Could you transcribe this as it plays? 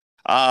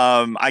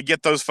I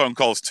get those phone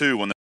calls too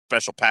when the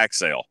special pack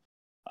sale.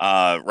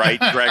 Right,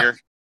 Gregor?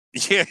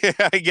 Yeah,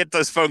 I get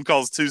those phone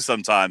calls too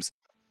sometimes.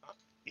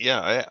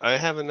 Yeah, I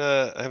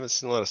haven't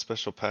seen a lot of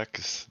special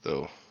packs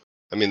though.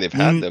 I mean, they've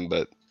had Mm, them,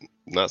 but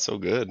not so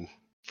good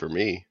for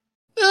me.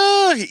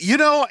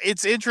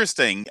 it's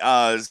interesting.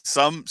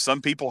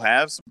 Some people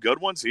have some good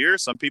ones here.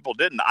 Some people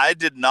didn't. I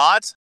did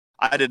not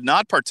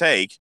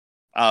partake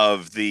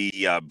of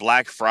the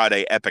Black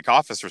Friday Epic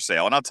Officer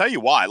Sale, and I'll tell you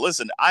why.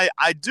 Listen,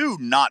 I do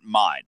not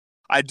mind.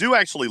 I do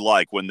actually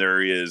like when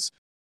there is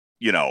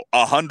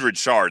 100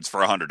 shards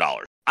for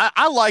 $100.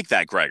 I like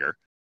that, Gregor.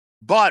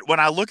 But when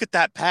I look at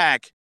that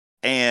pack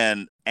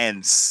and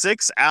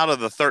 6 out of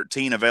the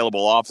 13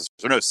 available officers,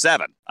 or no,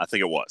 7, I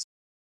think it was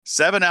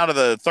 7 out of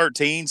the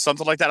 13,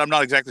 something like that. I'm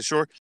not exactly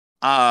sure.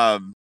 I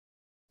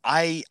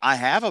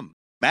have them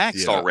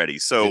maxed Yeah, already,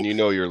 so and you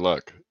know your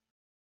luck.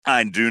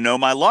 I do know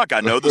my luck.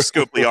 I know the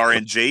Scopely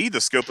RNG. The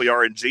Scopely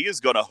RNG is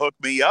going to hook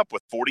me up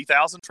with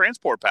 40,000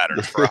 transport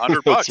patterns for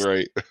 $100. That's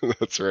right.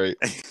 That's right.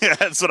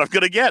 That's what I'm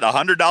going to get.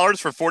 $100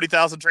 for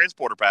 40,000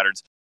 transporter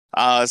patterns.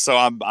 So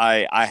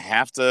I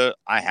have to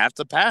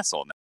pass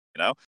on that.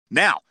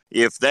 Now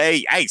if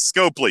hey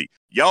Scopely,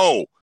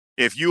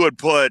 if you would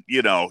put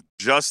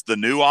just the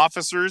new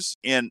officers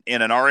in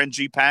an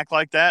RNG pack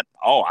like that,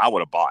 I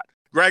would have bought.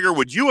 Gregor,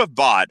 would you have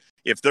bought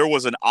if there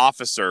was an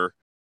officer?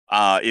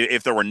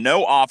 If there were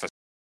no officers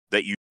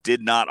that you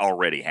did not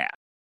already have?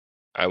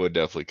 I would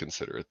definitely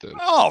consider it then.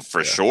 Oh,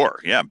 for sure.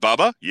 Yeah,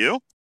 Bubba, you?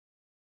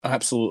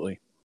 Absolutely.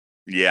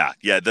 Yeah.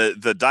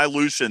 The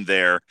dilution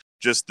there,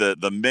 just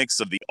the mix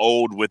of the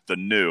old with the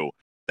new,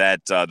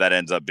 that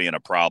ends up being a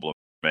problem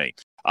for me.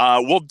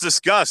 We'll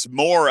discuss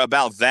more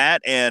about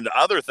that and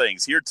other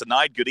things here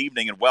tonight. Good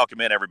evening and welcome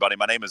in, everybody.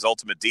 My name is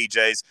Ultimate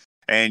DJs,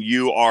 and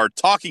you are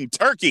talking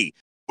turkey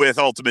with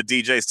Ultimate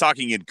DJs,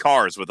 talking in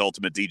cars with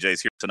Ultimate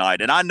DJs here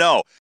tonight. And I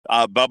know,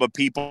 Bubba,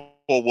 people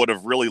would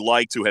have really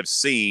liked to have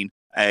seen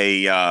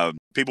a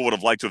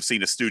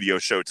studio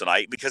show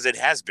tonight, because it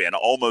has been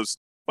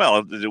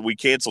we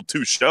canceled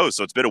 2 shows,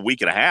 so it's been a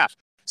week and a half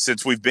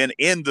since we've been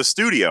in the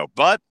studio.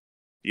 But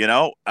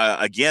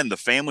again, the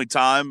family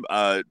time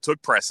took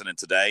precedent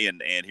today,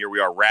 and here we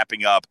are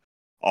wrapping up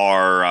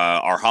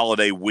our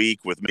holiday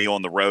week with me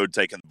on the road,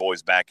 taking the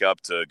boys back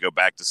up to go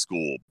back to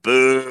school.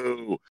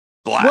 Boo.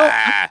 Blah.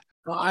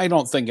 Well, I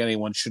don't think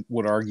anyone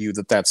would argue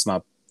that that's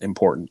not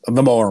important.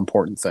 The more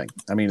important thing.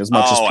 I mean, as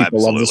much as people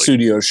absolutely love the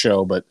studio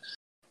show, but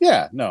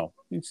yeah, no.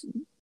 It's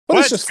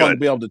just fun to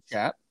be able to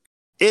chat.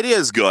 It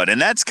is good,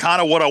 and that's kind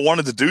of what I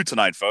wanted to do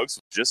tonight, folks.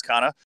 Just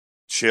kind of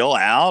chill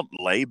out,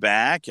 lay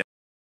back,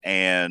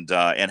 and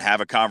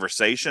have a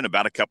conversation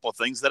about a couple of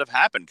things that have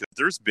happened. Because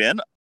there's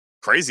been,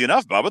 crazy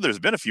enough, Bubba, there's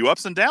been a few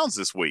ups and downs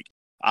this week.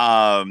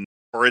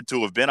 For it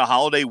to have been a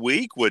holiday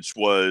week, which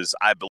was,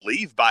 I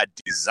believe, by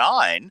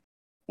design,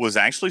 was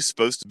actually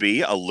supposed to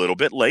be a little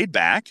bit laid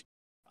back.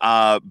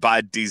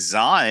 By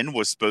design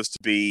was supposed to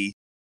be,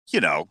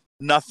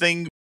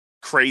 nothing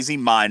crazy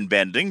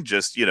mind-bending,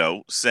 just,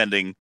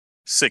 sending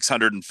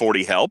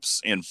 640 helps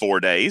in 4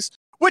 days,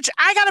 which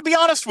I got to be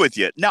honest with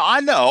you. Now,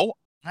 I know,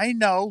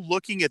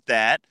 looking at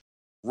that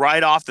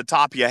right off the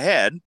top of your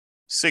head,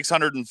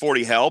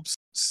 640 helps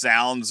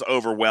sounds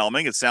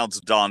overwhelming. It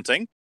sounds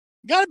daunting.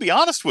 Got to be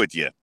honest with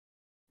you.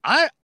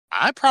 I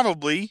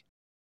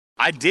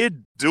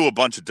did do a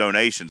bunch of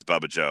donations,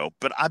 Bubba Joe,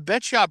 but I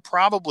bet you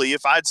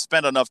if I'd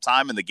spent enough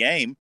time in the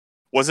game,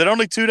 was it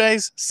only 2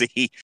 days?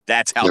 See,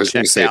 that's how I was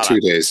going to say 2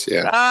 days.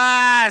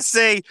 Yeah.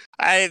 See,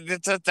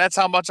 that's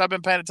how much I've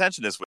been paying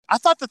attention this week. I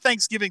thought the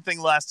Thanksgiving thing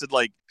lasted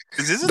the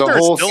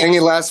whole thing.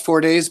 It lasts 4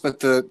 days,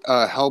 but the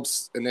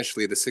helps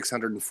initially, the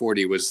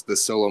 640 was the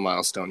solo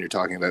milestone you're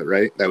talking about,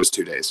 right? That was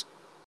 2 days.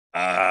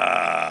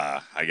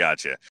 I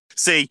got you.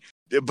 See,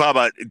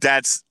 Bubba,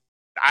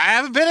 I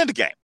haven't been in the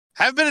game.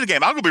 I'm going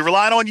to be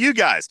relying on you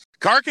guys.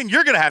 Karkin,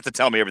 you're going to have to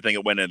tell me everything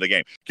that went into the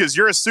game, because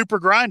you're a super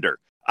grinder.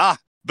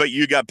 But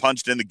you got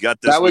punched in the gut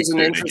this week. That was an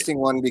interesting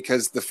one,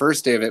 because the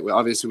first day of it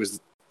obviously was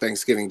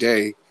Thanksgiving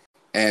Day,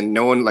 and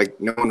no one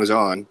was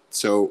on.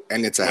 So,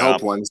 and it's a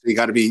help one. So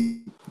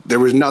there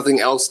was nothing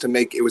else to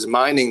make. It was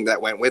mining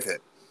that went with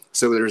it.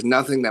 So there was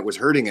nothing that was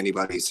hurting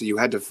anybody. So you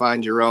had to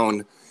find your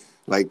own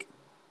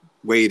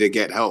way to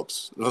get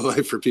helps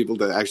for people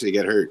to actually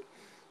get hurt.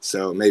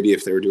 So maybe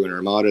if they were doing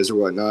armadas or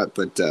whatnot.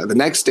 But the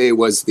next day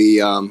was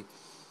the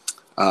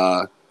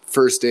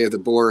first day of the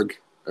Borg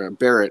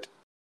Barrett.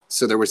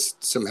 So there was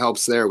some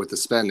helps there with the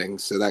spending.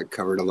 So that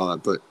covered a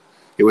lot. But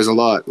it was a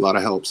lot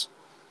of helps.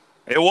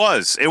 It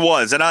was.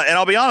 And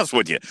I'll be honest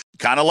with you,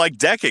 kind of like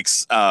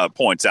Dekix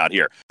points out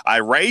here. I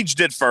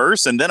raged at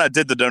first, and then I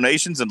did the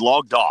donations and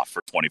logged off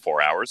for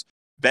 24 hours.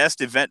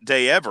 Best event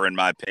day ever, in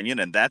my opinion,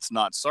 and that's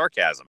not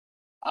sarcasm.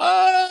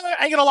 I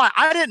ain't gonna lie.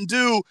 I didn't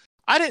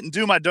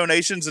do my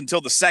donations until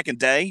the second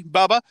day,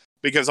 Bubba,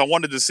 because I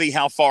wanted to see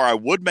how far I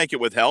would make it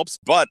with helps.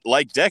 But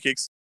like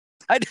Dekix,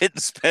 I didn't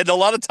spend a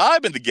lot of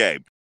time in the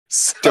game.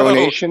 So,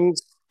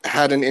 donations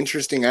had an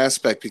interesting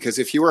aspect, because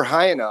if you were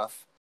high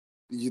enough,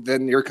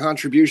 then your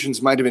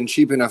contributions might have been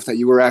cheap enough that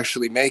you were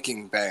actually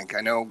making bank.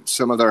 I know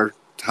some of our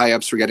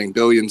high-ups were getting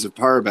billions of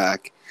par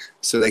back,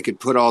 so they could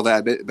put all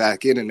that bit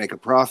back in and make a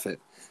profit.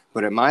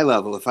 But at my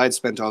level, if I'd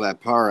spent all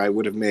that par, I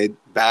would have made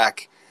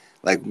back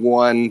like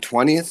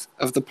 1/20th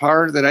of the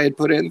par that I had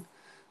put in.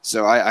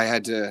 So I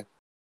had to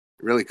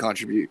really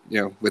contribute,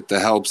 with the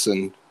helps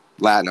and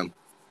Latinum.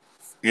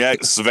 Yeah,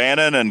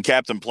 Savannah and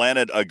Captain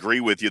Planet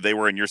agree with you. They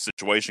were in your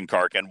situation,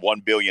 Karkin.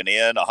 1 billion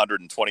in,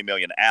 120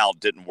 million out,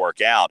 didn't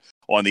work out.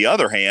 On the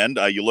other hand,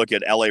 you look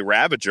at LA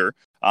Ravager,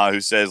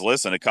 who says,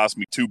 listen, it cost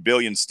me 2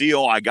 billion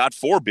steel. I got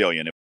 4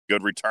 billion. It was a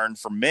good return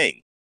for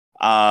me.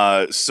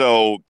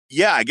 So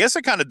yeah, I guess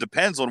it kind of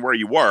depends on where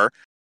you were.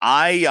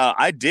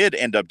 I did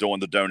end up doing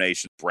the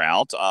donation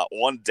route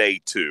on day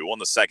 2, on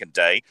the second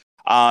day,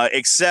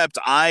 except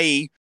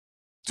I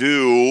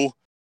do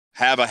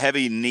have a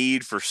heavy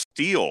need for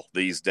steel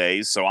these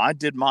days, so I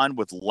did mine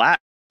with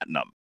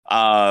Latinum.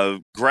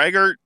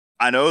 Gregor,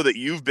 I know that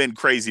you've been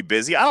crazy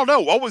busy. I don't know,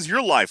 what was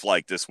your life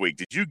like this week?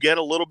 Did you get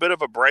a little bit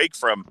of a break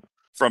from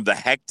the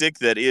hectic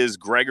that is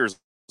Gregor's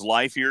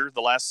life here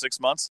the last 6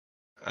 months?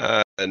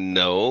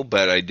 No,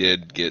 but I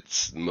did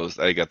get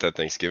I got that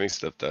Thanksgiving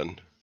stuff done.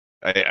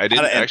 I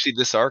didn't actually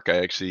this arc. I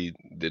actually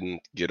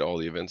didn't get all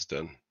the events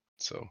done.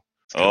 So.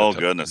 Oh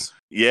goodness,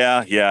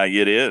 yeah,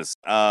 it is.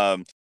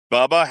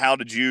 Bubba, how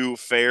did you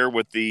fare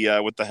with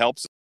the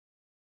helps?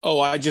 Oh,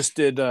 I just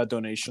did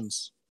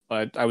donations.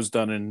 I was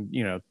done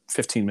in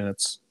 15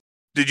 minutes.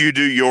 Did you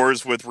do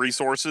yours with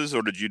resources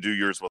or did you do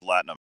yours with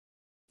Latinum?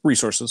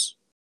 Resources.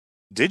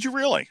 Did you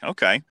really?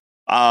 Okay.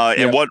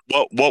 And what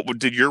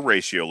did your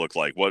ratio look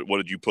like? What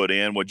did you put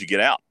in? What did you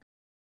get out?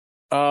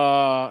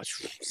 I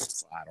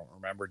don't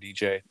remember,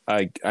 DJ.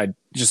 I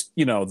just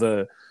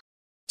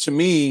to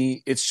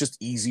me, it's just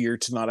easier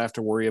to not have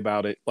to worry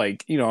about it.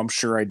 Like, I'm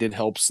sure I did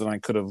helps and I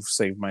could have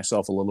saved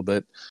myself a little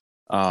bit.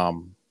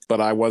 But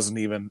I wasn't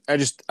even,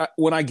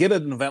 when I get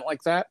an event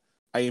like that,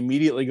 I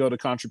immediately go to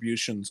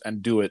contributions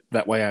and do it.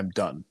 That way I'm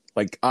done.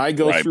 Like I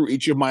go through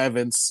each of my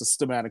events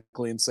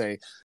systematically and say,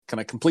 can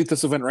I complete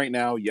this event right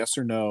now? Yes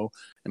or no?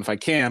 And if I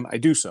can, I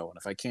do so. And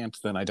if I can't,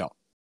 then I don't.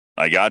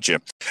 I got you.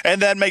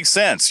 And that makes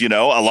sense. A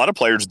lot of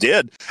players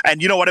did.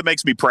 And you know what? It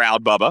makes me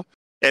proud, Bubba.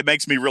 It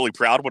makes me really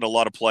proud when a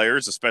lot of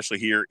players, especially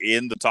here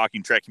in the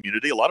Talking Trek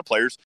community, a lot of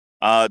players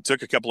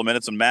took a couple of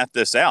minutes and mathed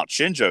this out.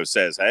 Shinjo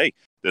says, hey,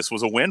 this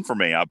was a win for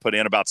me. I put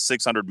in about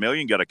 600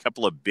 million, got a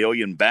couple of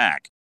billion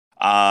back.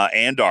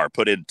 Andar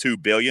put in 2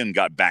 billion,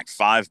 got back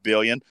 5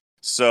 billion.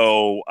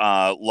 So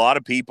a lot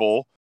of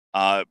people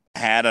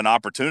had an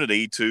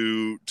opportunity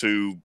to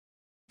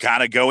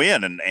kind of go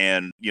in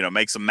and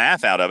make some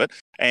math out of it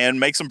and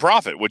make some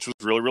profit, which was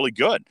really, really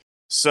good.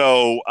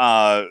 So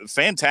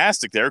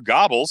fantastic there.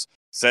 Gobbles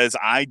says,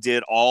 I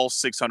did all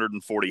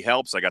 640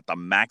 helps. I got the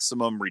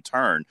maximum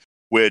return,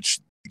 which,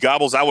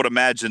 Gobbles, I would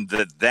imagine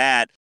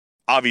that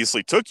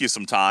obviously took you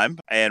some time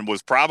and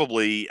was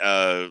probably,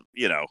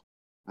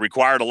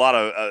 required a lot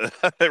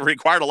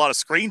of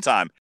screen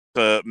time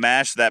to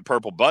mash that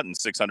purple button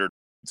 600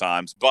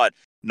 times. But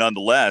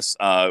nonetheless,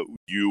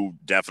 you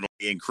definitely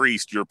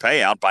increased your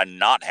payout by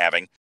not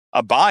having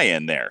a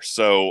buy-in there.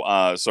 So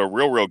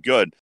real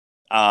good.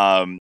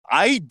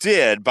 I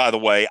did, by the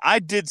way,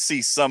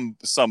 see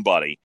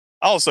somebody.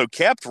 Also,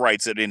 Kept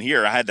writes it in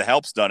here. I had the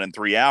helps done in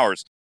 3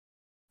 hours.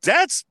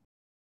 That's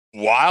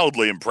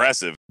wildly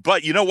impressive.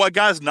 But you know what,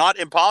 guys? Not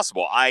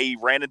impossible. I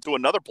ran into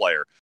another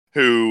player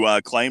who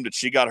claimed that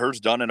she got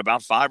hers done in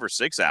about 5 or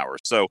 6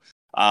 hours. So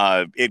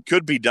it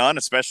could be done,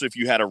 especially if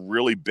you had a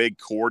really big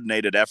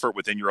coordinated effort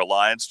within your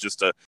alliance just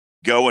to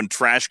go and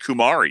trash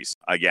Kumari's,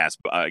 I guess,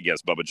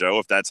 Bubba Joe,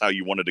 if that's how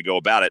you wanted to go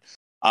about it.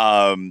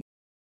 I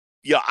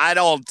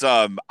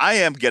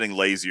am getting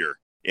lazier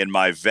in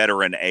my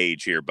veteran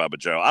age here, Bubba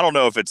Joe. I don't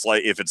know if it's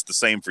the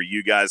same for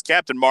you guys.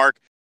 Captain Mark,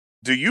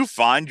 do you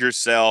find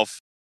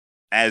yourself,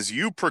 as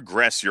you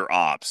progress your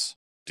ops,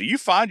 do you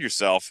find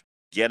yourself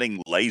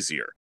getting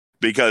lazier?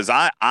 Because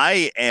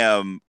I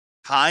am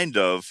kind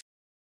of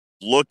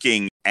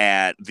looking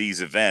at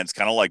these events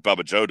kind of like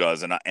Bubba Joe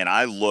does, and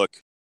I look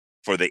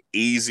for the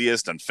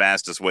easiest and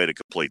fastest way to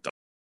complete them.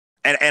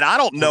 And I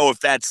don't know if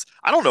that's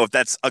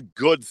a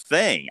good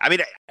thing. I mean,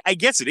 I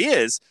guess it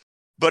is,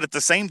 but at the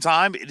same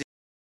time,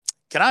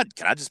 can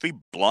I just be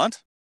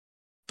blunt?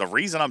 The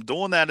reason I'm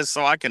doing that is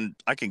so I can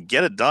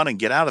get it done and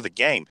get out of the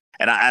game.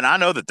 And I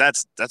know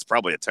that's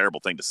probably a terrible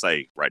thing to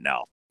say right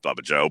now,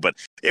 Bubba Joe, but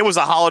it was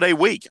a holiday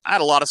week. I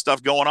had a lot of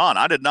stuff going on.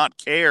 I did not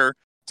care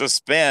to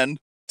spend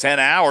 10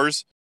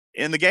 hours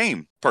in the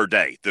game per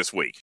day this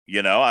week.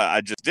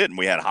 I just didn't.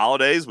 We had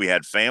holidays, we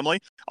had family.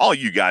 All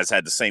you guys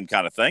had the same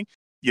kind of thing.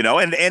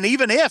 And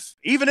even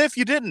if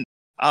you didn't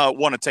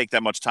want to take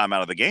that much time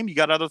out of the game, you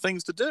got other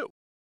things to do.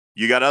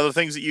 You got other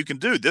things that you can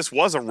do. This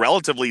was a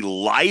relatively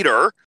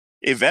lighter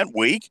event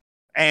week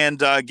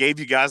and gave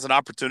you guys an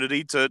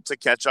opportunity to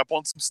catch up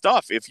on some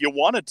stuff if you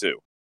wanted to.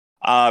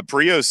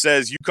 Prio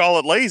says, you call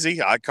it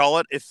lazy, I call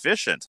it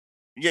efficient.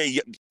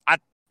 Yeah,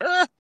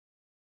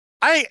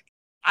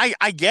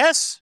 I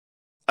guess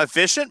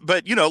efficient,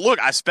 but look,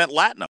 I spent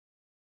Latinum.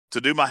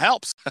 to do my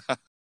helps.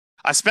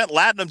 I spent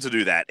Latinum to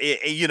do that,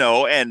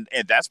 and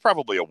that's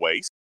probably a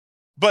waste.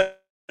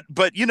 But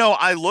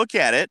I look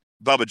at it,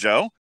 Bubba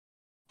Joe.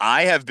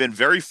 I have been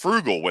very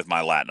frugal with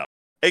my Latinum,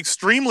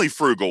 extremely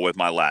frugal with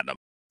my Latinum,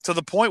 to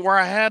the point where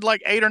I had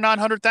like 800,000 or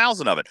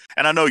 900,000 of it.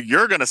 And I know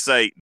you're going to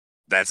say,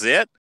 that's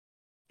it,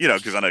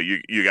 because I know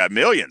you got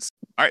millions.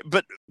 All right,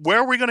 but where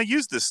are we going to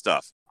use this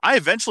stuff? I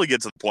eventually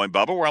get to the point,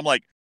 Bubba, where I'm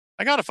like,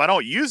 my God, if I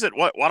don't use it,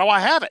 why do I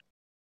have it?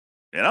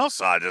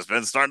 So I just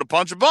been starting to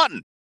punch a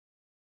button.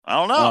 I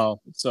don't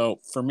know. So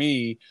for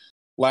me,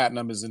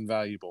 Latinum is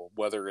invaluable,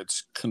 whether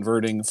it's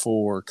converting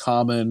for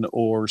common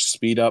or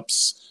speed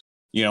ups.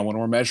 When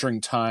we're measuring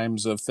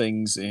times of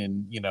things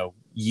in,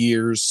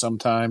 years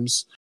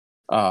sometimes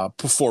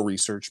before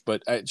research,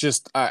 but I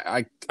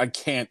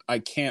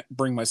can't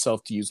bring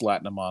myself to use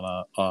Latinum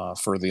on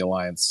for the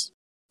Alliance.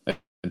 I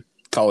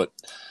call it.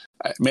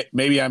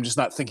 Maybe I'm just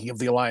not thinking of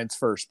the Alliance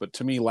first, but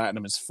to me,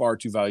 Latinum is far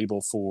too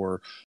valuable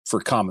for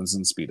commons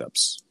and speed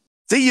ups.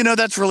 See,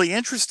 that's really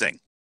interesting.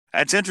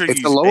 That's interesting.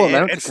 It's a low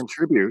amount to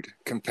contribute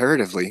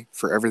comparatively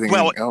for everything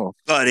else.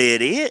 But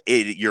it is.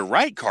 You're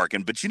right,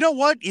 Karkin. But you know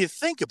what? You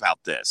think about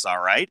this, all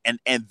right?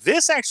 And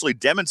this actually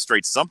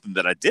demonstrates something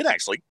that I did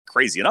actually,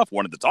 crazy enough,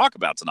 wanted to talk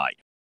about tonight,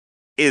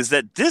 is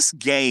that this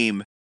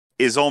game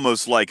is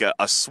almost like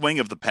a swing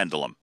of the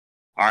pendulum.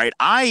 All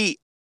right?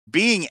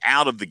 Being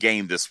out of the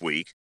game this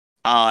week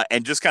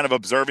and just kind of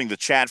observing the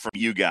chat from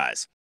you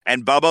guys.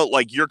 And Bubba,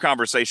 like your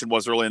conversation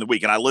was early in the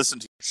week, and I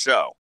listened to your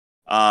show.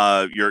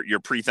 Your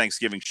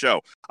pre-Thanksgiving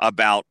show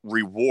about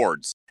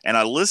rewards. And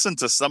I listened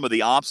to some of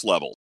the ops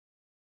levels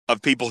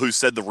of people who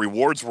said the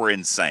rewards were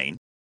insane.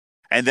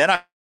 And then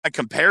I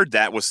compared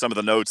that with some of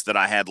the notes that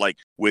I had, like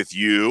with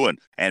you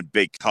and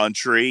Big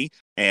Country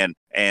and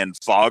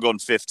Fog on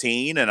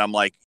 15. And I'm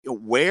like,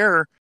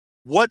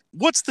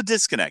 what's the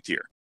disconnect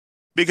here?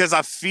 Because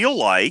I feel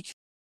like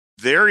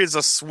there is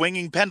a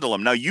swinging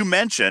pendulum. Now, you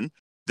mentioned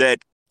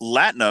that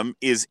Latinum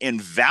is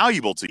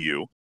invaluable to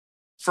you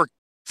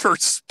for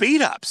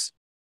speed ups,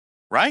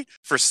 right?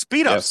 For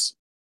speed ups.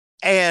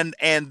 Yes.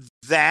 And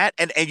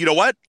you know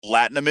what?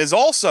 Latinum is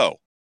also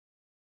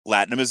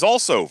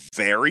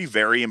very,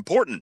 very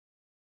important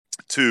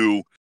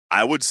to,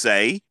 I would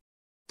say,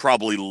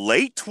 probably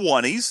late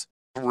 20s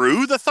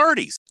through the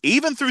 30s,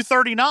 even through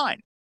 39.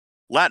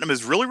 Latinum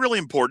is really, really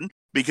important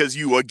because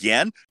you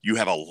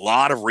have a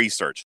lot of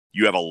research.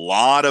 You have a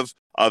lot of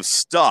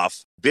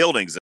stuff,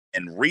 buildings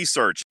and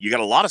research. You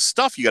got a lot of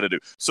stuff you got to do.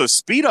 So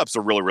speed ups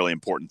are really, really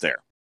important there.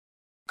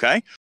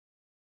 Okay.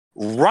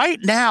 Right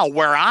now,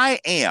 where I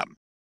am,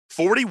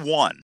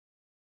 41,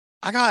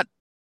 I got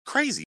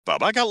crazy,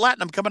 Bubba. I got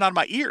Latinum coming out of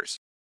my ears.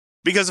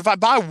 Because if I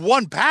buy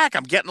one pack,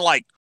 I'm getting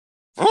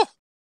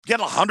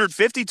getting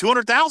 150,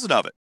 200,000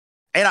 of it.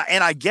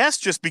 And I guess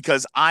just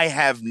because I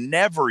have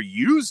never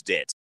used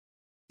it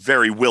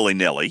very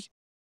willy-nilly,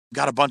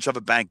 got a bunch of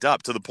it banked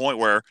up to the point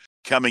where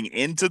coming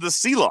into the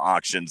SELA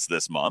auctions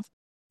this month,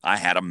 I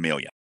had 1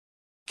 million.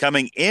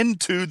 Coming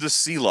into the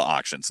SELA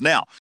auctions.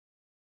 Now,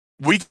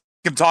 we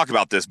can talk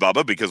about this,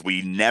 Bubba, because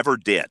we never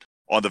did.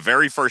 On the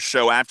very first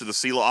show after the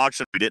SELA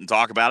auction, we didn't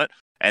talk about it.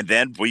 And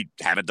then we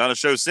haven't done a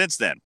show since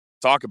then.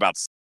 Talk about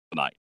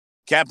tonight.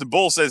 Captain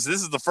Bull says,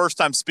 this is the first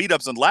time speed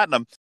ups in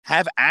Latinum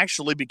have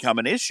actually become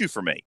an issue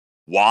for me.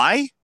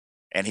 Why?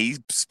 And he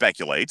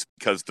speculates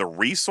because the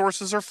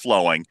resources are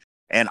flowing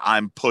and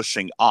I'm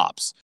pushing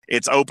ops.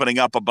 It's opening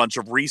up a bunch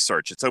of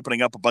research. It's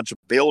opening up a bunch of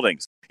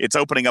buildings. It's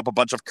opening up a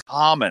bunch of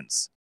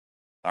commons.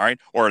 All right.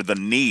 Or the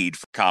need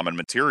for common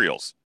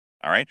materials.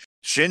 All right.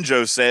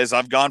 Shinjo says,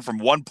 I've gone from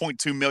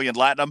 1.2 million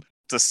Latinum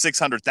to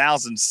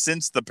 600,000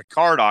 since the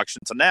Picard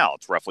auction to now.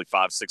 It's roughly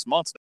 5-6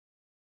 months now.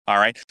 All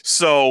right.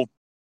 So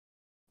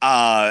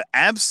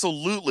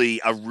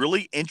absolutely a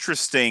really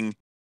interesting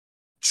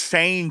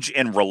change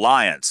in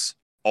reliance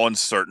on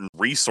certain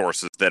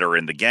resources that are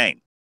in the game.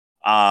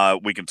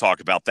 We can talk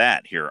about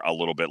that here a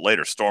little bit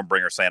later.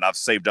 Stormbringer saying, I've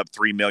saved up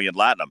 3 million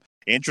Latinum.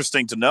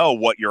 Interesting to know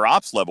what your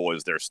ops level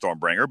is there,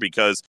 Stormbringer,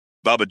 because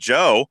Bubba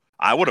Joe,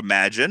 I would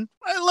imagine,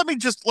 let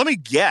me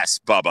guess,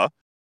 Bubba,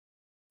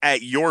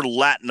 at your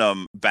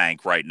Latinum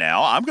bank right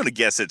now, I'm going to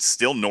guess it's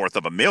still north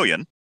of 1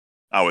 million.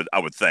 I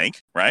would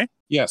think, right?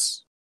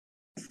 Yes.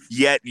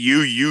 Yet you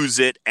use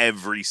it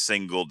every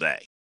single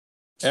day.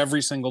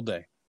 Every single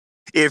day.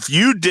 If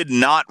you did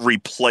not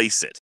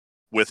replace it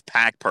with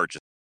pack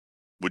purchase,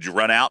 would you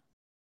run out?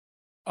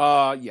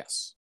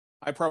 Yes.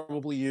 I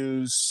probably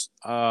use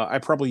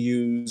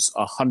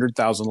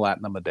 100,000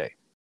 Latinum a day.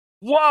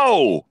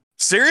 Whoa!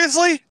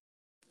 Seriously?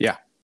 Yeah.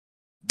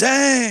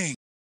 Dang.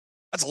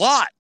 That's a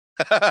lot.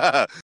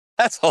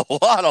 That's a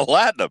lot of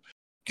Latinum.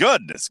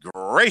 Goodness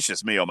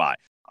gracious me, oh my.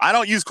 I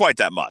don't use quite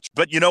that much.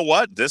 But you know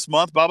what? This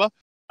month, Bubba,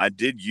 I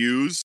did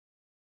use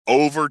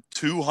over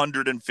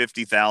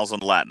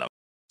 250,000 Latinum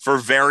for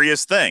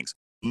various things,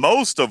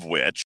 most of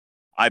which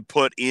I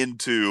put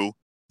into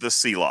the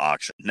SELA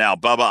auction. Now,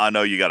 Bubba, I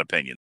know you got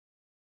opinions.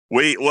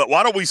 Why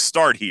don't we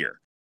start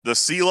here? The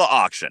SELA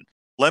auction.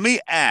 Let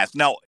me ask.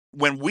 Now,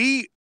 when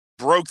we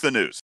broke the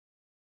news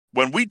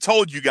when we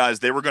told you guys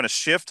they were going to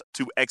shift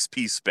to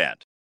XP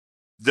spend,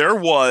 there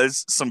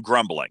was some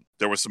grumbling.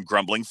 There was some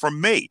grumbling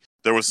from me.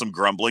 There was some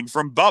grumbling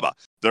from Bubba.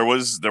 There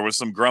was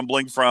some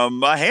grumbling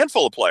from a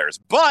handful of players.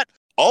 But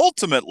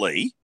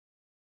ultimately,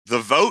 the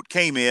vote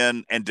came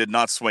in and did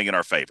not swing in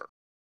our favor.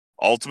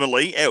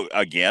 Ultimately,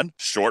 again,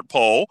 short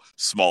poll,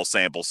 small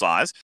sample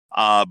size.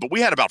 But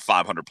we had about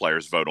 500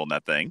 players vote on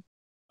that thing.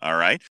 All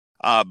right.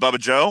 Bubba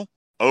Joe,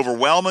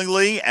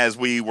 overwhelmingly, as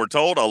we were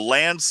told, a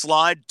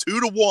landslide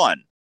 2-1.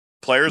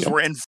 Players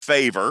were in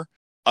favor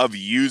of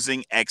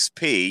using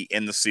XP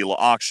in the SEALA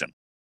auction.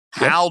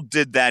 How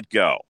did that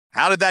go?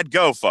 How did that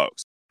go,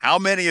 folks? How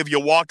many of you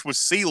walked with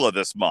SEALA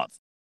this month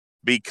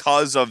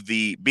because of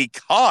the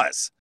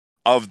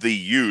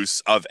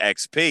use of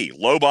XP?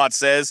 Lobot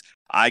says,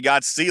 I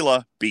got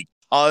SEALA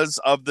because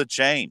of the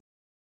chain.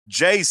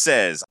 Jay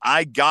says,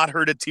 I got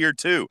her to tier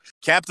 2.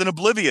 Captain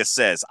Oblivious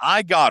says,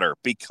 I got her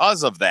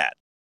because of that.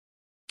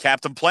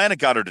 Captain Planet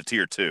got her to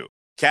tier 2.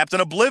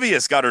 Captain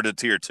Oblivious got her to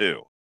tier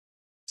 2.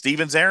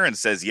 Stevens Aaron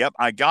says, yep,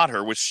 I got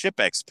her with ship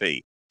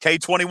XP.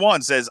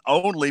 K21 says,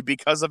 only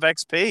because of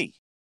XP.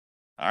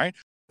 All right.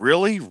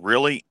 Really,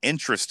 really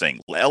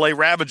interesting. LA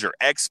Ravager,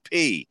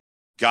 XP,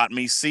 got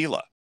me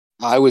SEALA.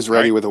 I was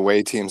ready with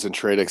away teams and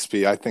trade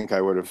XP. I think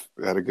I would have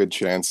had a good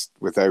chance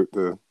without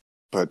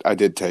but I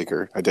did take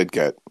her. I did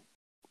get.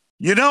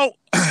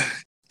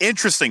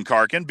 Interesting,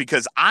 Karkin,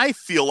 because I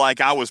feel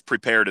like I was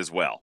prepared as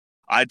well.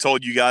 I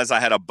told you guys I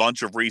had a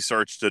bunch of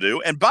research to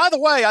do. And by the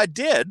way, I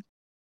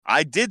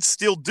did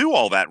still do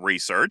all that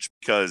research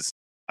because,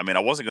 I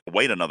wasn't going to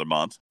wait another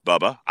month,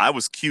 Bubba. I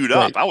was queued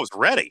up. I was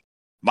ready.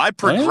 My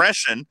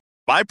progression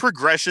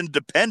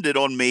depended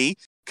on me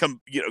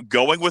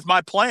going with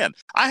my plan.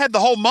 I had the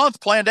whole month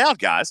planned out,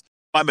 guys.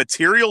 My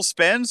material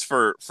spends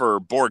for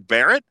Borg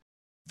Barrett,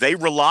 they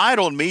relied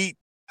on me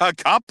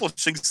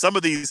accomplishing some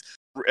of these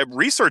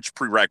research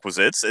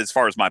prerequisites as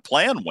far as my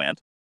plan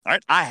went. All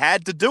right, I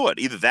had to do it.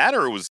 Either that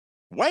or it was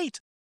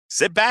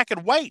sit back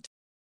and wait.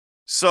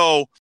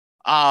 So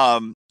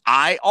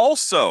I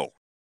also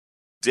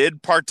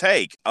did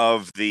partake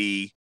of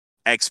the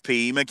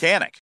XP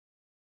mechanic.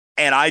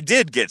 And I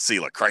did get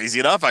SEALA. Crazy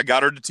enough, I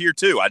got her to tier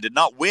 2. I did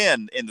not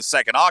win in the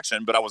second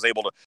auction, but I was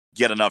able to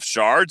get enough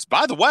shards.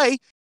 By the way,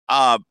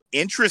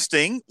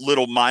 interesting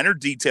little minor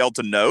detail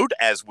to note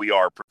as we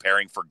are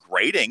preparing for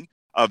grading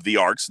of the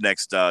arcs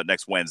next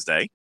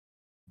Wednesday.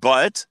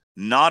 But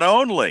not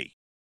only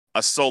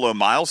a solo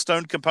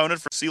milestone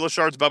component for SEALA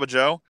shards, Bubba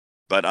Joe,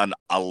 but an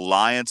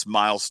alliance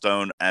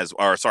milestone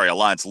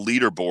alliance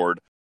leaderboard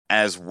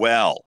as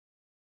well.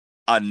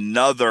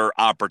 Another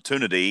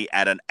opportunity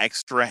at an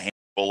extra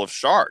handful of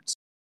shards.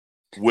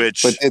 But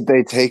did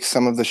they take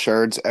some of the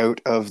shards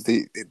out of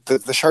the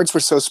shards were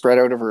so spread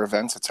out over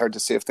events, it's hard to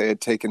see if they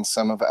had taken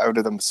some out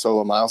of the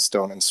solo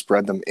milestone and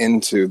spread them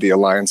into the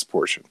alliance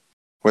portion.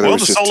 Whether it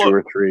was just 2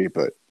 or 3,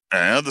 but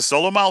the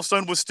solo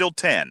milestone was still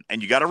 10.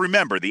 And you got to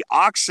remember, the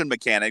auction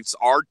mechanics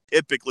are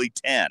typically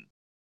 10.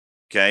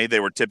 Okay, they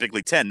were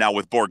typically 10. Now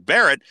with Borg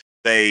Barrett,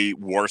 they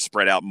were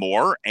spread out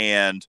more,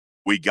 and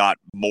we got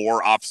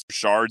more officer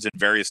shards and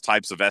various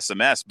types of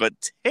SMS. But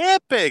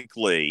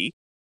typically,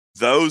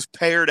 those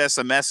paired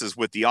SMSs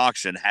with the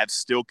auction have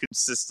still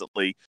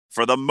consistently,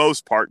 for the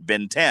most part,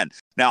 been 10.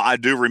 Now, I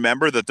do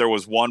remember that there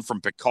was one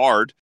from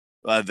Picard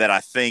that I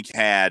think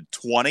had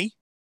 20.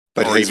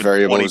 But his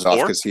variable is off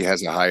because he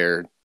has a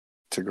higher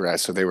to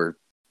grass, so they were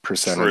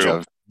percentage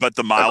of. But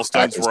the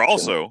milestones were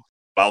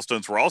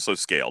also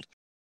scaled.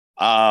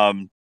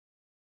 And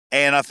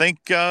I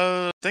think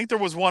there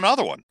was one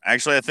other one.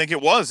 Actually, I think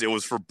it was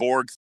for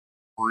Borg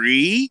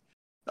 3,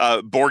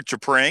 Borg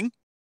Chapring.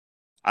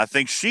 I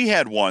think she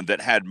had one that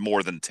had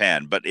more than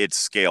 10, but it's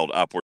scaled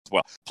upward as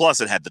well.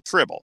 Plus, it had the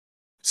tribble.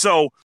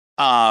 So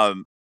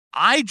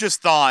I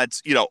just thought,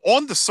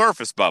 on the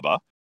surface, Bubba,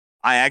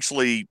 I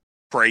actually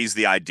praise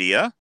the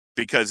idea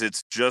because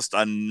it's just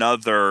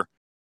another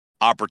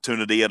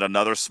opportunity at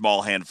another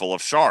small handful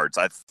of shards.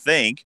 I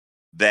think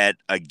that,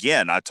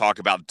 again, I talk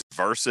about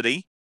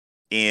diversity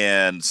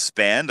in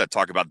spend. I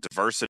talk about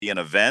diversity in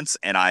events.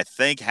 And I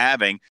think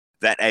having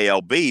that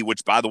ALB,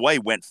 which, by the way,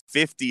 went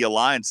 50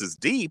 alliances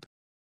deep,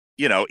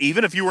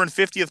 even if you were in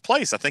 50th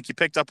place, I think you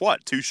picked up,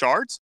 2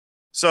 shards?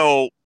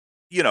 So,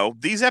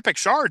 these epic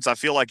shards, I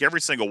feel like every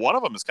single one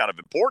of them is kind of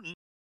important.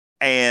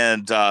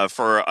 And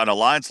for an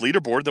alliance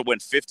leaderboard that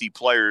went 50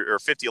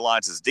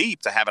 alliances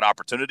deep to have an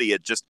opportunity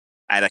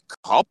at a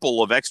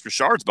couple of extra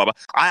shards, Bubba,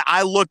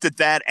 I looked at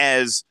that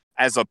as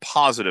a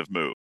positive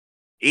move.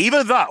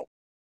 Even though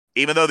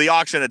the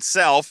auction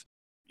itself,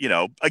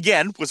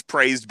 again, was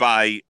praised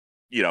by,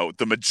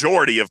 the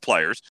majority of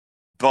players.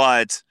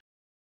 But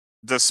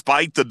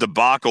despite the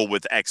debacle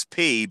with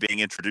XP being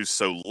introduced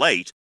so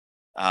late,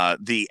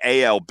 the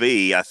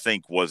ALB, I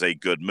think, was a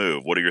good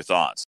move. What are your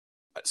thoughts?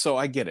 So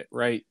I get it,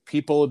 right?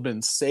 People have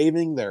been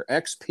saving their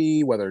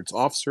XP, whether it's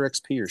officer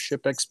XP or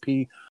ship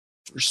XP,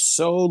 for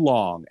so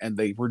long, and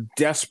they were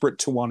desperate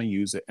to want to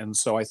use it. And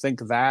so I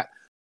think that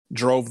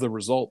drove the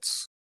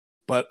results.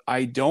 But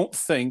I don't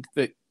think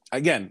that,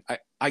 again,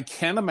 I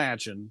can't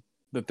imagine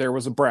that there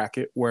was a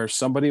bracket where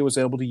somebody was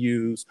able to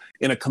use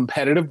in a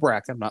competitive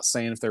bracket. I'm not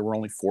saying if there were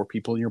only 4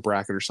 people in your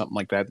bracket or something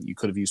like that you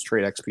could have used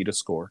Trade XP to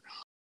score.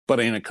 But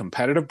in a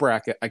competitive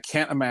bracket, I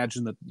can't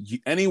imagine that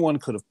anyone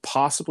could have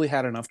possibly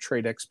had enough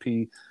Trade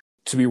XP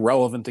to be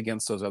relevant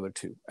against those other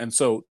 2. And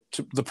so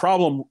the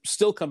problem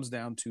still comes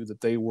down to that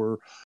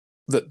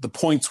the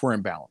points were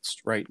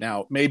imbalanced. Right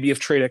now, maybe if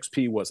Trade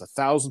XP was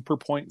 1,000 per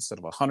point instead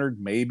of 100,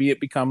 maybe it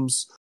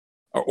becomes,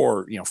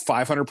 or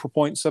 500 per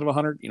point instead of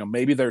 100.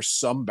 Maybe there's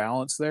some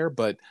balance there,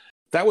 but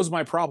that was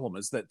my problem,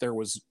 is that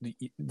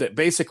that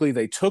basically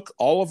they took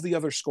all of the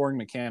other scoring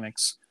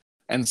mechanics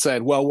and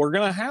said, well, we're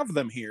going to have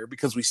them here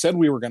because we said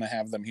we were going to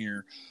have them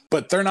here,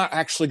 but they're not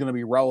actually going to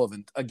be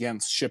relevant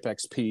against Ship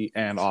XP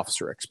and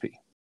Officer XP.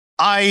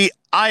 I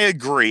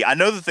agree. I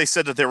know that they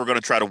said that they were going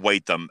to try to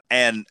weight them.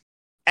 And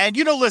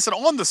listen,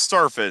 on the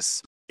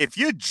surface, if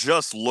you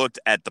just looked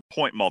at the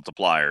point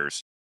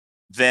multipliers,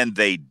 then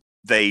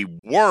they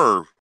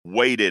were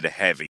weighted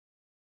heavy.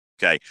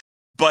 Okay.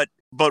 But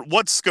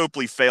what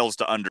Scopely fails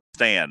to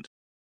understand,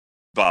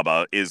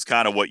 Bubba, is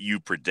kind of what you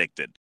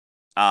predicted.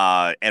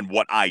 And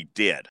what I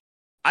did.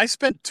 I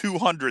spent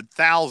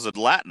 200,000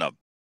 Latinum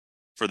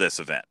for this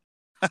event.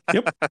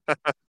 Yep.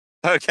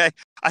 Okay.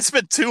 I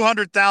spent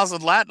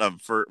 200,000 Latinum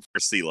for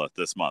Seela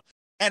this month.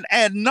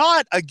 And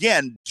not,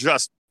 again,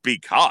 just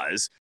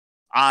because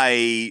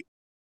it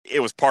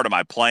was part of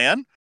my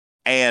plan.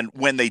 And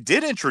when they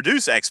did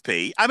introduce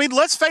XP, I mean,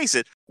 let's face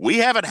it, we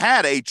haven't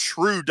had a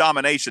true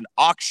domination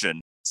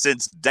auction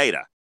since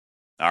Data.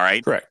 All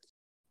right? Correct.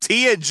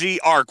 TNG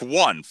Arc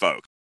 1,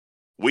 folks.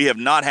 We have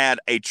not had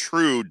a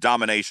true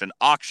domination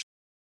auction.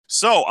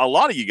 So a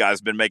lot of you guys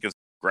have been making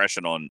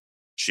progression on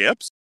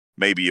ships.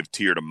 Maybe you've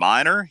tiered a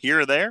minor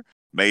here or there.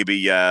 Maybe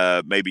you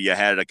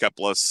had a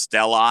couple of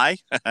Stellai,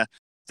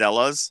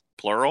 Stellas,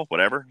 plural,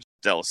 whatever,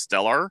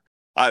 Stellar.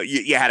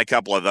 You had a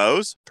couple of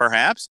those,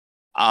 perhaps.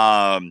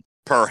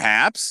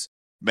 Perhaps,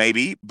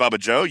 maybe, Bubba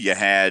Joe, you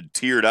had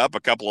tiered up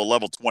a couple of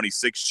level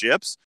 26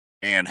 ships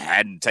and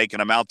hadn't taken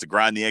them out to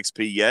grind the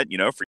XP yet, for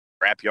your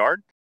scrapyard.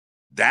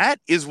 That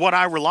is what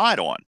I relied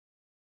on.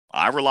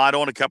 I relied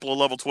on a couple of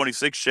level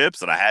 26 ships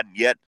that I hadn't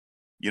yet,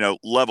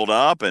 leveled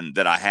up and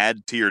that I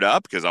had tiered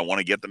up because I want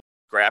to get them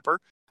scrapper.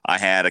 I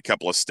had a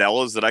couple of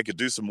Stellas that I could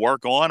do some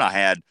work on. I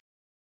had,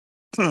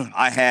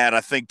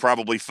 I think,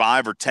 probably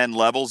 5 or 10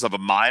 levels of a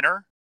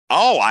minor.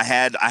 Oh, I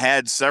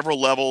had several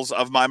levels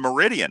of my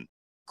Meridian.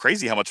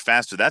 Crazy how much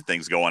faster that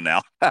thing's going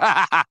now.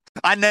 I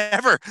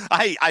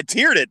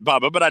tiered it,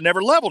 Bubba, but I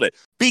never leveled it.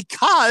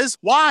 Because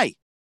why?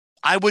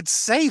 I would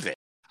save it.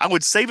 I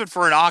would save it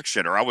for an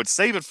auction, or I would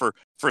save it for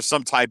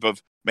some type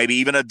of, maybe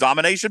even a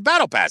domination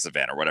battle pass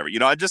event or whatever.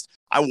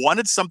 I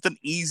wanted something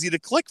easy to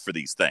click for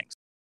these things.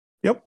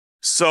 Yep.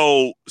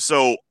 So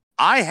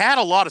I had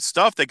a lot of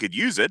stuff that could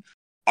use it.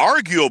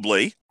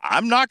 Arguably,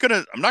 I'm not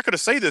gonna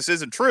say this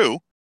isn't true.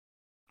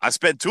 I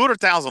spent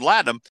 200,000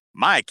 Latinum.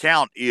 My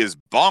account is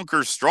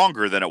bonkers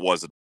stronger than it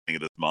was at the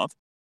beginning of this month.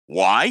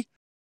 Why?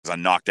 Because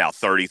I knocked out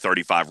 30,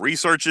 35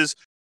 researches,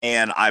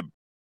 and I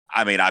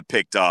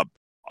picked up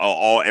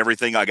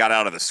everything I got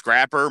out of the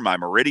scrapper. My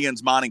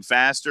Meridian's mining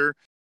faster.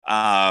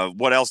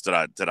 What else did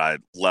I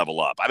level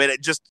up? I mean,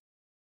 it just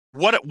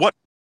what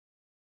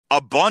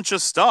a bunch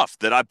of stuff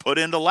that I put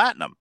into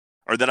Latinum,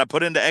 or that I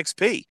put into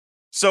XP.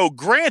 So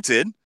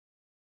granted,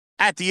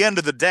 at the end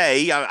of the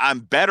day,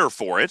 I'm better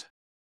for it.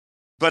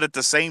 But at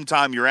the same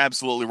time, you're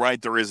absolutely right.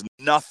 There is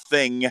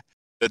nothing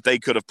that they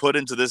could have put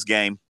into this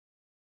game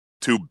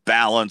to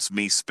balance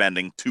me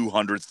spending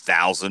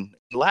 200,000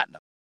 in Latinum.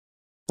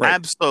 Right.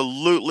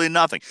 Absolutely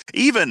nothing.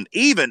 Even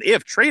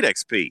if Trade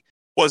XP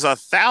was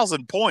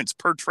 1,000 points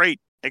per Trade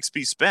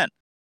XP spent,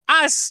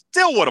 I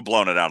still would have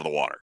blown it out of the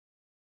water.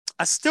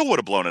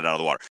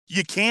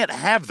 You can't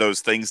have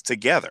those things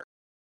together.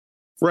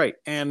 Right.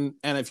 And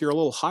if you're a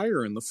little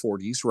higher in the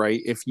 40s,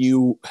 right, if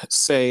you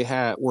say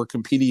were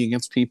competing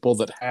against people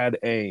that had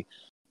a,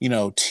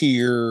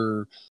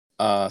 tier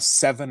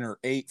 7 or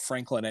 8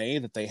 Franklin A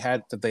that they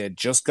had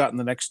just gotten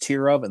the next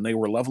tier of, and they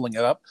were leveling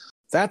it up,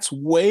 that's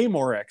way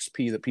more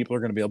XP that people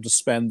are going to be able to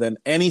spend than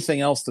anything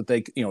else that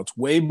they, it's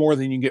way more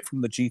than you get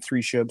from the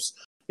G3 ships.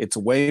 It's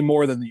way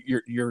more than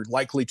you're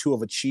likely to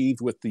have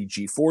achieved with the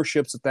G4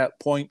 ships at that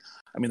point.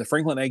 I mean, the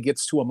Franklin A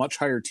gets to a much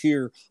higher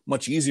tier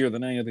much easier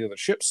than any of the other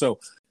ships. So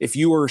if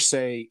you were,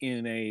 say,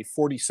 in a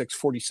 46,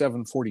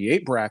 47,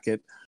 48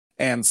 bracket,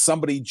 and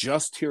somebody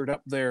just tiered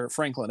up their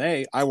Franklin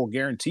A, I will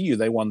guarantee you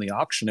they won the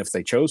auction if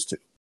they chose to.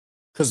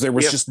 Because there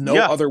was just no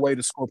other way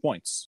to score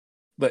points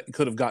that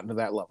could have gotten to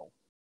that level.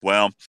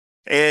 Well,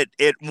 it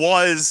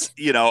was,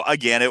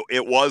 again,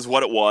 it was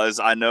what it was.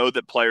 I know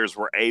that players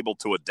were able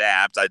to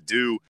adapt. I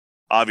do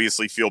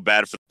obviously feel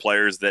bad for the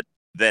players that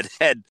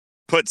had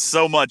put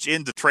so much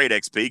into Trade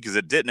XP because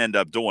it didn't end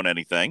up doing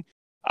anything.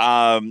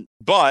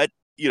 But,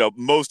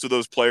 most of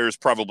those players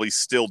probably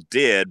still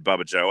did,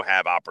 Bubba Joe,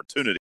 have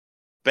opportunity to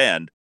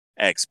spend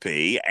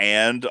XP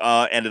and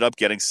ended up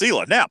getting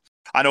Seela. Now,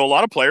 I know a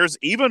lot of players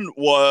even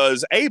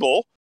was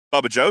able,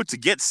 Bubba Joe, to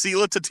get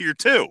Seela to tier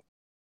 2.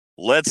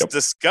 Let's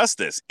discuss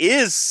this.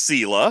 Is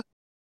Seela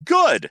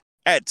good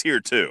at tier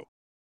 2.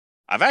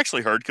 I've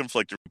actually heard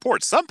conflicting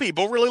reports. Some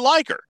people really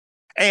like her.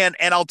 And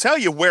I'll tell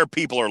you where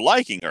people are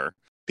liking her.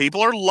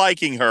 People are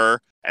liking her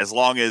as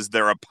long as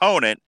their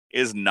opponent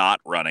is not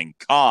running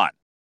Khan.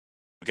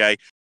 Okay?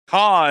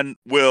 Khan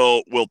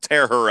will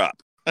tear her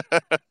up.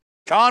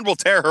 Khan will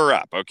tear her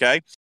up,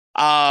 okay?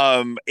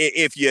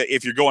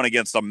 If you're going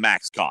against a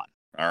max Khan,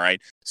 all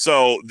right?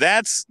 So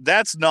that's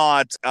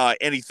not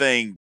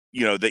anything,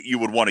 that you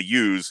would want to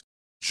use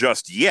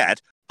just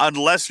yet,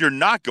 unless you're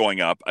not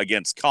going up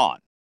against Khan.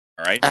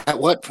 All right. At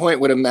what point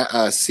would a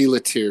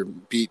Seela tier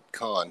beat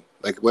Khan?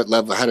 Like what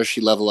level? How does she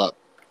level up?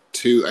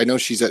 I know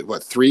she's at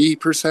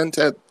 3%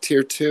 at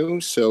tier 2.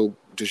 So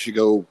does she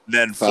go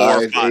then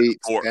 5, 4, 8,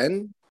 4?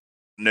 10?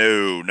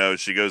 No.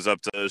 She goes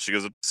up to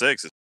 6.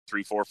 It's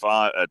 3, 4,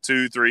 5,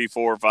 2, 3,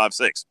 4, 5,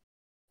 6.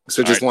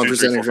 So just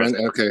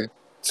 1%. Okay.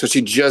 So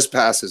she just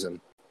passes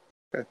him.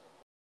 Okay.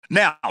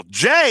 Now,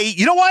 Jay,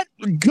 you know what?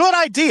 Good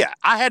idea.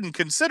 I hadn't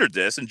considered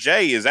this, and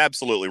Jay is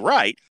absolutely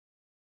right.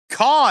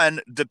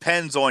 Khan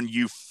depends on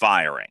you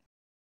firing.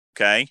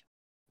 Okay?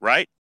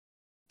 Right?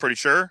 Pretty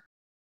sure?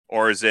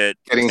 Or is it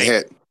getting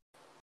hit?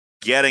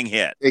 Getting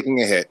hit.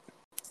 Taking a hit.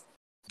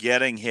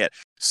 Getting hit.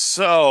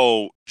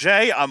 So,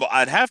 Jay,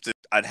 I'd have to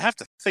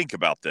think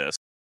about this.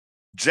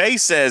 Jay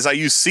says I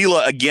use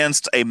Seela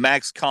against a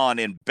Max Khan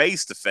in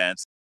base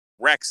defense,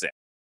 wrecks it.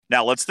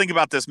 Now, let's think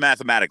about this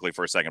mathematically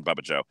for a second,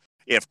 Bubba Joe.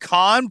 If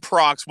Khan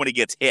procs when he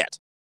gets hit,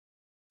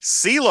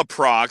 Seela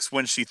procs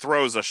when she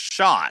throws a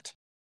shot,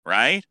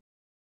 right?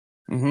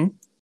 Mm-hmm.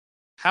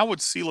 How would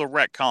Seela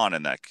wreck Khan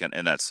in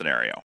that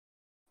scenario?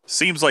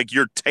 Seems like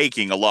you're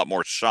taking a lot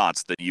more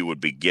shots than you would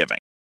be giving.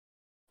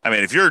 I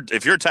mean, if you're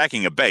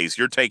attacking a base,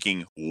 you're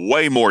taking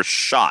way more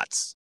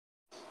shots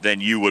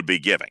than you would be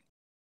giving.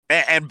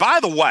 And by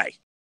the way,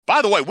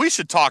 we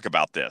should talk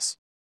about this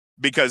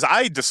because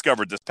I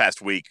discovered this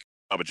past week,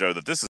 Bubba Joe,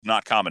 that this is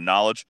not common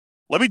knowledge.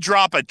 Let me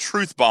drop a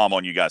truth bomb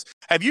on you guys.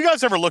 Have you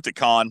guys ever looked at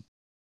Khan? Have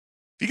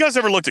you guys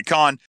ever looked at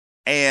Khan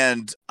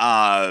and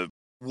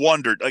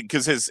wondered,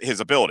 because his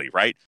ability,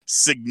 right,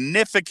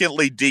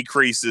 significantly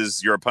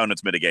decreases your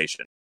opponent's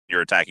mitigation.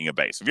 You're attacking a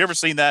base. Have you ever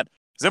seen that?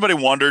 Has anybody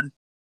wondered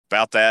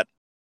about that?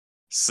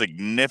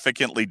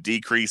 Significantly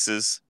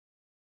decreases.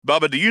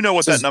 Bubba, do you know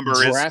what that number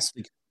is?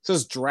 It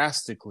says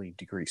drastically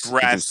decreases.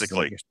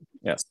 Drastically.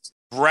 Yes.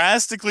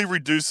 Drastically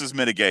reduces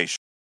mitigation.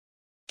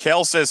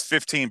 Kel says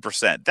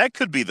 15%. That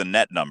could be the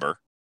net number.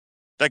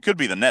 But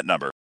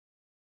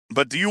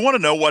do you want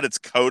to know what it's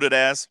coded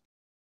as?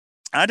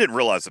 I didn't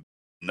realize that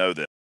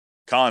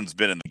Khan's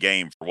been in the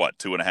game for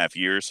 2.5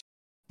 years.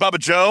 Bubba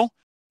Joe,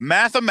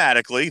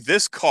 mathematically,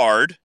 this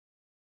card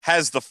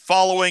has the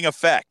following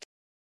effect.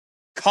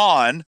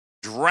 Khan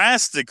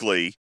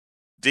drastically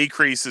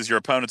decreases your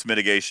opponent's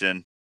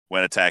mitigation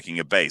when attacking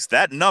a base.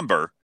 That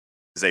number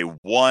is a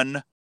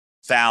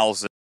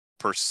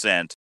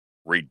 1,000%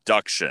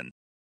 reduction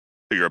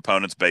to your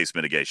opponent's base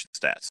mitigation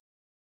stats.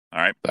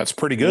 All right? That's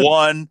pretty good.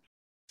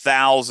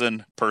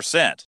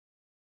 1,000%.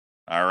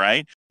 All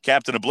right?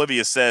 Captain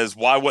Oblivious says,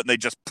 why wouldn't they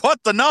just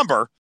put the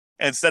number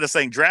instead of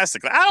saying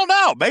drastically? I don't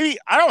know.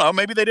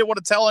 Maybe they didn't want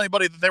to tell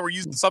anybody that they were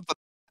using something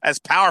as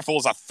powerful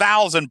as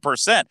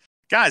 1,000%.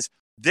 Guys,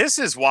 this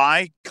is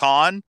why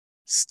Khan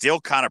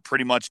still kind of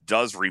pretty much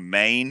does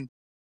remain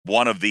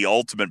one of the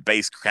ultimate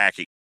base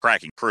cracking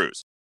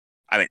crews.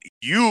 I mean,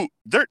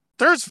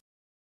 there's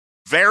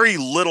very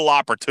little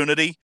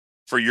opportunity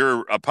for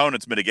your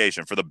opponent's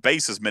mitigation, for the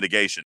base's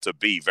mitigation to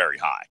be very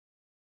high.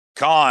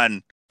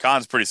 Khan's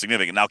pretty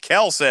significant. Now,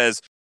 Kel says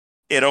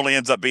it only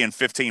ends up being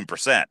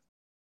 15%.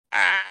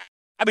 I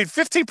mean,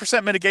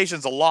 15% mitigation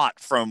is a lot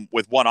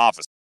with one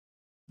officer.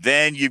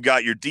 Then you've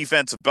got your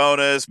defensive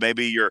bonus.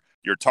 Maybe you're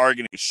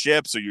targeting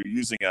ships, or you're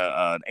using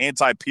an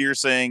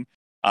anti-piercing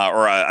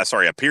or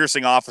a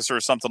piercing officer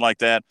or something like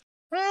that.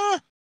 I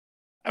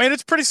mean,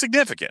 it's pretty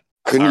significant.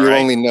 Couldn't you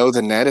only know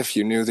the net if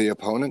you knew the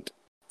opponent?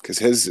 Because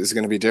his is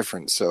going to be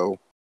different. So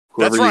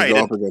whoever you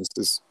go up against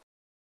is.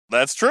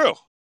 That's true.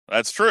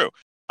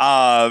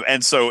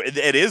 And so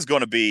it is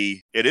going to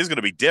be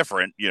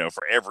different,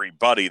 for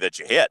everybody that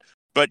you hit.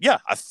 But yeah,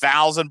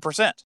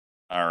 1,000%.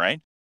 All right.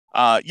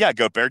 Yeah,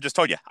 Goat Bear just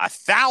told you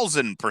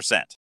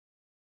 1,000%.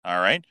 All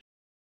right.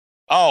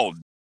 Oh,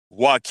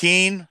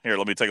 Joaquin. Here,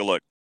 let me take a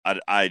look.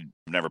 I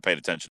never paid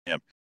attention to him.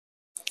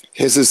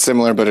 His is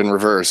similar, but in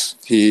reverse.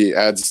 He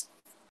adds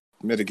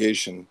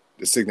mitigation,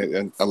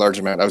 a large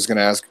amount. I was going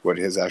to ask what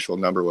his actual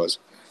number was.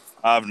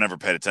 I've never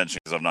paid attention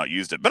because I've not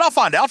used it, but I'll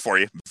find out for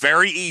you.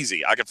 Very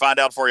easy. I can find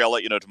out for you. I'll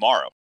let you know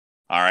tomorrow.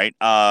 All right.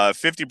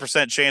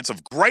 50% chance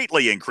of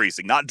greatly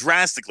increasing, not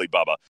drastically,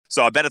 Bubba.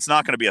 So I bet it's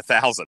not going to be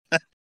 1,000.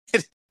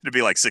 It'd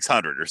be like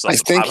 600 or something.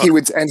 I think he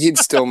would, and he'd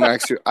still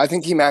max you. I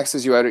think he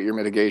maxes you out at your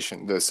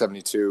mitigation, the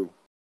 72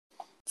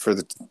 for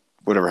the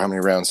whatever, how many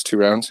rounds? 2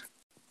 rounds?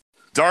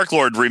 Dark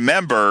Lord,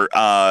 remember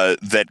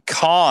that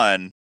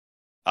Khan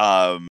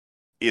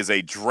is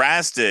a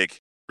drastic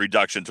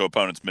reduction to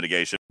opponent's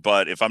mitigation,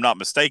 but if I'm not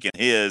mistaken,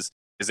 his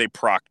is a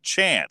proc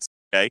chance.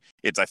 Okay,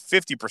 it's a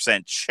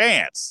 50%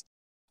 chance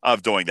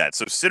of doing that.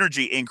 So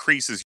synergy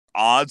increases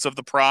odds of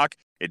the proc,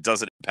 it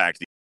doesn't impact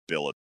the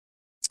ability.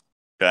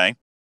 Okay.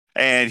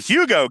 And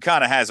Hugo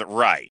kind of has it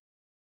right.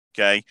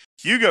 Okay.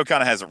 Hugo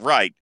kind of has it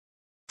right.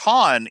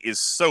 Con is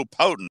so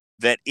potent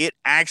that it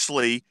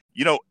actually,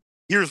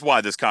 here's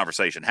why this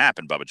conversation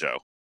happened, Bubba Joe.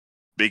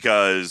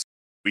 Because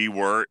we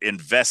were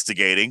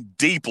investigating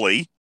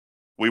deeply.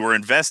 We were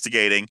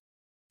investigating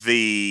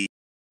the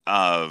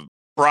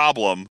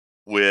problem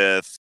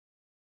with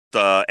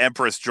the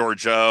Empress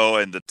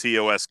Georgiou and the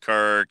TOS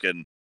Kirk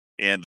and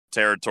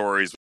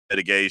territories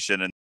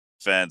mitigation and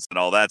defense and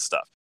all that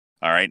stuff.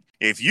 All right.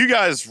 If you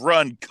guys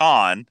run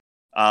Con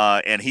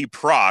and he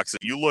procs, and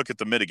you look at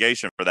the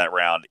mitigation for that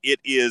round, it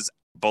is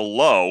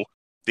below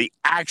the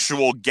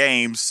actual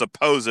game's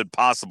supposed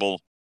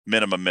possible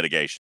minimum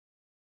mitigation.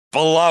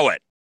 Below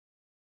it.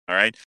 All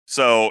right.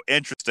 So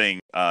interesting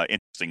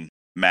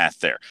math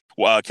there.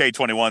 Well,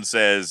 K21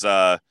 says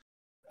that.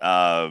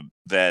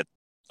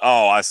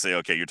 Oh, I see.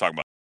 Okay, you're talking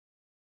about.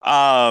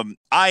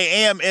 I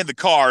am in the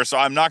car, so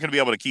I'm not going to be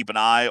able to keep an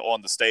eye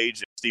on the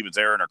stage. If Stevens,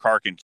 Aaron, or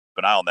Kark can keep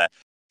an eye on that.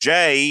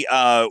 Jay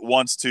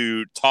wants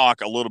to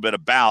talk a little bit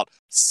about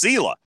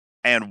Seela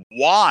and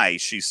why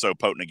she's so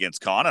potent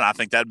against Con, and I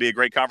think that'd be a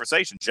great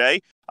conversation.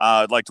 Jay,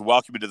 I'd like to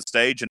welcome you to the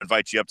stage and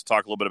invite you up to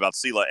talk a little bit about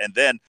Seela, and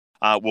then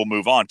we'll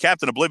move on.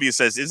 Captain Oblivious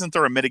says, isn't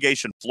there a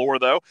mitigation floor,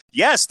 though?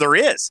 Yes, there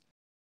is.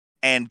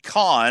 And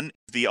Con,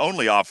 the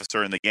only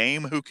officer in the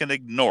game who can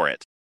ignore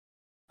it.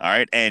 All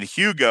right. And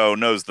Hugo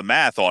knows the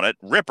math on it.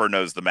 Ripper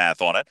knows the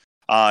math on it.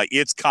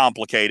 It's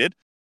complicated,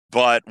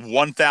 but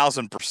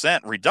 1,000%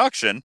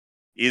 reduction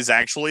is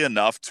actually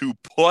enough to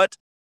put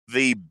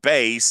the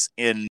base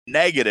in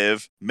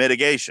negative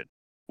mitigation,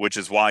 which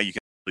is why you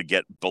can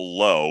get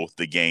below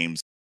the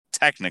game's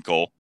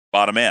technical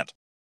bottom end.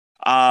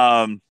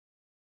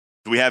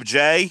 Do we have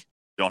Jay?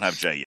 Don't have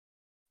Jay yet.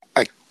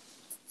 I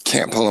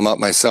can't pull him up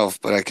myself,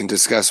 but I can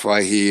discuss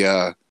why he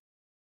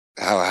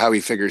how he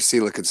figures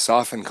Seela could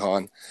soften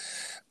Con.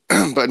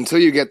 But until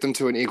you get them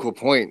to an equal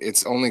point,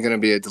 it's only going to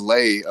be a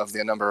delay of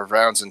the number of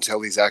rounds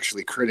until he's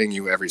actually critting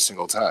you every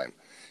single time.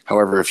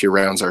 However, if your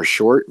rounds are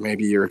short,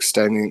 maybe you're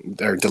extending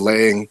or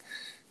delaying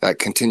that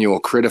continual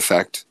crit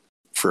effect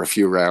for a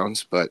few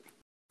rounds.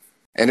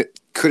 And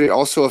could it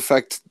also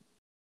affect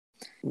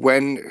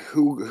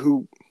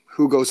who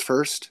goes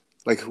first?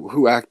 Like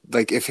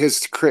if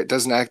his crit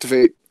doesn't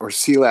activate or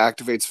Seela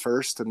activates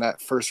first, then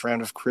that first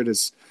round of crit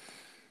is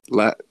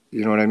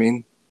you know what I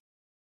mean?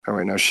 Oh,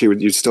 right now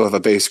you'd still have a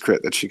base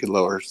crit that she could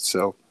lower.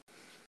 So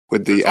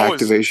would the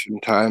activation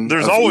time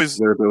of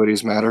their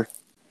abilities matter?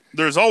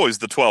 There's always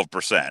the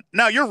 12%.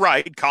 Now you're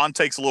right. Con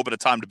takes a little bit of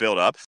time to build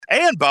up.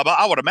 And Bubba,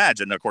 I would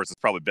imagine, of course, it's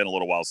probably been a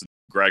little while since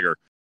Gregor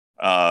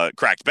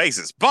cracked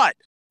bases. But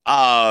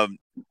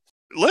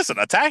listen,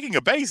 attacking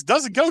a base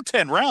doesn't go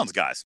 10 rounds,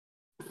 guys.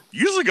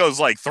 Usually goes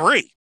like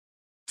 3,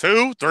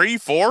 2, 3,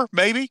 4,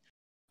 maybe.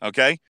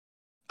 Okay.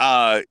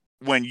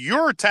 When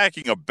you're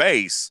attacking a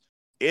base,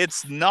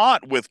 it's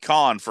not with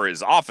Con for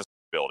his office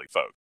ability,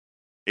 folks.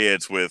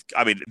 It's with,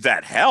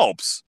 that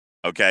helps,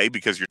 okay,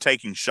 because you're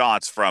taking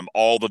shots from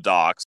all the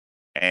docks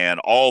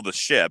and all the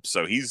ships.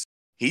 So he's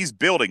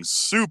building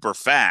super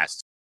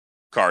fast,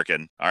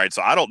 Karkin. All right.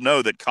 So I don't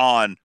know that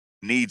Con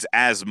needs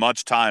as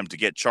much time to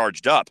get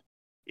charged up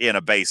in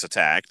a base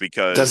attack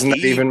because doesn't that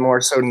even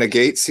more so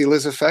negate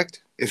Seela's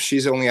effect? If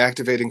she's only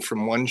activating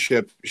from one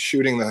ship,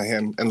 shooting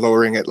him and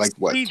lowering it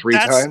 3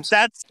 times?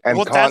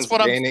 Con's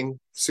gaining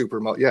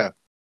super yeah.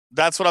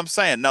 That's what I'm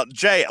saying. Now,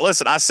 Jay,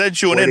 listen, I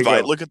sent you an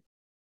invite.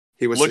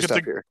 He was just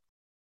up here.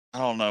 I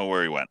don't know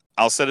where he went.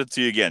 I'll send it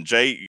to you again.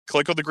 Jay,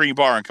 click on the green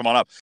bar and come on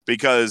up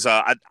because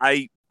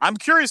I'm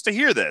curious to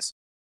hear this.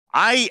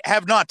 I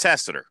have not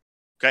tested her.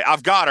 Okay,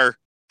 I've got her.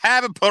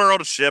 Haven't put her on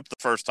a ship the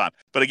first time.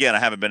 But again, I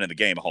haven't been in the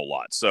game a whole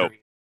lot. So,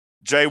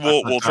 Jay,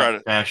 we'll try to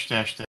dash.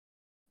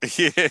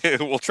 Yeah,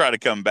 we'll try to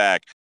come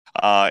back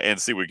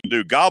and see what we can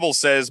do. Gobble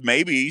says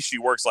maybe she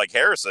works like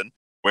Harrison,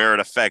 where it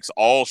affects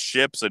all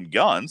ships and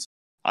guns.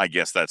 I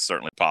guess that's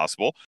certainly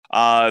possible.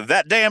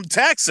 That damn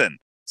Texan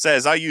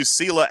says I use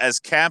Seela as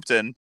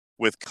captain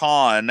with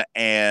Con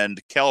and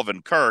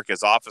Kelvin Kirk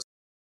as officer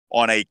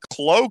on a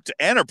cloaked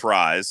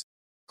Enterprise.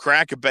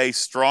 Crack a base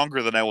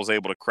stronger than I was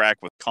able to crack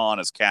with Con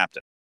as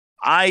captain.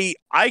 I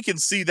can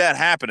see that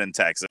happening,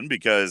 Texan,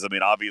 because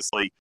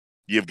obviously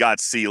you've got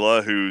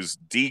Seela who's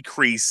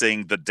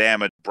decreasing the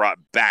damage brought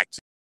back to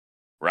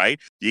you, right?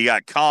 You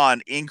got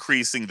Con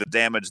increasing the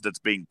damage that's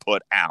being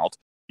put out.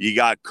 You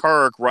got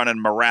Kirk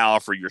running morale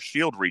for your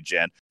shield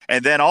regen.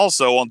 And then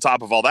also on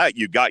top of all that,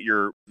 you got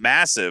your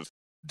massive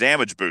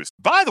damage boost.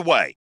 By the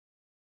way,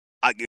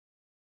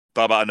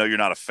 Bubba, I know you're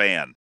not a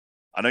fan.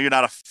 I know you're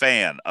not a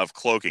fan of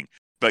cloaking.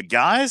 But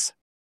guys,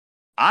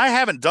 I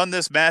haven't done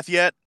this math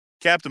yet.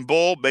 Captain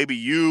Bull, maybe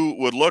you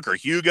would look, or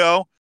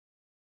Hugo.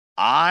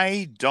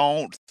 I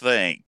don't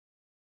think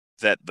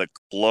that the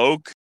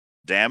cloak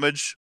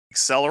damage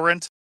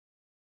accelerant,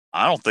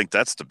 I don't think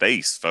that's the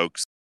base,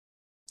 folks.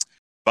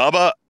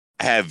 Bubba,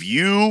 have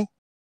you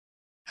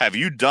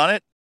done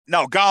it?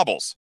 No,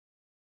 Gobbles.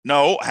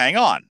 No, hang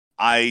on.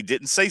 I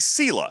didn't say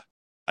Seela.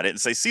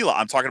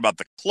 I'm talking about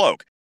the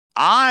cloak.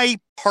 I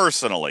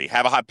personally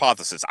have a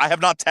hypothesis. I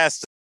have not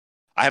tested.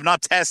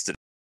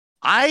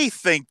 I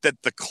think that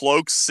the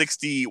Cloak's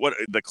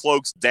the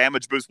Cloak's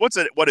damage boost, what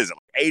is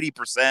it?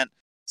 80%,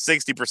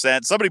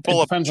 60%? Somebody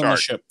pull up the chart. Depends on the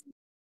ship.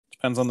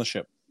 Depends on the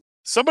ship.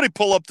 Somebody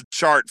pull up the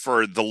chart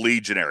for the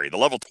Legionary, the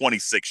level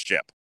 26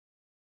 ship.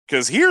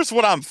 Because here's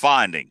what I'm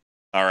finding,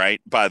 all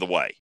right, by the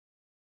way.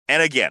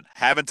 And again,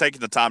 haven't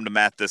taken the time to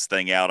math this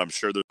thing out. I'm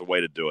sure there's a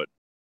way to do it.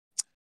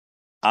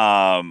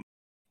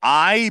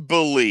 I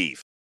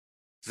believe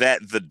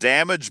that the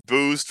damage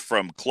boost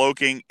from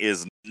cloaking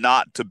is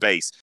not to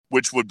base,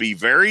 which would be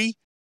very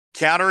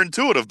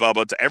counterintuitive,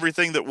 Bubba, to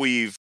everything that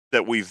we've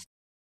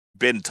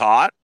been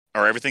taught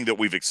or everything that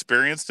we've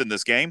experienced in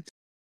this game.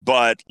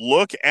 But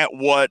look at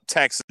what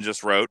Texan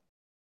just wrote,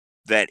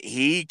 that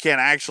he can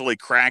actually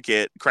crack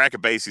a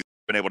base he's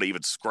been able to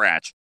even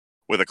scratch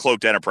with a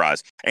Cloaked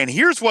Enterprise. And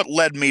here's what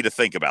led me to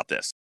think about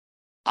this.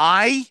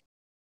 I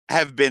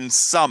have been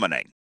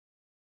summoning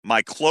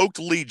my Cloaked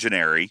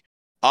Legionary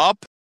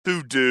up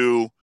to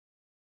do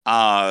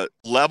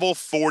level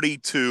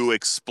 42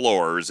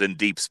 Explorers in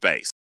deep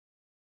space.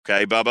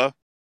 Okay, Bubba?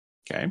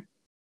 Okay.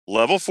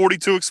 Level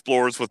 42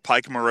 Explorers with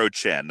Pike Moreau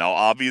Chen. Now,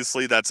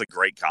 obviously, that's a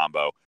great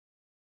combo.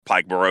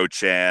 Pike Moreau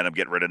Chen, I'm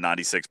getting rid of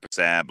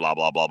 96%, blah,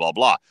 blah, blah, blah,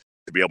 blah,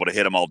 to be able to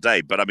hit them all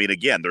day. But, I mean,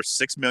 again, there's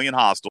 6 million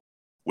hostiles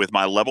with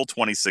my level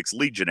 26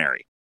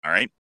 Legionary, all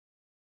right?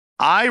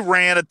 I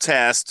ran a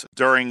test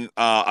during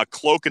a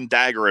Cloak and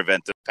Dagger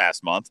event this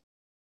past month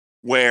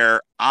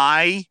where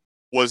I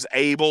was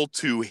able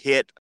to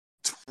hit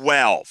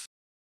 12.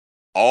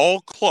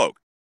 All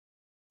cloaked.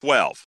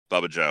 12,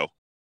 Bubba Joe.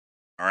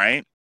 All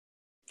right?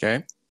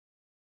 Okay.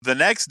 The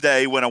next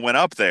day when I went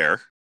up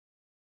there,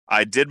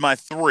 I did my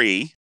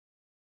 3,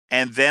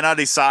 and then I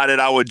decided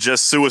I would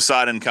just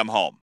suicide and come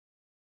home.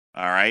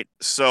 All right?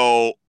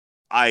 So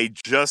I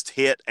just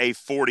hit a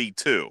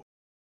 42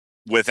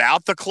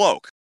 without the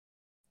cloak.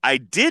 I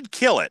did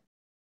kill it,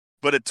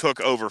 but it took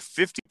over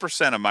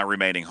 50% of my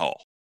remaining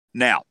hull.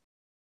 Now,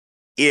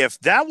 if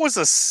that was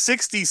a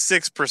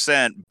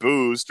 66%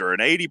 boost or an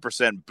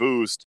 80%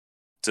 boost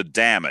to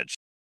damage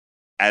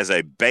as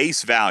a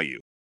base value,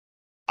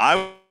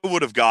 I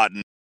would have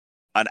gotten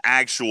an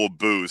actual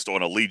boost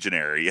on a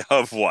Legionary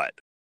of what?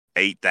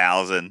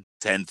 8,000,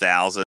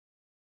 10,000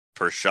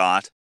 per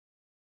shot.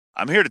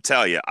 I'm here to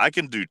tell you, I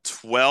can do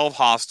 12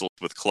 hostiles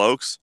with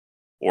cloaks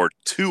or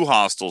 2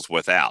 hostiles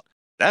without.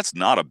 That's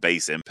not a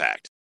base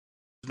impact.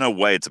 There's no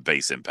way it's a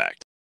base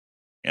impact.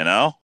 You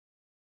know?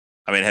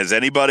 I mean, has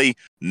anybody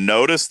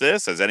noticed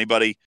this? Has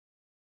anybody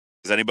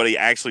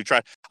actually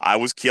tried? I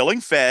was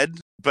killing Fed,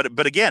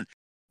 but again,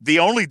 the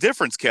only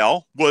difference,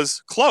 Kel,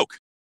 was cloak.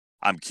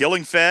 I'm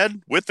killing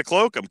Fed with the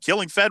cloak. I'm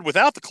killing Fed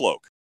without the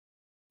cloak.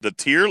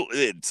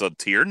 It's a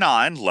tier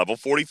 9, level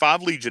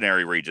 45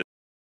 Legionary region,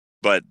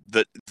 but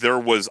there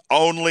was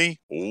only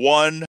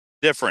one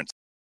difference.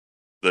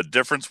 The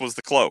difference was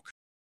the cloak.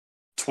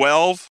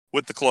 12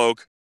 with the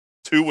cloak,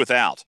 2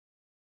 without.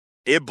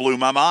 It blew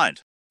my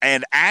mind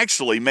and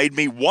actually made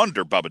me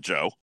wonder, Bubba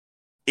Joe,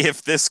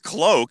 if this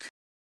cloak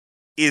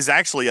is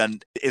actually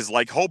is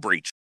like Hull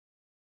Breach,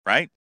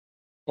 right?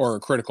 Or a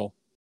critical.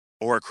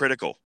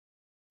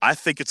 I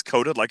think it's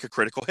coded like a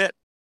critical hit.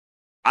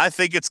 I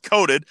think it's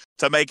coded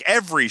to make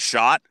every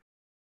shot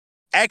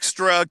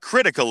extra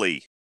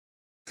critically,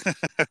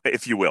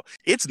 if you will.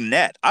 It's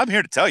net. I'm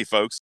here to tell you,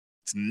 folks,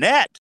 it's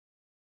net.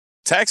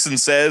 Texan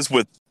says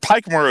with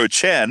Pike Moreau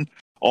Chen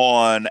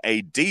on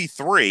a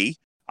D3,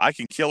 I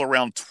can kill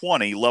around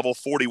 20 level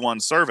 41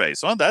 surveys.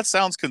 So that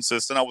sounds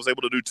consistent. I was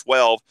able to do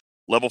 12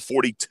 level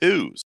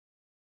 42s.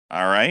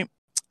 All right.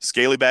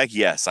 Scalyback,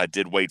 yes, I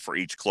did wait for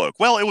each cloak.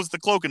 Well, it was the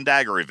Cloak and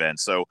Dagger event,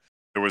 so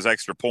there was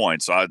extra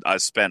points. So I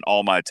spent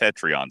all my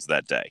Tetrions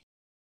that day.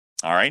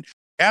 All right.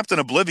 Captain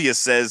Oblivious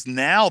says,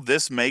 now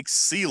this makes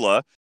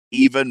Sela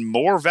even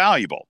more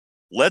valuable.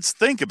 Let's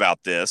think about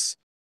this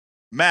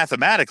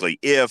mathematically.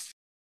 If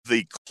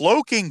the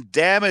cloaking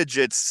damage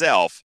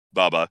itself,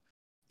 Bubba,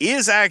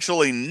 is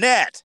actually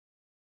net,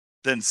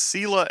 then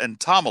Sela and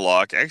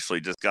Tomalak actually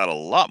just got a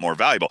lot more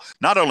valuable.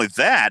 Not only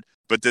that,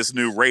 but this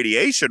new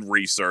radiation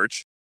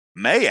research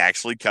may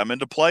actually come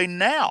into play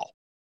now.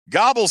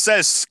 Gobble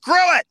says,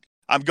 screw it!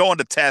 I'm going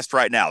to test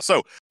right now.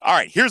 So, all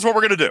right, here's what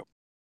we're going to do.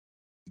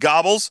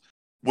 Gobbles,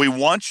 we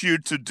want you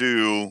to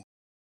do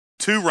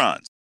 2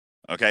 runs.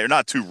 Okay, or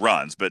not 2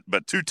 runs, but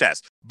 2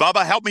 tests.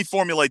 Bubba, help me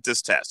formulate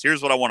this test.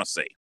 Here's what I want to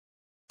see.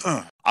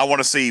 I want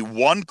to see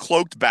 1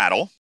 cloaked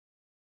battle,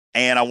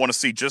 and I want to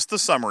see just the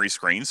summary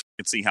screen so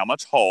you can see how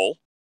much hull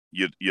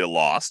you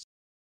lost.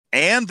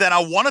 And then I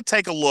want to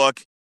take a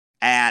look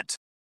at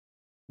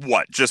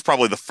just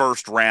probably the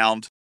first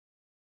round.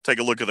 Take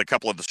a look at a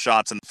couple of the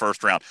shots in the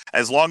first round.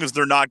 As long as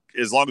they're not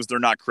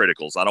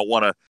criticals. I don't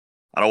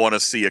want to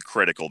see a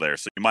critical there.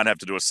 So you might have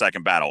to do a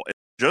second battle.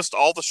 Just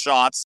all the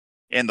shots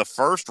in the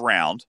first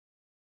round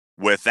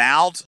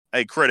without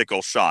a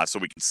critical shot, so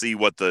we can see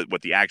what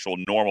the actual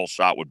normal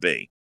shot would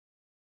be.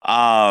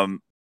 And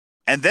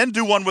then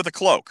do one with a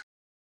cloak.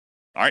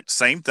 All right,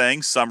 same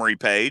thing, summary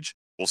page.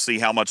 We'll see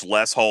how much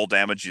less hull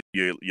damage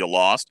you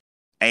lost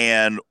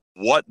and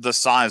what the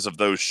size of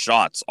those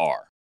shots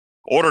are.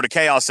 Order to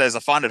Chaos says, I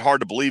find it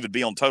hard to believe it'd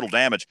be on total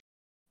damage.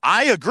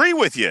 I agree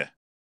with you.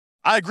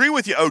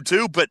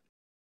 O2, but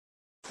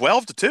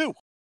 12-2.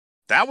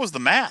 That was the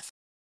math.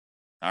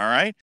 All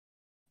right.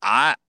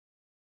 Kind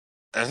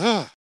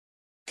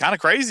of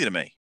crazy to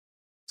me.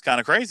 It's kind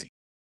of crazy.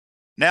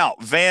 Now,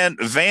 Van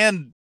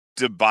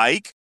de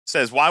Bike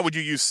says, why would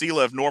you use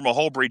Seela if normal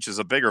hull breach is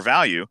a bigger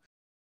value?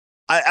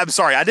 I'm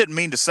sorry. I didn't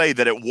mean to say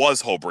that it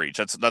was hull breach.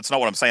 That's not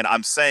what I'm saying.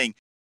 I'm saying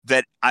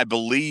that I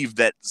believe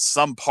that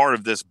some part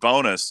of this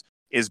bonus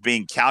is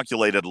being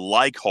calculated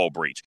like hull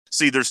breach.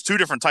 See, there's two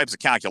different types of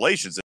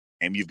calculations in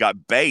the game. You've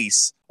got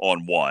base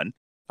on one,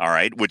 all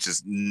right, which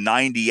is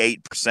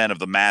 98% of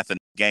the math in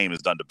the game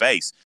is done to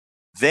base.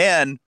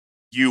 Then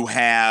you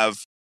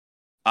have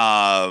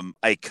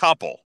a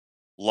couple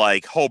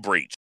like hull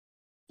breach,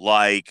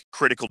 like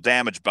critical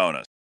damage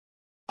bonus,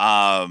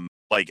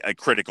 like a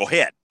critical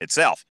hit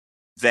itself,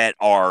 that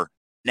are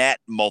net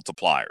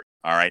multipliers.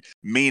 All right,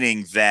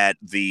 meaning that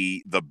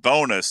the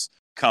bonus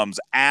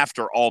comes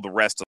after all the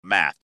rest of the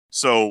math.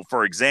 So,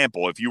 for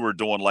example, if you were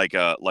doing like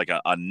a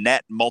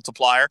net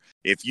multiplier,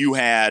 if you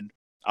had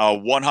a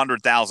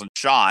 100,000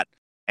 shot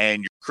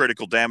and your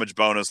critical damage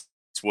bonus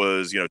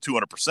was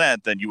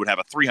 200%, then you would have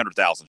a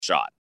 300,000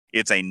 shot.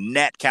 It's a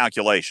net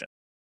calculation.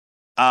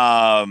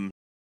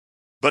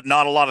 But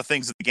not a lot of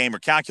things in the game are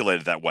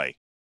calculated that way.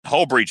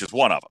 Hull breach is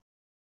one of them.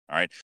 All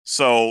right.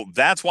 So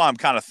that's why I'm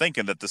kind of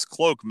thinking that this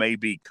cloak may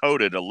be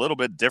coded a little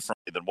bit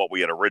differently than what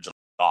we had originally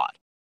thought.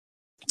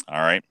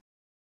 All right.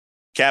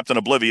 Captain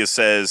Oblivious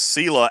says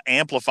Seela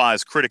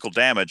amplifies critical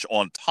damage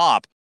on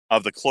top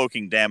of the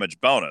cloaking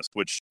damage bonus,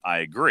 which I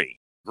agree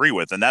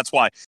with. And that's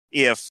why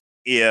if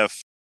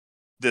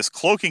this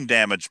cloaking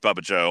damage,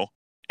 Bubba Joe,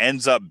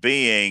 ends up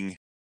being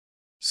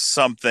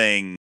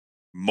something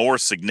more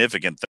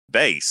significant than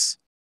base,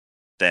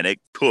 then it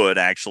could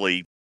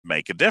actually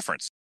make a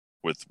difference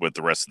with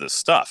the rest of this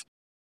stuff.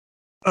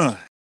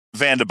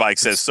 Van de Bike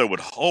says, so would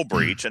hull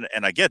breach, and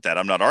I get that.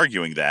 I'm not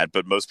arguing that,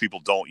 but most people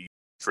don't use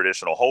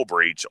traditional hull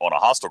breach on a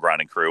hostile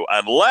grinding crew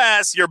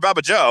unless you're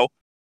Bubba Joe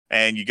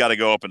and you got to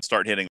go up and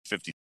start hitting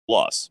 50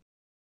 plus.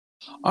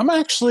 I'm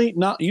actually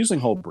not using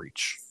hull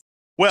breach.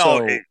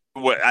 Well,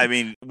 I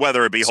mean,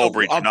 whether it be hull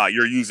breach or not,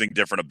 you're using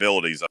different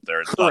abilities up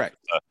there. It's correct.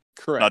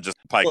 Not just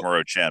Pike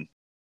Moreau Chen.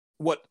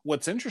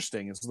 What's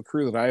interesting is the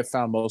crew that I have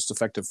found most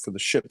effective for the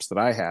ships that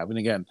I have. And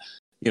again,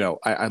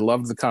 I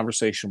loved the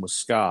conversation with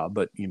Ska,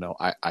 but,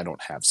 I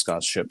don't have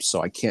Ska's ships,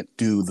 so I can't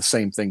do the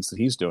same things that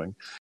he's doing.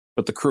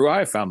 But the crew I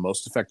have found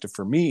most effective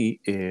for me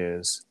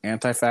is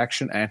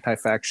anti-faction,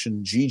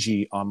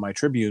 GG on my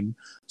Tribune,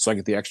 so I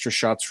get the extra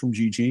shots from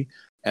GG,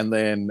 and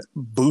then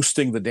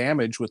boosting the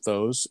damage with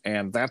those,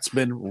 and that's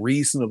been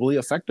reasonably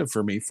effective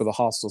for me for the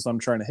hostiles I'm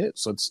trying to hit.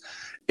 So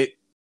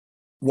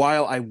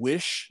while I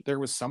wish there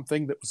was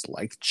something that was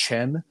like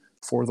Chen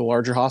for the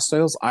larger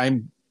hostiles,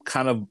 I'm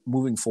kind of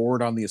moving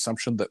forward on the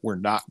assumption that we're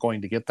not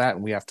going to get that,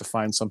 and we have to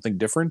find something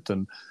different.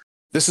 And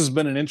this has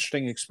been an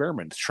interesting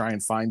experiment to try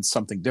and find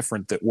something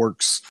different that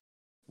works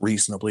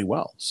reasonably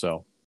well.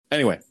 So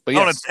anyway, but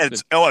yes,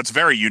 it's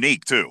very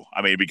unique too.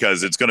 I mean,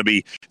 because it's going to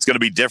be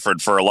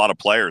different for a lot of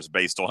players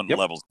based on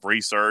levels of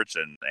research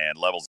and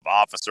levels of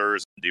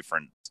officers, and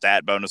different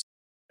stat bonus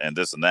and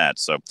this and that.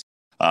 So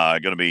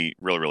going to be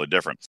really, really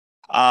different.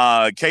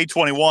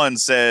 K21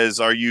 says,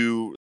 are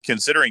you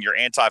considering your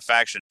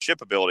anti-faction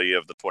ship ability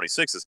of the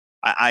 26s?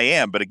 I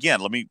am, but again,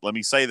 let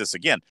me say this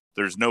again.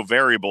 There's no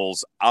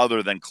variables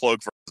other than cloak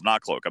versus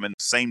not cloak. I'm in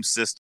the same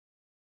system.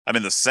 I'm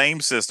in the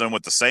same system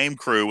with the same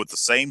crew, with the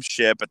same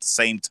ship at the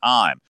same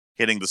time,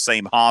 hitting the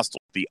same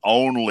hostile. The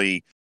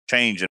only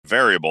change in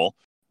variable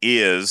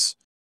is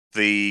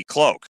the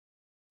cloak.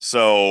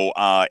 So,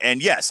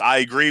 and yes, I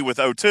agree with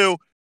O2.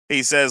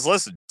 He says,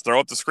 listen,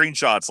 throw up the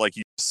screenshots like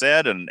you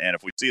said, and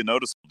if we see a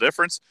noticeable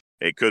difference,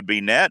 it could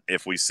be net.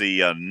 If we see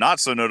a not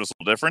so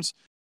noticeable difference,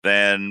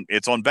 then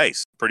it's on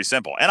base. Pretty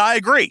simple. And I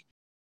agree.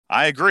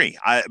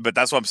 But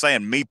that's what I'm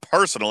saying. Me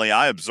personally,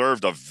 I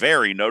observed a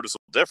very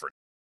noticeable difference.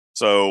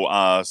 So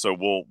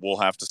we'll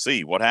have to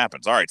see what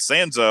happens. All right,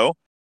 Sanzo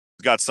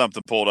got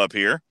something pulled up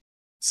here.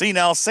 See,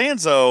 now,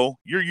 Sanzo,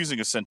 you're using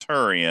a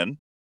Centurion.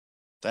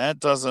 That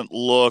does not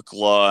look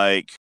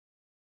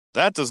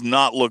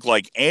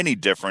like any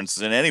difference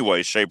in any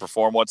way, shape, or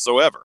form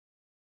whatsoever.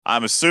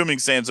 I'm assuming,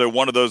 Sanzo,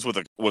 one of those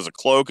was a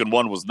cloak and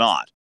one was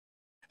not.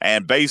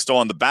 And based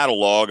on the battle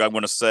log, I'm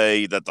going to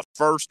say that the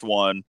first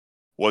one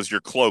was your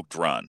cloaked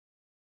run,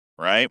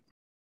 right?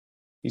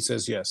 He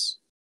says yes.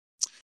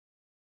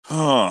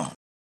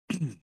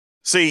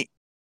 See,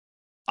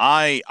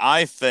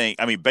 I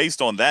think,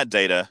 based on that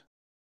data,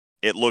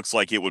 it looks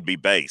like it would be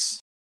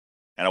base.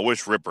 And I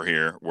wish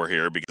Ripper were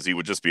here because he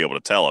would just be able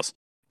to tell us.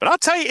 But I'll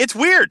tell you, it's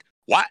weird.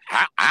 Why?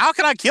 How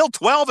can I kill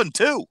 12 and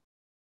 2?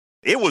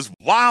 It was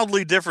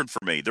wildly different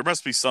for me. There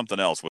must be something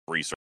else with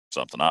research or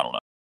something. I don't know.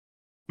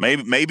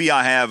 Maybe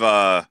I have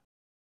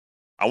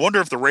I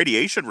wonder if the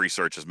radiation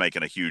research is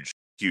making a huge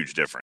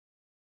difference.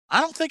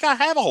 I don't think I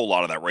have a whole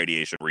lot of that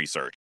radiation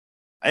research.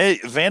 Hey,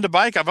 Van de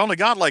Beek, I've only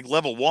got like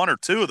level 1 or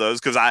 2 of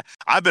those because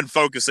I've been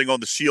focusing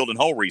on the shield and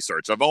hull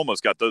research. I've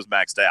almost got those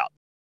maxed out.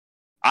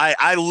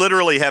 I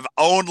literally have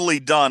only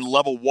done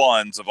level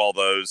 1s of all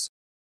those.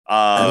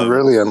 And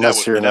really,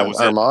 unless you're in an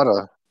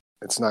Armada,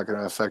 it's not going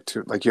to affect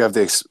you. Like you have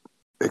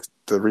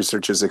the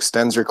research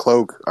extends your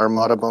cloak,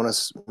 Armada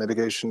bonus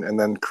mitigation, and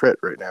then crit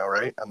right now,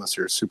 right? Unless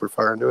you're super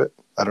far into it.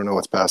 I don't know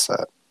what's past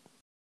that.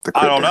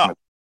 I don't know.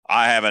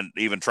 I haven't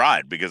even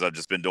tried because I've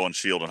just been doing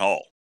shield and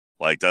hull.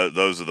 Like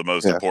those are the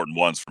most important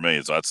ones for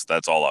me. So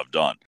that's all I've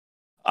done.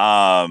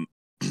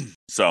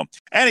 So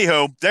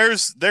anywho,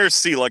 there's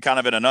Sela kind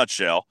of in a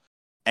nutshell.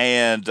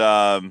 And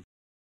let's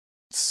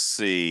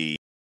see.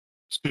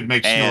 This could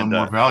make Sela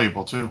more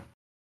valuable too.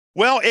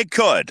 Well, it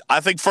could.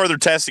 I think further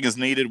testing is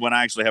needed when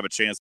I actually have a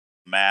chance to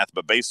math,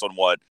 but based on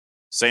what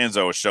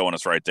Sanzo is showing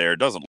us right there, it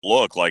doesn't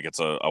look like it's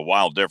a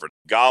wild difference.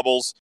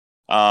 Gobbles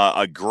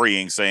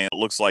agreeing, saying it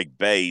looks like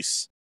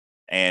base,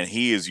 and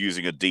he is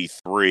using a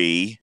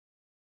D3.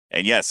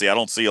 And yeah, see, I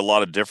don't see a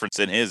lot of difference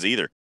in his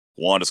either.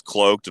 One is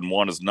cloaked and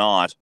one is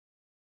not.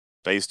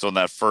 Based on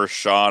that first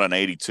shot, an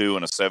 82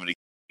 and a 70,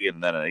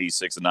 and then an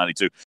 86 and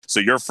 92. So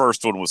your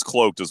first one was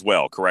cloaked as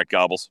well, correct,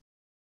 Gobbles?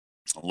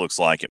 Looks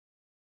like it.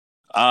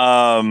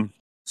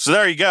 So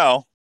there you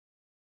go.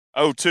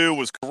 02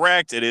 was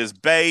correct. It is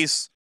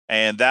base,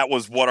 and that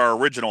was what our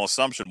original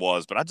assumption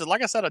was. But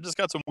like I said, I just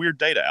got some weird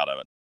data out of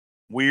it.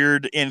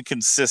 Weird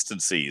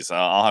inconsistencies.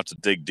 I'll have to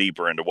dig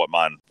deeper into what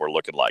mine were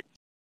looking like.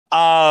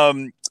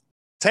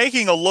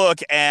 Taking a look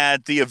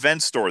at the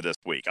event store this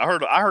week. I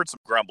heard some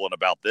grumbling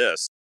about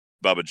this,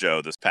 Bubba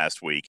Joe, this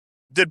past week.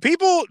 Were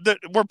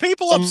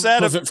people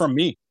upset? Of it from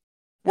me.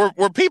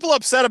 Were people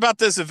upset about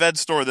this event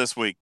store this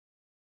week?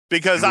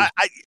 Because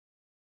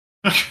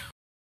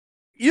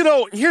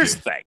here's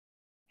the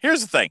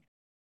thing.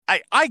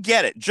 I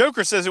get it.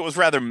 Joker says it was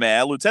rather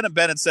meh. Lieutenant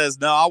Bennett says,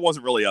 no, I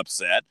wasn't really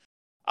upset.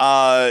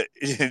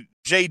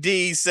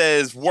 JD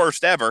says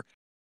worst ever.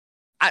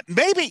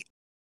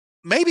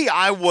 Maybe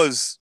I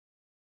was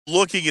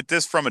looking at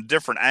this from a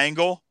different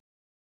angle.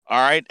 All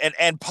right.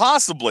 And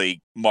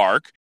possibly,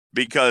 Mark,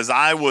 because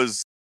I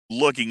was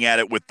looking at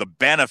it with the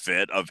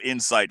benefit of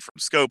insight from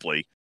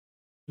Scopely.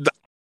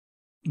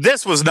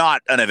 This was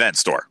not an event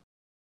store,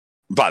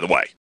 by the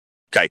way.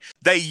 Okay.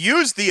 They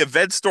used the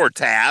event store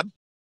tab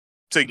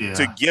to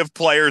give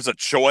players a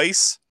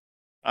choice.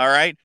 All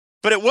right.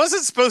 But it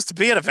wasn't supposed to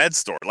be an event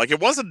store. Like, it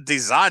wasn't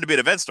designed to be an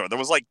event store. There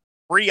was like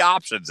 3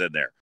 options in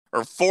there,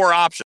 or 4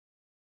 options.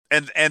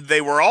 And they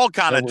were all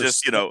kind of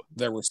just,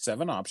 There were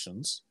 7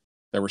 options.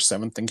 There were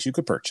 7 things you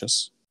could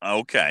purchase.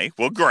 Okay.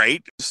 Well,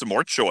 great. Some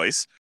more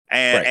choice.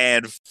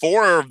 And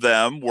 4 of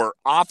them were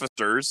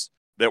officers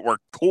that were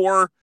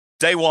core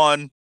day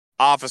 1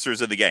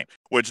 officers in the game,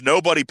 which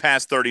nobody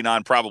past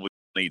 39 probably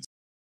needs.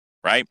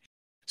 Right?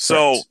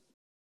 So,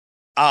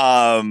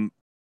 that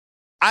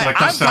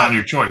cuts down on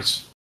your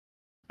choice.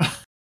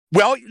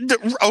 Well,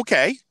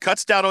 okay.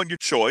 Cuts down on your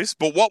choice.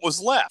 But what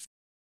was left?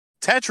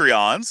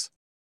 Tetrions.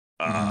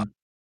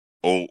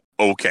 Oh,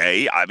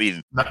 okay. I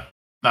mean,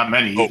 not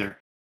many either.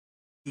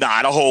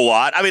 Not a whole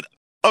lot. I mean,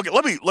 okay.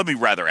 Let me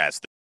rather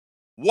ask this.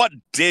 What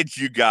did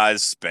you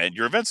guys spend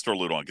your event store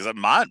loot on? Because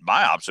my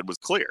option was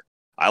clear.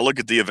 I look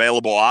at the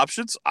available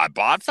options. I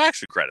bought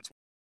faction credits.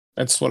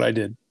 That's what I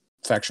did.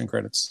 Faction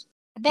credits.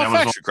 I bought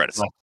faction credits.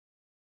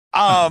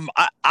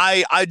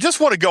 I just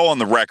want to go on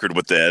the record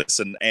with this,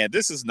 and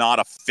this is not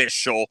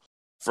official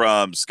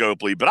from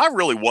Scopely, but I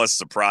really was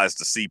surprised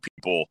to see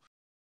people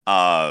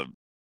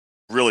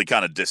really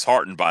kind of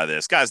disheartened by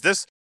this. Guys,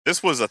 this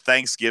was a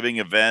Thanksgiving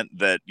event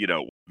that,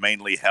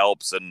 mainly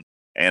helps and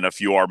a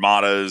few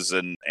armadas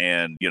and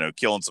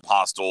killing some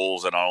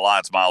hostiles and an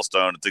alliance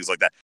milestone and things like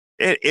that.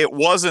 It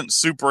wasn't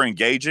super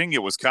engaging.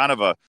 It was kind of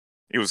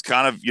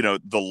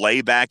the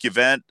layback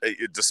event,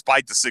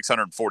 despite the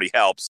 640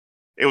 helps.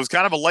 It was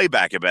kind of a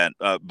layback event,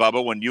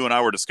 Bubba. When you and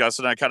I were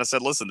discussing, I kind of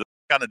said, listen, this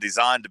is kind of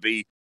designed to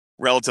be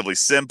relatively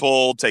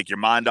simple, take your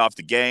mind off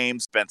the game,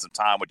 spend some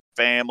time with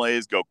your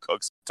families, go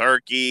cook some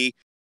turkey,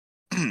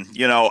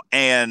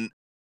 and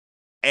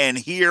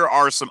here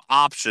are some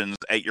options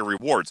at your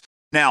rewards.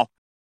 Now,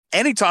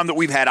 anytime that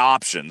we've had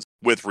options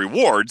with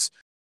rewards,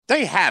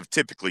 they have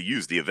typically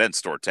used the event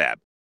store tab.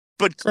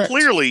 But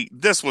clearly,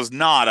 this was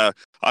not a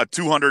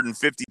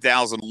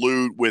 250,000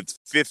 loot with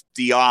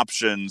 50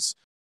 options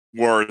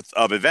worth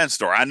of event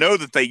store. I know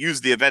that they use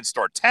the event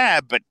store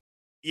tab, but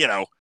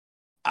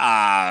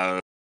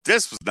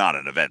this was not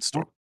an event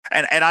store.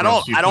 And I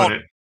don't.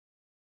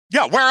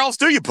 Yeah, where else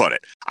do you put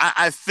it?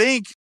 I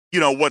think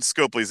what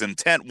Scopely's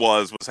intent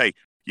was, hey,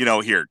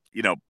 here,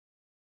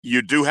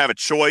 you do have a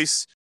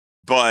choice,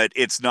 but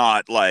it's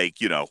not like,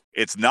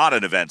 it's not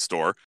an event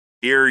store.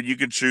 Here you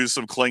can choose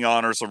some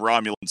Klingon or some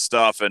Romulan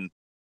stuff and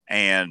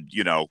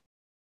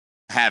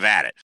have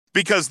at it.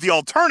 Because the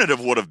alternative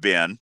would have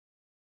been,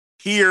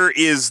 here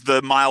is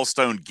the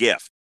milestone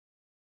gift,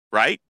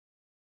 right?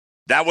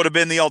 That would have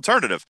been the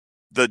alternative.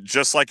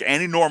 Just like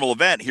any normal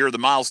event, here are the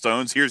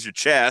milestones, here's your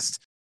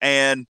chest,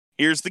 and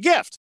here's the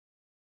gift.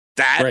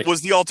 That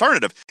was the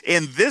alternative.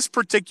 In this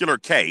particular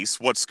case,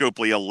 what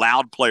Scopely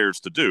allowed players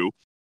to do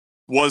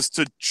was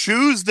to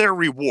choose their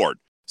reward.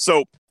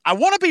 So I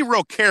want to be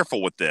real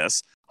careful with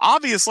this.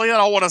 Obviously, I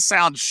don't want to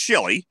sound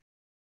shilly,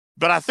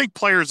 but I think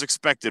players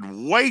expected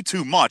way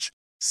too much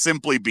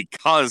simply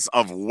because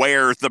of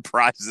where the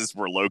prizes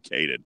were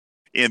located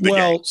in the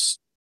game.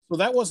 So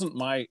that wasn't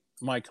my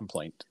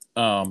complaint.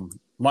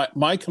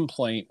 My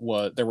complaint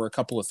was there were a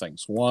couple of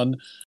things. One,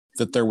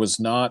 that there was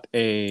not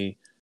a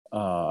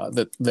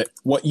that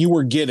what you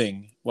were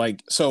getting,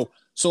 like, so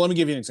let me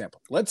give you an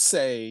example. Let's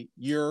say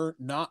you're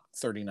not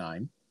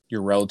 39,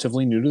 you're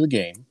relatively new to the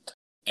game,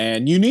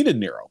 and you needed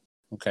Nero.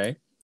 Okay,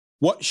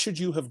 what should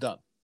you have done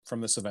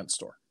from this event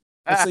store?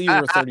 Let's say you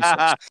were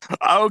 36.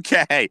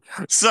 Okay,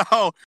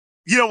 so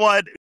you know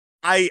what?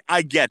 I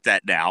get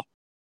that now.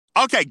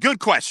 Okay, good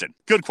question.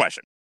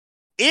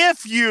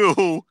 If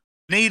you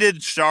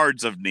needed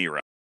shards of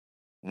Nero,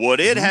 would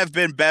it have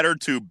been better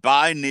to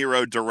buy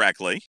Nero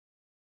directly?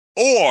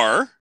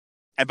 Or,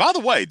 and by the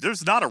way,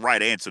 there's not a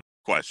right answer to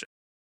the question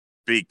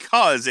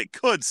because it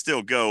could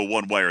still go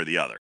one way or the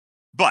other.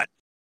 But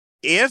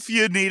if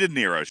you needed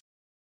Nero,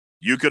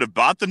 you could have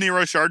bought the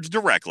Nero shards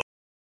directly,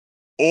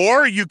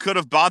 or you could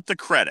have bought the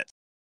credits.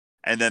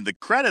 And then the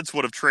credits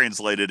would have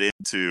translated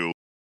into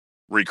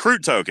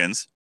recruit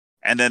tokens.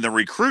 And then the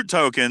recruit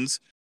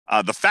tokens,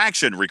 the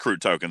faction recruit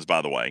tokens,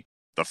 by the way,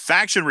 the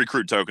faction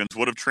recruit tokens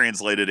would have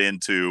translated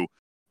into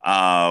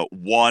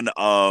one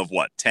of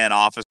 10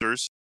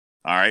 officers.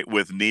 All right,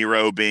 with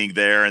Nero being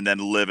there, and then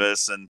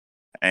Livis and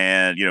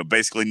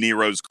basically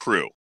Nero's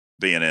crew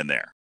being in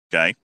there.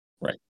 Okay,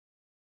 right.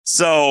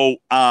 So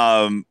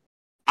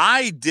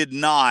I did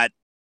not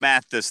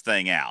math this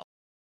thing out.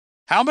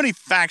 How many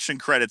faction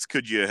credits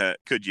could you have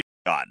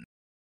gotten?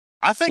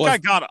 I think I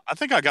got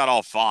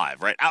all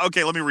 5. Right.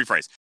 Okay, let me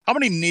rephrase. How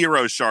many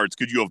Nero shards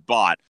could you have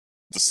bought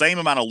the same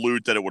amount of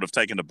loot that it would have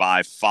taken to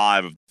buy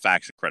 5 of the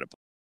faction credit?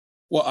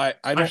 Well,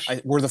 I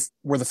don't. Were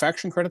the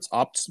faction credits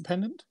ops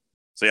dependent?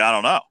 See, I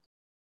don't know.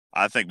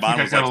 I think mine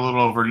was got a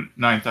little over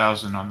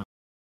 9,000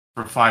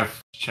 for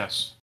 5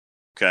 chests.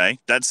 Okay,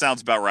 that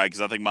sounds about right because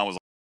I think mine was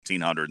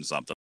 1,500 and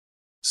something.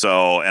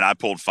 So, and I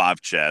pulled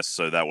 5 chests,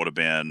 so that would have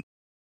been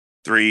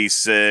 3,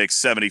 6,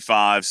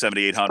 75,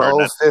 7,800.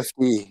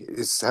 1250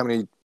 is how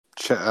many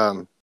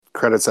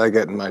credits I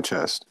get in my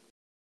chest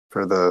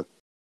for the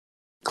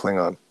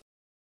Klingon.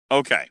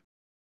 Okay,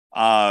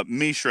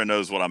 Mishra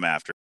knows what I'm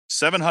after.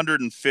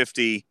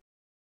 750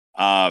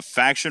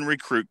 faction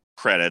recruit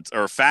credits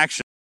or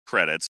faction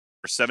credits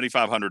for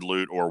 7,500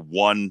 loot, or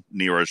 1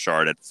 Nero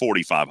shard at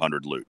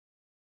 4,500 loot.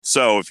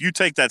 So if you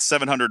take that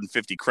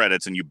 750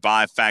 credits and you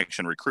buy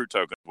faction recruit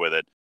tokens with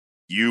it,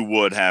 you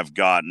would have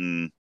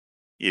gotten,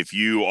 if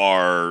you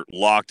are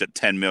locked at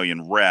 10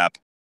 million rep,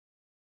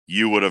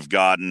 you would have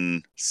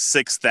gotten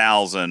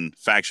 6,000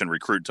 faction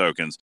recruit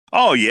tokens.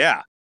 Oh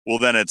yeah, well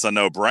then it's a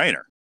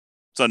no-brainer.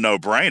 It's a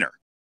no-brainer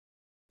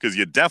because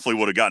you definitely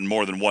would have gotten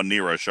more than 1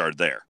 Nero shard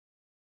there.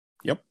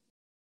 Yep.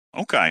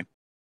 Okay.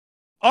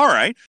 All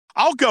right.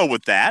 I'll go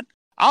with that.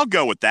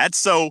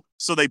 So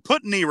they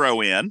put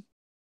Nero in,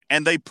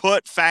 and they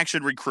put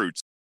faction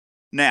recruits.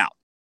 Now,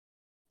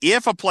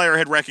 if a player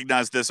had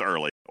recognized this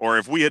early, or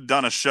if we had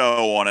done a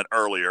show on it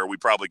earlier, we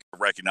probably could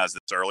have recognized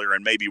this earlier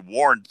and maybe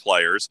warned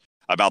players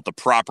about the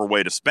proper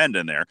way to spend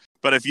in there.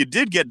 But if you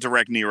did get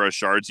direct Nero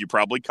shards, you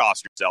probably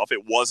cost yourself.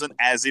 It wasn't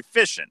as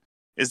efficient.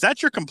 Is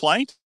that your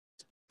complaint?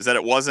 Is that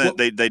it wasn't,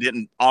 they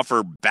didn't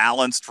offer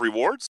balanced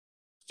rewards?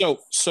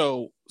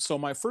 So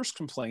my first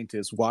complaint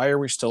is, why are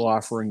we still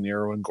offering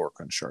Nero and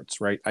Gorkon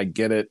shards, right? I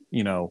get it.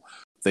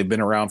 They've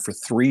been around for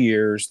 3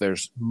 years.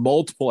 There's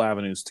multiple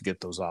avenues to get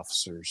those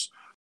officers.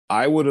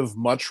 I would have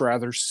much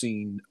rather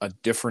seen a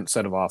different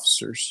set of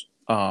officers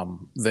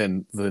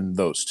than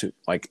those two.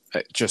 Like,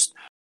 just,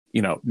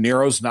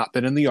 Nero's not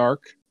been in the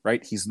arc,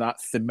 right? He's not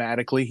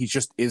thematically. He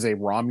just is a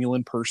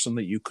Romulan person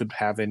that you could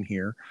have in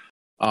here.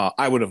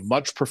 I would have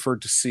much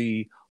preferred to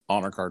see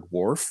Honor Guard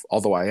Worf,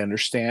 although I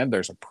understand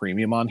there's a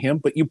premium on him,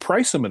 but you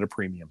price him at a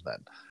premium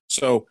then.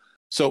 So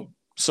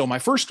my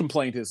first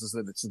complaint is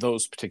that it's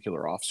those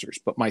particular officers.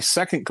 But my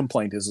second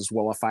complaint is,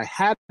 well, if I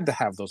had to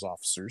have those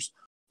officers,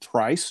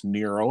 price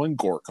Nero and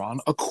Gorkon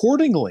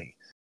accordingly.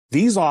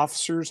 These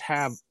officers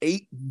have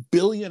 8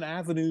 billion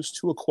avenues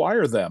to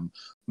acquire them.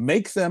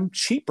 Make them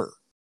cheaper,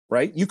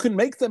 right? You can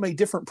make them a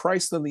different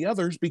price than the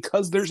others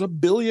because there's a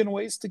billion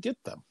ways to get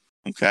them.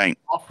 Okay.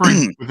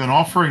 With an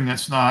offering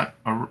that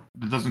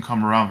doesn't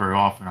come around very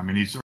often. I mean,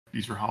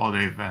 these are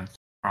holiday events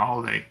or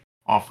holiday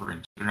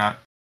offerings. They're not.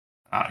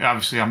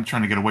 Obviously, I'm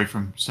trying to get away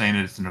from saying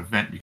it's an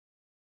event because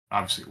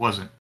obviously it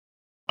wasn't.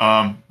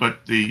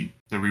 But the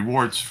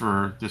rewards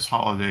for this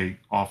holiday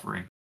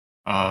offering,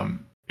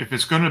 if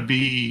it's going to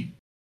be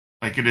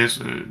like it is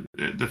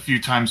the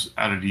few times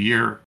out of the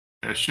year,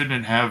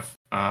 shouldn't it have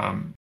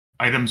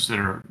items that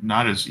are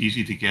not as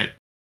easy to get?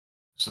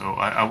 So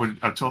I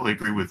totally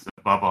agree with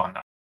Bubba on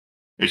that.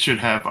 It should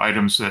have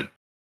items that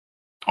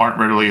aren't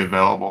readily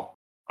available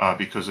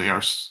because they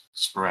are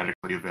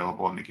sporadically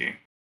available in the game.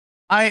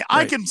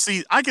 I can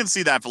see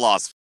that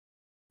philosophy.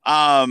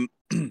 I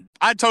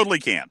totally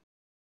can.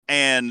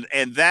 And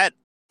that,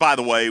 by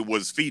the way,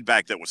 was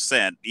feedback that was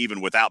sent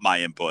even without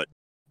my input.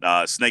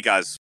 Snake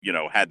Eyes,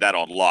 had that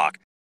on lock,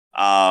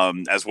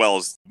 as well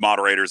as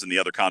moderators and the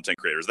other content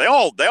creators. They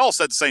all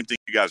said the same thing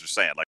you guys are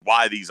saying, like,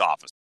 why these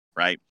offices,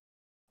 right?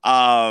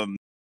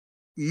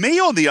 Me,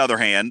 on the other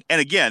hand, and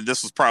again,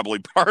 this was probably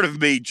part of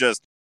me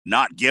just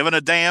not giving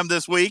a damn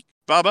this week,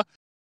 Bubba,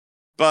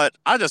 but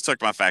I just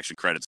took my faction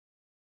credits.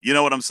 You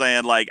know what I'm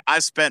saying? Like, I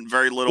spent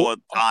very little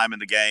time in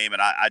the game,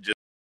 and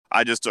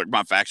I just took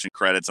my faction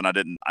credits, and I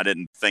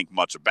didn't think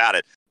much about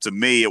it. To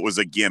me, it was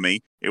a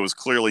gimme. It was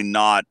clearly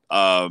not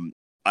an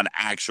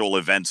actual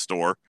event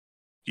store.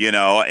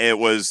 It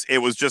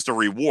was just a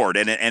reward.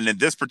 And in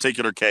this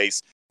particular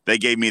case, they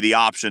gave me the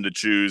option to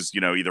choose,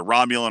 either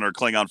Romulan or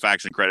Klingon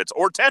faction credits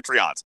or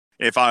Tetrions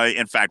if I,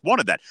 in fact,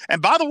 wanted that.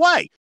 And by the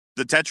way,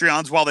 the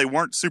Tetrions, while they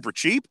weren't super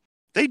cheap,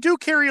 they do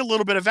carry a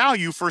little bit of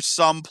value for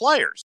some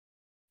players.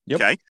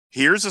 Yep. Okay,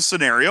 here's a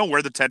scenario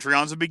where the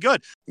Tetrions would be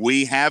good.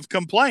 We have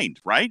complained,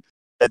 right,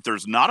 that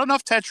there's not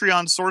enough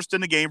Tetrions sourced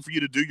in the game for you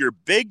to do your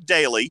big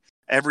daily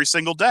every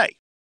single day.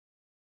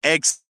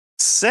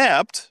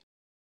 Except,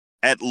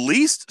 at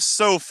least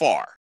so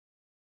far.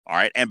 All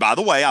right, and by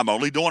the way, I'm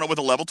only doing it with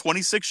a level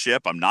 26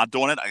 ship. I'm not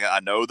doing it. I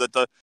know that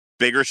the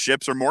bigger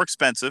ships are more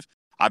expensive.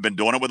 I've been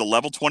doing it with a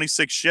level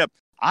 26 ship.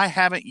 I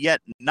haven't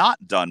yet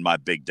not done my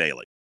big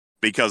daily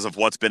because of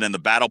what's been in the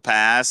battle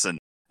pass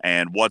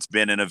and what's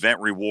been in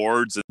event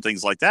rewards and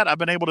things like that. I've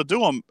been able to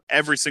do them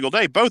every single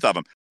day, both of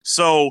them.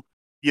 So,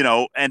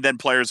 and then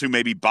players who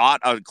maybe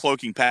bought a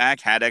cloaking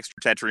pack had extra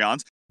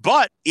Tetrions.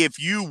 But if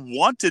you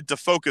wanted to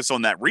focus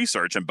on that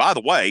research, and by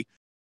the way,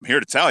 I'm here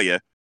to tell you,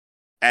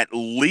 at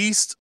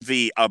least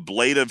the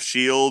ablative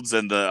shields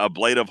and the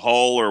ablative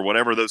hull, or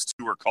whatever those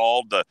two are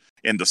called,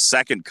 in the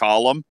second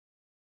column,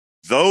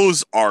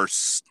 those are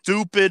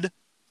stupid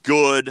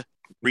good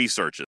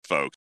researches,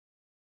 folks.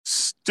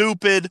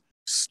 Stupid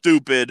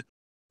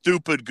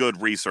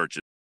good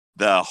researches.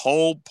 The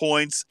hull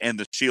points and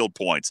the shield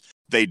points,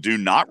 they do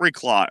not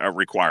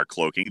require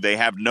cloaking. They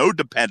have no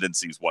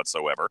dependencies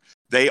whatsoever.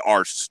 They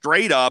are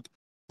straight up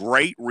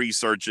great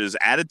researches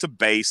added to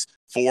base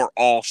for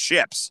all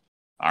ships.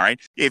 All right.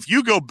 If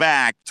you go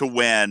back to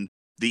when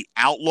the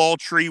Outlaw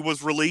tree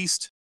was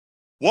released,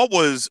 what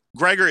was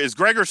Gregor? Is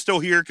Gregor still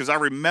here? Because I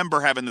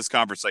remember having this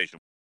conversation.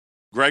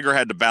 Gregor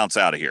had to bounce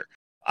out of here.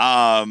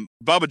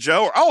 Bubba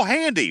Joe. Oh,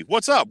 Handy.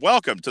 What's up?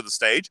 Welcome to the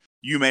stage.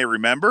 You may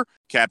remember,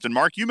 Captain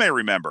Mark, you may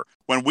remember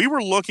when we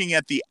were looking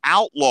at the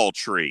Outlaw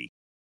tree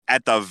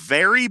at the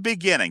very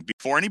beginning,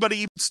 before anybody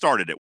even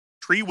started it,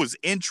 tree was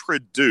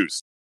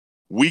introduced.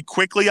 We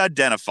quickly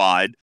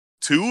identified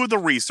two of the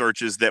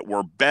researches that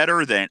were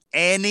better than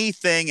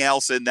anything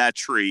else in that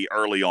tree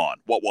early on.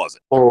 What was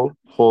it?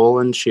 Hull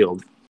and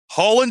shield.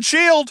 Hull and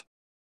shield.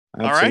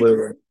 Absolutely. All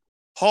right.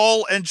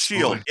 Hull and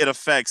shield. It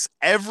affects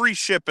every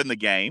ship in the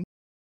game.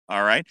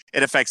 All right.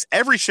 It affects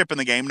every ship in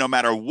the game, no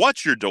matter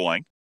what you're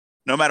doing,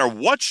 no matter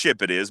what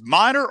ship it is,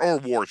 minor or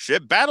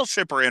warship,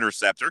 battleship or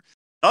interceptor,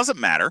 doesn't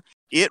matter.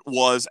 It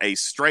was a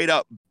straight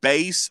up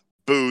base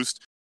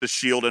boost to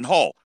shield and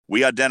hull.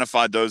 We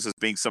identified those as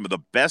being some of the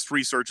best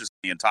researches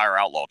in the entire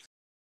Outlaw.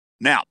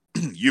 Now,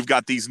 you've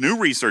got these new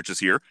researches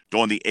here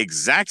doing the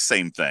exact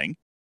same thing,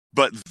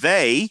 but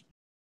they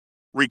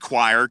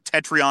require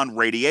Tetrion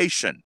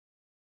radiation.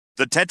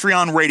 The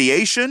Tetrion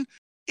radiation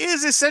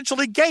is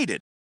essentially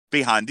gated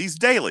behind these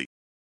dailies.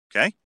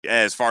 Okay?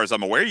 As far as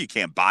I'm aware, you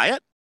can't buy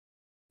it.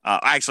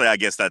 Actually, I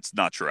guess that's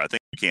not true. I think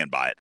you can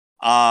buy it.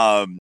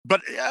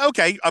 But,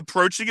 okay,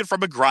 approaching it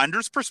from a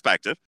grinder's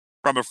perspective,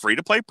 from a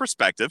free-to-play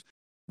perspective,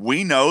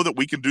 we know that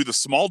we can do the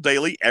small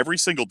daily every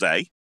single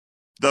day.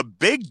 The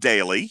big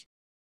daily,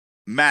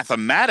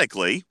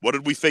 mathematically, what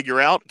did we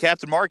figure out,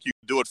 Captain Mark? You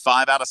can do it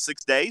 5 out of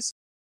 6 days,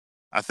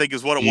 I think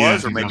is what it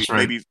was, or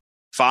maybe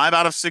 5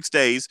 out of 6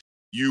 days.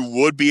 You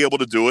would be able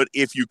to do it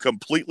if you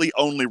completely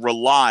only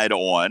relied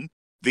on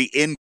the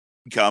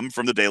income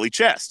from the daily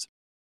chest.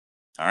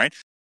 All right.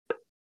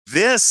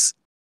 This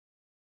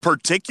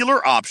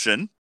particular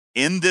option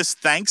in this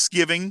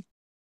Thanksgiving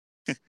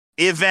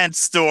event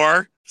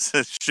store,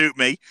 shoot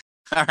me.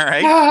 All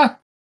right. Ah.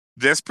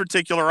 This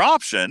particular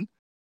option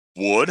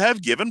would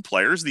have given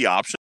players the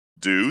option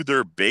to do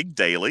their big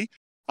daily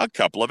a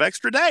couple of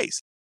extra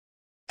days.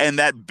 And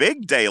that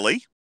big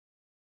daily,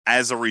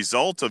 as a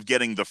result of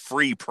getting the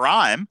free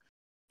prime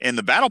in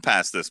the battle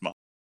pass this month,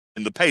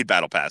 in the paid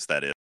battle pass,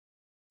 that is.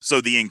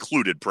 So the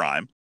included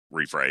prime,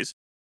 rephrase,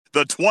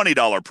 the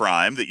 $20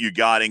 prime that you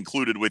got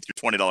included with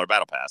your $20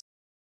 battle pass,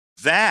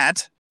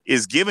 that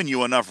is giving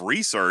you enough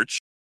research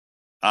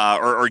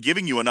or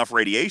giving you enough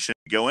radiation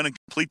to go in and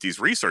complete these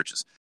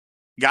researches.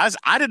 Guys,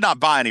 I did not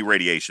buy any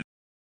radiation.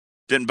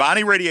 Didn't buy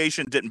any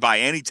radiation, didn't buy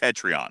any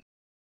Tetrion.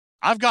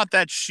 I've got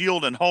that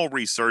shield and hull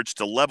research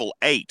to level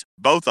 8,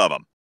 both of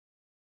them.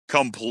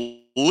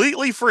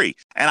 Completely free.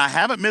 And I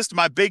haven't missed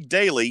my big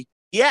daily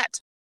yet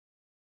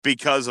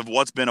because of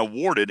what's been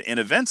awarded in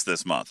events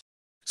this month.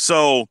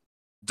 So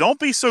don't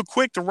be so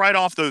quick to write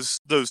off those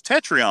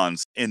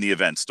Tetrions in the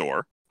event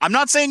store. I'm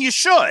not saying you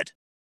should.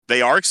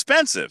 They are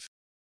expensive.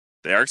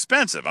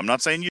 I'm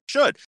not saying you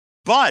should,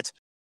 but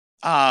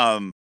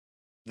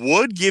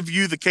would give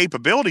you the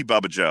capability,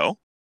 Bubba Joe,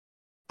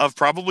 of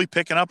probably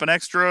picking up an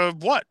extra,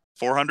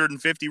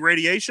 450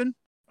 radiation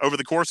over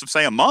the course of,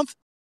 say, a month.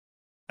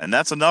 And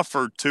that's enough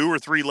for 2 or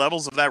 3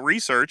 levels of that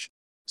research.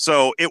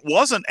 So it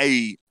wasn't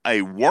a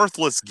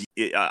worthless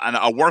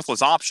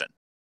option.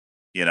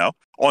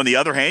 On the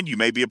other hand, you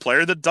may be a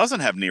player that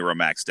doesn't have Nero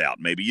maxed out.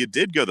 Maybe you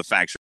did go the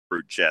faction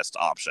fruit chest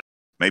option.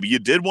 Maybe you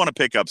did want to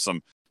pick up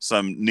some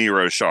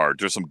Nero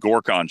shards or some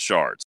Gorkon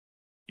shards.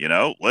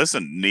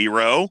 Listen,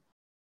 Nero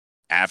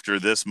after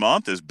this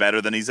month is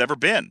better than he's ever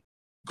been.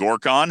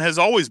 Gorkon has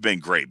always been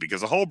great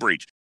because of Hull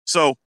Breach.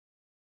 So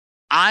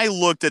I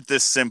looked at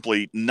this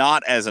simply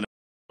not as an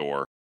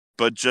store,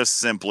 but just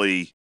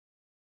simply,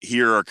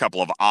 here are a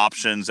couple of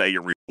options at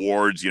your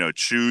rewards.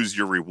 Choose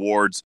your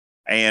rewards.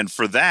 And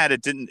for that,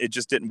 it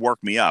just didn't work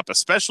me up,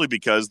 especially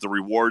because the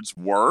rewards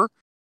were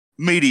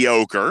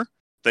mediocre.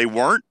 They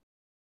weren't,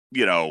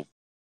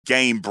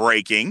 game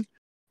breaking,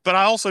 but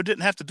I also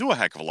didn't have to do a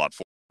heck of a lot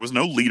for it. There was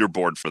no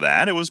leaderboard for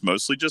that. It was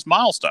mostly just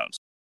milestones,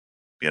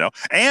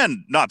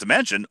 and not to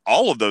mention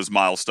all of those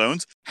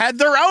milestones had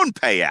their own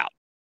payout.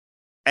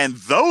 And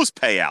those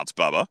payouts,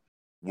 Bubba,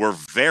 were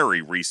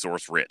very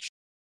resource rich.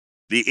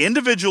 The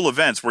individual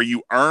events where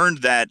you earned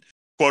that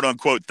quote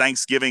unquote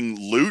Thanksgiving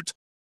loot,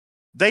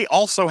 they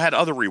also had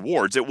other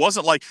rewards. It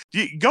wasn't like,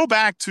 you go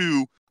back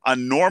to a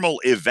normal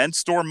event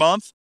store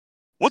month.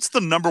 What's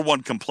the number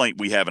one complaint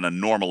we have in a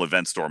normal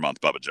event store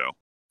month, Bubba Joe?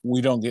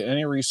 We don't get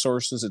any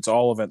resources. It's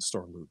all event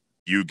store loot.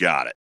 You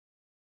got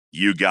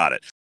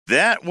it.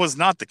 That was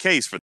not the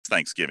case for the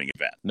Thanksgiving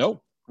event.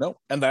 No.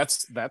 And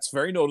that's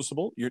very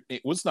noticeable.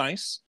 It was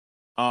nice.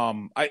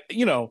 And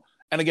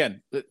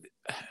again,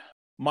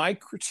 my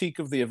critique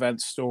of the event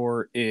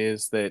store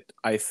is that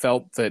I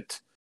felt that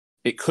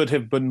it could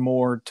have been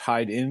more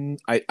tied in.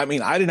 I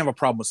didn't have a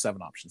problem with 7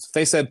 options. If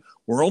they said,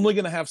 we're only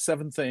going to have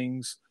 7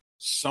 things,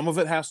 some of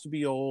it has to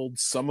be old,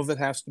 some of it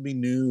has to be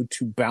new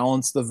to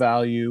balance the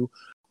value,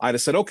 I'd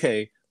have said,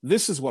 okay,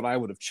 this is what I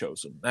would have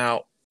chosen.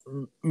 Now,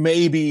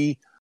 maybe,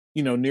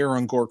 Nero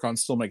and Gorkon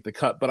still make the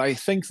cut, but I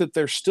think that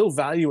they're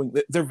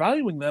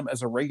valuing them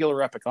as a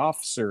regular Epic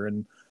officer.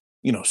 And,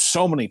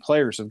 so many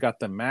players have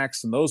got them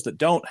maxed, and those that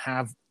don't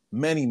have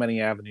many,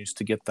 many avenues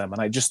to get them.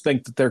 And I just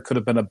think that there could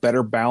have been a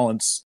better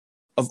balance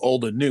of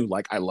old and new.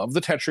 Like, I love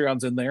the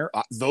Tetrions in there.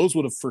 Those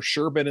would have for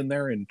sure been in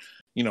there in,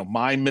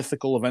 my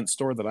mythical event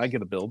store that I get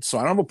to build. So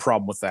I don't have a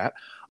problem with that.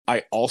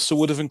 I also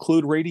would have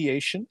included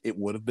radiation. It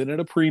would have been at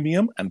a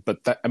premium,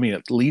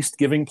 at least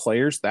giving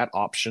players that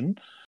option.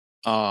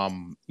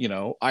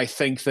 I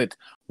think that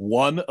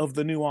one of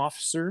the new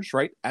officers,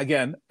 right,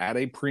 again, at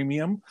a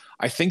premium,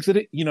 I think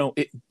that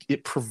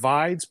it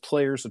provides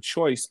players a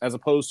choice as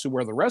opposed to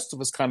where the rest of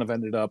us kind of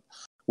ended up,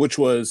 which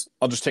was,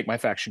 I'll just take my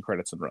faction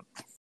credits and run.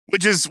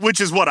 Which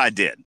is what I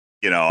did,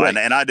 right.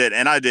 and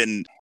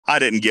I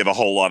didn't give a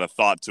whole lot of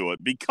thought to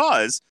it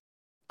because,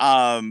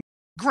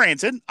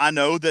 granted, I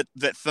know that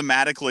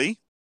thematically,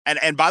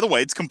 and by the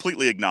way, it's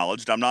completely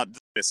acknowledged. I'm not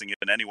dismissing it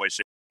in any way,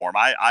 shape, or form.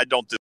 I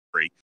don't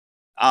disagree.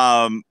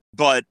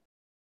 But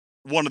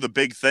one of the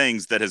big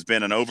things that has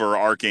been an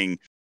overarching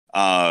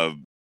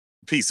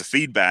piece of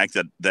feedback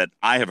that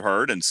I have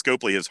heard and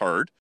Scopely has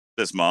heard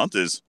this month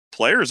is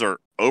players are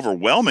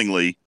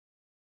overwhelmingly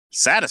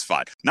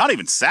satisfied. Not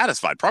even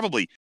satisfied.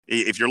 Probably,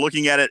 if you're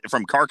looking at it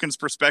from Karkin's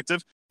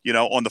perspective,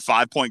 on the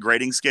 5-point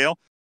grading scale,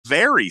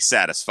 very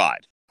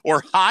satisfied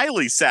or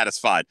highly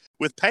satisfied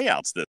with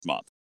payouts this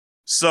month.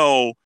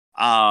 So,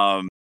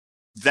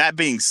 that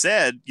being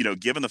said,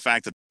 given the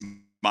fact that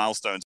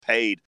milestones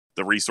paid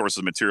the resources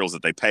and materials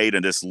that they paid,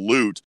 and this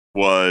loot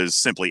was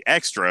simply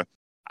extra,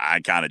 I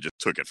kind of just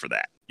took it for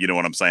that. You know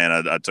what I'm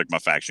saying? I took my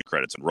faction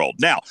credits and rolled.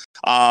 Now,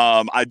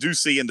 I do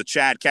see in the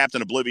chat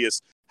Captain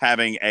Oblivious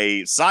having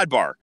a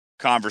sidebar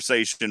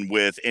conversation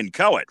with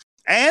Inchoate.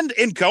 And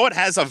Inchoate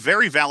has a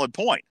very valid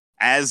point,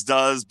 as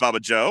does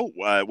Bubba Joe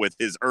with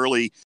his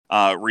early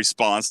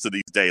response to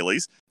these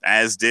dailies,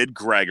 as did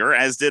Gregor,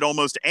 as did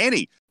almost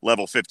any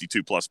level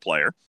 52 plus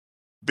player.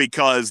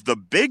 Because the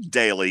big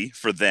daily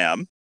for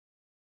them,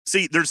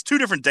 see, there's 2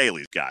 different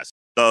dailies, guys.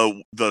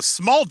 The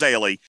small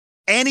daily,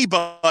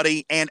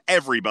 anybody and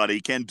everybody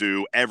can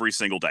do every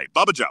single day.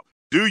 Bubba Joe,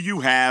 do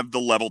you have the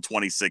level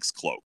 26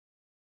 cloak?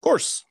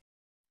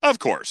 Of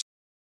course.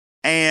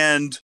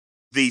 And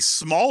the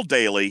small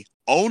daily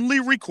only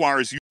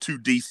requires you to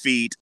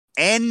defeat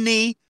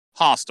any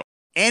hostile.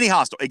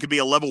 It could be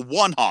a level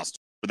 1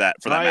 hostile for that.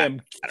 I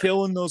am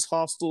killing those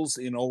hostiles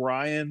in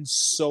Orion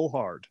so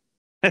hard.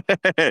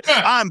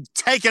 I'm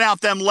taking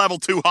out them level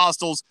 2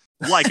 hostiles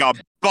like a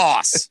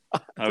boss.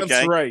 Okay?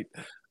 That's right.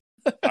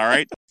 All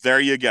right. There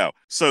you go.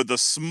 So the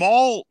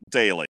small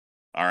daily,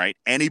 all right,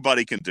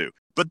 anybody can do.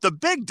 But the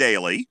big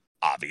daily,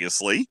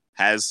 obviously,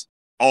 has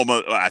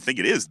almost, I think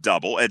it is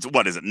double. It's,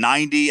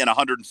 90 and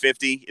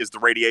 150 is the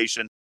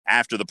radiation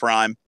after the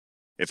prime,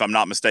 if I'm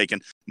not mistaken.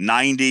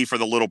 90 for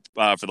the little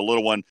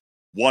one,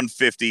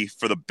 150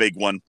 for the big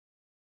one.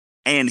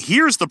 And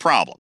here's the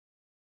problem.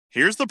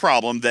 here's the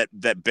problem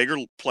that bigger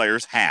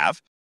players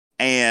have,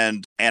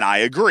 and I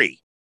agree.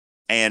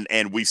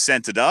 And we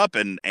sent it up,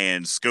 and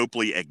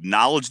Scopely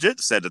acknowledged it,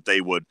 said that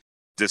they would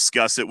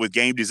discuss it with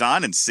game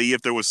design and see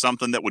if there was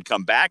something that would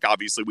come back.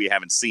 Obviously, we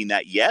haven't seen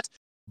that yet.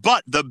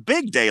 But the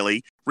big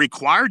daily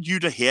required you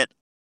to hit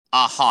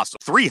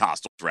three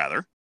hostiles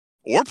rather,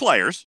 or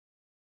players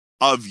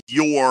of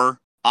your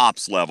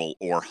ops level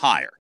or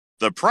higher.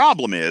 The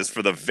problem is,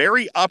 for the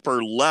very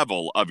upper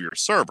level of your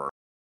server,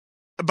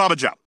 Bubba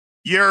Joe,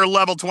 your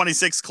level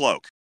 26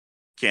 cloak,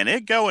 can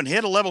it go and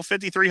hit a level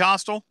 53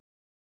 hostile?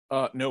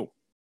 No.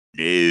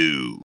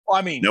 No. Well,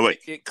 I mean, no,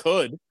 it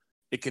could.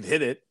 It could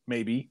hit it,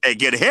 maybe. It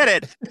could hit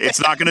it.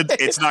 It's not gonna.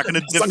 It's not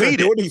gonna defeat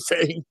do it.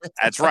 Anything.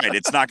 That's right.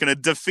 It's not gonna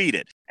defeat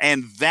it,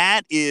 and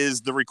that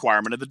is the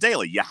requirement of the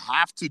daily. You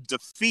have to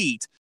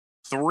defeat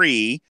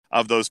 3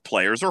 of those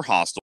players or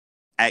hostiles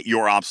at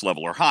your ops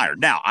level or higher.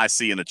 Now, I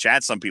see in the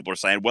chat some people are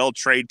saying, "Well,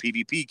 trade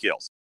PvP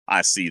kills."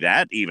 I see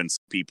that. Even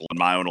some people in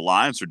my own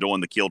alliance are doing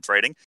the kill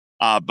trading.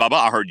 Bubba,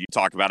 I heard you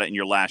talk about it in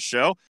your last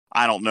show.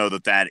 I don't know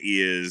that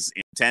is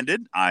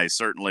intended. I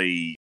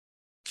certainly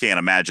can't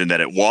imagine that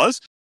it was.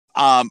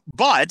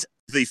 But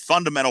the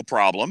fundamental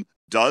problem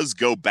does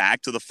go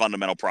back to the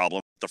fundamental problem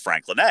of the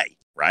Franklin A,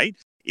 right?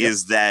 Yep.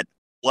 Is that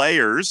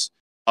players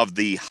of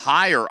the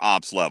higher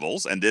ops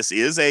levels, and this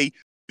is a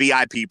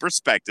VIP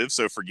perspective,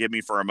 so forgive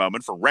me for a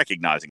moment for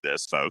recognizing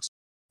this, folks,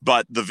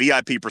 but the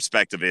VIP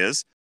perspective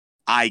is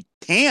I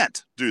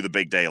can't do the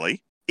big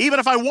daily, even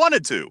if I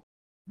wanted to,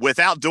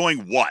 without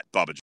doing what,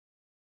 Bubba?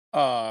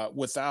 If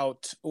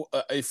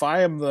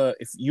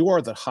you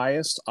are the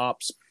highest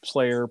ops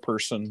player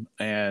person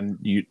and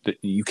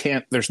you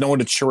can't, there's no one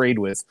to trade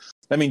with,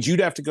 that means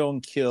you'd have to go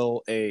and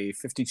kill a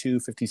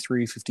 52,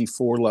 53,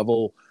 54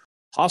 level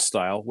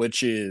hostile,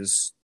 which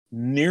is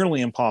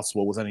nearly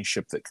impossible with any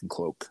ship that can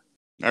cloak.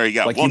 There you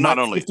go. Like, well, not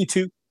only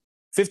 52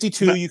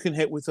 no. You can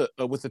hit with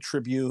a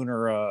Tribune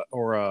or a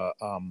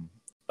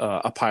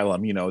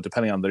Pylum,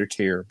 depending on their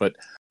tier,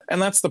 and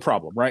that's the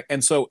problem, right?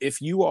 And so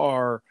if you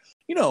are,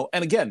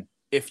 and again,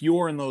 if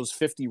you're in those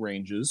 50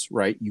 ranges,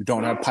 right, you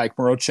don't have Pike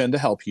Moro Chen to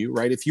help you,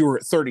 right? If you were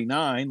at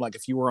 39, like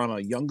if you were on a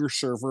younger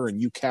server and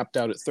you capped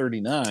out at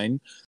 39,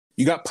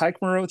 you got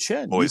Pike Moro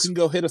Chen. Boys. You can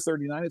go hit a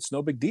 39. It's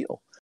no big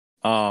deal.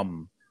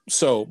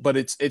 But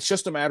it's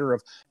just a matter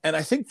of, and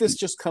I think this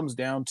just comes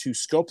down to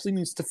Scopely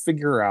needs to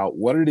figure out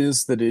what it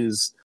is that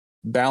is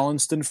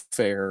balanced and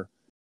fair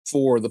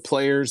for the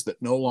players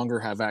that no longer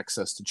have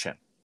access to Chen,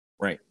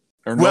 right?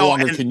 Or no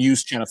longer can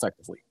use Chen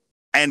effectively.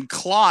 And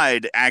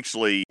Clyde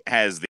actually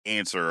has the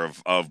answer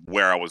of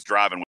where I was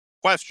driving with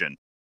the question.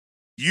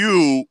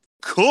 You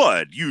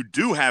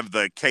do have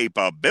the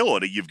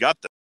capability. You've got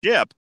the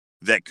ship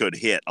that could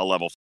hit a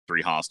level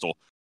 3 hostile,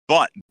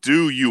 but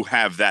do you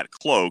have that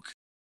cloak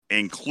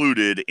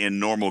included in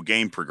normal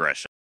game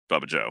progression,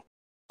 Bubba Joe?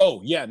 Oh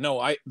yeah,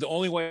 no. The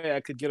only way I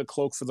could get a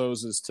cloak for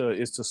those is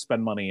to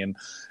spend money, and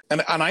I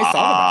thought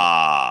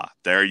about it.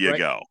 There you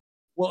go.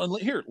 Well,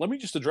 and here, let me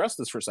just address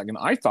this for a second.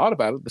 I thought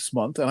about it this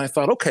month, and I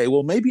thought, okay,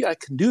 well, maybe I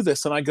can do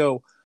this. And I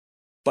go,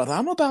 but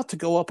I'm about to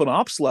go up an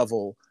ops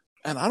level,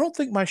 and I don't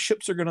think my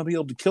ships are going to be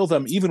able to kill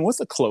them, even with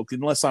a cloak,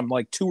 unless I'm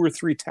like 2 or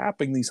 3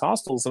 tapping these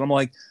hostiles. And I'm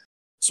like,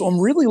 so I'm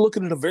really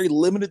looking at a very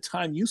limited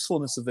time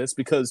usefulness of this,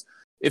 because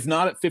if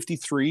not at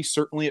 53,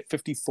 certainly at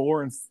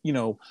 54, and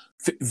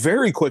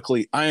very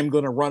quickly, I am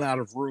going to run out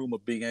of room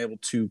of being able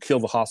to kill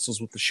the hostiles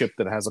with the ship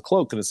that has a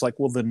cloak. And it's like,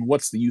 well, then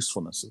what's the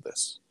usefulness of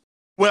this?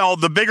 Well,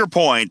 the bigger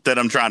point that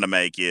I'm trying to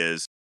make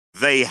is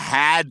they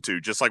had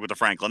to, just like with the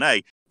Franklin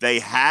A, they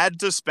had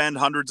to spend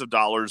hundreds of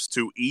dollars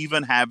to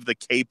even have the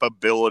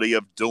capability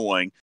of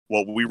doing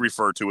what we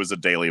refer to as a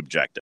daily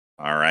objective.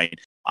 All right.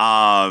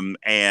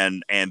 And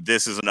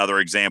this is another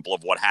example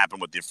of what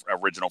happened with the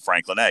original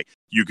Franklin A.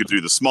 You could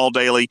do the small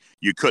daily.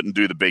 You couldn't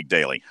do the big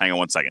daily. Hang on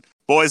one second.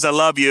 Boys, I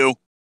love you.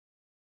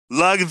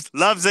 Loves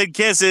and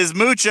kisses.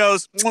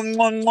 Muchos. Mwah,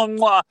 mwah, mwah,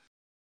 mwah.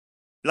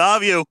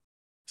 Love you.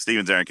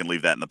 Steven Zarin can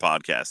leave that in the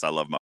podcast. I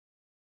love my.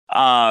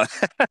 I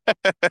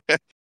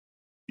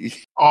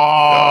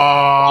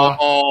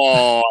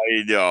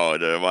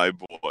know, my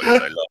boys. I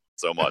love them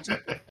so much.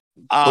 But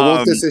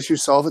won't this issue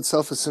solve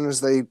itself as soon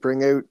as they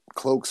bring out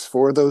cloaks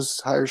for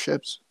those higher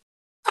ships?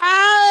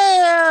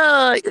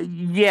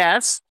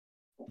 Yes,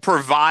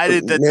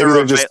 provided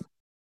that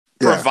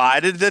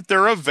provided that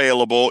they're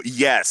available.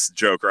 Yes,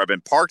 Joker. I've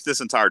been parked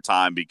this entire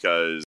time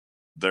because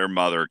their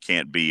mother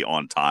can't be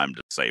on time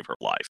to save her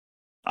life.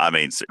 I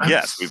mean,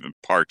 yes, we've been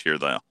parked here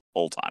the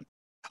whole time.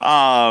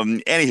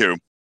 Anywho,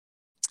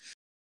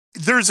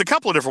 there's a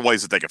couple of different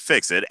ways that they could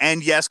fix it.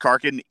 And yes,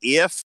 Karkin,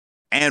 if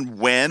and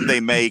when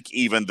they make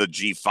even the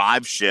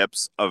G5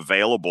 ships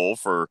available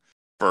for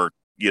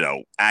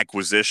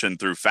acquisition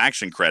through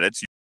faction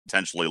credits, you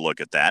potentially look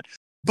at that.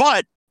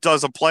 But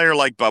does a player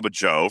like Bubba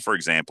Joe, for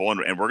example, and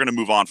we're going to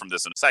move on from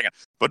this in a second,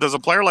 but does a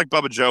player like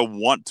Bubba Joe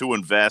want to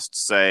invest,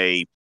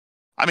 say,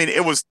 I mean,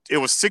 it was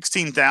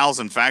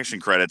 16,000 faction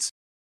credits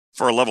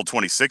for a level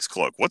 26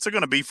 cloak. What's it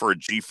going to be for a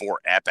G4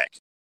 epic?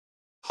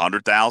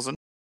 100,000?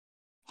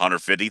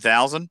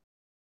 150,000?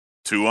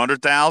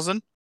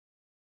 200,000.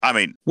 I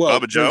mean, well,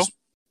 Bubba Joe.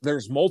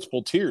 There's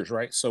multiple tiers,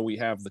 right? So we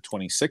have the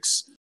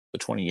 26, the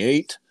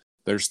 28.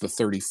 There's the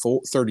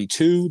 34,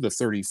 32, the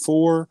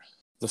 34,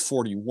 the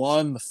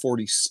 41, the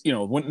 40. You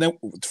know, when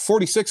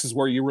 46 is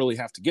where you really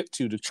have to get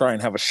to try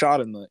and have a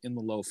shot in the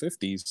low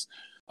 50s.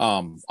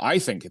 I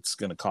think it's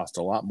going to cost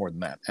a lot more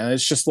than that, and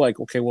it's just like,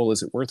 okay, well,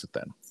 is it worth it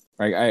then?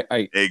 Right?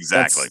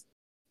 Exactly.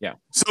 Yeah.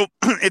 So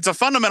it's a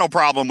fundamental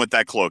problem with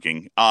that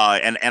cloaking,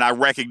 and I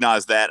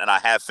recognize that, and I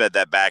have fed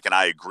that back, and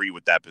I agree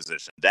with that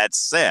position. That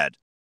said,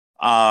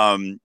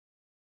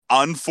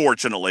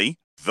 unfortunately,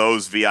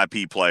 those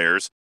VIP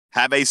players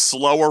have a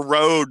slower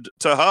road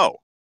to hoe.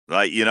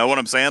 Right? You know what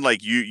I'm saying?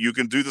 Like you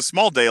can do the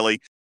small daily,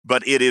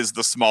 but it is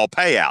the small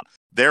payout,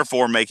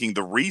 therefore making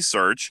the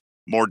research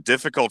more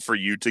difficult for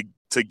you to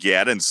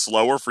get and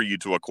slower for you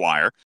to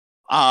acquire.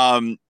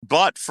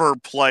 But for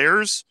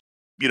players,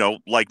 you know,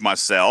 like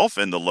myself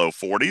in the low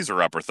 40s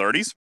or upper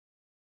 30s,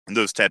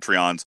 those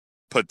Tetrions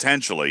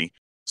potentially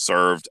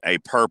served a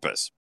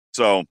purpose.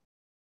 So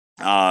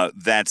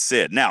that's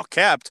it. Now,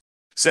 Kept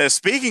says,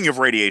 speaking of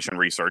radiation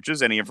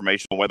researches, any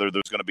information on whether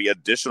there's going to be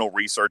additional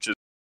researches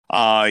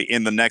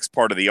in the next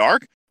part of the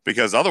arc?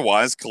 Because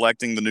otherwise,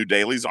 collecting the new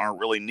dailies aren't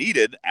really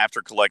needed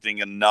after collecting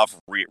enough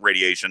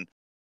radiation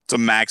to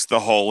max the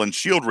hull and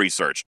shield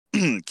research.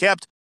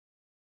 Kept,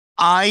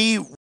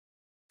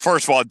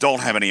 first of all, I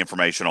don't have any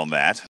information on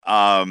that.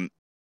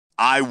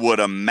 I would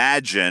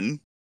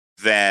imagine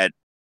that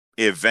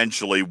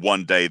eventually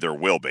one day there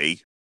will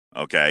be.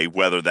 Okay,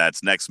 whether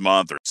that's next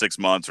month or 6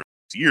 months or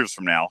years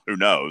from now, who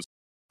knows?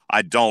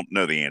 I don't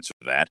know the answer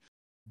to that.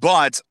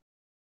 But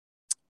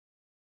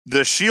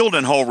the shield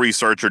and hull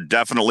research are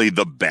definitely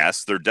the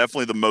best. They're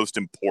definitely the most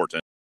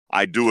important.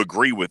 I do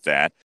agree with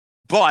that.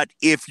 But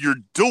if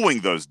you're doing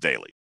those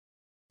daily,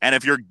 and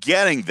if you're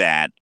getting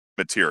that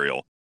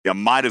material, you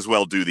might as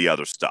well do the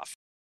other stuff.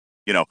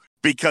 You know,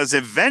 because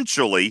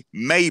eventually,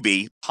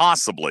 maybe,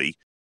 possibly,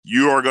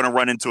 you are going to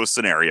run into a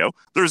scenario.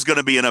 There's going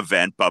to be an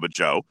event, Bubba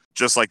Joe,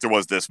 just like there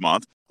was this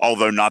month,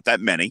 although not that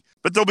many.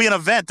 But there'll be an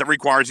event that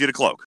requires you to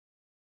cloak.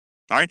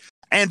 All right?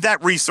 And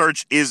that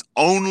research is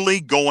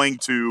only going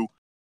to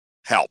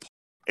help.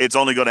 It's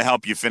only going to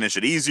help you finish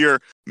it easier,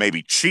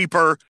 maybe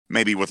cheaper,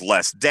 maybe with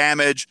less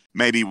damage,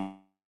 maybe.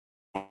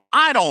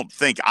 I don't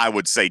think I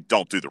would say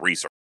don't do the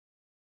research.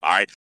 All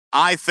right?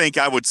 I think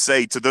I would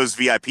say to those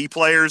VIP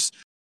players,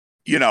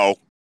 you know,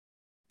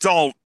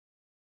 don't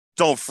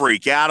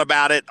freak out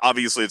about it.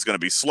 Obviously, it's going to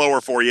be slower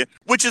for you,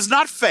 which is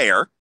not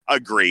fair.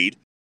 Agreed.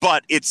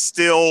 But it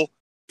still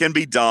can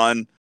be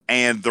done,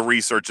 and the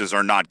researches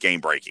are not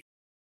game-breaking.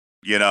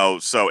 You know,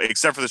 so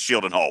except for the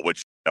shield and hull,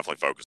 which definitely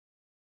focused.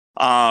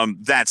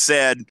 That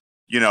said,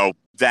 you know,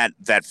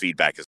 that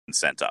feedback has been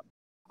sent up.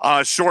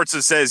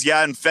 Shorts says,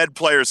 yeah, and Fed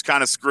players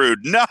kind of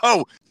screwed.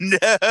 No,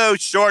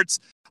 Shorts.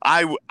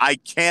 I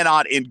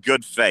cannot in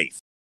good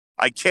faith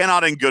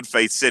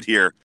sit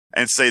here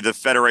and say the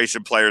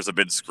Federation players have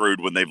been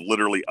screwed when they've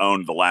literally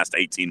owned the last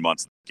 18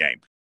 months of the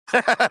game.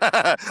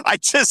 I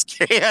just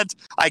can't.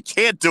 I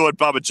can't do it,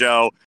 Bubba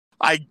Joe.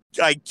 I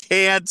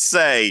can't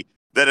say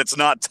that it's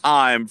not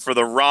time for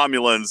the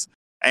Romulans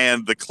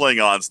and the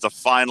Klingons to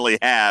finally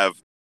have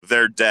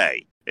their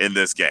day in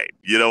this game.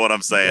 You know what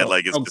I'm saying?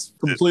 Like, it's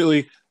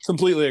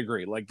completely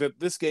agree. Like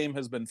this game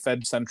has been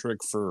Fed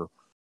centric for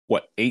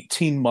what,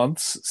 18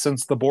 months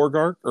since the Borg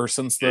arc, or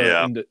since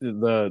the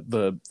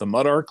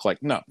Mud arc.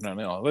 Like, no.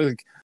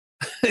 Like,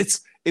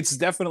 it's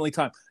definitely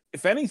time.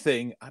 If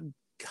anything, I'm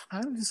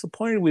kind of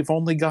disappointed we've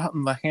only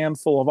gotten the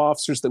handful of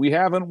officers that we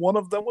have, and one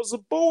of them was a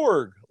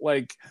Borg.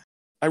 Like,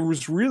 I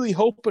was really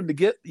hoping to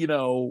get,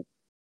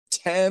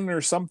 10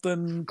 or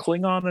something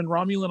Klingon and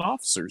Romulan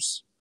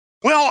officers.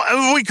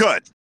 Well, we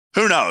could.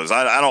 Who knows?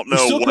 I don't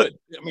know. Could.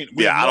 I mean,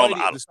 we have no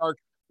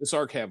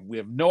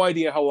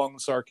idea how long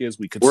this arc is.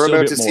 We're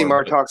about to see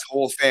Martok's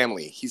whole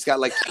family. He's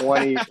got like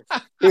 20.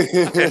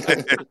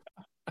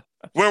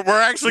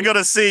 We're actually going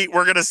to see.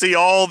 We're going to see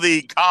all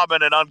the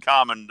common and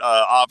uncommon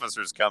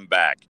officers come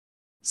back.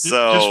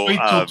 So just wait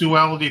till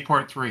Duality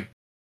Part 3.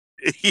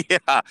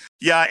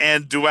 Yeah,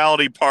 and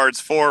Duality Parts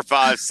 4,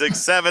 5, 6,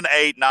 7,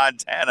 8, 9,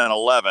 10, and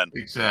 11.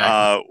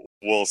 Exactly.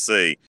 We'll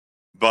see,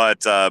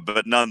 but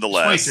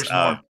nonetheless, just wait, there's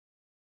more.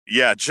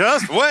 Yeah,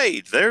 just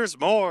wait. There's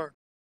more.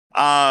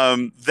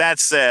 That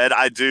said,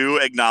 I do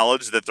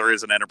acknowledge that there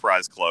is an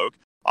Enterprise cloak.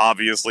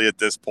 Obviously, at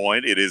this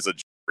point, it is a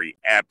very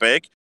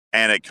epic,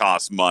 and it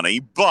costs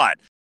money. But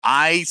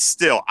I'm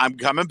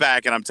coming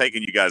back, and I'm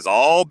taking you guys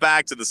all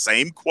back to the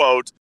same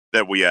quote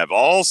that we have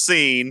all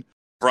seen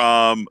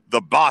from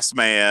the boss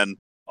man,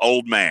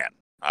 Old Man.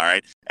 All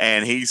right.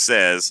 And he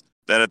says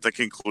that at the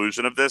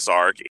conclusion of this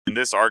arc, in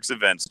this arc's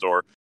event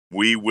store,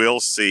 we will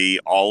see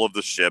all of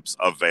the ships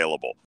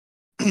available,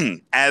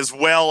 as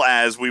well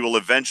as we will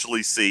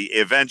eventually see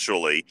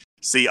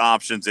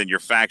options in your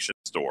faction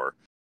store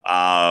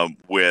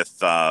with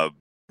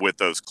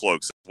those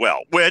cloaks as well,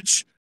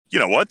 which, you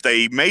know what,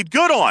 they made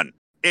good on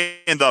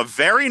in the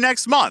very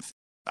next month.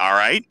 All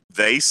right.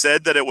 They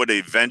said that it would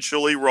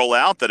eventually roll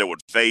out, that it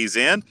would phase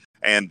in.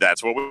 And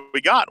that's what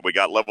we got. We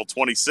got level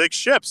 26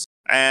 ships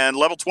and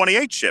level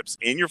 28 ships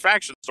in your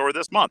faction store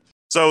this month.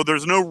 So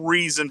there's no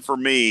reason for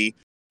me.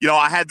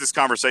 I had this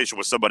conversation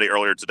with somebody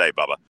earlier today,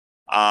 Bubba.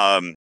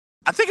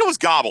 I think it was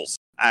Gobbles,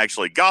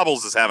 actually.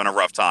 Gobbles is having a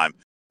rough time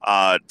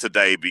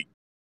today.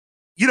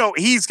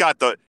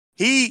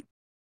 He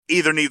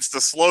either needs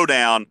to slow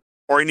down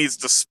or he needs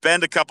to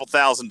spend a couple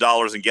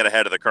 $1,000s and get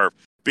ahead of the curve,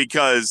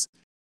 because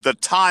the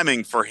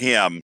timing for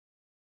him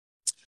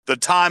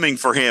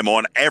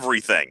on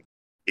everything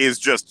is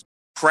just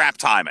crap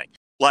timing.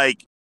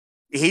 Like,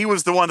 he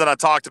was the one that I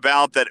talked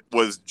about that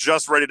was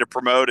just ready to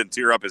promote and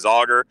tear up his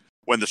auger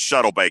when the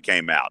shuttle bay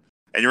came out.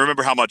 And you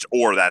remember how much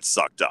ore that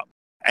sucked up.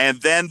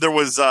 And then there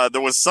was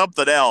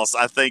something else,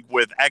 I think,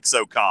 with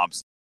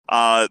exocomps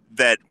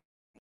that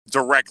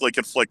directly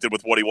conflicted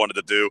with what he wanted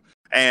to do.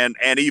 And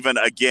even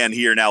again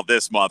here now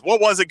this month.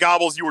 What was it,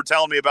 Gobbles, you were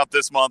telling me about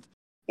this month?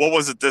 What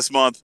was it this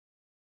month?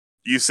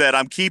 You said,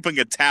 I'm keeping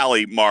a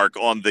tally mark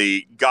on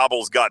the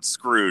Gobbles got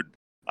screwed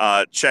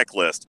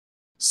checklist.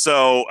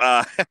 So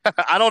I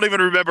don't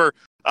even remember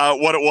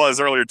what it was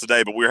earlier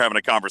today, but we were having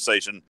a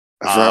conversation.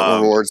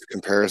 Event rewards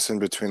comparison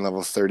between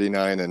level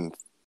 39 and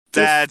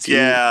 50.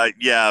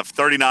 That's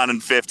 39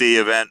 and 50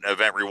 event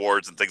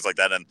rewards and things like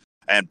that,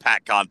 and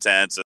pack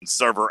contents and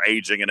server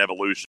aging and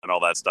evolution and all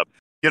that stuff.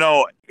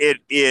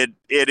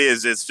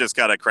 It's just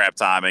kind of crap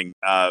timing.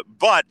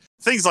 But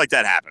things like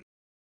that happen.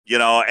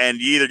 And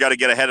you either got to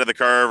get ahead of the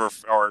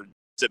curve or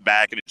sit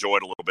back and enjoy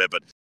it a little bit.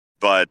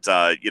 But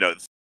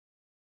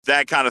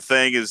that kind of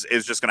thing is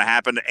just going to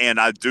happen. And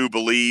I do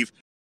believe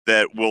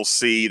that we'll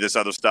see this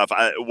other stuff.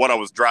 What I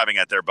was driving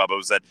at there, Bubba,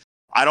 was that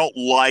I don't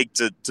like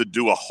to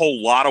do a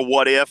whole lot of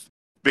what if,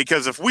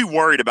 because if we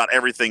worried about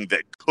everything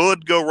that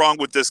could go wrong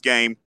with this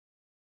game,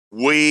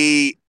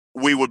 we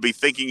would be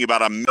thinking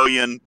about a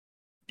million,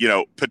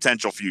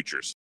 potential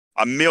futures,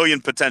 a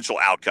million potential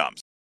outcomes.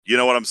 You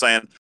know what I'm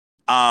saying?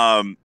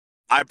 I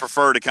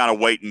prefer to kind of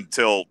wait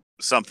until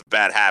something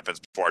bad happens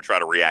before I try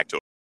to react to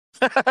it.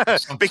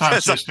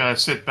 Sometimes you just gotta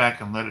sit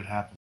back and let it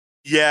happen.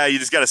 Yeah, you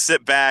just got to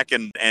sit back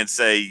and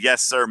say,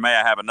 yes, sir, may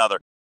I have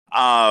another?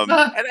 And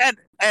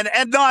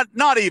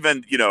not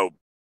even,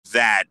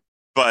 that,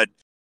 but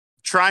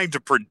trying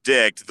to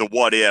predict the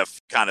what if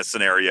kind of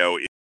scenario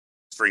is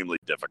extremely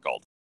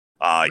difficult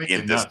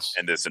in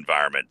this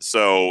environment.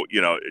 So,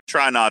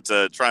 try not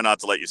to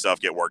let yourself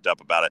get worked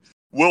up about it.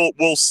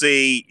 We'll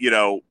see.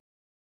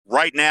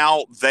 Right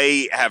now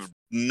they have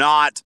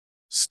not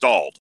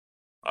stalled.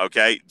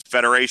 Okay,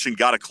 Federation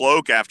got a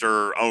cloak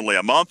after only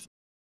a month.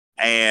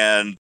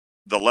 And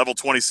the level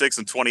 26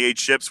 and 28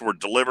 ships were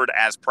delivered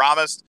as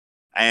promised,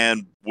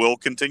 and we'll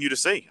continue to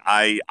see.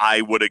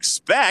 I would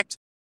expect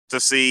to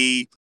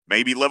see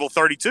maybe level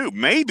 32,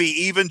 maybe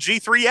even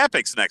G3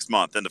 epics next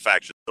month in the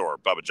faction store,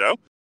 Bubba Joe.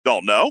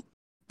 Don't know.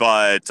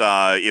 But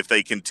if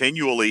they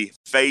continually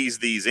phase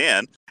these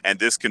in, and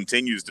this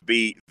continues to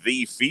be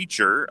the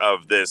feature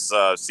of this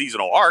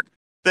seasonal arc,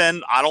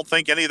 then I don't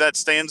think any of that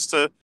stands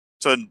to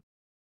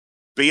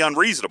be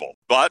unreasonable.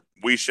 But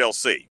we shall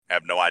see.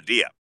 Have no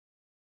idea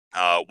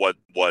what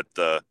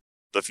the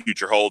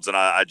future holds, and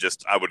I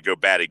would go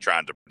batty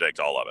trying to predict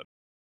all of it.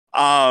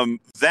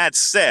 That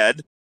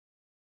said,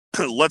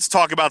 let's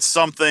talk about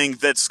something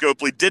that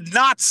Scopely did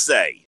not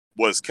say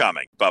was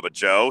coming, Bubba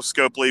Joe.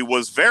 Scopely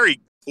was very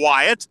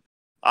quiet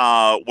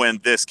when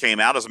this came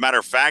out. As a matter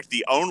of fact,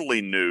 the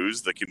only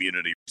news the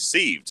community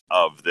received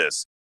of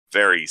this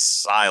very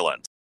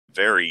silent,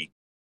 very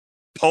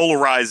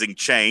polarizing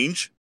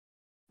change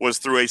was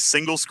through a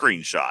single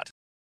screenshot.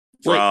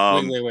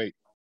 Wait.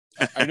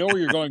 I know where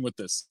you're going with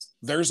this.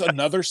 There's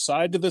another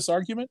side to this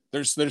argument.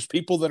 There's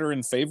people that are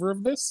in favor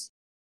of this.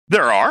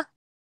 There are.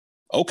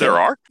 Okay. There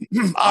are.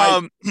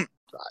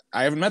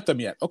 I haven't met them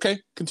yet. Okay,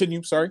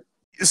 continue. Sorry.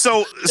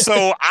 So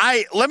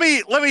let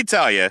me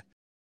tell you,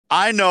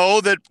 I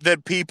know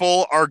that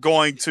people are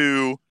going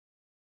to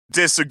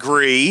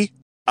disagree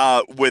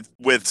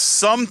with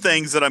some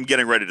things that I'm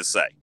getting ready to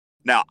say.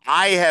 Now,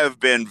 I've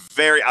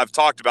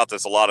talked about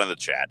this a lot in the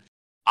chat.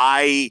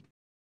 I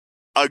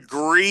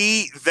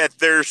agree that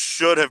there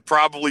should have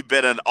probably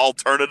been an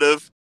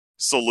alternative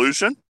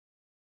solution.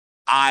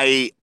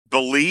 I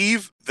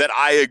believe that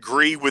I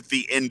agree with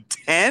the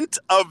intent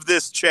of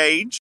this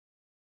change,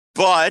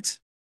 but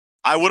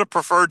I would have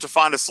preferred to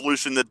find a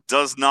solution that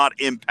does not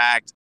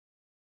impact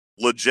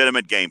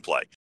legitimate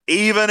gameplay,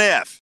 even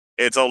if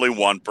it's only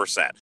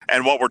 1%.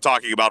 And what we're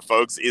talking about,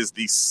 folks, is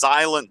the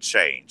silent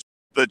change,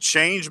 the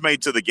change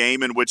made to the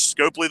game in which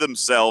Scopely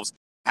themselves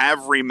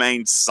have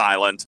remained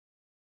silent,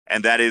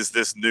 and that is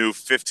this new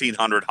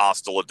 1,500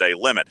 hostile a day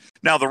limit.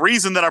 Now, the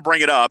reason that I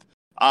bring it up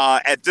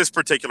at this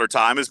particular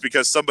time is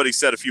because somebody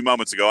said a few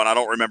moments ago, and I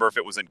don't remember if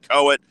it was in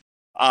Coet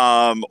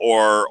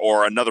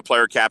or another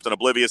player, Captain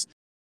Oblivious.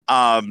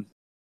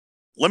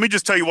 Let me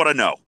just tell you what I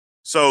know.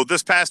 So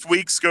this past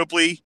week,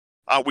 Scopely,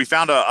 we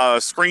found a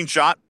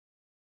screenshot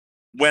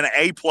when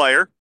a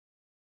player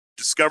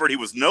discovered he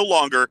was no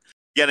longer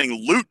getting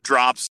loot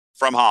drops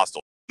from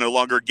hostiles, no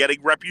longer getting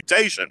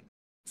reputation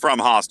from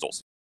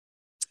hostiles.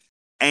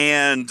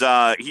 and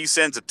he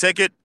sends a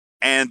ticket,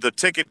 and the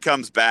ticket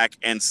comes back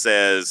and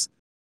says,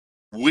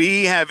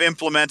 we have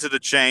implemented a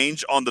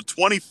change on the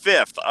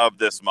 25th of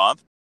this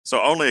month,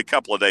 so only a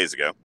couple of days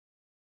ago.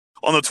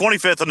 On the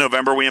 25th of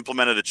November, we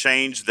implemented a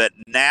change that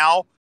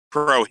now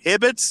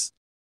prohibits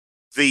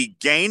the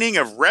gaining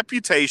of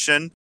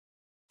reputation,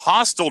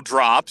 hostile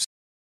drops,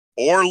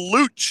 or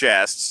loot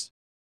chests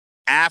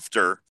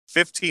after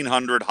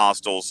 1,500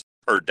 hostiles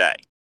per day.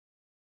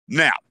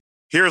 Now,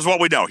 here's what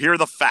we know. Here are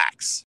the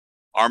facts.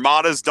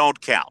 Armadas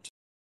don't count.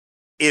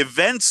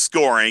 Event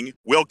scoring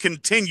will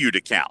continue to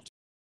count.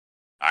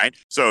 All right.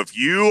 So if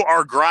you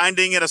are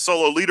grinding in a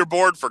solo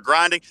leaderboard for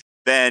grinding,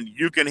 then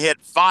you can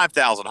hit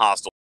 5,000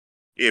 hostiles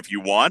if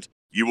you want.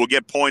 You will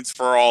get points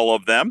for all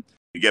of them.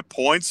 You get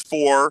points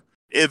for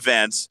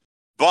events.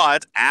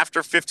 But after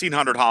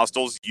 1,500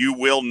 hostiles, you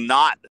will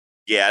not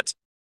get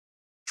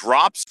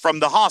drops from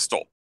the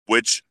hostile,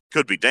 which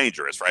could be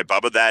dangerous, right,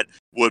 Bubba? That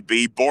would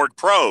be Borg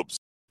probes,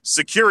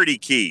 security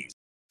keys,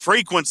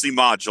 frequency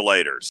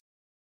modulators,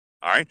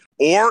 all right?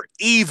 Or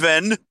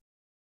even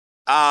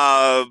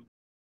the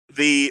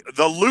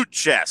loot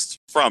chest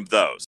from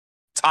those.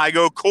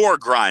 Tygo core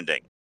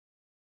grinding,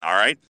 all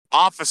right?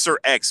 Officer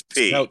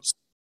XP.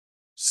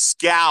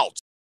 Scout.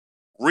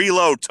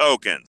 Reload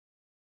tokens,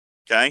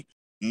 okay?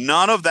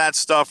 None of that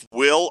stuff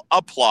will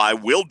apply,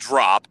 will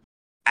drop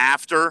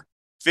after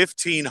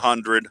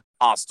 1,500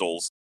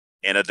 hostiles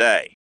in a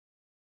day.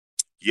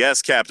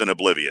 Yes, Captain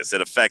Oblivious,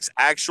 it affects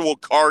actual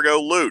cargo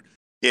loot.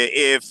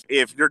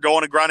 If you're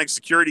going and grinding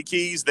security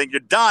keys, then you're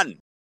done.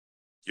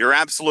 You're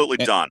absolutely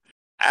done.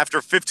 After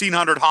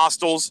 1,500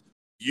 hostiles,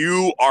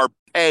 you are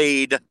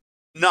paid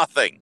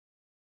nothing.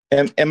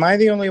 Am I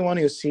the only one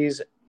who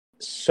sees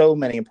so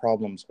many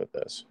problems with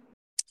this?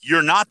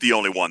 You're not the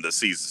only one that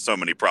sees so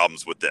many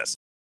problems with this.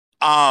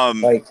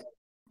 Like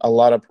a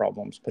lot of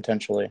problems,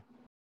 potentially.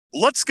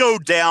 Let's go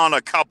down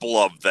a couple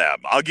of them.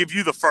 I'll give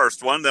you the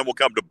first one, then we'll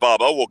come to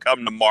Bubba, we'll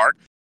come to Mark.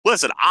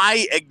 Listen,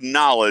 I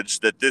acknowledge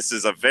that this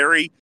is a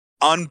very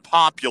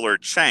unpopular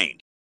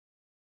change.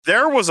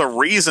 There was a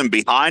reason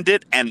behind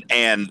it, and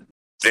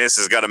this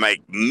is going to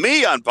make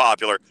me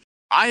unpopular.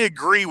 I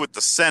agree with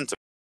the sentiment.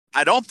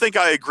 I don't think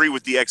I agree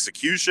with the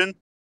execution,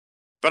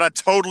 but I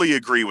totally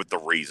agree with the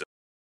reason.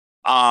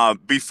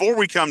 Before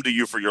we come to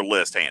you for your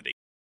list, Handy,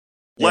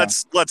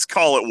 let's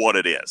call it what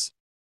it is.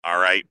 All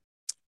right.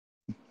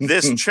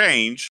 This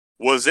change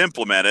was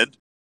implemented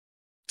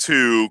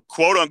to,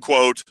 quote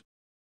unquote,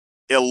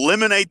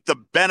 eliminate the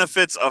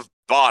benefits of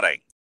botting.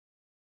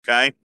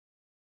 Okay.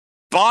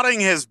 Botting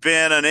has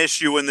been an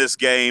issue in this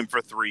game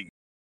for 3 years.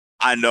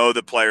 I know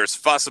that players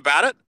fuss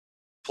about it.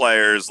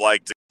 Players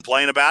like to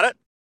complain about it.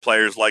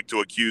 Players like to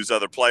accuse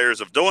other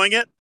players of doing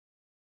it.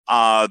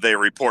 They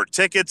report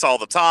tickets all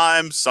the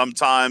time.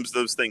 Sometimes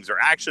those things are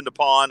actioned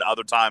upon.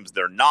 Other times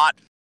they're not.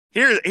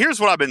 Here's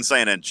what I've been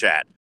saying in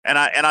chat. And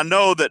I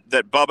know that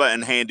Bubba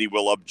and Handy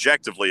will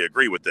objectively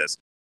agree with this.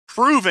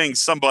 Proving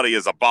somebody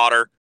is a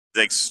botter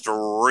is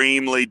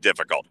extremely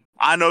difficult.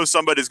 I know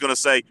somebody's going to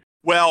say,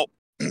 well,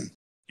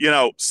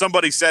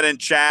 somebody said in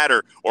chat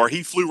or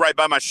he flew right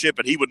by my ship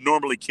and he would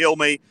normally kill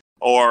me,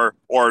 or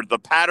the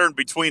pattern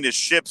between his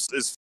ships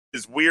is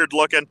weird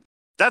looking.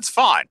 That's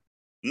fine.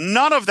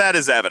 None of that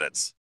is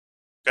evidence.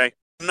 Okay?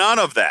 None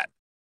of that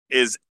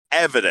is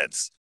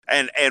evidence.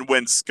 And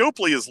when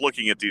Scopely is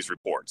looking at these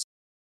reports,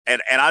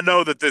 and I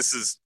know that this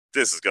is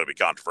going to be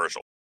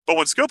controversial, but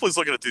when Scopely is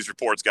looking at these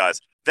reports,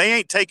 guys, they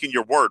ain't taking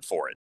your word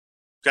for it.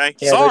 Okay?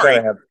 Yeah, sorry. they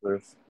gotta have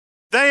proof.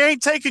 They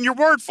ain't taking your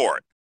word for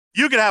it.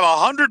 You could have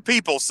 100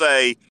 people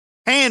say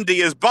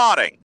Handy is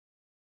botting.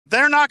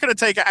 They're not going to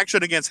take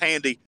action against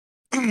Handy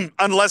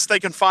unless they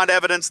can find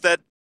evidence that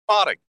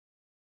botting.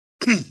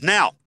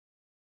 Now,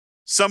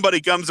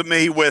 somebody comes to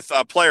me with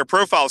a player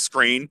profile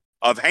screen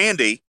of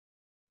Handy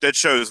that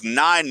shows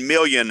 9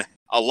 million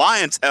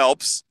alliance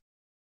helps.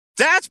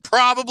 That's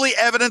probably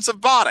evidence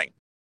of botting.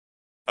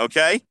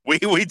 Okay? We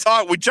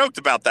joked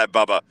about that,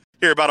 Bubba,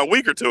 here about a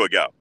week or two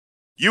ago.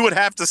 You would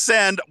have to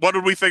send, what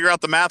did we figure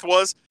out the math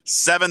was?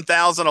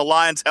 7,000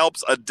 alliance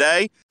helps a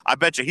day. I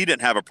bet you he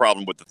didn't have a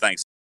problem with the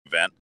Thanksgiving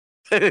event.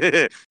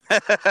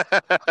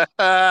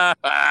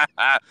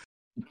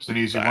 It's an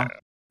easy one.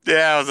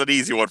 Yeah, it was an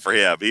easy one for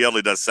him. He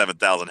only does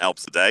 7,000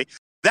 helps a day.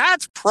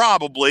 That's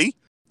probably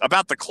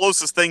about the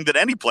closest thing that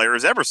any player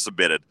has ever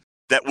submitted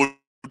that would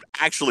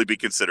actually be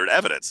considered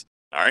evidence.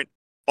 All right.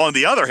 On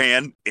the other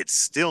hand, it's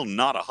still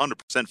not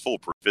 100%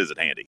 foolproof, is it,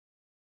 Handy?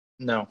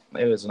 No,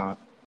 it was not.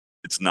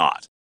 It's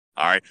not.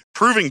 All right.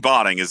 Proving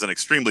botting is an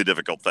extremely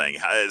difficult thing.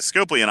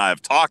 Scopely and I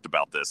have talked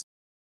about this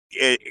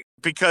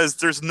because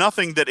there's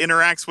nothing that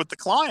interacts with the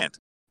client.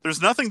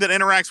 There's nothing that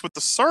interacts with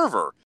the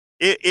server.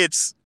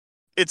 It's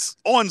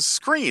on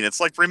screen. It's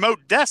like remote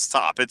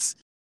desktop. It's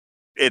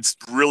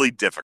really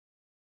difficult.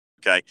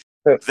 Okay.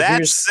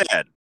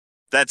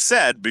 That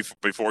said,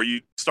 before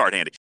you start,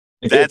 Handy,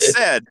 that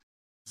said,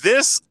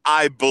 this,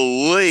 I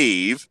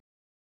believe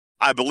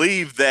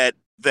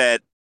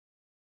that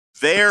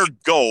their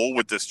goal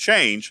with this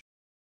change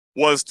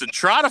was to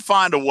try to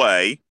find a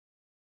way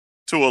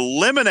to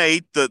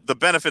eliminate the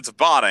benefits of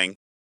botting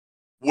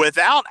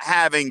without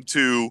having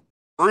to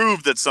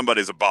prove that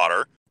somebody's a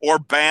botter or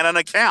ban an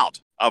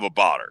account of a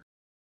botter.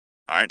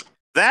 All right.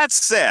 That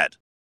said,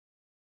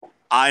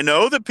 I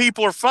know that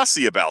people are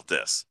fussy about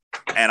this,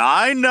 and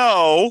I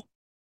know,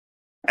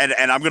 and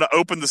I'm going to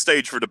open the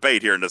stage for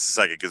debate here in just a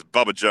second because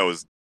Bubba Joe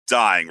is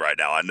dying right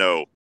now. I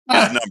know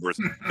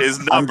his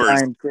numbers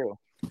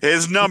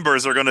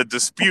are going to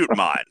dispute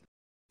mine.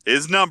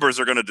 His numbers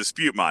are going to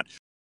dispute mine.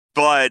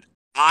 But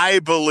I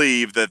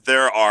believe that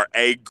there are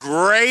a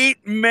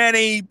great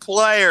many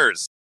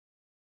players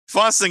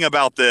fussing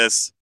about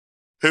this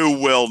who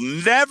will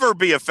never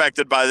be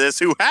affected by this,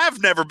 who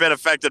have never been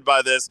affected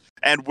by this,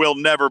 and will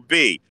never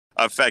be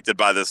affected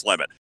by this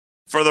limit.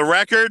 For the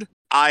record,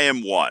 I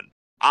am one.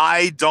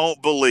 I don't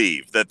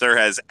believe that there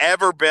has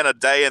ever been a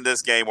day in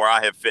this game where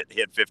I have hit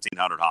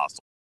 1,500 hostiles.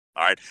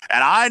 All right.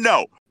 And I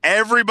know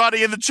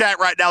everybody in the chat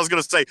right now is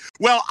going to say,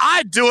 well,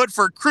 I do it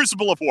for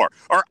Crucible of War,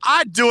 or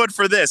I do it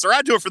for this, or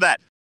I do it for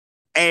that.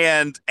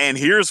 And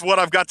here's what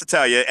I've got to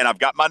tell you, and I've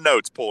got my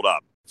notes pulled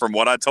up from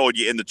what I told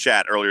you in the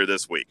chat earlier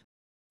this week.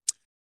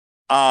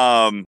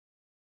 Crap,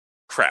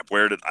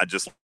 where did I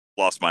just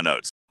lost my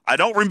notes? I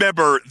don't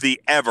remember the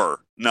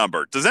ever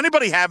number. Does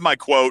anybody have my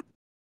quote?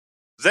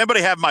 Does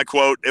anybody have my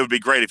quote? It would be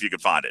great if you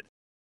could find it.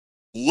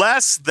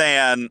 Less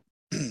than,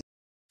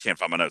 can't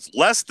find my notes.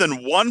 Less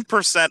than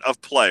 1% of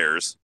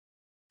players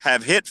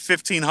have hit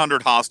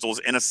 1,500 hostiles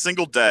in a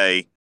single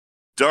day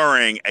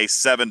during a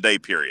 7-day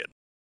period.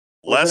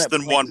 Less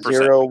than 1%.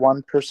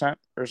 0.01%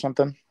 or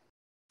something?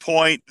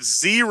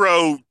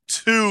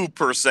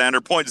 0.02%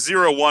 or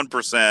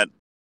 0.01%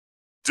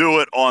 do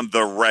it on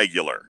the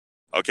regular,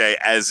 okay,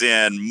 as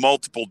in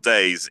multiple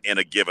days in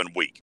a given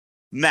week.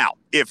 Now,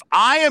 if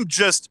I am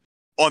just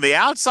on the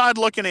outside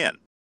looking in,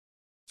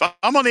 if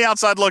I'm on the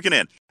outside looking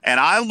in, and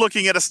I'm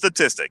looking at a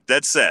statistic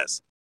that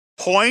says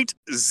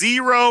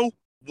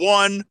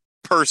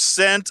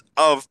 0.01%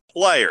 of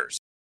players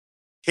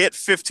hit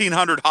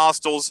 1,500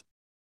 hostiles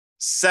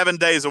 7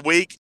 days a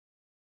week,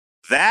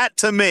 that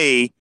to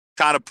me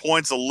kind of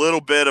points a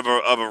little bit of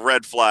a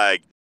red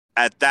flag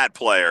at that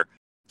player.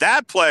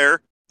 That player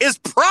is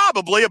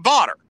probably a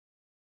botter.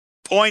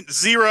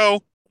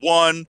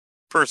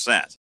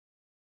 0.01%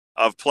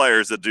 of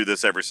players that do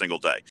this every single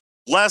day.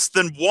 Less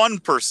than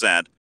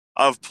 1%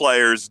 of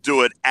players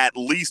do it at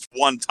least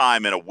one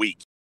time in a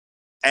week.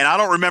 And I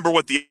don't remember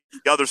what the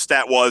other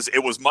stat was. It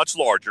was much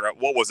larger.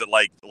 What was it,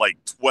 like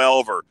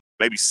 12 or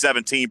maybe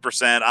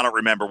 17%? I don't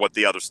remember what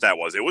the other stat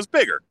was. It was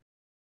bigger.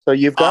 So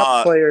you've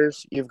got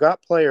players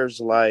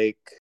like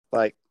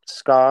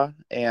Ska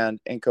and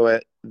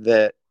Incoet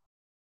that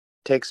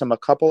takes them a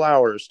couple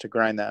hours to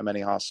grind that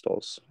many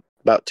hostiles.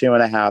 About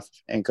 2.5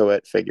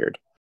 Incoet figured.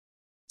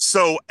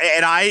 So,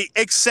 and I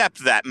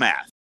accept that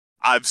math.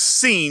 I've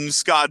seen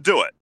Ska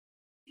do it.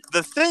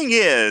 The thing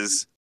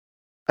is,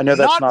 I know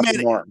that's not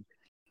the norm.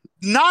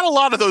 Not a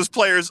lot of those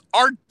players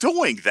are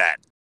doing that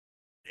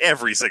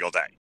every single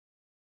day.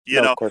 You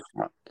know, of course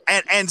not.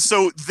 And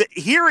so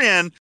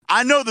herein,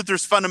 I know that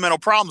there's fundamental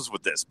problems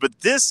with this, but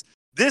this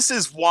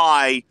is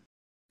why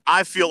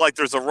I feel like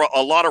there's a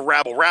lot of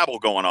rabble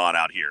going on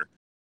out here,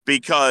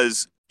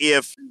 because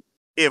if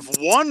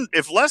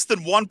less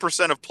than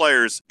 1% of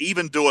players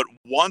even do it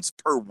once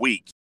per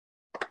week,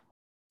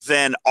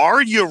 then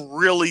are you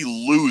really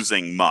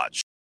losing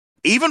much?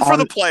 Even for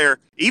the player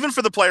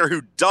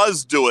who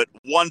does do it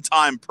one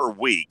time per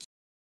week.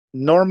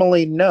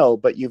 Normally, no,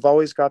 but you've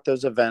always got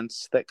those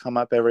events that come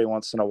up every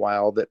once in a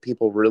while that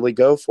people really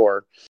go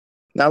for.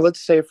 Now,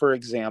 let's say, for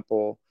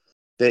example,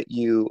 that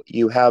you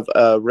have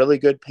a really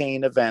good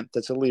paying event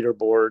that's a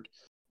leaderboard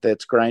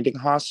that's grinding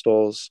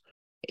hostiles,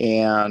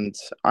 and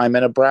I'm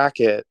in a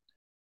bracket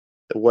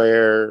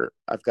where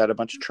I've got a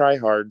bunch of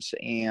tryhards,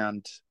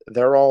 and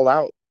they're all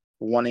out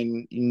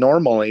wanting.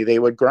 Normally, they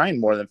would grind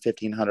more than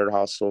 1,500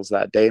 hostiles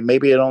that day.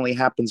 Maybe it only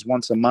happens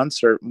once a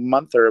month or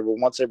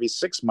once every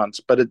 6 months,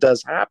 but it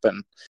does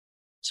happen.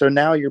 So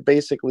now you're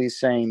basically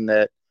saying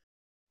that,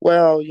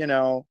 well, you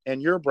know,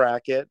 in your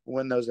bracket,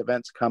 when those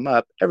events come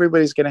up,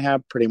 everybody's going to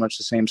have pretty much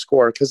the same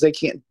score because they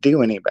can't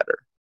do any better.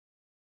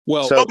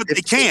 Well, so but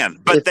they can.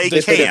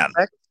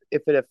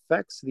 If it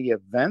affects the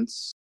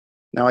events,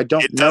 now I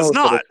don't know. It does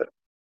not.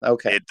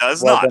 Okay. It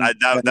does not.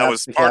 That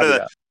was part of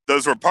the.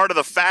 Those were part of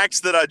the facts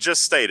that I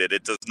just stated.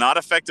 It does not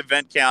affect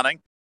event counting.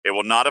 It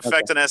will not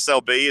affect an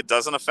SLB. It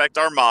doesn't affect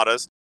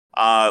armadas.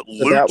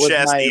 Loot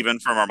chest even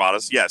from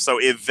armadas. Yeah. So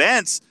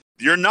events,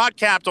 you're not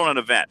capped on an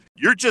event.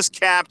 You're just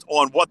capped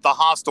on what the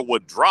hostile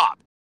would drop.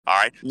 All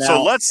right. Now,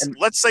 so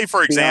let's say,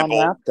 for example,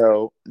 that,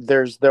 though,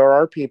 there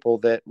are people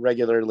that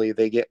regularly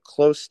they get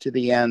close to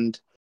the end,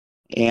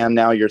 and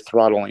now you're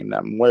throttling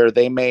them where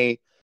they may,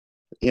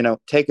 you know,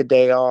 take a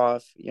day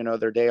off, you know,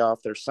 their day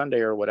off, their Sunday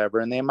or whatever,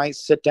 and they might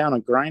sit down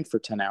and grind for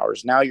 10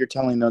 hours. Now you're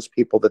telling those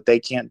people that they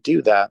can't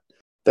do that.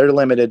 They're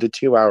limited to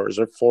 2 hours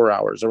or 4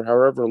 hours or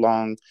however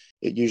long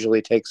it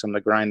usually takes them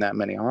to grind that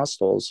many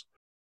hostiles.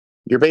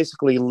 You're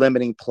basically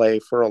limiting play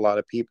for a lot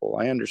of people.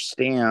 I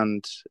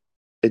understand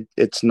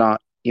it's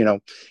not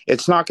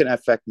it's not going to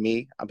affect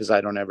me because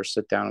I don't ever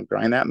sit down and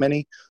grind that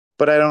many,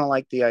 but I don't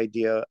like the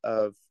idea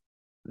of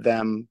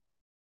them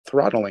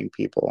throttling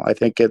people. I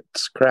think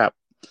it's crap.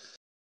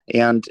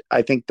 And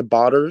I think the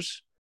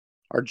botters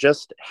are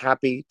just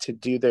happy to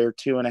do their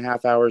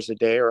 2.5 hours a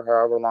day or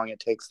however long it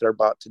takes their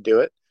bot to do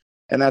it.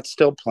 And that's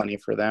still plenty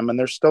for them. And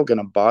they're still going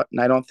to bot.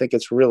 And I don't think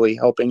it's really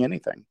helping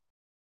anything.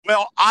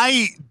 Well,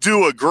 I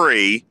do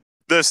agree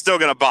they're still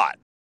going to bot,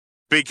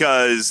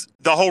 because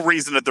the whole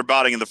reason that they're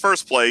botting in the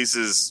first place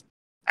is,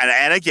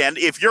 and again,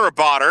 if you're a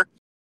botter,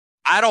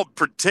 I don't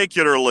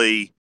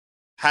particularly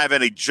have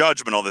any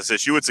judgment on this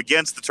issue. It's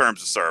against the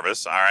terms of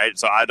service. All right.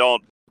 So I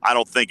don't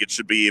think it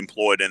should be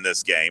employed in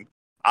this game.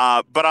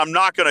 But I'm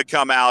not going to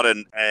come out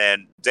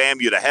and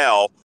damn you to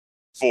hell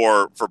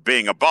for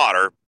being a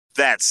botter.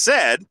 That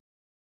said,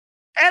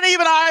 and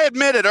even I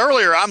admitted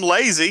earlier, I'm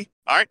lazy.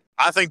 All right.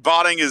 I think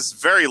botting is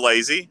very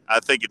lazy. I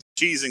think it's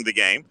cheesing the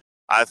game.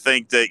 I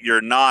think that you're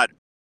not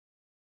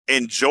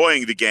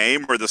enjoying the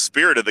game or the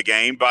spirit of the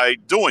game by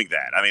doing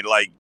that. I mean,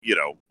 like,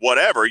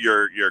 whatever,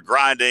 you're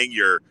grinding,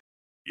 you're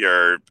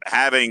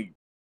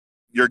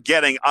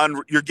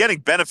getting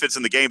benefits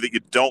in the game that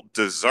you don't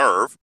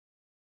deserve.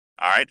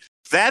 All right.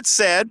 That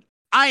said,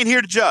 I ain't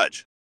here to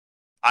judge.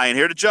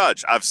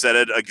 I've said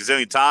it a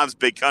gazillion times.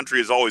 Big Country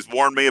has always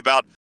warned me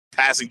about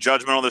passing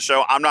judgment on the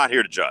show. I'm not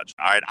here to judge.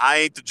 All right. I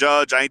ain't the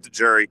judge. I ain't the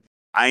jury.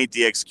 I ain't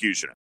the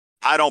executioner.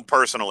 I don't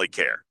personally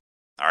care.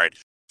 All right.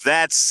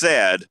 That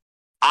said,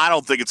 I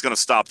don't think it's going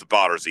to stop the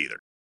botters either.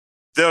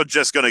 They're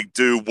just going to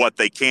do what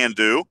they can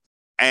do,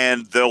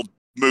 and they'll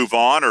move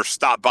on or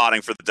stop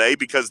botting for the day,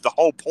 because the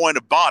whole point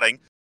of botting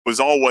was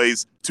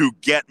always to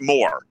get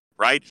more,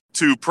 right?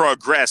 To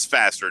progress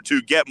faster,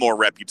 to get more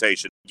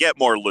reputation, get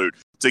more loot,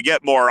 to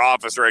get more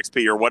officer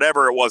XP or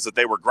whatever it was that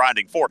they were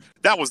grinding for.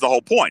 That was the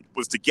whole point,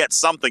 was to get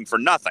something for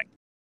nothing.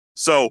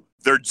 So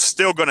they're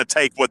still going to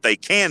take what they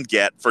can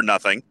get for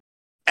nothing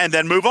and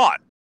then move on,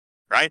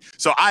 right?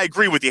 So I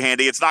agree with you,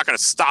 Handy. It's not going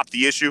to stop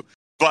the issue,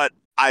 but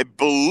I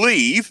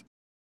believe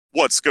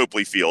what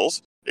Scopely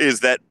feels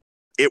is that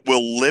it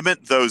will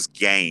limit those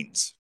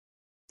gains.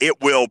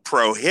 It will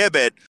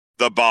prohibit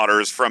the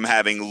botters from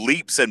having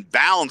leaps and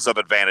bounds of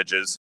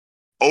advantages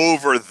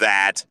over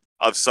that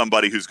of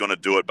somebody who's going to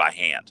do it by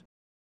hand.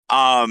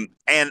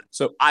 And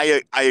so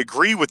I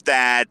agree with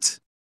that,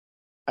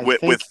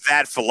 with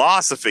that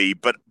philosophy,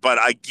 but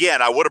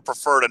again, I would have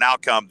preferred an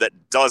outcome that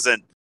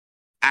doesn't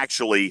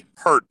actually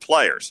hurt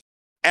players.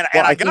 And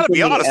I got to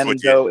be honest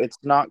with you, though, it's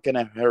not going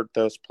to hurt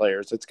those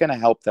players. It's going to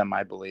help them,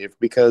 I believe,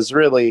 because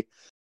really,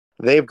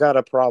 they've got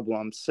a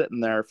problem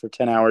sitting there for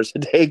 10 hours a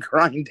day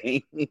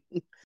grinding.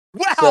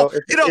 Well,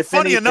 so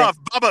funny enough,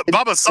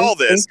 Bubba saw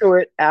this.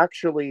 Intuit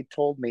actually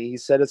told me, he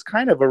said, it's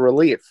kind of a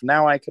relief.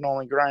 Now I can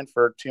only grind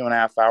for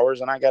 2.5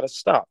 hours and I got to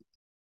stop.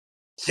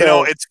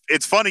 So,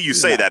 it's funny you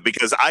say that,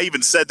 because I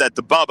even said that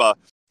to Bubba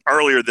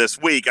earlier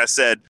this week. I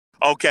said,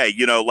 okay,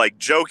 like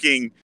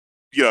joking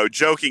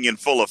in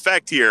full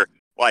effect here.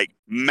 Like,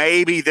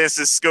 maybe this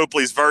is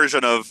Scopely's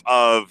version of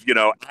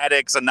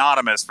Addicts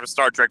Anonymous for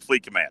Star Trek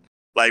Fleet Command.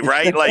 Like,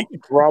 right? Like,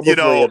 probably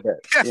a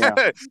bit.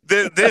 Yeah.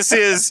 this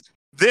is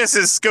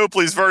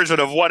Scopely's version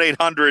of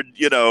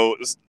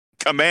 1-800,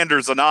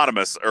 Commanders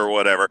Anonymous or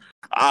whatever.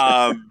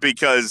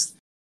 Because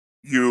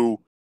you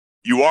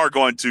are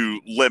going to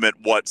limit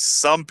what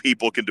some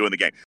people can do in the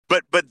game.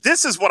 But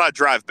this is what I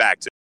drive back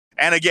to.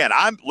 And again,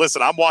 I'm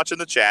watching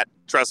the chat.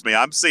 Trust me,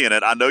 I'm seeing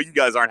it. I know you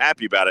guys aren't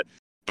happy about it,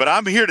 but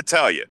I'm here to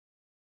tell you,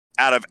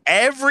 out of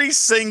every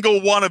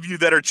single one of you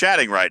that are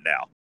chatting right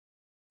now,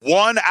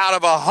 1 out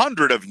of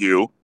 100 of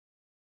you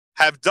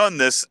have done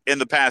this in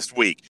the past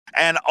week.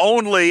 And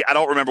only, I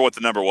don't remember what the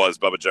number was,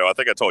 Bubba Joe. I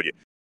think I told you.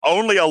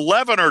 Only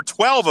 11 or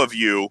 12 of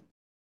you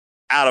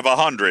out of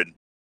 100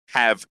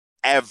 have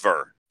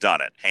ever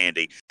done it,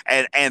 Handy.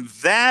 And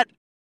that,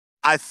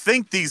 I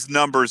think these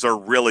numbers are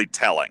really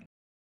telling.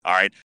 All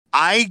right.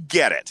 I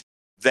get it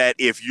that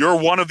if you're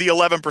one of the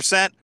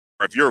 11%,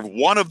 or if you're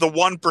one of the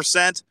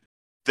 1%,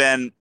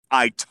 then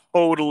I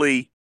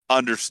totally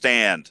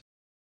understand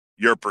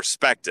your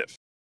perspective.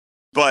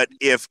 But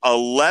if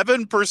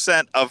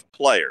 11% of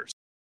players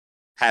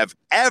have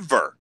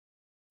ever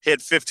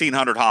hit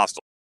 1,500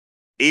 hostiles,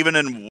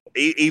 even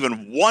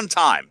one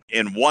time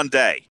in one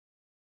day,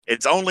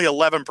 it's only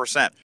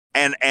 11%.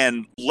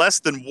 And less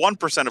than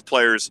 1% of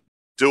players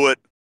do it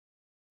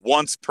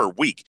once per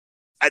week.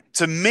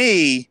 To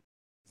me,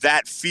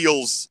 that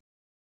feels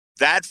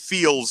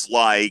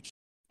like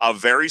a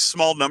very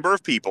small number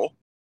of people.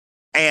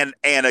 And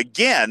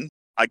again,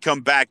 I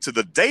come back to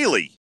the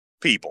daily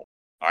people.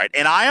 All right.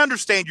 And I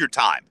understand your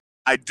time.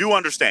 I do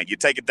understand. You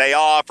take a day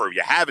off, or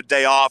you have a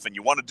day off and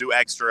you want to do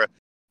extra.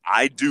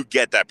 I do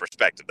get that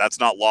perspective. That's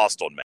not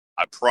lost on me.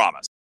 I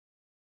promise.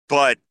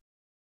 But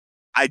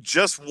I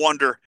just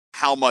wonder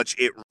how much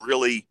it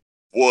really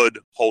would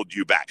hold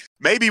you back.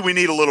 Maybe we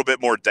need a little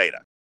bit more data.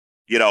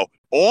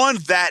 On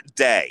that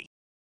day,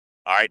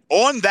 all right,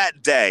 that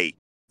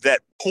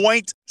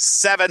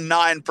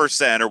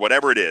 0.79% or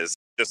whatever it is,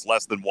 just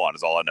less than 1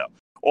 is all I know.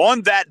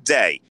 On that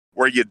day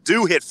where you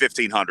do hit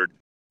 1,500,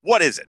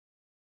 What is it?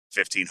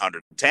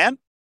 1,510?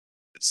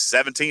 It's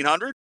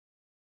 1,700?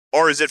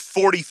 Or is it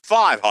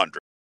 4,500?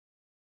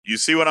 You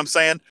see what I'm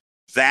saying?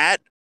 That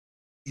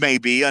may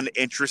be an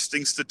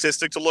interesting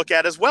statistic to look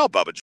at as well,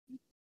 Bubba.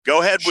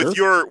 Go ahead with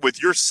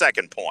your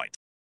second point.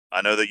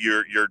 I know that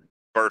you're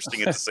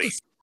bursting at the seams.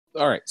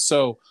 All right,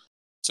 so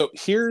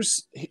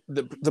here's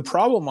the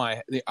problem.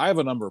 I have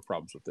a number of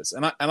problems with this,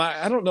 and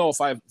I don't know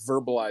if I've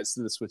verbalized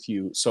this with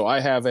you. So I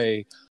have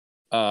a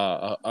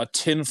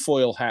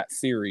tinfoil hat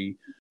theory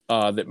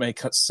that may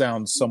come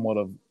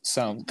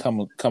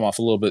off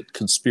a little bit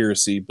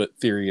conspiracy, but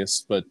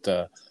theorist. But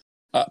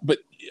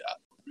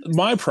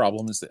my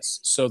problem is this.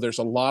 So there's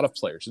a lot of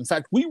players. In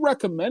fact, we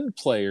recommend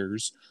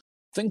players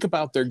think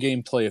about their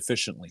gameplay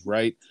efficiently,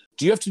 right?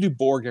 Do you have to do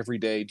Borg every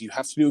day? Do you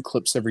have to do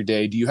Eclipse every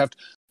day? Do you have to?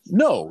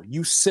 No,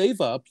 you save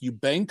up, you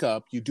bank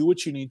up, you do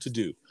what you need to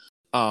do.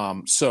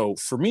 So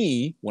for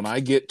me, when I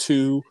get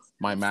to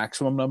my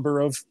maximum number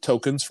of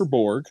tokens for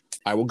Borg,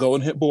 I will go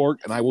and hit Borg,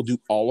 and I will do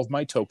all of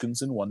my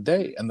tokens in one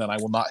day. And then I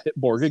will not hit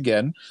Borg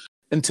again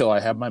until I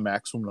have my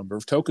maximum number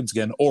of tokens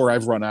again, or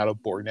I've run out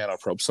of Borg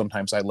nanoprobes.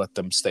 Sometimes I let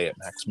them stay at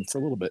maximum for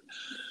a little bit.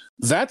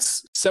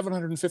 That's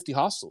 750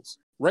 hostiles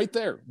right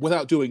there,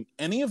 without doing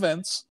any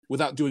events,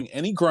 without doing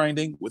any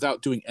grinding,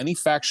 without doing any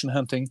faction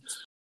hunting.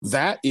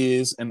 That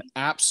is an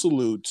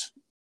absolute,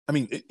 I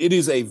mean, it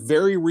is a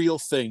very real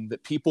thing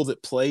that people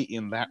that play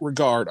in that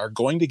regard are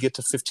going to get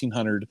to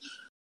 1,500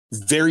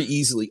 very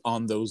easily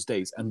on those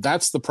days. And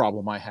that's the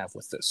problem I have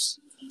with this.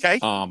 Okay.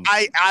 Let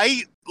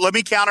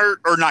me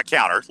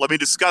let me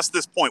discuss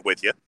this point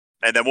with you,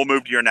 and then we'll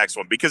move to your next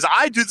one, because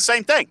I do the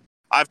same thing.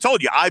 I've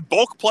told you, I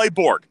bulk play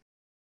Borg.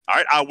 All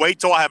right. I wait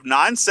till I have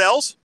 9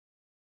 cells.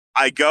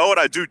 I go and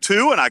I do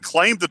 2, and I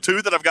claim the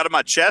 2 that I've got in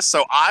my chest.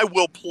 So I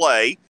will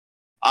play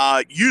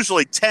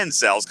usually 10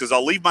 cells, because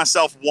I'll leave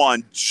myself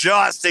 1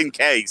 just in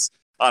case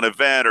an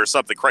event or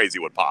something crazy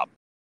would pop.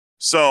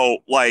 So,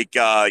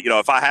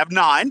 if I have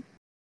 9,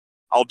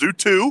 I'll do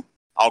 2.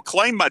 I'll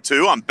claim my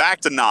 2. I'm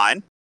back to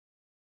 9.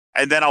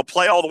 And then I'll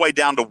play all the way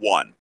down to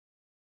 1.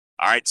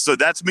 All right. So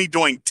that's me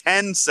doing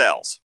 10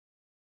 cells.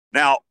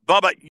 Now,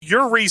 Bubba,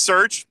 your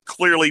research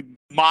clearly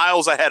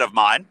miles ahead of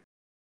mine,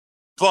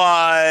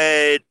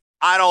 but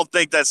I don't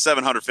think that's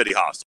 750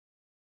 hostile.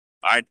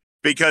 All right.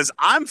 Because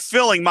I'm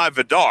filling my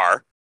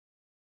Vidar,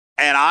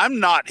 and I'm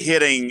not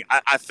hitting.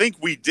 I think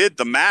we did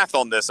the math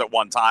on this at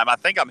one time. I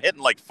think I'm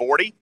hitting like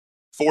 40,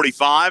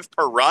 45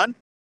 per run.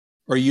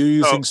 Are you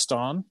using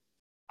Ston?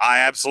 I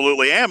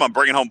absolutely am. I'm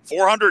bringing home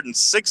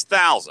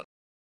 406,000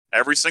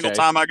 every single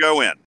time I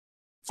go in.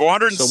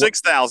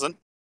 406,000.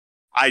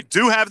 I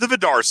do have the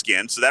Vidar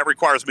skin, so that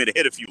requires me to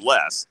hit a few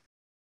less.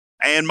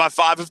 And my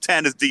 5 of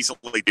 10 is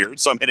decently tiered,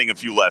 so I'm hitting a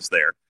few less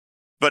there.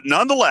 But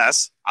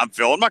nonetheless, I'm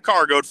filling my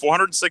cargo at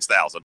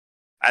 406,000.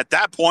 At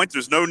that point,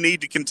 there's no need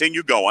to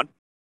continue going.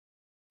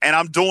 And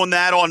I'm doing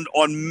that on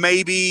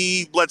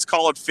maybe, let's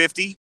call it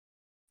 50.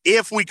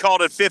 If we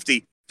called it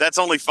 50, that's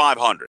only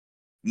 500.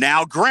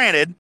 Now,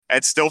 granted,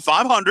 it's still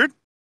 500.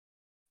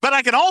 But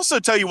I can also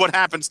tell you what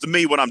happens to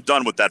me when I'm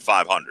done with that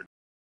 500.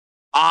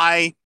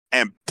 I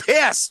am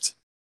pissed.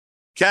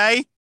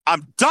 Okay?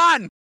 I'm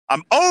done.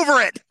 I'm over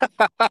it.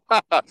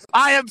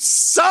 I am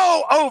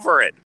so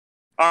over it.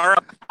 All right.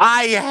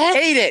 I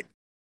hate it.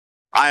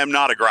 I am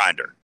not a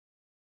grinder.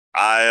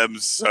 I am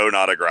so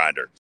not a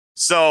grinder.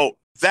 So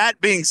that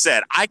being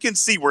said, I can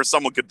see where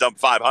someone could dump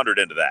 500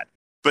 into that.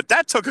 But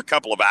that took a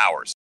couple of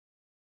hours,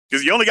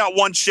 because you only got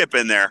 1 ship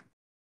in there.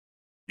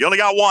 You only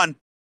got 1.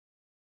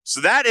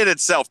 So that in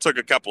itself took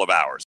a couple of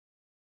hours.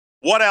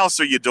 What else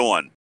are you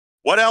doing?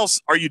 What else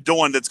are you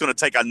doing that's going to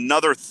take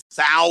another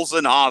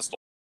 1,000 hostiles?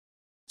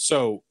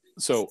 So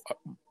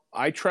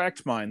I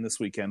tracked mine this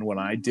weekend when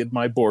I did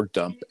my Borg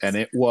dump, and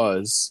it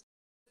was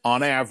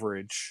on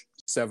average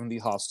 70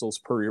 hostiles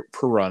per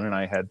run, and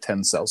I had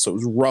 10 cells, so it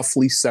was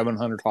roughly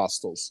 700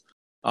 hostiles.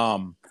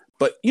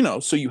 But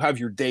so you have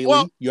your daily.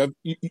 Well, you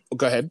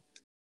go ahead.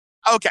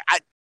 Okay,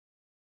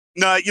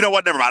 no, you know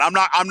what? Never mind.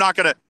 I'm not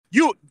gonna.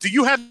 Do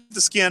you have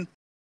the skin?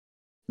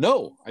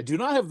 No, I do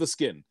not have the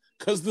skin,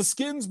 because the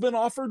skin's been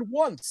offered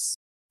once.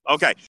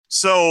 Okay,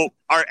 so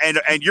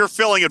and you're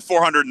filling at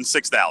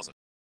 406,000.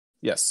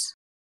 Yes.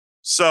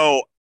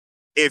 So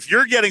if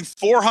you're getting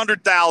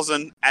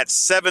 400,000 at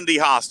 70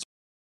 hostiles,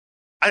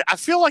 I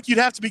feel like you'd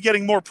have to be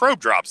getting more probe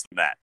drops than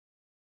that.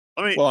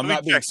 I'm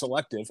not being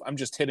selective. I'm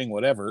just hitting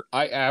whatever.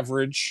 I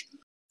average.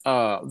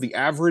 The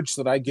average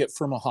that I get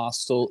from a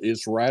hostile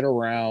is right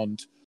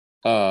around.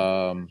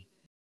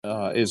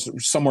 Is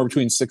somewhere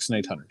between 600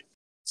 and 800.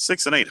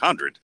 600 and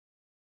 800.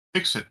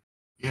 Fix it.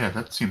 Yeah,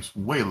 that seems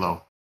way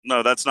low.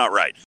 No, that's not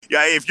right.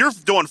 Yeah, if you're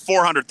doing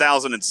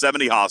 400,000 and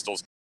 70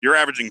 hostiles, you're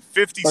averaging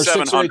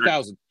 5,700. 6 or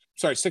 8,000.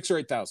 Sorry, 6 or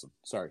 8,000.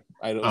 Sorry,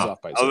 I was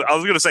off by. I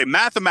was going to say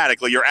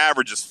mathematically, your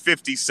average is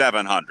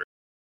 5,700.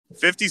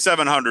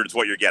 5,700 is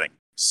what you're getting.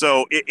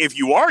 So if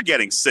you are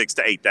getting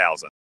 6,000 to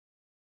 8,000,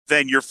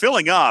 then you're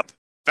filling up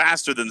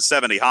faster than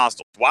 70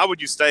 hostiles. Why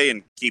would you stay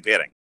and keep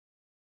hitting?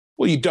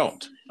 Well, you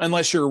don't.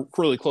 Unless you're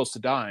really close to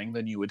dying,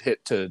 then you would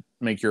hit to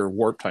make your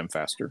warp time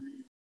faster.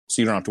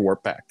 so you don't have to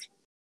warp back.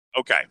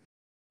 Okay.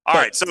 All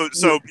right.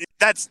 So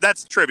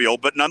that's trivial,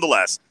 but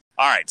nonetheless.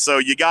 All right. So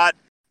you got.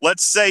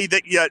 Let's say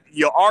that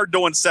you are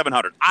doing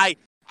 700. I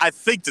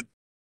think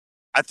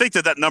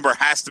that number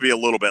has to be a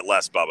little bit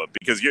less, Bubba,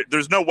 because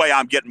there's no way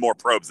I'm getting more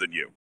probes than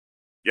you.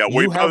 Yeah,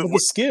 you have the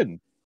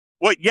skin.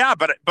 Well, yeah,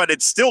 but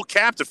it's still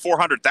capped at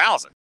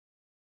 400,000.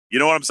 You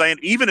know what I'm saying?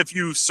 Even if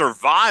you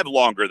survive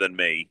longer than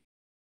me,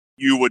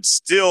 you would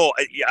still.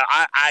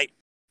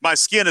 My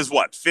skin is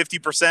what,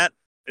 50%?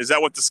 Is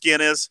that what the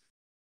skin is?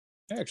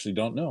 I actually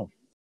don't know.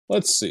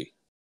 Let's see.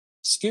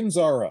 Skins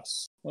are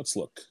us. Let's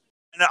look.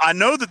 And I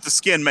know that the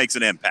skin makes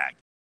an impact,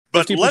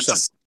 but 50%.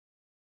 let's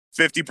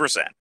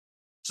 50%.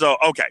 So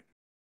okay,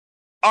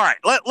 all right.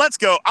 Let's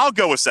go. I'll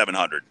go with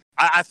 700.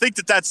 I think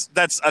that's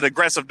an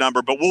aggressive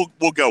number, but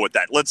we'll go with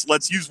that.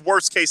 Let's use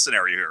worst case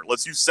scenario here.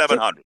 Let's use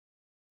 700.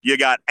 You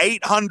got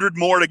 800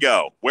 more to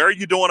go. Where are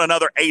you doing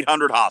another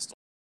 800 hostile?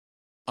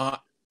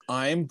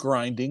 I'm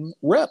grinding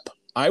rep.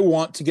 I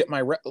want to get my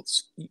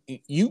reps.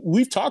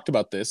 We've talked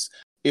about this.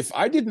 If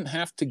I didn't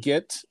have to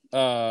get,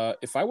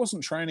 if I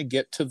wasn't trying to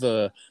get to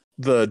the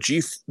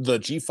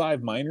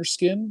G5 minor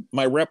skin,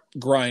 my rep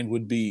grind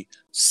would be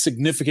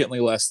significantly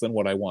less than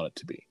what I want it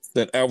to be.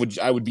 That I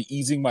would be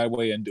easing my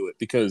way into it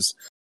because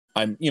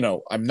I'm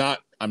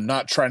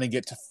not trying to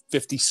get to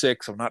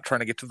 56. I'm not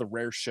trying to get to the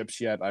rare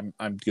ships yet. I'm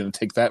going to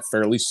take that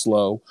fairly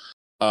slow.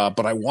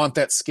 But I want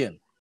that skin.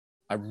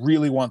 I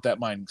really want that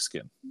mining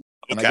skin.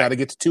 And I got to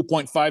get to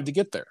 2.5 to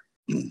get there.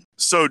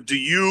 So do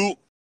you,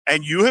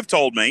 and you have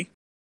told me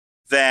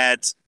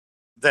that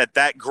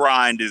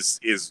grind is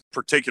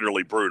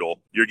particularly brutal.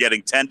 You're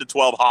getting 10 to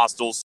 12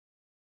 hostiles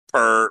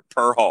per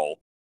hull.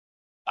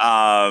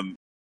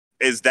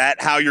 Is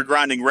that how you're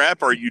grinding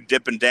rep, or are you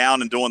dipping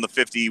down and doing the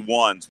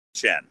 51s,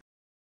 Chen?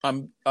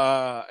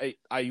 I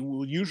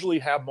will usually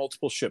have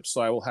multiple ships.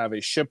 So I will have a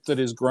ship that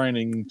is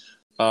grinding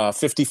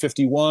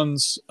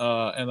 50-51s,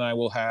 and I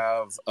will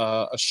have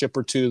a ship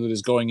or two that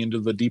is going into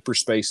the deeper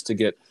space to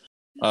get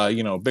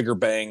bigger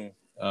bang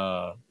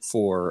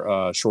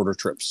for shorter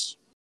trips.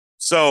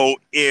 So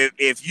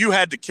if you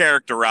had to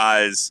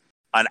characterize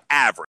an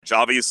average,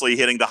 obviously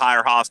hitting the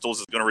higher hostiles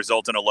is going to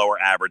result in a lower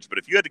average, but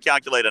if you had to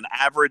calculate an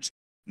average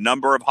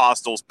number of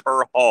hostiles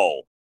per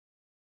hull,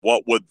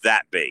 what would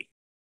that be?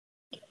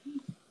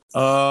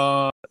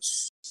 So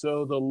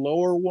the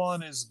lower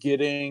one is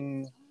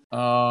getting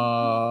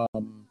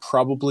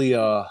probably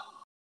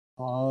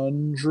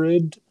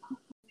 100.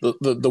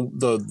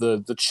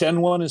 The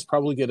Chen one is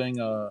probably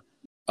getting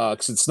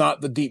because it's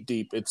not the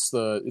deep, it's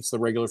the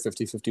regular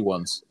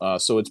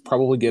 50-51s. So it's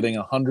probably getting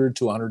 100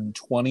 to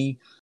 120,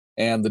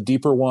 and the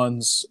deeper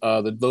ones,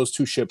 those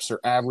two ships are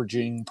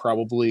averaging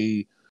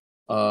probably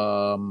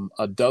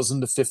a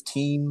dozen to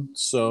 15.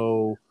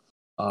 So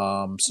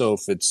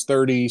if it's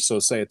 30, so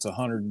say it's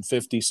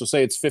 150. So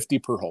say it's 50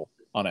 per hull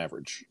on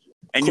average.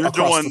 And you're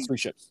doing the three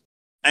ships.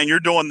 And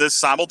you're doing this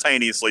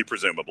simultaneously,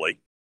 presumably,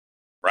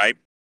 right?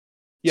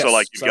 Yes. So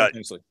like you've got.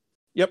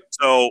 Yep.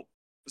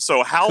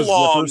 So how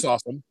long? Ripper's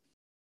awesome.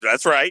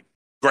 That's right.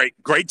 Great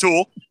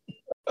tool.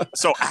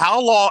 So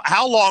how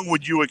long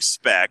would you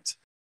expect,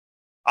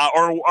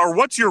 or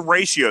what's your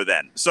ratio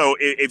then? So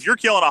if you're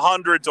killing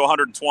 100 to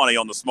 120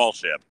 on the small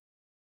ship,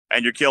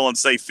 and you're killing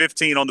say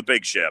 15 on the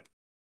big ship,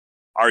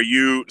 are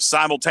you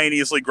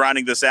simultaneously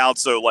grinding this out?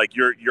 So like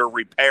you're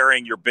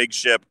repairing your big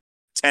ship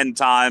 10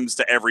 times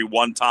to every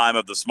 1 time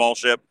of the small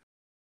ship?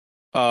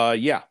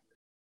 Yeah.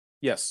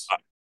 Yes.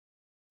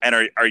 And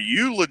are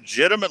you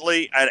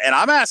legitimately? And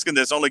I'm asking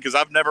this only because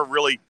I've never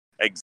really,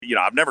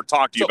 I've never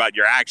talked to you about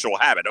your actual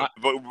habit.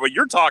 But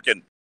you're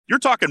talking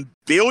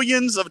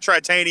billions of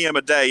tritanium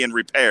a day in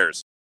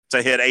repairs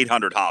to hit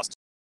 800 hostiles.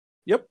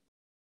 Yep.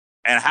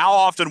 And how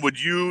often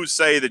would you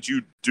say that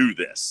you do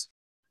this?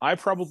 I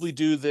probably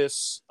do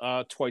this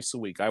twice a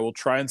week. I will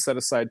try and set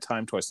aside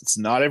time twice. It's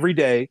not every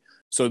day.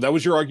 So that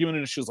was your argument,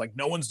 and she was like,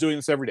 no one's doing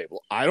this every day.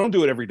 Well, I don't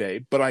do it every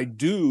day, but I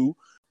do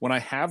when I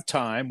have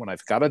time, when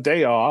I've got a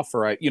day off,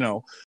 or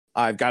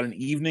I've got an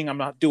evening, I'm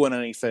not doing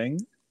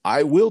anything.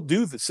 I will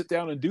sit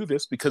down and do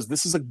this because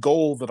this is a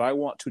goal that I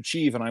want to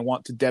achieve, and I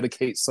want to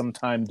dedicate some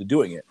time to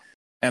doing it.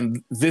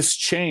 And this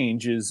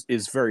change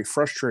is very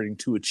frustrating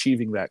to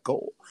achieving that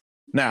goal.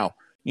 Now,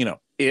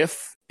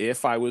 if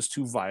I was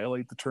to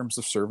violate the terms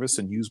of service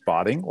and use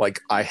botting, like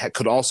I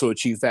could also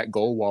achieve that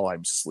goal while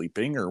I'm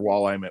sleeping or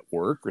while I'm at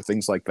work or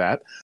things like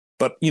that.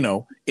 But,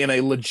 in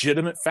a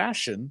legitimate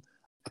fashion,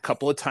 a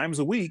couple of times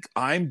a week,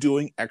 I'm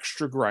doing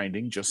extra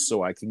grinding just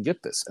so I can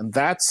get this. And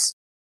that's,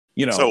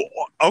 So,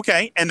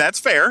 okay. And that's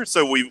fair.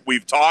 So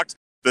we've talked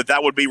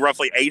that would be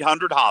roughly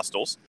 800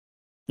 hostiles.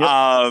 Yep.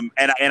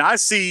 And I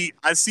see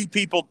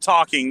people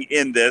talking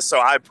in this. So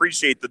I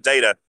appreciate the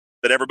data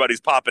that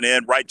everybody's popping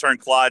in. Right Turn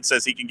Clyde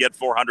says he can get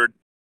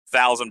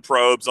 400,000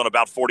 probes on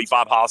about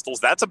 45 hostiles.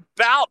 That's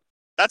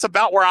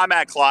about where I'm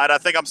at, Clyde. I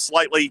think I'm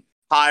slightly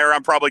higher.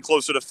 I'm probably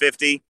closer to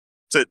 50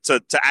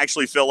 to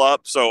actually fill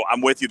up. So I'm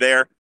with you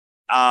there.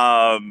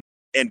 And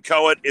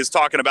Coet is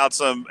talking about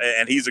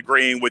and he's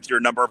agreeing with your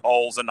number of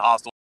holes and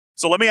hostiles.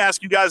 So let me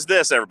ask you guys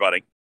this,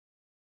 everybody.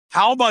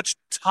 how much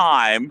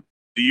time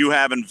do you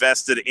have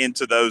invested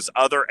into those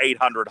other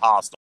 800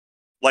 hostiles?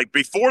 Like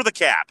before the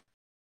cap,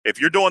 if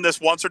you're doing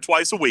this once or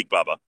twice a week,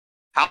 Bubba,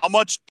 how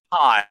much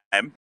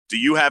time do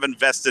you have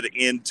invested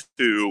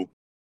into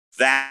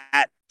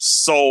that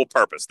sole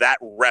purpose, that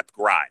rep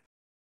grind?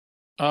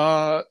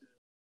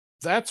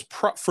 That's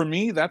for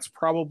me. That's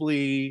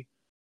probably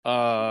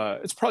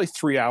it's probably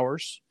 3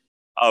 hours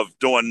of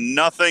doing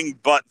nothing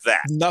but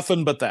that.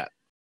 Nothing but that.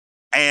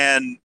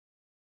 And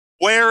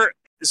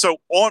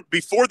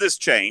before this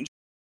change,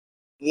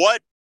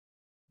 what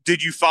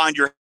did you find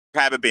your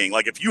habit being?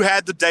 Like if you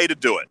had the day to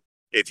do it,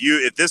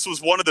 if this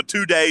was one of the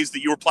 2 days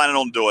that you were planning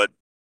on doing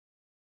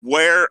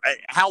it,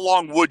 how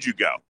long would you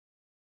go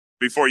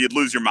before you'd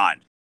lose your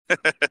mind?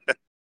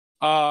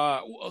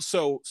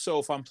 So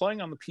if I'm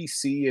playing on the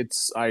PC,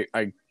 it's I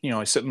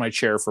sit in my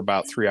chair for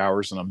about 3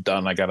 hours and I'm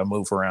done. I got to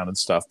move around and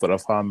stuff. But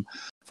if I'm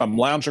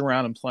lounging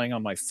around and playing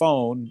on my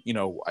phone,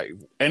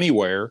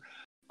 anywhere,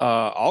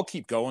 I'll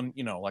keep going.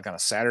 Like on a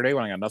Saturday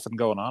when I got nothing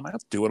going on, I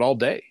have to do it all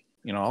day.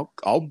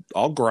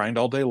 I'll grind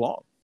all day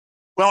long.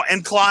 Well,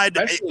 and Clyde,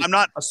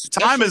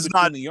 time is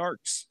not the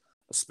arcs,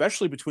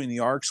 especially between the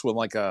arcs when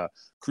like a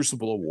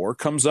Crucible of War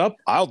comes up.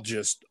 I'll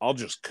just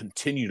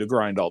continue to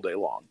grind all day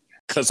long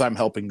because I'm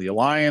helping the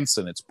Alliance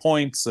and its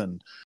points,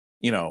 and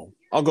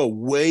I'll go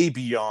way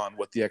beyond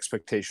what the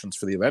expectations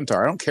for the event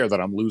are. I don't care that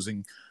I'm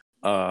losing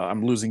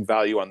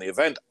value on the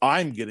event.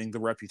 I'm getting the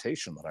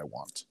reputation that I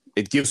want.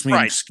 It gives me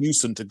an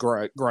excuse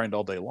to grind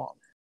all day long.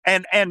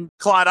 And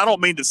Clyde, I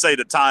don't mean to say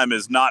that time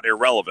is not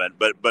irrelevant,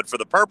 but for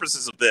the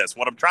purposes of this,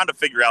 what I'm trying to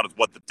figure out is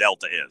what the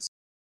delta is.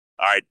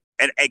 All right,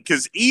 and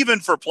because even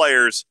for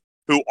players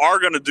who are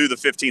going to do the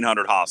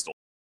 1500 hostile,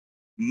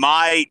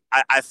 I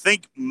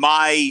think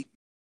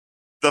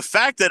the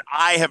fact that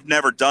I have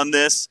never done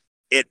this,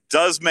 it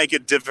does make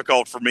it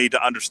difficult for me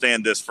to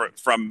understand this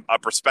from a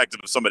perspective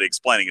of somebody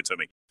explaining it to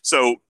me.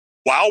 So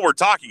while we're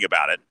talking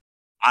about it,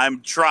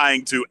 I'm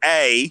trying to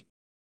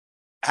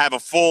have a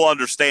full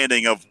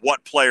understanding of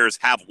what players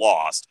have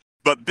lost,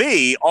 but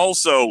B,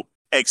 also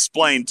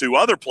explain to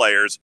other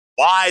players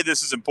why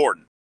this is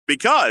important.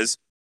 Because,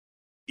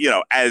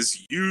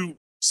 as you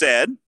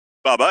said,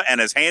 Bubba,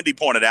 and as Handy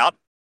pointed out,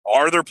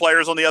 are there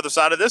players on the other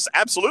side of this?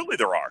 Absolutely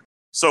there are.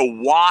 So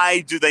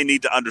why do they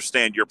need to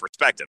understand your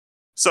perspective?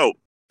 So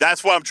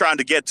that's what I'm trying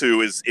to get to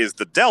is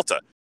the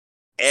delta.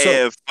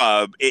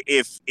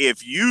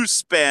 If you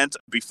spent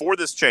before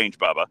this change,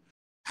 Bubba,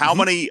 how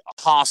many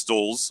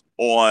hostiles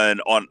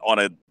on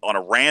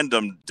a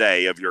random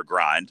day of your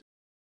grind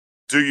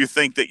do you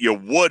think that you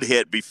would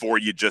hit before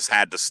you just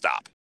had to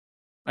stop?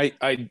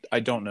 I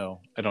don't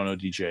know. I don't know,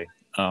 DJ.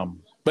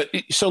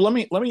 So let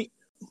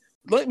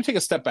me take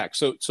a step back.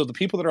 So the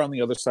people that are on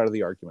the other side of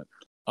the argument.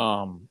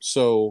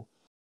 So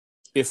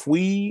if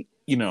we,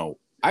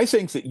 I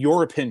think that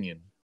your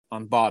opinion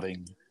on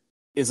botting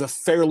is a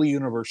fairly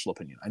universal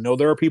opinion. I know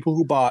there are people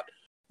who bot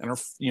and are,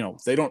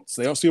 they don't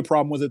see a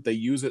problem with it. They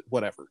use it,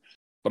 whatever.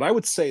 But I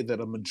would say that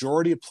a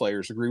majority of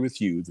players agree with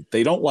you that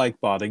they don't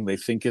like botting. They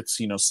think it's,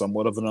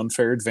 somewhat of an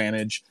unfair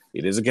advantage.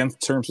 It is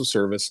against terms of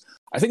service.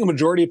 I think a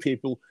majority of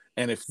people,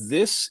 and if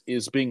this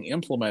is being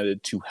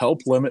implemented to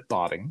help limit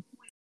botting,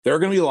 there are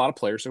going to be a lot of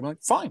players that are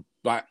like, fine,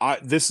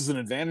 this is an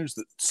advantage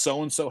that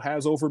so-and-so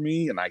has over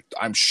me, and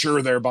I'm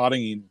sure they're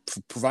botting,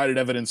 provided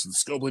evidence, and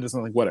Scopely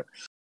doesn't like whatever.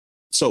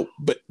 So,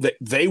 but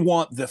they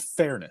want the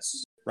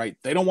fairness, right?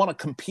 They don't want to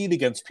compete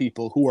against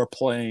people who are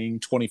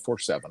playing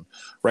 24/7,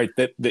 right?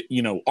 That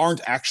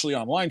aren't actually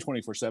online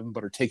 24/7,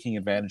 but are taking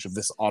advantage of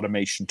this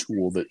automation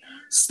tool that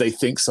they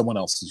think someone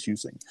else is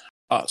using.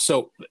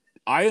 So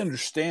I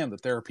understand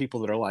that there are people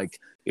that are like,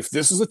 if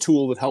this is a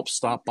tool that helps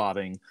stop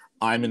botting,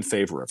 I'm in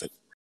favor of it.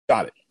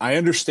 Got it. I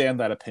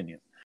understand that opinion.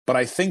 But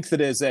I think that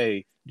as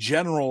a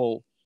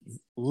general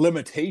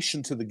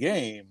limitation to the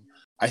game,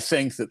 I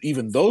think that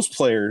even those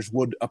players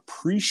would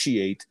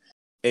appreciate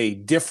a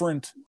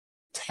different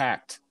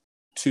tact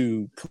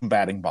to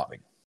combating botting.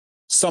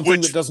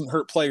 Something that doesn't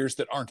hurt players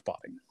that aren't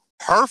botting.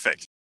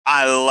 Perfect.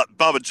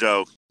 Bubba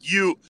Joe,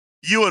 you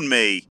and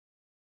me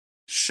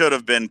should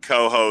have been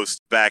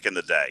co-hosts back in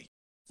the day.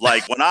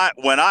 Like when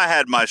I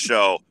had my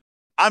show,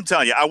 I'm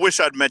telling you, I wish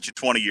I'd met you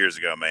 20 years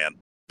ago, man,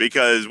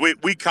 because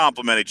we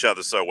complement each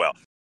other so well.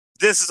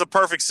 This is a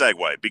perfect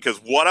segue because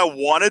what I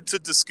wanted to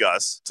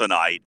discuss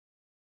tonight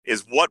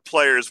is what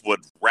players would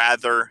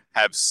rather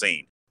have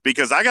seen.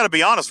 Because I got to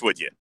be honest with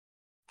you,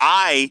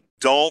 I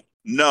don't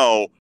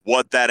know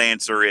what that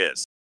answer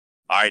is.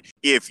 All right.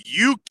 If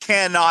you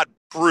cannot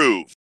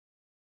prove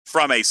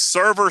from a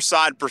server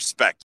side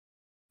perspective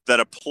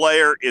that a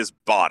player is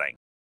botting,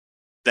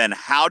 then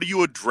how do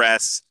you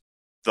address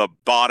the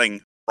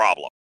botting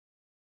problem?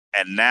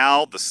 And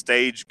now the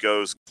stage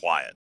goes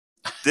quiet.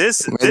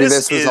 This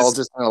was all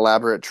just an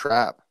elaborate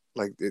trap.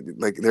 Like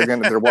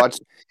they're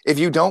watching. If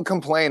you don't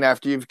complain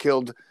after you've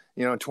killed,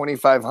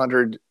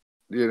 2,500,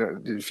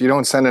 if you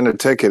don't send in a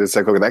ticket, it's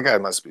like, okay, that guy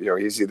must be,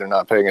 he's either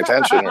not paying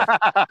attention.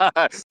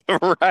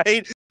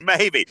 Right?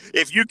 Maybe.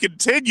 If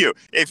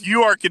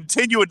you are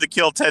continuing to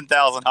kill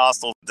 10,000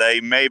 hostiles a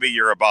day, maybe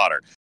you're a botter.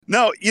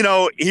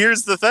 No,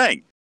 here's the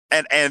thing.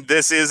 And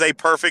this is a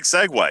perfect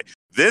segue.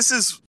 This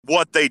is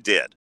what they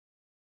did.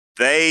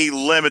 They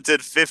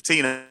limited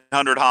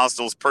 1,500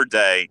 hostiles per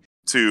day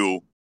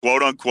to,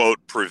 quote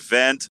unquote,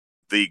 prevent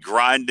the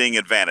grinding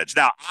advantage.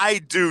 Now, I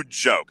do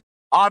joke.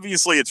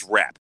 Obviously, it's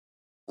rep.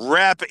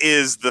 Rep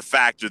is the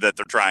factor that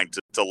they're trying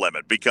to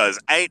limit, because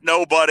ain't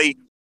nobody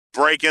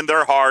breaking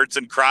their hearts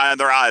and crying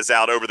their eyes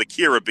out over the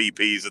Kira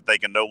BPs that they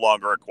can no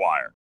longer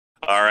acquire.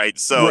 All right.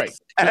 So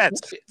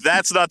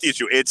that's not the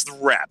issue. It's the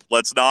rep.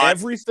 Let's not.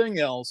 Everything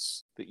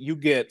else that you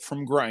get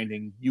from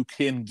grinding, you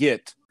can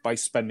get by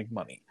spending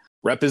money.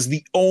 Rep is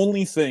the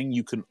only thing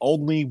you can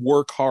only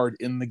work hard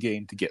in the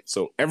game to get.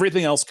 So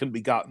everything else can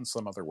be gotten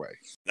some other way.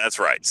 That's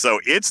right. So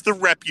it's the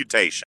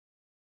reputation.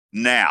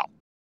 Now,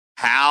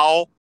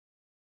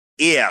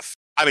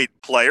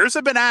 players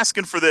have been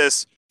asking for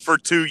this for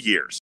 2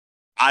 years.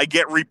 I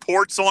get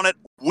reports on it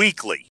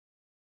weekly.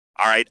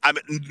 All right. I'm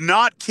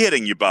not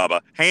kidding you, Bubba.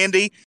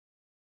 Handy,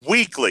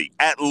 weekly,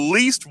 at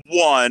least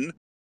one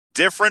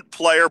different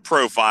player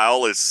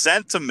profile is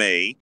sent to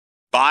me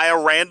by a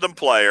random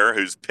player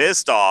who's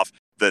pissed off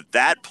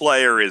that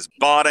player is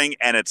botting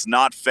and it's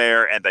not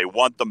fair and they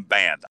want them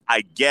banned.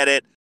 I get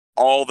it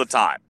all the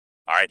time.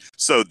 All right.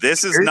 So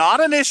this is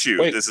not an issue.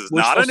 Wait, this is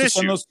not an issue.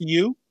 Send those to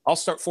you? I'll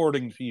start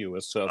forwarding to you.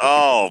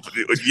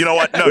 You know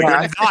what? No, you're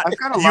not. I've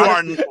got a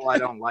lot of people I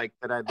don't like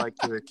that I'd like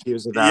to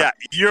accuse of that. Yeah,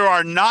 you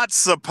are not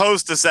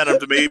supposed to send them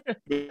to me,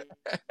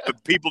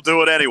 but people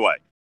do it anyway.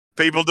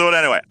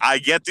 I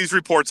get these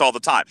reports all the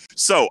time.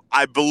 So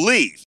I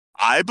believe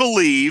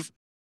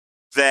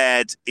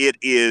that it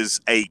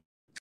is a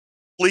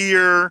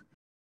clear,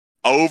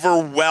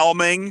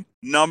 overwhelming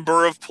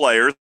number of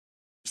players,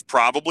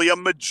 probably a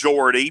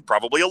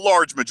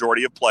large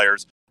majority of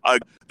players,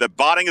 that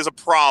botting is a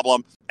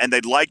problem and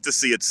they'd like to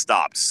see it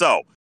stopped.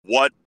 So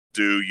what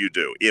do you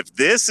do? If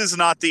this is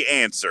not the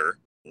answer,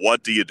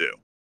 what do you do?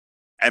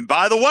 And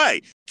by the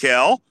way,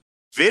 Kel,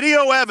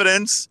 video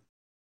evidence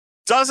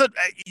doesn't,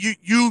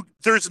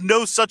 there's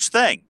no such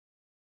thing.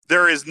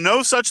 There is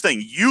no such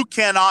thing. You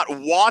cannot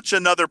watch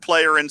another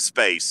player in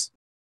space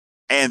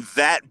and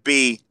that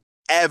be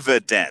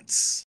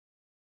evidence.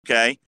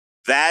 Okay?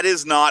 That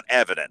is not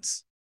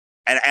evidence.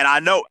 And I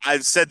know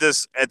I've said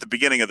this at the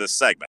beginning of this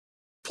segment.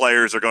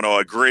 Players are going to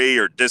agree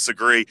or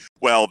disagree.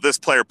 Well, this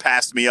player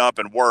passed me up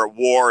and we're at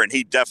war and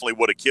he definitely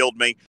would have killed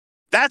me.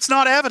 That's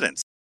not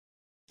evidence.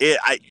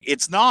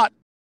 It's not.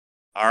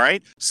 All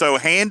right. So,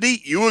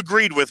 Handy, you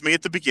agreed with me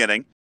at the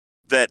beginning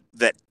that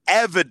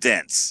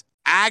evidence,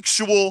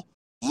 actual,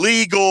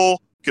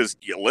 legal, because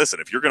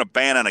listen, if you're going to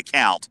ban an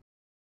account,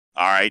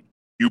 all right,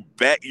 you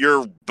bet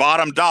your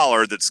bottom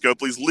dollar that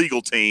Scopely's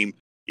legal team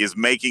is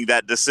making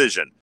that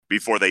decision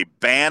before they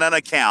ban an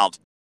account,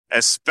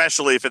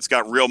 especially if it's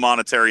got real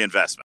monetary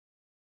investment.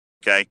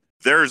 Okay?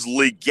 There's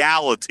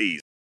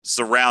legalities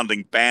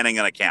surrounding banning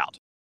an account.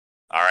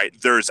 All right?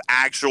 There's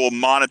actual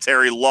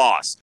monetary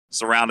loss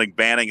surrounding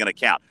banning an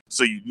account.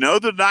 So you know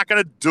they're not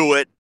going to do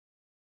it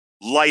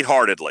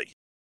lightheartedly.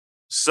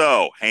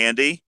 So,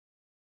 Handy,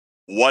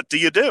 what do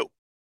you do?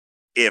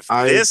 If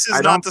this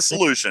is not the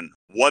solution,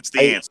 what's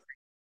the answer?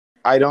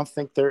 I don't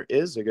think there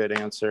is a good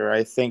answer.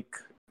 I think,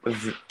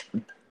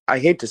 I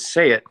hate to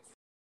say it,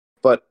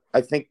 but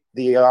I think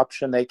the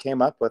option they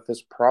came up with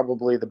is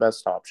probably the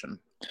best option.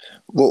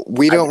 Well,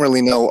 we don't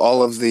really know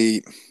all of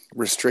the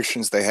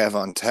restrictions they have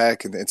on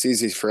tech, and it's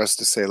easy for us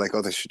to say, like,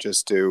 oh, they should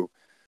just do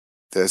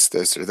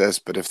this, or this,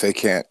 but if they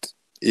can't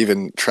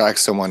even track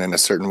someone in a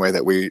certain way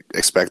that we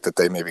expect that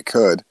they maybe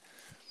could,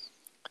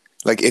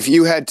 like, if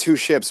you had two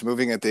ships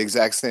moving at the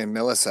exact same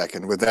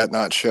millisecond, would that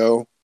not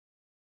show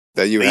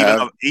that you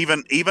have?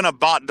 Even a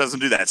bot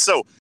doesn't do that.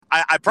 So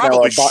I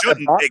probably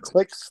shouldn't. A bot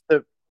clicks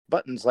the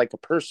buttons like a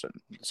person,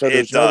 so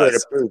there's no way to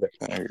prove it.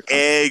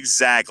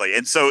 Exactly.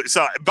 And so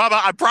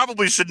Bubba, I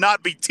probably should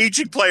not be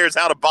teaching players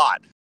how to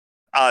bot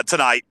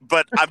tonight,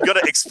 but I'm going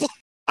to explain.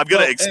 I'm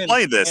going to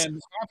explain this.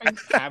 And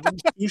having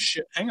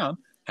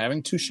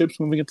having two ships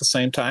moving at the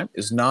same time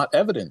is not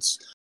evidence.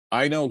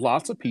 I know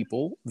lots of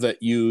people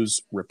that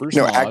use Ripper's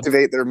mod.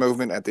 Activate their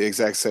movement at the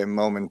exact same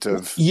moment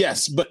of.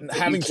 Yes, but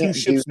having two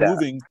ships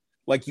moving.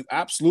 Like, you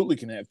absolutely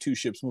can have two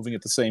ships moving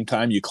at the same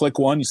time. You click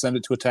one, you send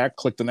it to attack,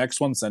 click the next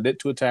one, send it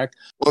to attack.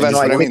 Well, that's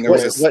what I mean.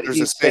 There's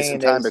a space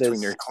and time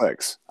between your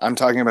clicks. I'm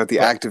talking about the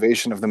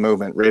activation of the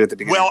movement right at the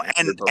beginning. Well,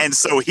 and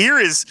so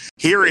here's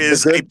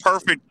a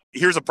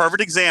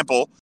perfect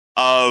example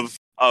of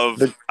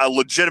a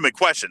legitimate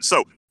question.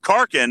 So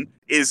Karkin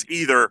is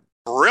either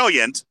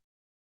brilliant,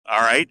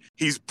 all right?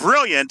 He's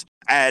brilliant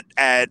at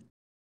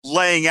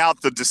laying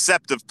out the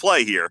deceptive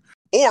play here,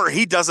 or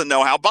he doesn't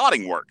know how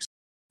botting works.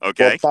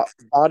 Okay. Well,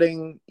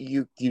 botting,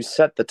 you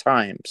set the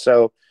time.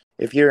 So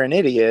if you're an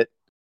idiot,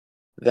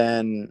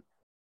 then,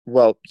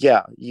 well,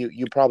 yeah,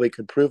 you probably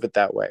could prove it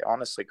that way.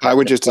 Honestly, I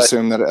would just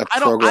assume that a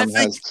program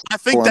I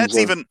think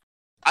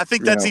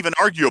that's even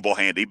arguable,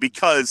 Handy,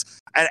 because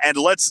and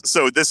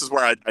so this is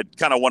where I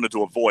kind of wanted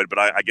to avoid, but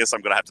I guess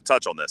I'm going to have to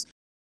touch on this.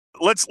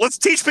 Let's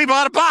teach people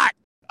how to bot.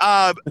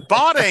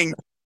 Botting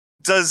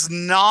does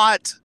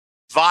not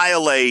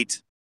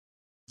violate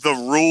the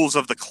rules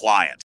of the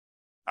client.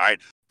 All right.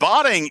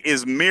 Botting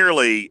is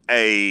merely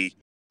a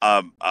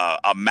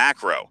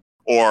macro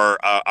or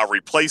a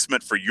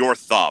replacement for your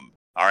thumb.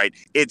 All right.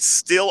 It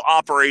still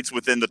operates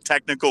within the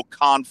technical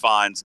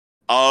confines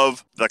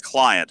of the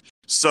client.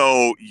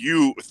 So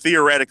you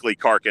theoretically,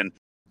 Karkin,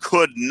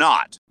 could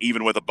not,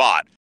 even with a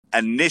bot,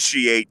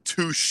 initiate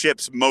two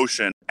ships'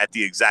 motion at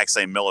the exact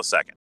same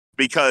millisecond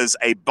because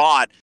a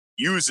bot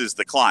uses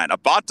the client. A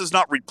bot does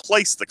not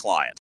replace the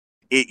client.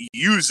 It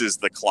uses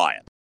the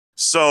client.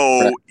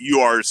 So you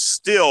are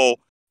still,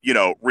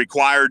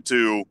 required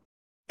to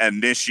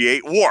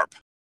initiate warp.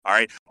 All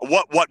right.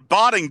 What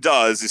botting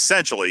does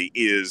essentially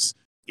is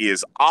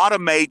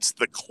automates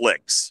the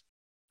clicks.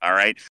 All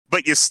right.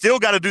 But you still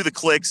got to do the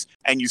clicks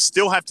and you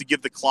still have to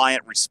give the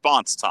client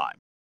response time.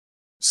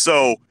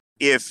 So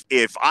if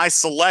I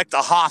select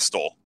a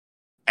hostile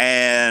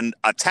and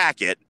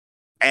attack it,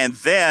 and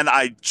then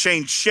I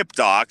change ship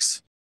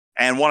docks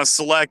and want to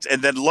select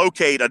and then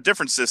locate a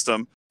different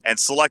system and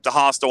select a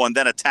hostile and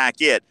then attack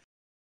it,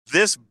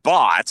 this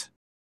bot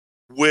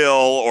will,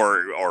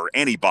 or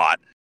any bot,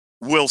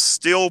 will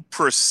still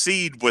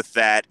proceed with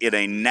that in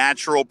a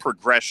natural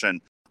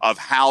progression of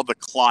how the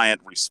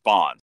client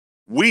responds.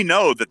 We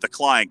know that the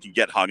client can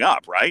get hung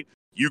up, right?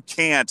 You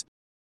can't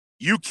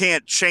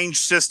change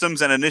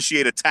systems and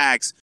initiate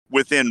attacks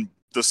within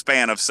the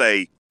span of,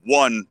 say,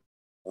 one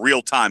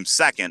real-time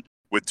second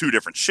with two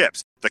different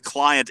ships. The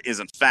client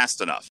isn't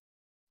fast enough.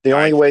 The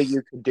only way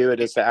you could do it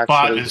is to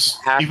actually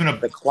hack even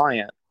the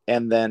client,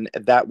 and then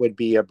that would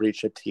be a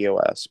breach of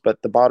TOS. But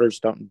the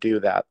botters don't do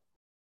that.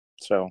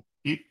 So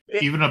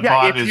even a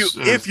bot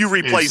if you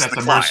replace is at the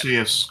client. mercy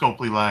of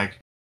Scopely lag.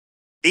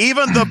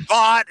 Even the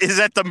bot is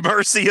at the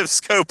mercy of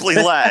Scopely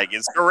lag.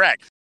 Is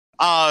correct.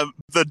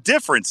 The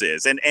difference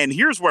is, and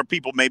here's where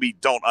people maybe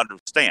don't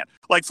understand.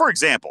 Like, for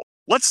example,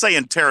 let's say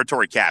in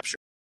territory capture.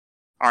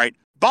 All right,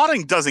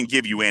 botting doesn't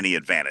give you any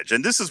advantage.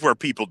 And this is where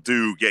people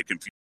do get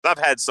confused. I've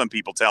had some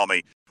people tell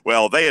me,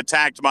 well, they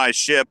attacked my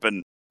ship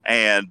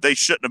and they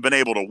shouldn't have been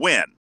able to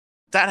win.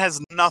 That has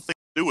nothing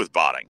to do with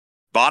botting.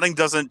 Botting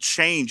doesn't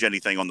change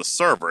anything on the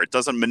server. It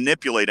doesn't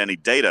manipulate any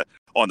data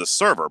on the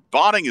server.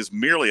 Botting is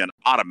merely an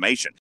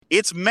automation.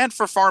 It's meant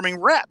for farming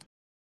rep.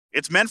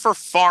 It's meant for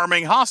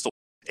farming hostile.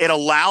 It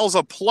allows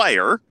a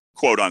player,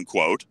 quote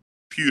unquote,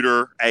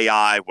 computer,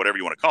 AI, whatever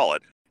you want to call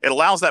it, it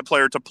allows that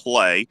player to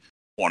play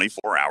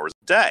 24 hours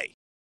a day.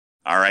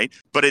 All right.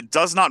 But it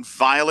does not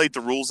violate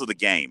the rules of the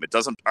game. It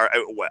doesn't, let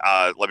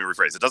me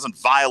rephrase. It doesn't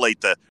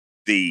violate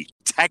the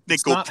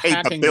technical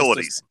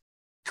capabilities.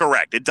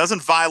 Correct. It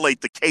doesn't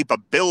violate the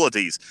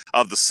capabilities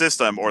of the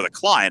system or the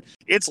client.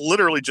 It's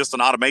literally just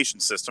an automation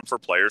system for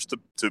players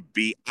to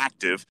be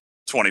active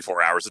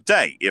 24 hours a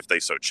day if they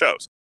so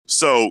chose.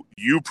 So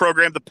you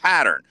program the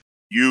pattern.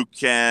 You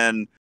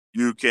can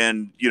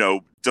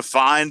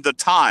define the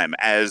time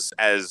as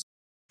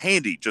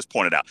Handy just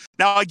pointed out.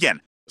 Now,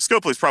 again,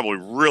 Scopely is probably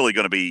really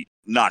going to be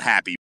not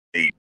happy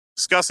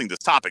discussing this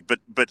topic,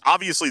 but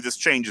obviously this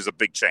change is a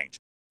big change.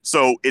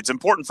 So it's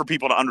important for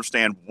people to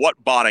understand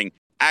what botting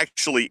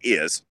actually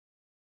is,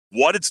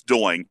 what it's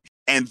doing,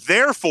 and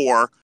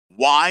therefore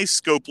why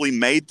Scopely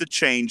made the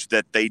change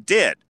that they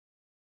did.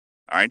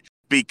 All right?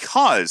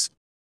 Because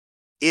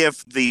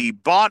if the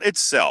bot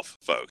itself,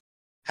 folks,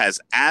 has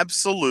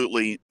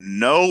absolutely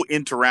no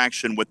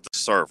interaction with the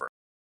server,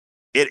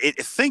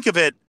 think of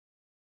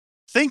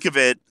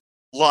it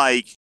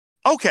like,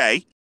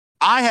 okay,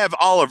 I have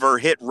Oliver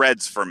hit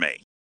reds for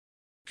me.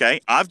 Okay,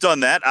 I've done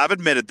that. I've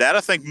admitted that.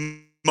 I think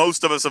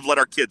most of us have let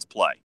our kids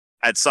play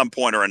at some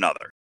point or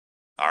another.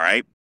 All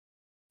right.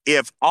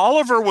 If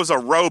Oliver was a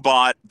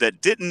robot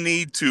that didn't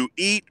need to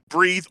eat,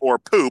 breathe, or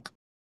poop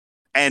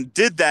and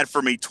did that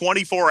for me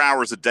 24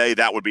 hours a day,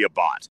 that would be a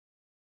bot.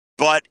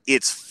 But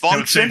its function...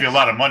 It would save you a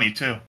lot of money,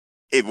 too.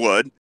 It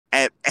would.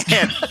 And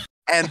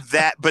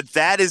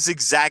that is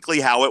exactly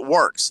how it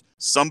works.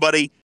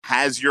 Somebody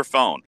has your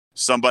phone.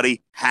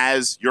 Somebody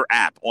has your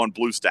app on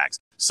BlueStacks.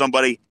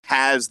 Somebody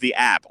has the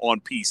app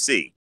on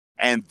PC.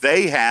 And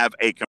they have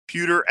a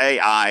computer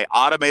AI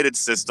automated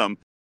system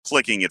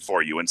clicking it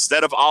for you.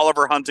 Instead of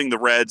Oliver hunting the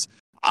reds,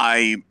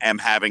 I am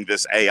having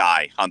this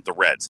AI hunt the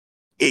reds.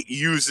 It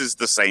uses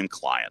the same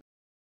client.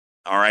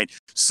 All right.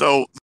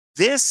 So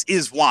this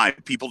is why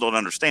people don't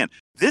understand.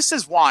 This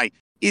is why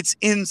it's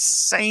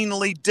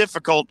insanely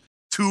difficult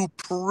to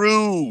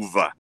prove,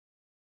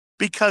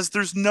 because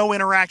there's no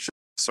interaction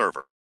with the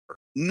server.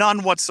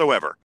 None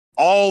whatsoever.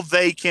 All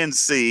they can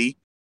see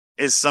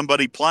is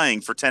somebody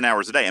playing for 10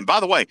 hours a day. And by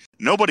the way,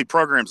 nobody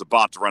programs a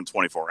bot to run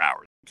 24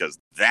 hours, because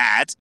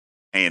that,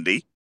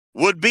 Andy,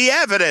 would be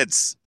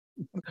evidence.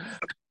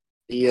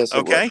 Yes.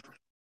 Okay.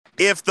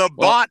 If the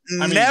bot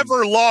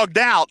never logged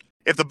out,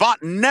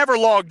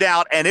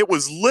 and it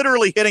was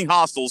literally hitting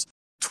hostiles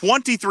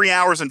 23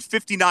 hours and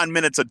 59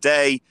 minutes a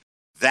day,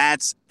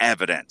 that's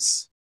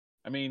evidence.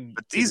 I mean,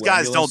 but these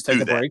guys don't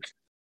do that.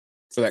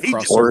 For that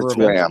crossover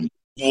event.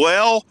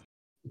 Well,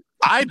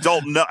 I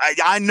don't know.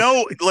 I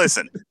know.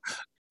 Listen,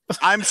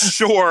 I'm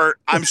sure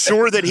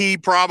that he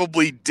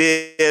probably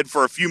did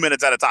for a few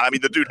minutes at a time. I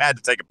mean, the dude had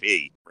to take a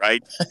pee,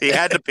 right? He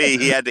had to pee.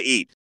 He had to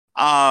eat.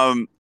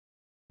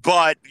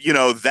 But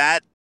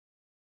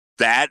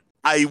that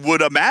I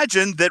would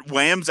imagine that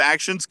Wham's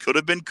actions could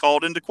have been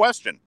called into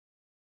question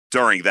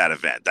during that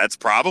event. That's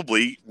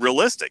probably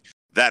realistic.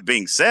 That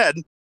being said,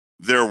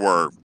 there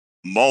were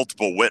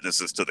multiple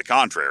witnesses to the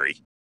contrary.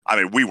 I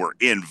mean, we were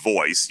in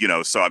voice,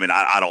 so I mean,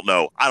 I don't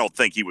know. I don't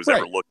think he was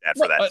ever looked at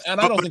for that. And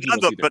I don't think he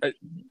was either.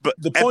 But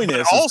the point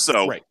is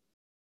also, right.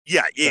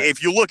 Yeah, right.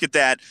 If you look at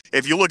that,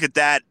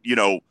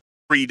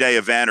 3-day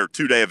event or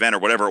 2-day event or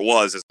whatever it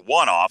was as a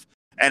one-off,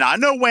 and I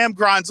know Wham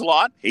grinds a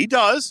lot. He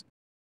does.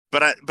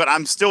 But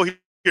I'm still here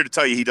to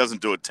tell you he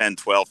doesn't do it 10,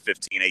 12,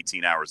 15,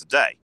 18 hours a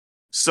day.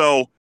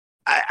 So,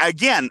 I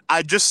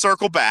just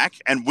circle back,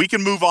 and we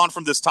can move on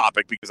from this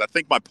topic because I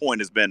think my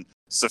point has been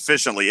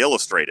sufficiently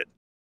illustrated.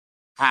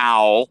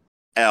 How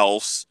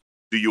else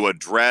do you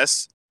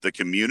address the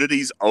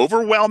community's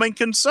overwhelming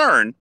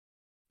concern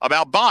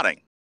about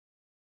botting?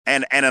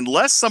 And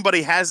unless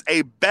somebody has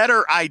a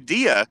better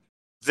idea,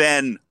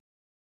 then,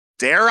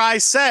 dare I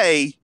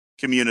say,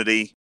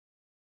 community,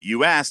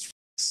 you asked for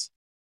this.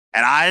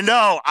 And I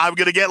know I'm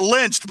going to get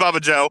lynched,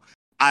 Bubba Joe.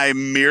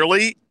 I'm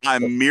merely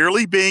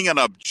being an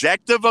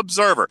objective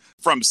observer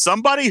from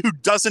somebody who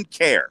doesn't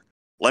care.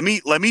 Let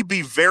me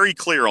be very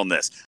clear on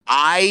this.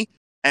 I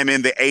am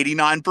in the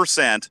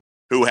 89%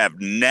 who have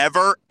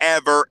never,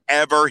 ever,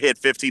 ever hit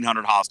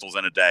 1,500 hostiles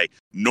in a day,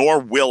 nor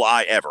will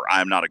I ever.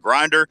 I am not a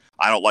grinder.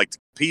 I don't like to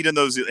compete in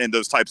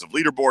those types of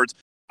leaderboards.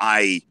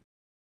 I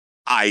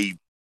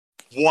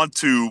want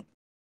to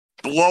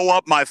blow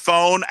up my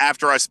phone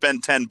after I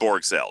spend 10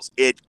 Borg cells.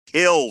 It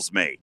kills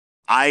me.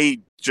 I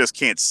just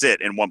can't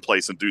sit in one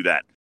place and do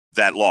that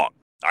long.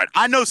 All right.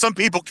 I know some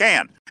people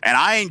can, and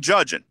I ain't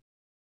judging.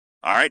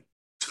 All right.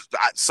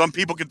 Some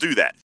people can do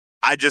that.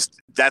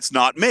 That's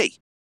not me.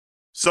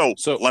 So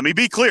let me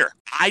be clear.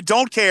 I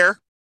don't care.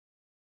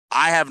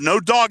 I have no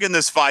dog in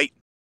this fight.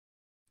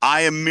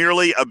 I am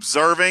merely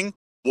observing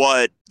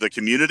what the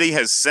community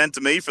has sent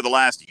to me for the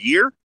last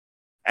year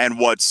and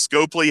what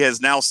Scopely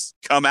has now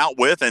come out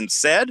with and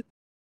said.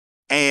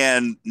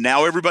 And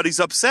now everybody's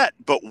upset.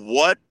 But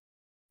what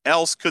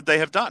else could they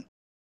have done?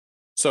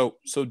 So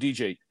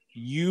DJ,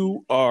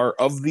 you are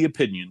of the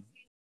opinion,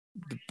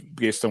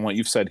 based on what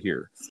you've said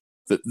here,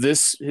 that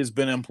this has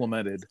been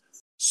implemented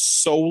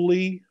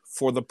solely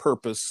for the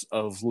purpose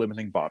of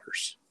limiting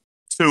botters.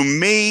 To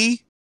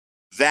me,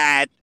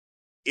 that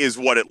is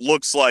what it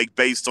looks like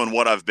based on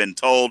what I've been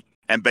told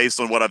and based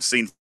on what I've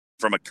seen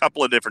from a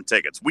couple of different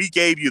tickets. We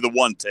gave you the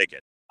one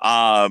ticket.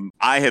 I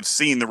have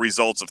seen the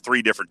results of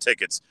 3 different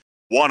tickets,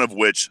 one of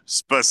which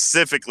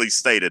specifically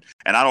stated,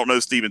 and I don't know,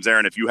 Stevens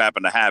Aaron, if you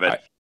happen to have it,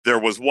 there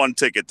was one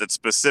ticket that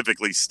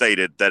specifically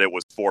stated that it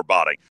was for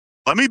botting.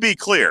 Let me be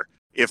clear.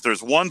 If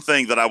there's one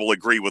thing that I will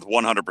agree with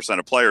 100%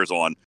 of players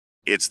on,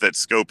 it's that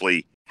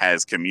Scopely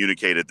has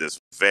communicated this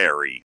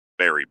very,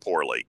 very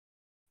poorly.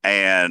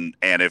 And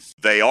if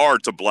they are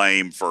to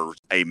blame for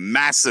a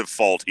massive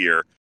fault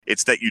here,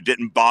 it's that you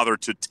didn't bother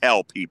to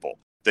tell people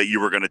that you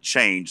were going to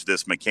change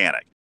this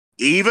mechanic.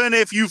 Even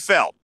if you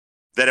felt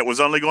that it was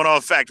only going to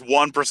affect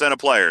 1% of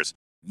players,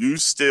 you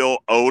still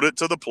owed it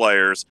to the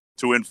players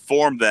to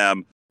inform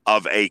them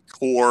of a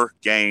core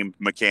game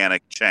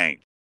mechanic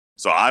change.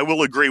 So I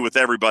will agree with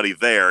everybody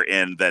there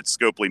in that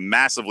Scopely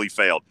massively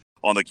failed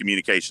on the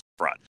communication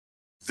front.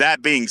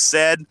 That being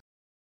said,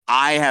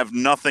 I have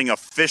nothing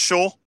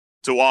official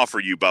to offer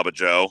you, Bubba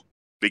Joe,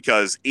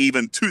 because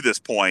even to this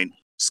point,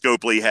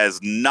 Scopely has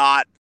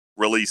not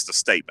released a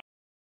statement.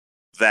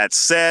 That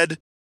said,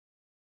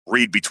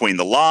 read between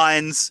the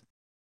lines.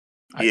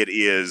 It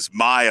is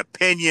my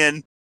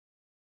opinion,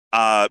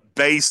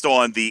 based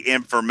on the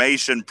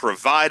information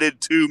provided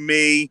to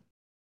me,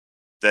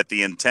 that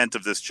the intent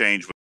of this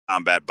change was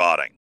combat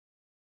botting.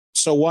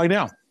 So why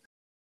now?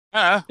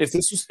 If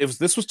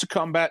this was to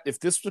combat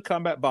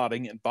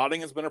botting, and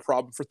botting has been a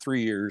problem for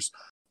 3 years,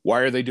 why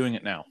are they doing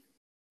it now?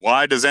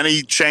 Why does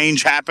any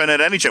change happen at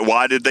any change?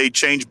 Why did they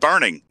change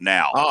burning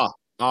now?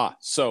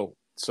 So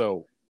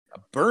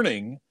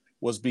burning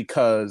was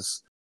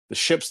because the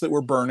ships that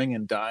were burning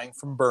and dying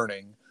from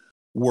burning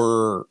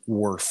were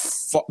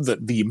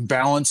the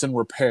imbalance in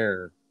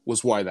repair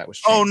was why that was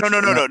changed.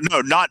 Oh,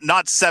 no,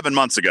 not 7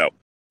 months ago.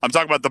 I'm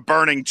talking about the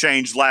burning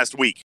change last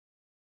week.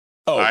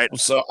 Oh, right?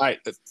 So I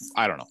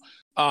don't know.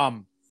 Hold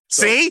on.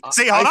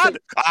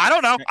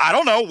 I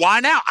don't know.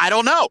 Why now? I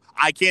don't know.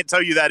 I can't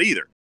tell you that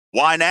either.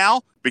 Why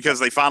now? Because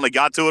they finally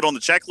got to it on the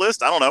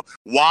checklist? I don't know.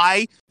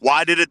 Why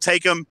did it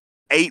take them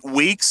 8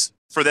 weeks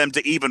for them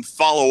to even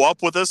follow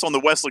up with us on the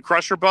Wesley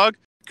Crusher bug?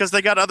 Because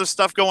they got other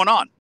stuff going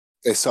on.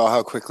 They saw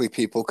how quickly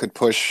people could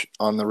push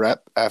on the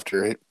rep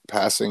after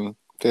passing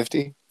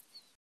 50.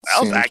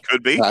 Well, that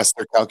could be. Past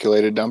their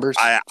calculated numbers.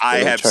 I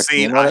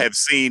have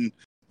seen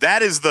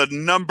that is the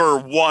number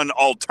one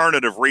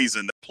alternative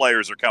reason that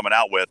players are coming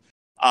out with.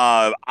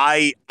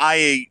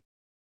 I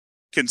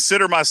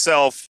consider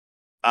myself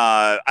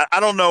I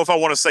don't know if I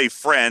want to say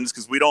friends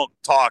because we don't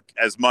talk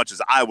as much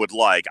as I would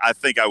like. I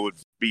think I would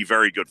be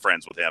very good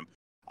friends with him.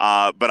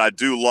 But I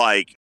do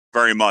like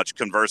very much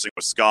conversing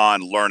with Ska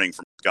and learning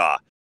from Ska.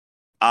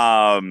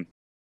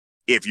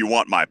 If you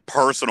want my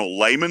personal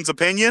layman's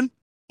opinion,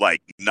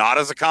 like not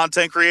as a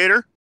content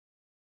creator,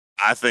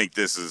 I think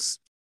this is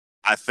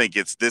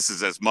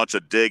as much a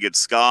dig at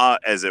Ska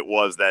as it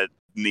was that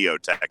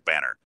Neotech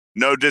banner.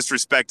 No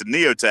disrespect to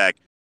Neotech,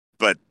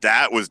 but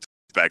that was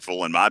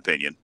disrespectful in my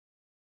opinion.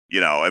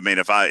 I mean,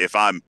 if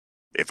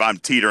I'm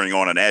teetering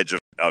on an edge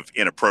of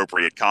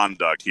inappropriate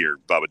conduct here,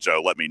 Bubba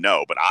Joe, let me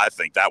know. But I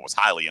think that was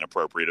highly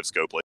inappropriate of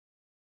Scopely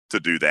to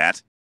do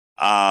that.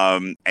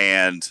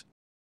 And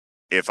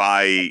if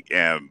I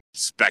am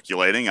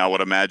speculating, I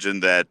would imagine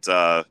that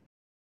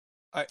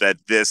that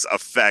this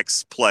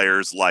affects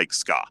players like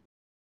Ska.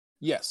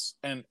 Yes,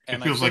 and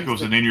it feels like it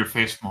was an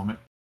in-your-face moment.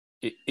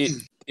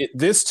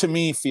 This to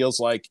me feels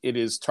like it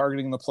is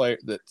targeting the player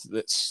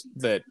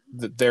that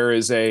there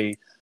is a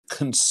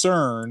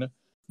concern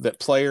that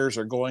players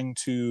are going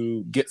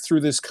to get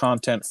through this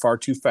content far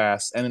too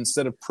fast, and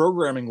instead of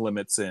programming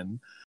limits in,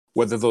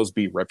 whether those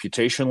be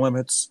reputation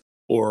limits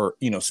or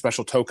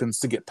special tokens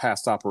to get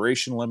past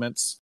operation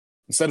limits,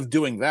 instead of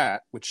doing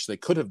that, which they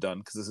could have done,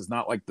 because this is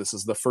not like this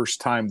is the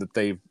first time that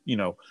they've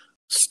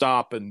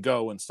stop and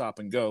go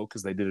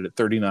because they did it at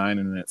 39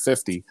 and at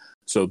 50,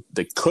 so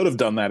they could have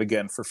done that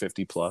again for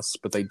 50 plus,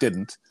 but they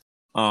didn't.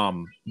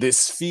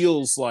 This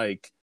feels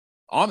like,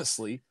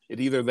 honestly, it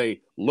either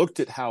they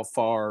looked at how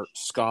far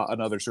Scott and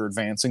others are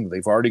advancing,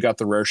 they've already got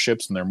the rare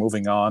ships and they're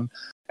moving on,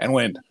 and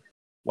went,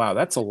 wow,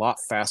 that's a lot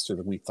faster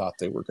than we thought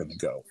they were going to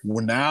go.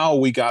 Well, now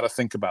we got to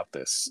think about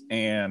this.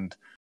 And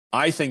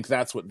I think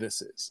that's what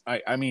this is.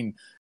 I mean,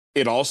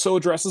 it also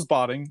addresses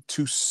botting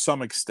to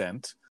some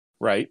extent,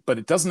 right? But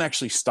it doesn't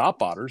actually stop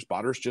botters.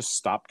 Botters just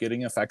stop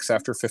getting effects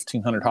after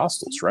 1,500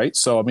 hostiles, right?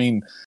 So, I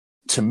mean,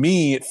 to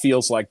me, it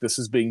feels like this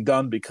is being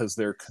done because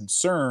they're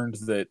concerned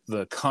that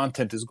the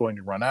content is going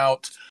to run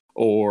out,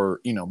 or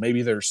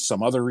maybe there's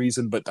some other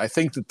reason. But I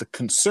think that the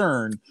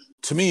concern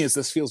to me is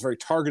this feels very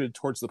targeted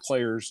towards the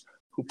players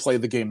who play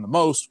the game the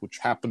most, which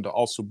happen to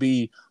also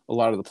be a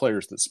lot of the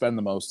players that spend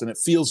the most, and it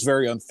feels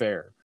very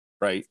unfair.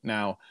 Right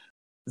now,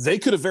 they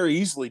could have very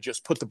easily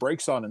just put the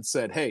brakes on and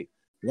said, hey,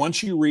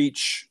 once you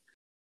reach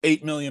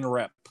 8 million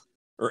rep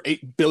or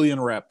 8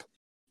 billion rep,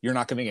 you're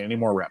not going to get any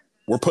more rep.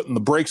 We're putting the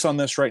brakes on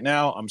this right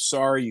now. I'm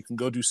sorry. You can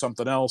go do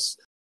something else.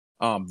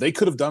 They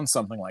could have done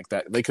something like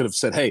that. They could have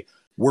said, hey,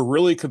 we're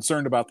really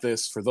concerned about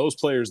this. For those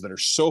players that are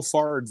so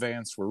far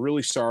advanced, we're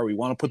really sorry. We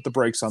want to put the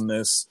brakes on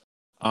this.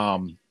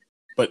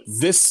 But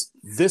this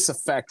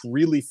effect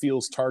really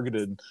feels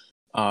targeted,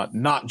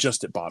 not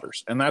just at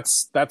botters, and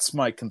that's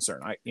my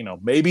concern.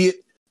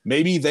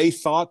 Maybe they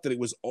thought that it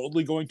was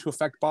only going to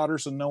affect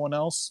botters and no one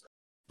else,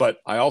 but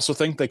I also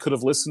think they could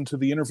have listened to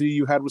the interview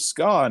you had with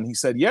Ska, and he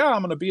said, "Yeah,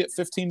 I'm going to be at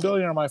 15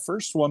 billion on my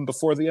first one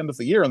before the end of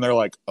the year," and they're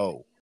like,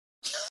 "Oh,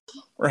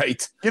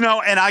 right." And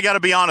I got to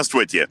be honest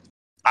with you,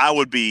 I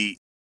would be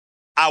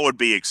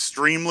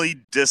extremely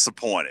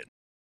disappointed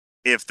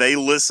if they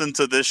listened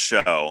to this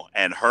show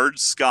and heard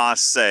Ska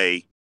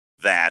say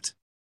that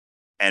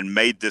and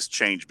made this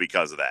change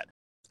because of that.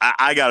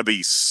 I got to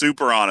be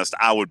super honest.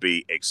 I would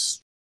be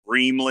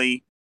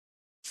extremely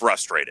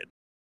frustrated.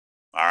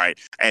 All right.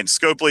 And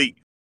Scopely,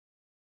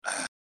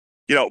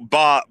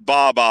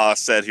 Bob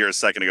said here a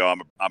second ago,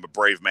 I'm a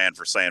brave man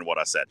for saying what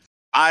I said.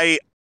 I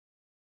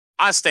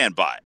stand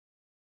by it.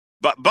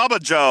 But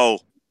Bubba Joe,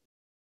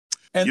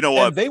 and, you know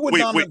what? And they would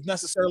not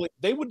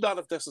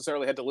have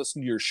necessarily had to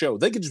listen to your show.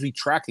 They could just be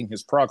tracking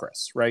his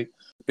progress, right?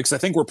 Because I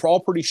think we're all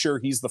pretty sure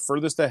he's the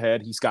furthest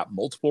ahead. He's got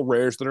multiple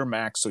rares that are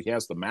max, so he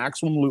has the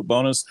maximum loot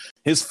bonus.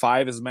 His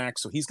 5 is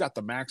max, so he's got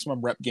the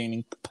maximum rep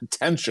gaining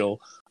potential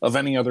of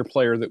any other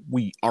player that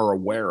we are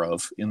aware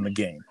of in the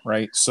game,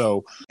 right?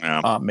 So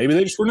maybe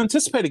they just weren't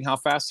anticipating how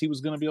fast he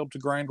was going to be able to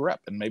grind rep,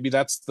 and maybe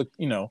that's the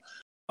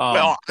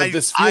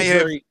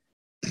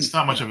It's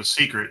not much of a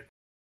secret.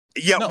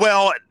 Yeah, no.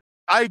 Well,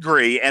 I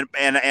agree, and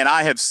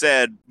I have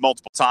said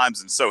multiple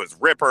times, and so has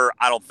Ripper,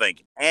 I don't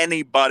think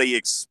anybody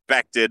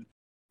expected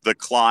the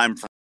climb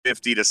from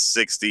 50 to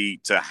 60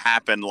 to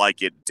happen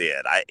like it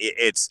did.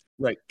 It's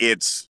right.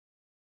 It's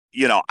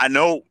I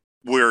know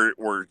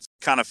we're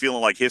kind of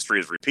feeling like history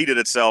has repeated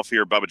itself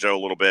here, Bubba Joe,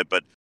 a little bit,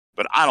 but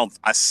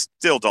I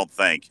still don't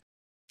think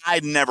I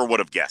never would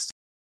have guessed it.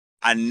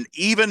 And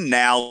even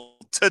now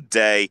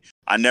today,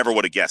 I never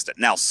would have guessed it.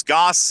 Now,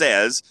 Ska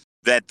says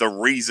that the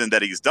reason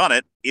that he's done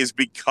it is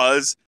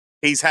because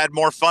he's had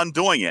more fun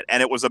doing it,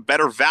 and it was a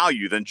better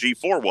value than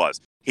G4 was.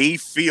 He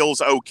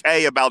feels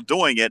okay about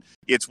doing it.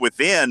 It's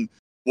within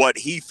what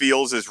he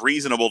feels is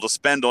reasonable to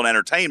spend on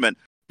entertainment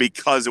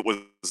because it was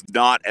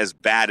not as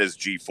bad as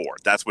G4.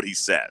 That's what he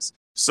says.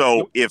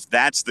 So if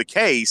that's the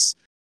case,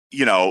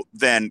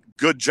 then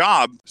good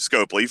job,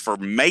 Scopely, for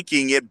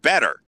making it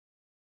better.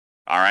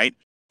 All right?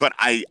 But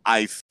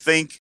I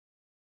think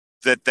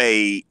that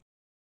they,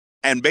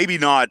 and maybe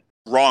not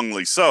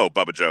wrongly so,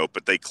 Bubba Joe,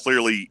 but they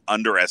clearly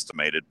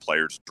underestimated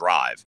players'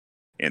 drive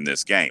in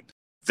this game.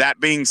 That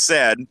being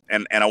said,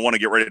 and I want to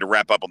get ready to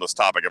wrap up on this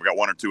topic. I've got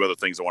one or two other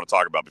things I want to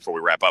talk about before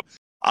we wrap up.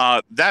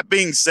 That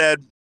being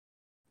said,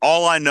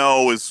 all I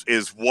know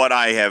is what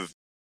I have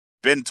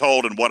been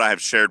told and what I have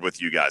shared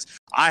with you guys.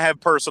 I have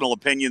personal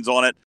opinions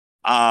on it.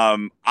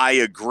 I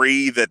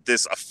agree that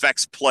this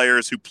affects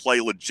players who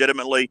play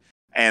legitimately,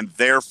 and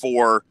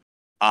therefore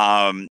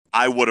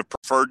I would have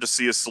preferred to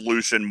see a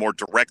solution more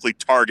directly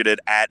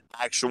targeted at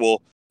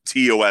actual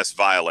TOS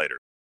violators.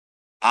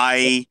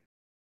 I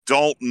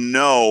don't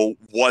know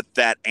what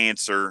that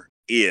answer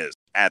is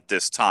at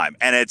this time.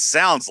 And it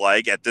sounds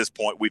like at this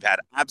point we've had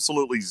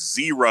absolutely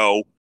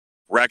zero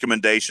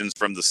recommendations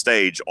from the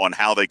stage on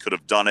how they could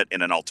have done it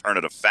in an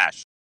alternative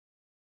fashion.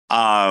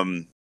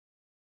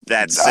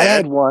 That said, I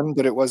had one,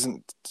 but it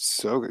wasn't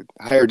so good.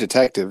 Hire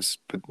detectives,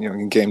 but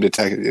in game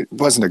detective, it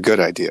wasn't a good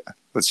idea.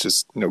 Let's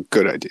just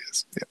good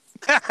ideas.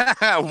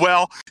 Yeah.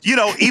 Well,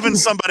 even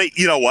somebody,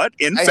 you know what?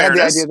 In I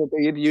fairness, had the idea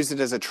that they'd use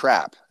it as a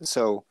trap.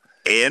 So,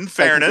 in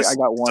fairness, I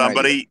got one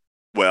somebody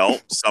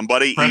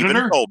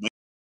Predator?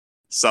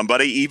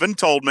 Somebody even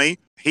told me,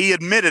 he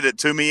admitted it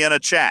to me in a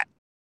chat.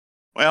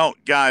 Well,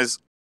 guys,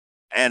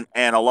 and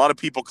a lot of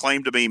people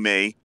claim to be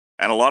me,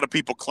 and a lot of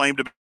people claim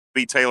to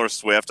be Taylor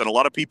Swift, and a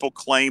lot of people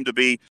claim to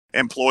be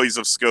employees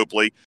of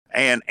Scopely,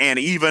 and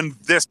even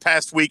this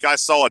past week I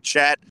saw a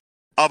chat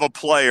of a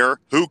player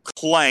who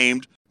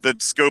claimed that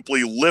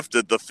Scopely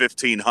lifted the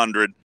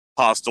 1,500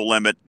 hostile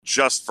limit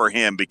just for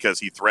him because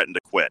he threatened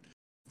to quit.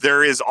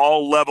 There is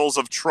all levels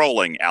of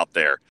trolling out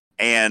there,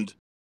 and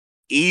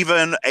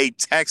even a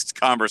text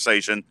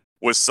conversation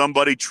with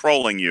somebody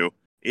trolling you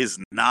is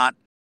not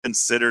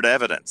considered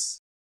evidence.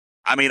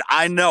 I mean,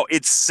 I know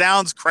it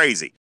sounds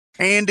crazy.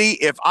 Handy,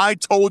 if I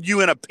told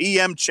you in a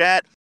PM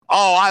chat,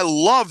 oh, I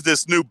love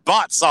this new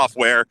bot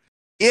software,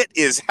 it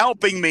is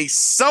helping me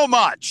so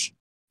much,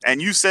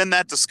 and you send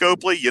that to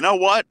Scopely, you know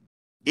what?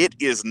 It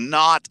is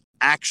not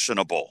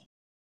actionable.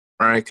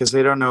 Right, because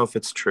they don't know if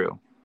it's true.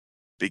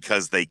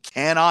 Because they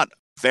cannot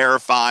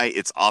verify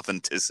its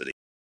authenticity.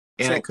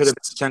 And it could have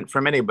been sent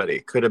from anybody.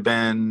 It could have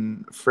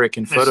been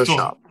freaking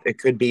Photoshop. It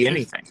could be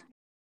anything.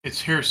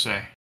 It's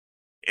hearsay.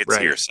 It's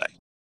hearsay.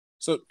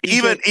 So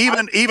even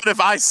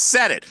if I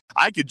said it,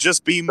 I could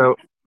just be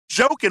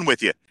joking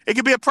with you. It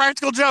could be a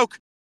practical joke.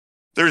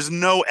 There's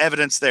no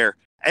evidence there,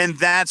 and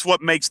that's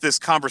what makes this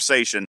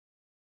conversation.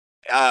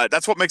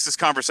 That's what makes this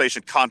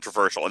conversation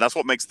controversial, and that's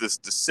what makes this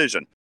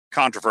decision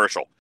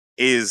controversial.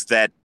 Is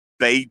that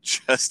they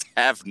just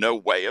have no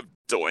way of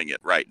doing it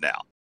right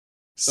now.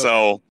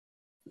 So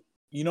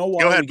you know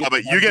what? Go ahead,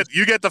 Bubba.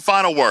 You get the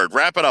final word.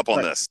 Wrap it up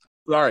on this.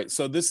 All right,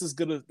 so this is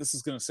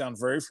gonna sound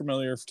very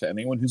familiar to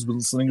anyone who's been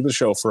listening to the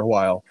show for a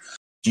while.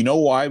 Do you know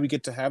why we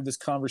get to have this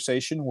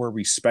conversation where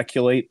we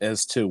speculate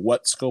as to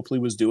what Scopely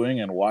was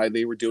doing and why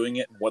they were doing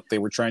it and what they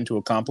were trying to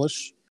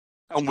accomplish?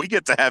 And we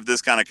get to have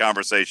this kind of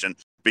conversation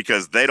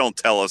because they don't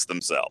tell us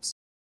themselves.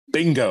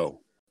 Bingo.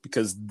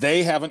 Because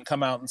they haven't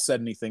come out and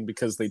said anything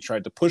because they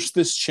tried to push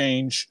this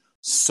change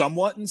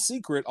somewhat in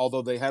secret,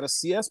 although they had a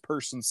CS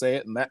person say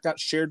it and that got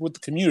shared with the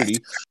community.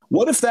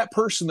 What if that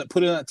person that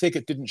put in that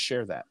ticket didn't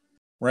share that?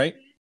 Right?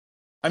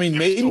 I mean,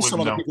 maybe some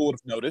other people would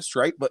have noticed,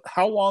 right? But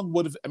how long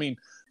would have? I mean,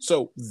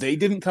 so they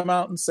didn't come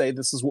out and say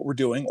this is what we're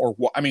doing, or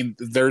what? I mean,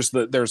 there's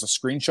a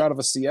screenshot of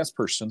a CS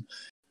person.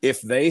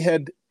 If they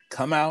had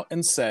come out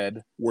and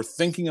said we're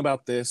thinking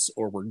about this,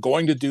 or we're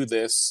going to do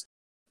this,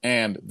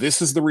 and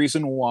this is the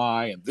reason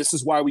why, and this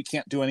is why we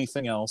can't do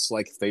anything else,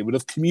 like if they would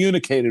have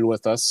communicated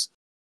with us,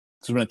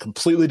 it's been a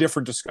completely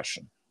different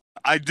discussion.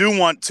 I do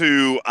want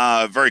to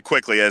very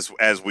quickly, as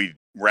we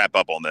wrap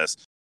up on this.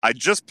 I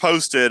just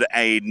posted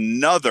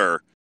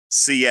another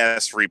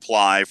CS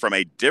reply from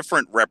a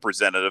different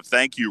representative.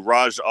 Thank you,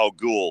 Raj Al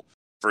Ghul,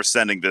 for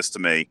sending this to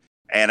me.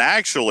 And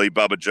actually,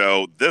 Bubba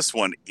Joe, this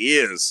one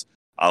is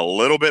a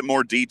little bit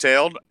more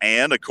detailed,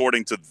 and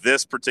according to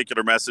this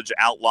particular message,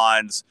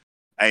 outlines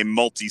a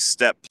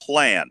multi-step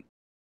plan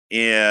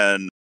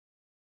in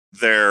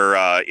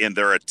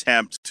their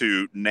attempt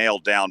to nail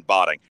down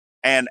botting.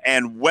 And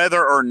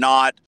whether or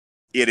not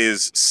it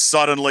is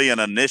suddenly an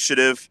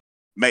initiative,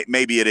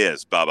 maybe it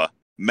is, Bubba.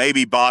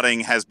 Maybe botting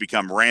has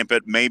become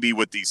rampant. Maybe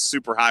with these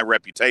super high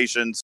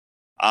reputations,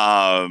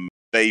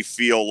 they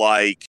feel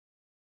like,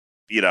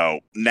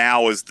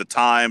 now is the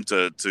time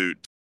to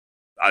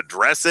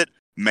address it.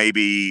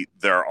 Maybe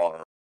there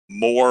are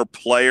more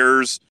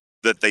players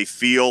that they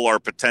feel are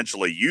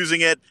potentially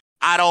using it.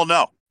 I don't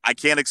know. I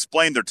can't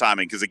explain their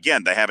timing because,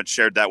 again, they haven't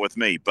shared that with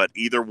me. But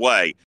either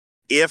way,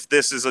 if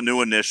this is a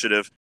new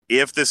initiative,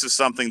 if this is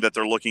something that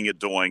they're looking at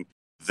doing,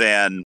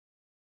 then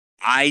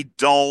I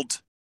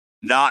don't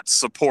not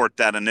support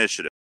that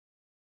initiative.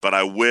 But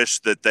I wish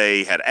that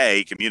they had,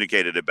 A,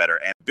 communicated it better,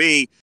 and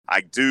B,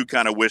 I do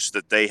kind of wish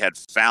that they had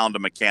found a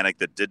mechanic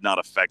that did not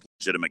affect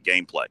legitimate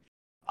gameplay.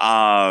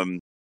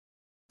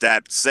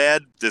 That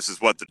said, this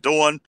is what they're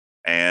doing,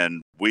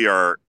 and we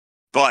are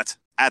but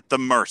at the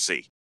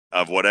mercy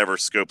of whatever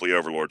Scopely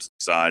overlords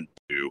decide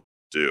to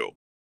do.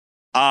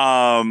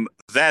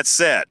 That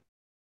said,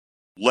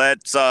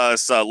 let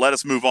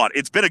us move on.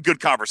 It's been a good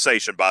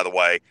conversation, by the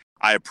way.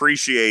 I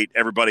appreciate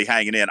everybody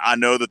hanging in. I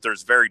know that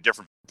there's very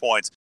different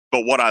points,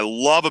 but what I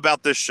love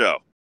about this show,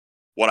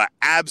 what I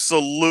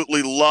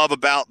absolutely love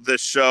about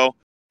this show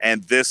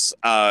and this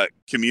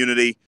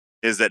community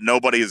is that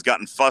nobody has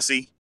gotten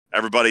fussy.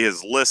 Everybody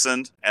has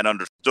listened and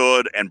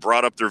understood and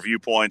brought up their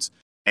viewpoints,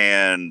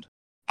 and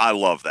I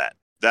love that.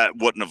 That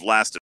wouldn't have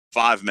lasted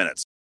 5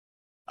 minutes.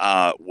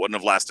 Wouldn't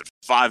have lasted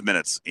 5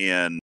 minutes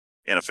in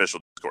official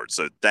Discord.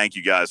 So thank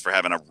you guys for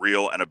having a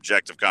real and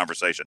objective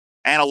conversation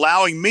and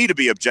allowing me to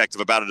be objective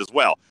about it as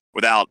well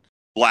without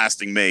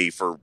blasting me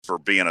for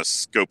being a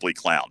Scopely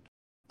clown.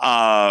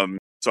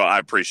 So I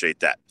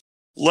appreciate that.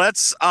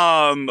 Let's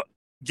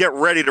get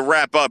ready to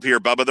wrap up here,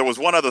 Bubba. There was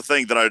one other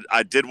thing that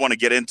I did want to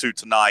get into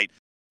tonight,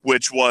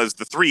 which was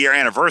the 3-year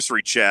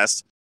anniversary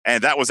chest,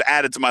 and that was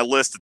added to my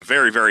list at the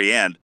very, very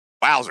end.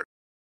 Wowzer.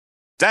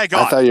 Daggone.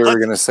 I thought you were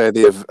going to say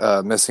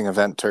the missing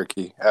event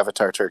turkey,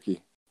 Avatar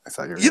turkey. I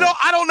thought you were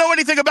I don't know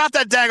anything about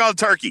that daggone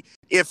turkey.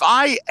 If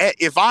I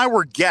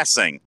were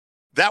guessing,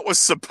 that was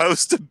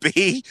supposed to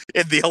be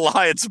in the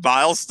Alliance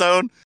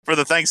milestone for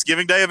the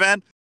Thanksgiving Day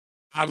event,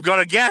 I'm going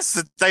to guess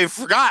that they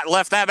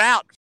left that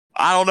out.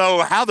 I don't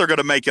know how they're going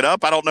to make it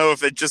up. I don't know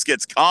if it just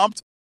gets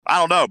comped. I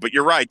don't know, but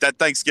you're right. That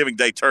Thanksgiving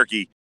Day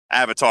turkey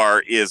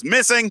avatar is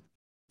missing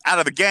out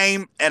of the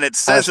game, and it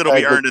says it'll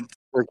be earned.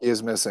 Turkey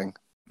is missing.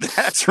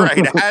 That's right.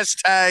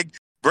 Hashtag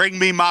bring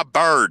me my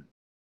bird.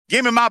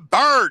 Give me my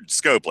bird,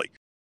 Scopely.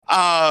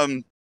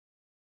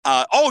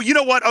 Oh, you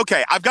know what?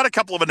 Okay, I've got a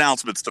couple of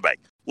announcements to make.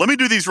 Let me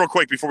do these real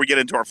quick before we get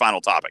into our final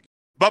topic.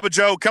 Bubba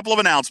Joe, a couple of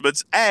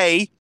announcements.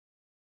 We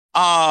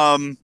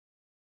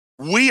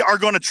are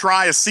going to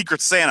try a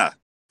Secret Santa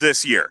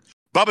this year.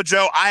 Bubba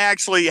Joe, I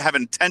actually have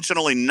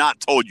intentionally not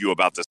told you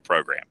about this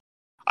program.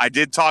 I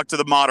did talk to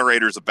the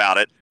moderators about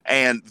it,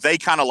 and they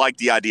kind of like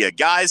the idea.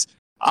 Guys,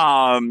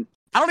 I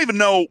don't even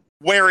know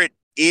where it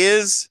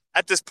is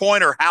at this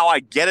point or how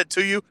I get it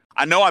to you.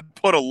 I know I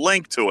put a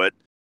link to it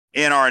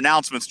in our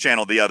announcements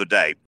channel the other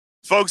day.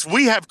 Folks,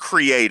 we have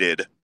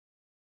created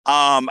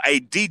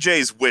a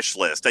DJ's wish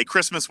list, a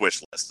Christmas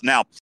wish list.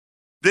 Now,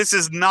 this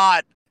is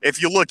not,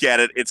 if you look at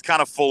it, it's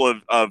kind of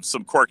full of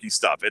some quirky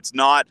stuff. It's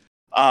not,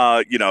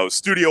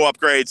 studio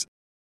upgrades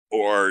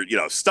or,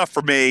 stuff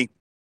for me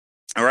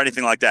or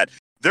anything like that.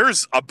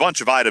 There's a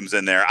bunch of items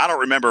in there. I don't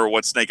remember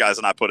what Snake Eyes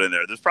and I put in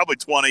there. There's probably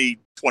 20,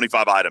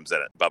 25 items in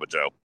it, Bubba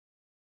Joe.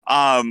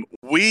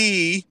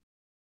 We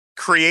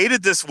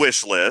created this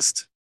wish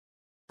list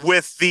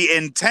with the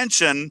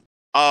intention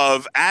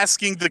of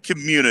asking the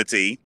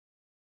community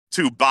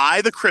to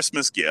buy the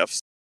Christmas gifts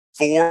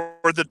for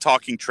the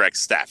Talking Trek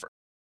staffer.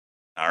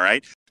 All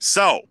right.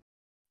 So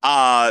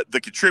the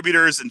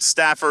contributors and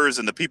staffers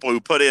and the people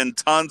who put in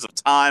tons of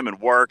time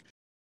and work,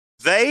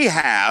 they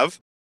have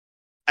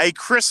a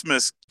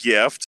Christmas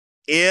gift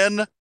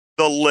in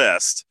the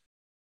list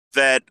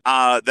that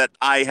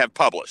I have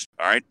published.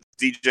 All right.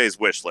 DJ's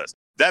wish list.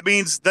 That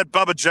means that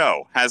Bubba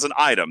Joe has an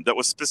item that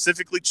was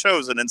specifically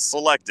chosen and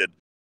selected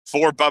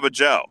for Bubba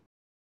Joe.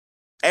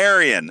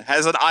 Arian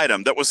has an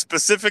item that was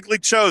specifically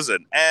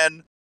chosen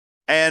and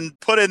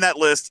put in that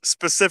list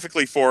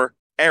specifically for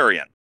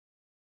Arian.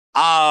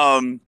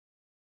 And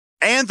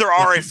there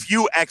are a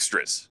few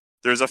extras.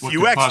 There's a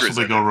few extras. What could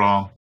possibly go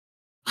wrong?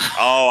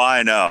 Oh,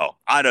 I know.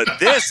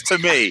 This to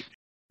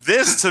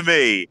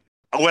me,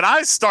 when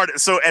I started,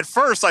 so at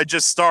first I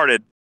just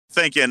started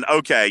thinking,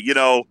 okay,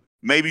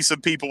 maybe some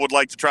people would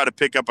like to try to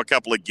pick up a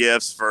couple of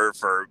gifts for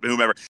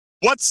whomever.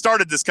 What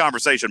started this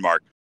conversation,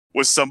 Mark,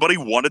 was somebody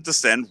wanted to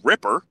send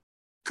Ripper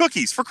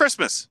cookies for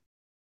Christmas.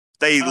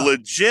 They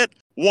legit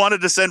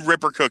wanted to send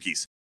Ripper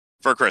cookies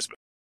for Christmas.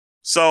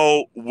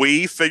 So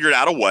we figured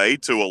out a way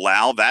to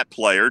allow that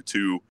player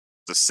to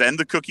send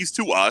the cookies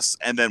to us,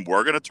 and then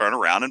we're going to turn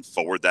around and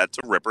forward that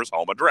to Ripper's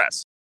home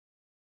address.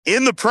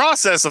 In the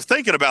process of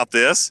thinking about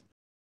this,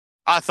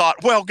 I thought,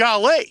 well,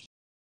 golly,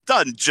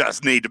 doesn't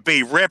just need to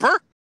be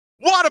Ripper.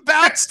 What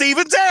about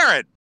Steven's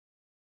Aaron?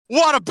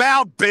 What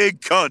about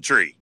Big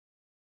Country?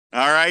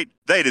 All right,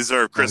 they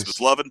deserve Christmas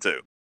loving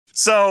too.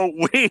 So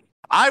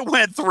I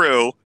went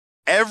through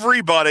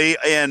everybody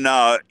in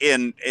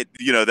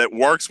that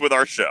works with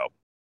our show,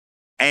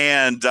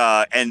 and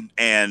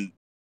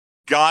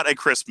got a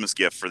Christmas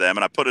gift for them,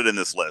 and I put it in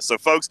this list. So,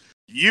 folks,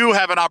 you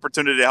have an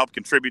opportunity to help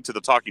contribute to the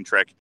Talking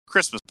Trek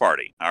Christmas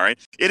party. All right,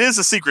 it is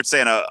a Secret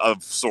Santa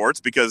of sorts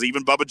because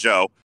even Bubba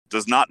Joe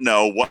does not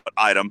know what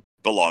item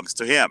belongs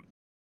to him.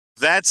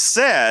 That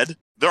said,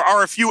 there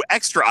are a few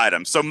extra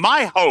items. So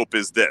my hope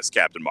is this,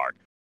 Captain Mark.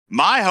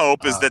 My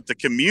hope is that the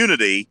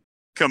community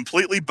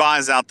completely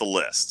buys out the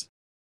list.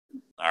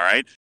 All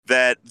right,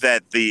 that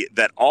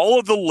all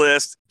of the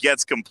list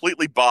gets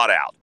completely bought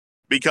out,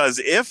 because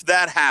if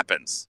that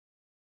happens,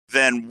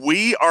 then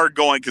we are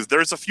going, because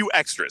there's a few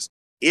extras.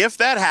 If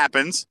that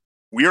happens,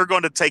 we are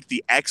going to take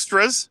the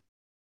extras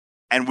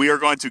and we are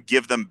going to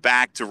give them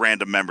back to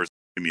random members of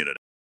the community.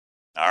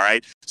 All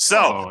right.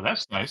 So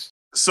that's nice.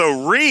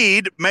 So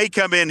Reed may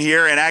come in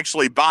here and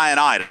actually buy an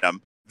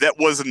item that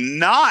was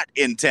not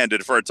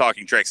intended for a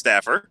Talking Trek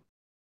staffer,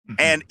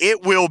 and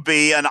it will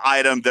be an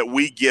item that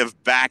we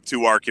give back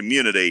to our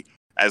community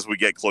as we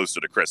get closer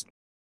to Christmas.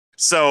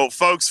 So,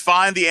 folks,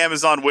 find the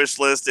Amazon wish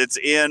list. It's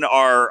in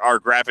our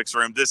graphics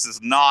room. This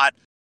is not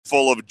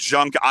full of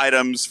junk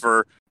items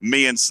for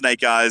me and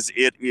Snake Eyes.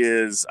 It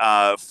is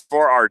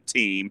for our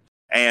team.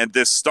 And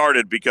this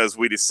started because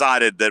we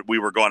decided that we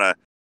were going to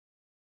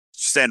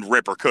send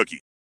Ripper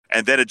cookies.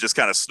 And then it just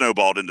kind of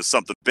snowballed into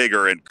something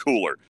bigger and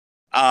cooler.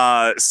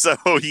 So,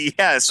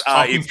 yes.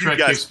 Talking Trek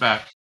gets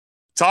back.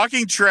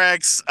 Talking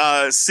Trek's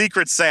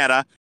Secret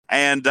Santa.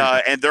 And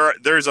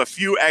there's a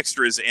few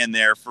extras in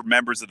there for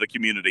members of the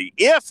community.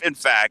 If, in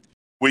fact,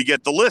 we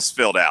get the list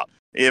filled out.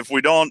 If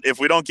we don't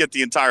get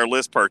the entire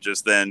list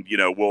purchased, then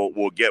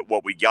we'll get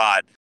what we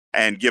got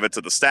and give it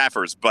to the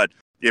staffers. But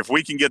if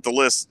we can get the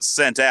list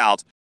sent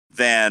out,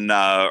 then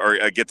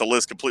or get the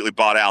list completely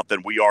bought out,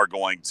 then we are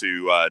going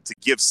to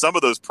give some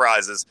of those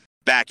prizes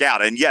back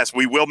out. And yes,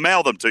 we will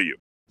mail them to you.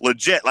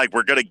 Legit, like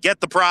we're going to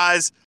get the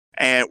prize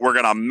and we're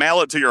going to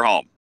mail it to your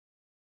home.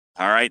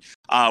 All right.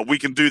 We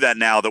can do that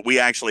now that we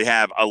actually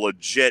have a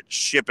legit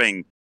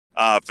shipping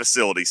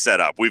facility set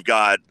up. We've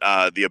got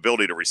the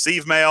ability to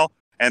receive mail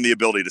and the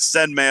ability to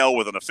send mail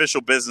with an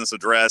official business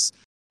address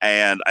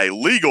and a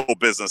legal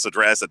business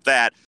address at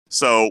that.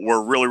 So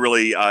we're really,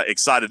 really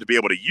excited to be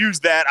able to use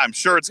that. I'm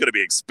sure it's going to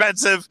be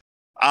expensive,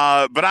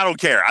 but I don't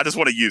care. I just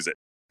want to use it.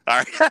 All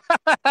right.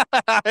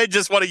 I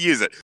just want to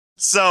use it.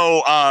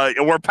 So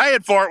we're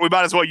paying for it. We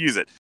might as well use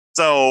it.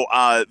 So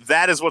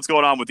that is what's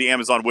going on with the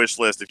Amazon wish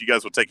list. If you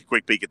guys will take a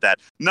quick peek at that,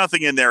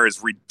 nothing in there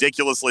is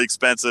ridiculously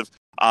expensive.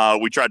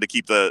 We tried to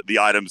keep the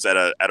items at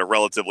a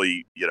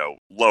relatively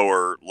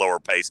lower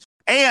pace.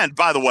 And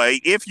by the way,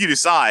 if you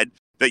decide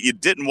that you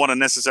didn't want to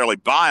necessarily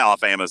buy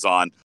off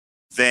Amazon,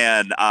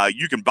 then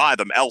you can buy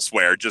them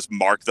elsewhere. Just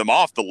mark them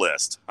off the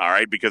list. All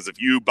right, because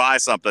if you buy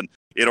something,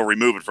 it'll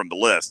remove it from the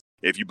list.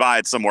 If you buy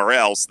it somewhere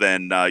else,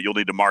 then you'll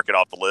need to mark it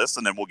off the list,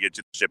 and then we'll get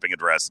you the shipping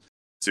address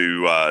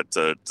to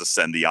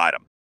send the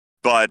item.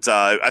 But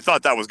I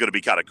thought that was going to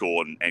be kind of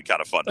cool and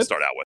kind of fun to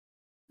start out with.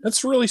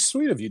 That's really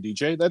sweet of you,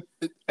 DJ.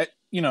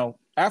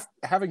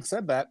 Having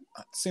said that,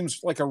 it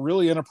seems like a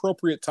really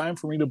inappropriate time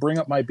for me to bring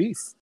up my beef.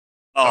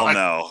 Oh,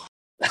 no.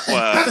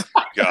 Well,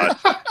 God.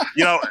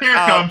 Here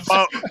it comes.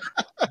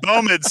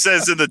 Bowman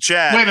says in the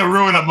chat. Way to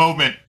ruin a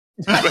moment.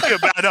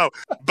 No,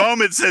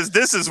 Bowman says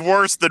this is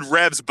worse than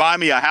Reb's buy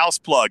me a house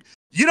plug.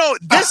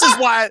 This is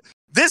why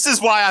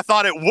I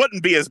thought it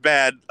wouldn't be as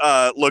bad,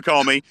 look,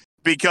 homie,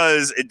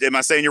 because am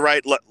I saying you're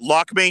right?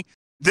 Lock me.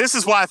 This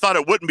is why I thought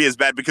it wouldn't be as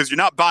bad, because you're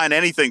not buying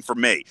anything for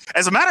me.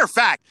 As a matter of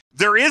fact,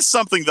 there is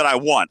something that I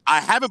want. I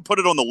haven't put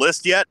it on the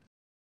list yet,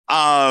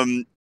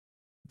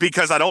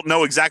 because I don't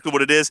know exactly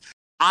what it is.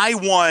 I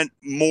want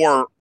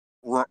more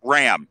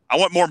RAM. I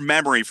want more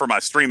memory for my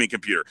streaming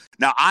computer.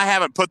 Now, I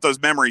haven't put those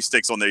memory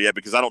sticks on there yet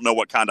because I don't know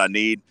what kind I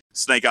need.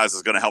 Snake Eyes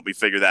is going to help me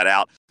figure that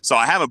out. So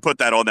I haven't put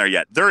that on there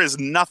yet. There is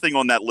nothing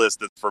on that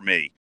list that's for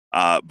me,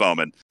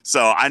 Bowman.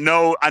 So I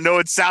know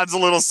it sounds a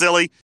little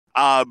silly,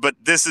 but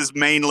this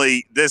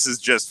is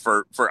just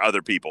for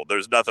other people.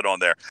 There's nothing on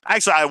there.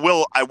 Actually, I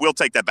will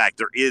take that back.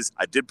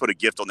 I did put a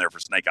gift on there for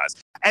Snake Eyes.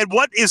 And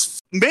what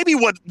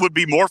would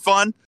be more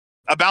fun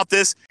about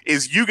this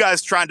is you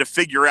guys trying to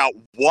figure out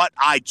what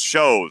I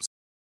chose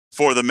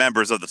for the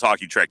members of the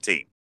Talking Trek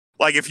team.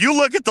 Like, if you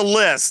look at the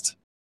list,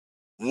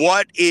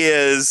 what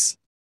is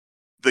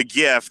the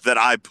gift that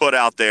I put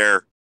out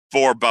there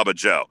for Bubba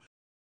Joe?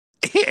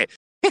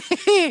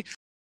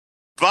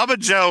 Bubba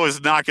Joe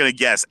is not going to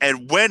guess.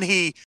 And when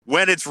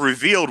it's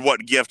revealed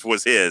what gift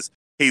was his,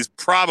 he's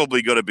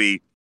probably going to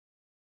be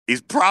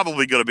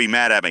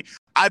mad at me.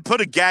 I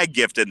put a gag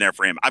gift in there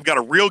for him. I've got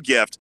a real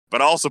gift,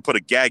 but I also put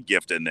a gag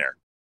gift in there.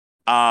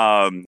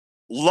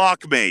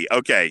 Lock me.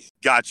 Okay,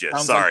 gotcha.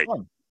 Sounds sorry.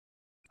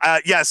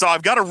 Like yeah, so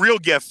I've got a real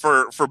gift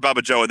for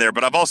Bubba Joe in there,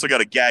 but I've also got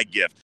a gag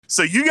gift.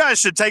 So you guys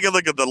should take a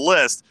look at the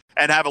list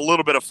and have a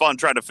little bit of fun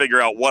trying to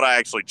figure out what I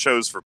actually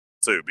chose for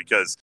too,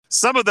 because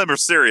some of them are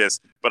serious,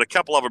 but a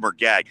couple of them are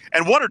gag.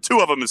 And one or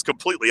two of them is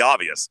completely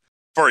obvious.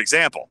 For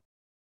example,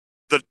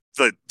 the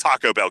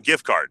Taco Bell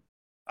gift card.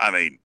 I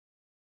mean,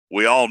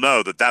 we all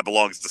know that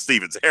belongs to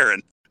Stevens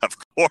Aaron, of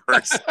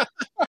course.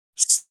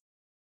 It's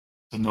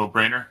a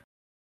no-brainer.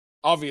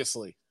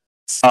 Obviously.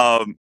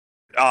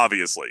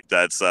 Obviously,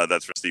 that's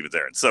for Stevens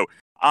Aaron. So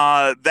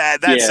that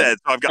said,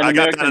 so I got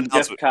that announcement.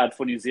 Gift card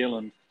for New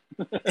Zealand.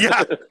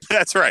 Yeah,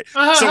 that's right.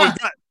 So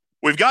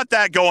we've got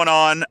that going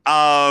on.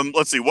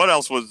 Let's see, what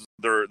else was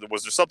there?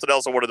 Was there something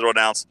else I wanted to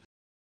announce?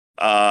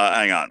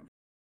 Hang on.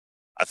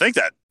 I think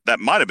that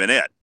might have been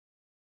it.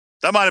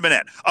 That might have been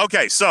it.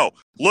 Okay, so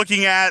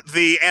looking at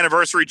the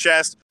anniversary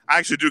chest, I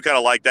actually do kind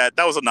of like that.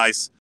 That was a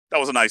nice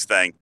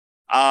thing.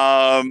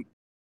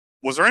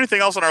 Was there anything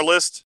else on our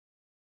list,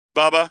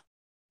 Bubba?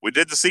 We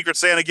did the Secret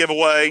Santa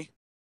giveaway.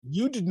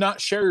 You did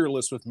not share your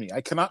list with me. I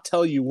cannot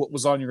tell you what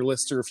was on your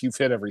list or if you've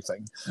hit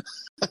everything.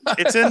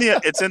 It's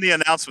in the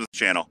announcements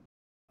channel.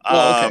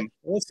 Okay.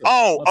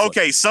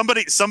 Okay.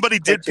 Somebody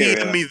did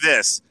PM me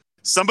this.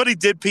 Somebody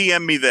did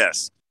PM me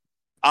this.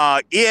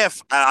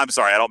 If I'm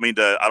sorry, I don't mean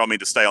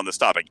to stay on this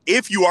topic.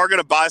 If you are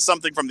going to buy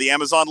something from the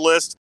Amazon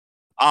list,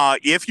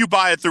 if you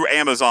buy it through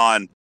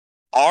Amazon,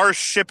 our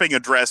shipping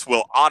address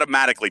will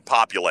automatically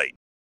populate.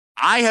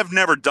 I have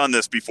never done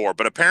this before,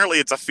 but apparently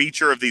it's a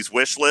feature of these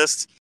wish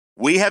lists.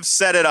 We have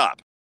set it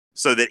up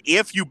so that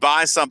if you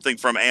buy something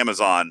from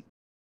Amazon,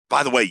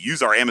 by the way,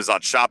 use our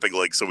Amazon shopping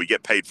link so we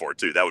get paid for it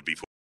too. That would be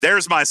cool.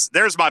 There's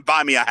my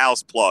buy me a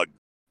house plug.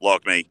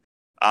 Look me.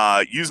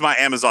 Use my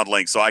Amazon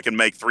link so I can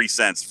make 3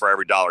 cents for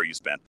every dollar you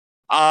spend.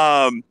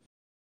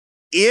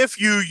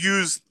 If you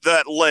use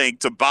that link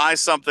to buy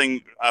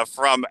something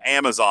from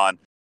Amazon,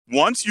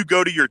 once you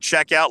go to your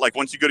checkout, like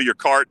once you go to your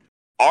cart,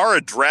 our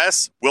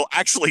address will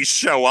actually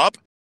show up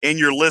in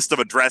your list of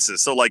addresses.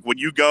 So like when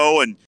you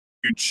go and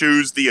you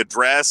choose the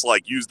address,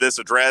 like use this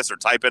address or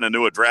type in a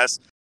new address.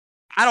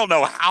 I don't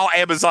know how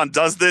Amazon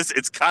does this.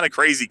 It's kind of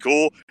crazy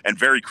cool and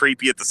very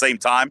creepy at the same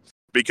time.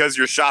 Because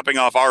you're shopping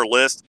off our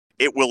list,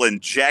 it will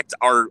inject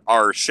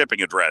our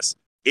shipping address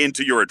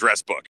into your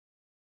address book.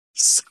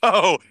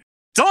 So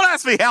don't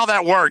ask me how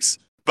that works,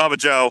 Bubba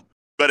Joe.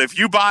 But if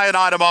you buy an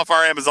item off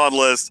our Amazon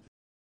list,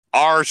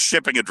 our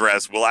shipping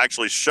address will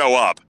actually show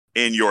up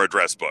in your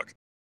address book.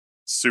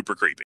 Super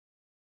creepy.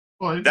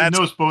 Well, it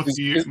knows both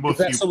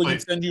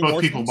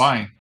people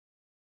buying.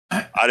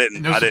 I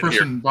didn't the person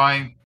hear.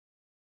 buying,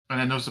 and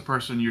it knows the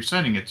person you're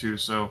sending it to.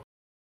 So,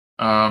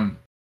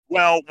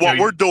 well, what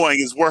we're doing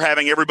is we're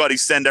having everybody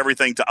send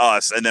everything to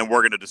us, and then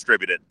we're going to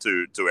distribute it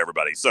to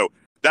everybody. So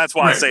that's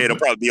why I say it'll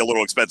probably be a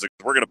little expensive.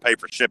 We're going to pay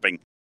for shipping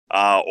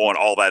on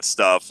all that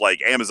stuff.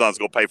 Like Amazon's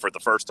going to pay for it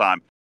the first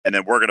time, and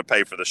then we're going to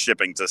pay for the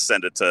shipping to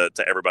send it to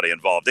everybody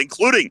involved,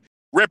 including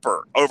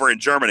Ripper over in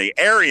Germany.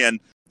 Arian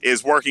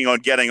is working on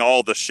getting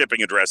all the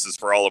shipping addresses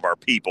for all of our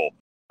people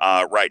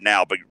right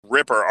now. But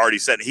Ripper already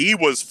said he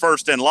was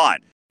first in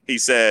line. He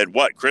said,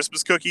 "What,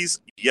 Christmas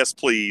cookies? Yes,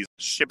 please.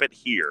 Ship it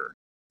here."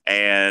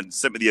 And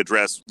sent me the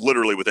address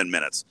literally within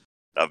minutes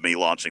of me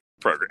launching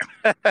the program.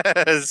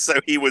 So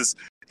he was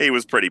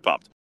pretty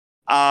pumped.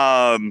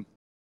 Anywho,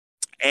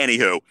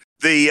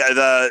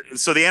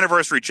 the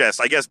anniversary chest.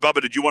 I guess,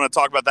 Bubba, did you want to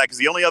talk about that? Because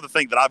the only other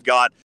thing that I've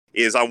got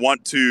is I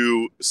want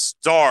to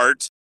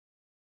start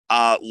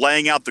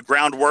laying out the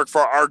groundwork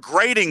for our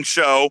grading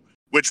show,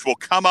 which will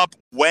come up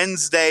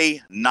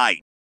Wednesday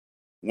night.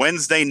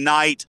 Wednesday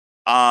night,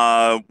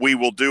 we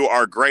will do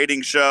our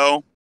grading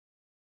show.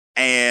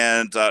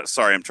 And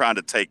sorry, I'm trying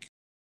to take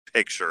a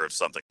picture of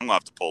something. I'm going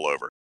to have to pull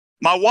over.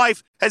 My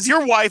wife, has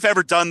your wife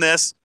ever done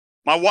this?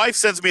 My wife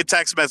sends me a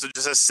text message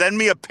that says, "Send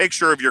me a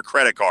picture of your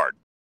credit card."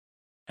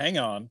 Hang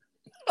on.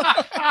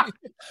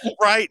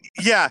 Right?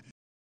 Yeah.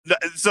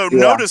 So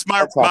Yeah,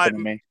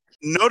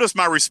 notice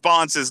my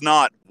response is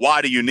not,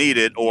 "Why do you need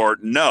it?" or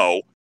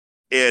 "No."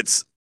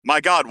 It's, "My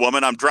God,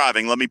 woman, I'm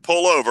driving. Let me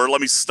pull over. Let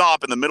me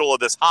stop in the middle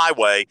of this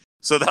highway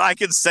so that I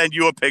can send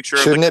you a picture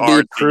of the card." Shouldn't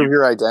it be prove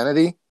your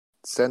identity?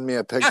 Send me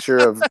a picture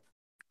of.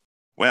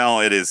 Well,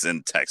 it is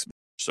in text,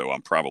 so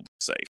I'm probably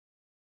safe.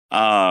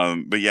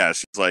 But yeah,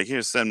 she's like,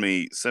 "Here, send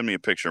me a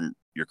picture of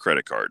your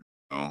credit card."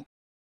 Oh,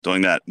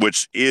 doing that,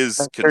 which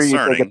is concerning.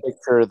 Sure, you take a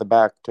picture of the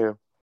back too.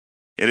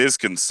 It is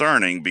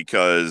concerning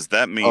because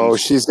that means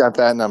she's got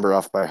that number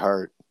off by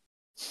heart.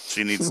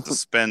 she needs to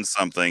spend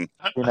something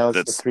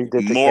that's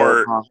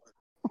more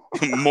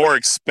more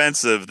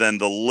expensive than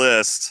the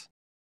list,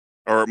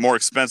 or more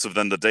expensive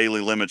than the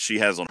daily limit she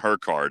has on her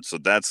card. So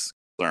that's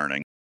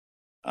concerning.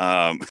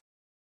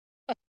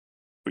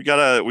 We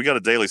got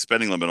a daily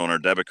spending limit on our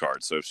debit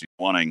card. So if she's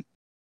wanting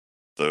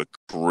the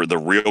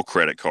real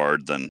credit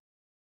card, then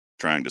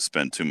trying to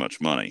spend too much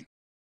money.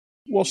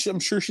 Well, I'm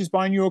sure she's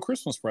buying you a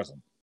Christmas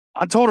present.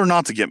 I told her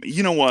not to get me.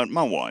 You know what?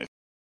 My wife,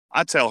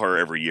 I tell her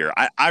every year,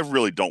 I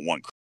really don't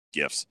want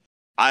gifts.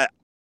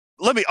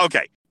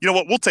 Okay. You know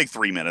what? We'll take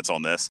 3 minutes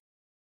on this.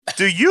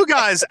 Do you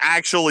guys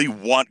actually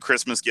want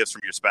Christmas gifts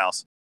from your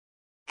spouse?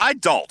 I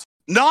don't.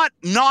 Not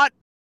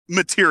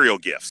material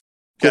gifts.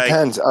 Okay?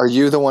 Depends. Are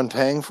you the one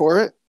paying for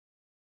it?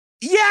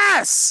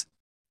 Yes!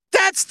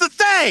 That's the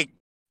thing!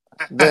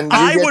 Then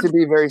you get to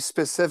be very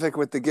specific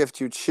with the gift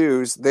you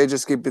choose. They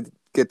just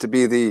get to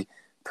be the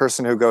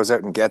person who goes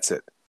out and gets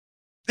it.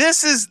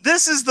 This is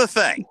the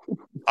thing.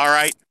 All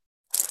right?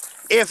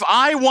 If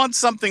I want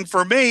something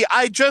for me,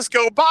 I just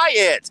go buy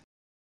it.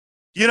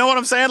 You know what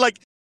I'm saying? Like,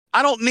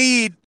 I don't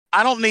need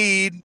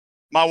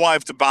my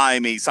wife to buy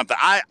me something.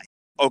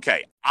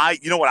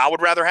 You know what I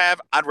would rather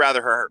have? I'd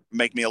rather her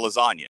make me a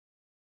lasagna.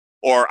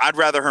 Or I'd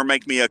rather her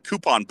make me a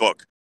coupon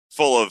book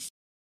full of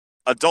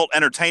adult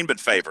entertainment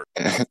favor.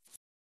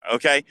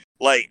 Okay?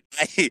 Like,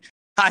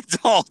 I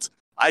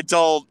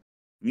don't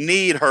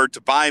need her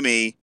to buy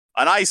me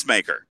an ice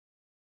maker,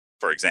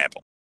 for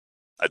example.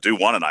 I do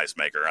want an ice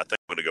maker. I think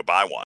I'm going to go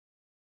buy one.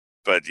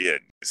 But yeah,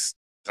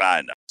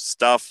 I know,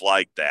 stuff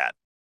like that.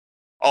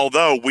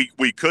 Although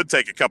we could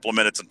take a couple of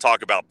minutes and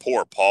talk about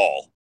poor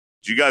Paul.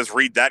 Did you guys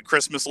read that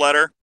Christmas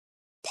letter?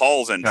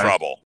 Paul's in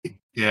trouble.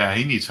 Yeah,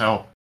 he needs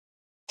help.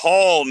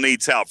 Paul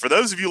needs help. For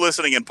those of you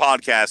listening in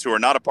podcasts who are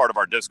not a part of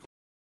our Discord,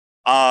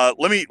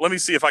 let me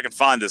see if I can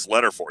find this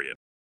letter for you.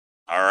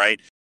 All right.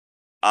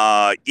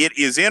 It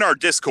is in our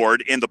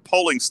Discord in the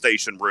polling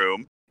station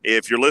room.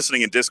 If you're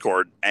listening in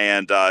Discord,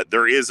 and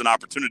there is an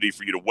opportunity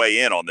for you to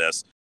weigh in on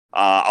this,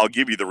 I'll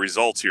give you the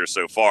results here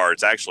so far.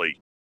 It's actually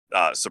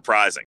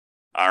surprising.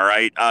 All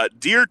right.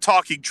 Dear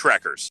Talking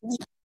Trekkers,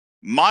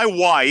 my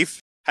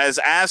wife has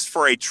asked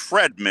for a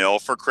treadmill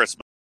for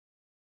Christmas.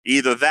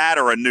 Either that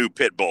or a new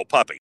pit bull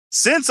puppy.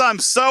 Since I'm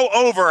so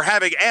over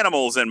having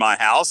animals in my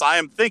house, I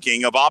am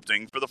thinking of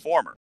opting for the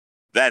former.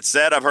 That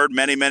said, I've heard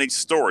many, many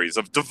stories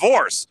of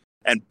divorce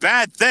and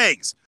bad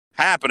things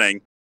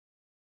happening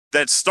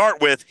that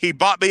start with, he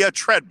bought me a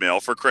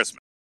treadmill for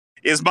Christmas.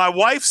 Is my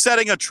wife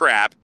setting a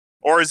trap,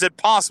 or is it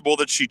possible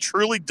that she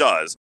truly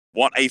does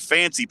want a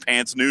fancy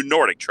pants new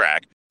Nordic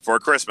track for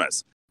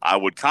Christmas? I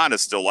would kind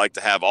of still like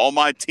to have all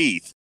my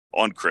teeth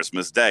on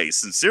Christmas Day.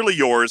 Sincerely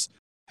yours,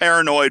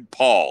 Paranoid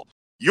Paul.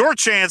 Your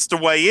chance to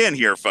weigh in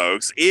here,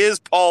 folks. Is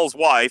Paul's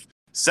wife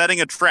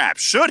setting a trap?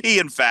 Should he,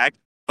 in fact,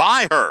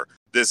 buy her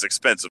this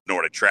expensive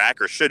Nordic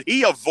track, or should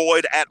he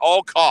avoid at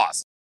all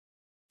costs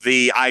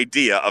the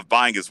idea of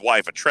buying his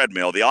wife a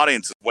treadmill? The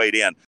audience has weighed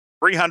in.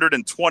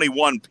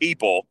 321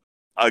 people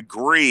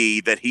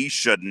agree that he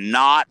should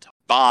not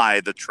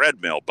buy the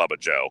treadmill, Bubba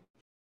Joe.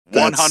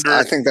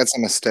 I think that's a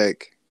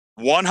mistake.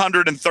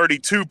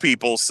 132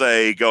 people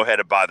say go ahead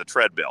and buy the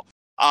treadmill.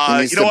 He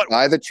needs to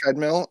buy the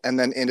treadmill, and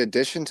then in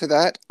addition to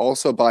that,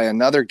 also buy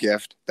another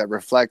gift that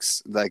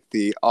reflects like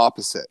the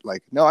opposite.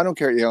 Like, no, I don't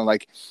care.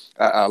 Like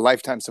a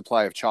lifetime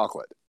supply of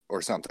chocolate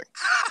or something.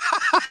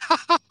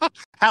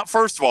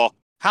 First of all,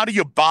 how do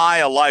you buy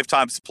a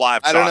lifetime supply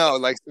of chocolate? I don't know.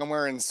 Like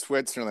somewhere in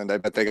Switzerland, I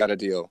bet they got a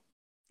deal.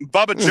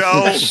 Bubba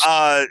Joe,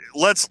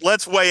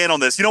 let's weigh in on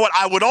this. You know what?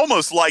 I would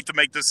almost like to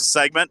make this a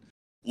segment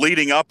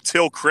leading up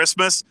till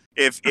Christmas.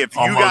 If you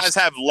guys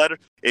have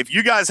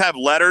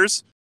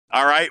letters.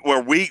 All right, where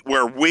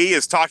we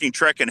as Talking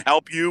Trek can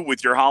help you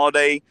with your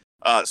holiday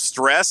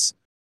stress,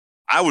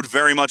 I would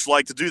very much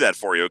like to do that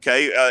for you.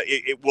 Okay,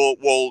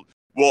 we'll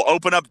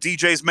open up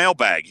DJ's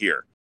mailbag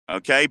here.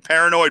 Okay,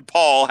 Paranoid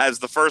Paul has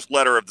the first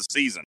letter of the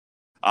season,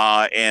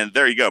 and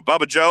there you go,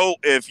 Bubba Joe.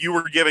 If you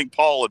were giving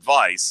Paul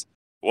advice,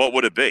 what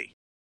would it be?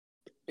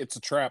 It's a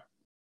trap.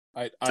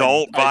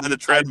 Don't buy the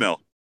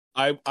treadmill.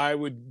 I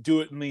would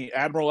do it in the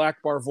Admiral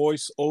Akbar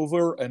voice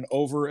over and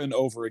over and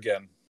over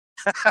again.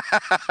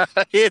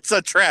 It's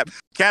a trap.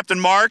 Captain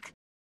Mark,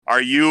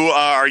 are you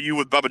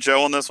with Bubba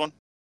Joe on this one?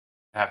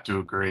 I have to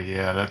agree.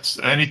 Yeah, that's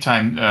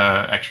anytime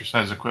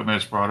exercise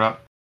equipment is brought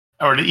up,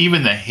 or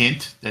even the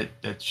hint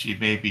that she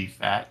may be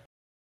fat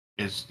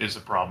is a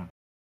problem.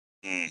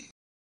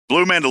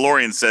 Blue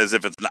Mandalorian says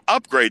if it's an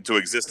upgrade to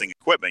existing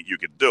equipment, you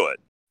could do it.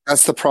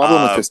 That's the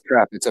problem with this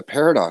trap. It's a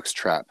paradox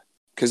trap.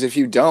 Because if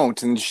you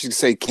don't, and she'd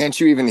say, "Can't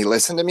you even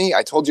listen to me?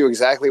 I told you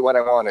exactly what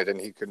I wanted,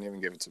 and he couldn't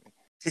even give it to me."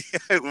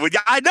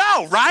 I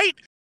know, right?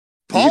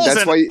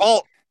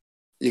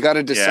 You got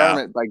to discern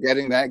it by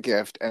getting that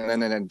gift, and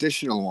then an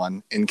additional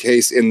one in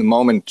case in the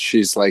moment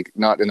she's like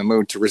not in the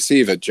mood to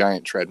receive a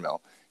giant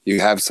treadmill.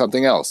 You have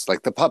something else,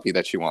 like the puppy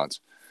that she wants.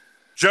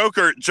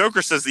 Joker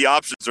says the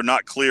options are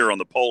not clear on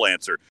the poll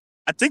answer.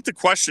 I think the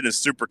question is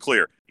super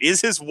clear.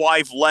 Is his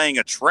wife laying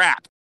a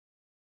trap?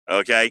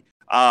 Okay.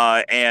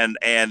 And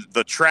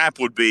the trap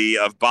would be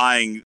of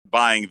buying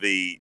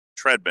the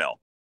treadmill.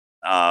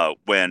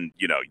 When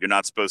you're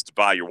not supposed to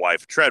buy your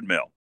wife a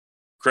treadmill.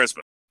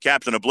 Christmas.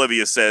 Captain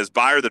Oblivious says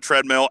buy her the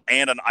treadmill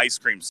and an ice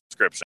cream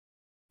subscription.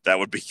 That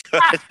would be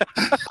good.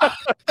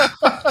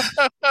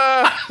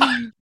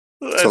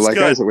 So like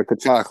good. With the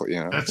chocolate,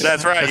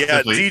 That's right.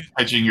 Yeah.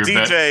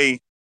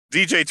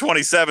 DJ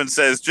 27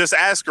 says just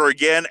ask her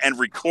again and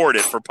record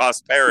it for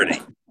posterity.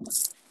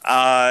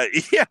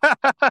 Yeah.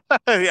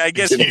 I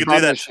guess you can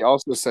do that. She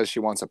also says she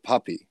wants a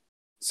puppy.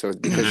 So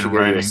because she gave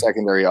you a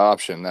secondary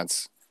option,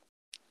 that's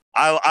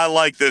I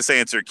like this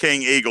answer.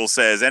 King Eagle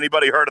says,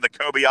 anybody heard of the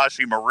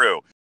Kobayashi Maru?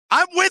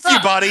 I'm with you,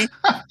 buddy.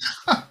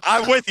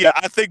 I'm with you.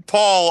 I think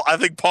Paul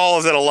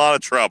is in a lot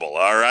of trouble.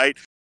 All right.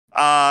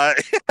 I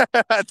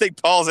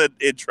think Paul's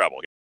in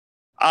trouble.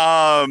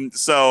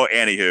 So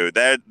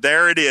anywho,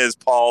 there it is,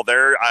 Paul.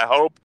 There. I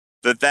hope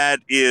that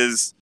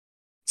is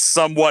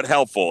somewhat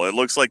helpful. It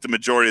looks like the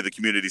majority of the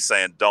community is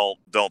saying don't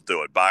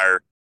do it. Buy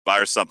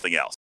her something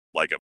else,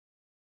 like a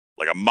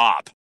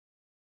mop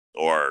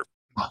or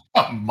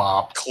a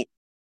mop.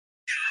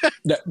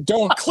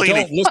 Don't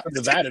listen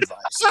to that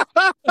advice.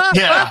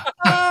 Yeah.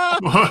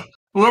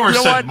 Whoever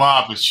said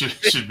mop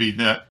should be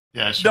that.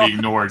 Yeah, should be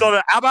ignored.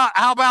 So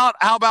how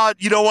about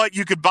you know what?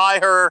 You could buy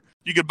her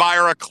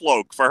a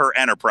cloak for her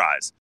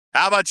enterprise.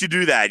 How about you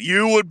do that?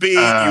 You would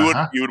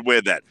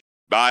win that.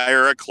 Buy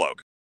her a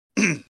cloak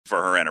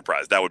for her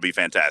enterprise. That would be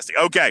fantastic.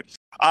 Okay.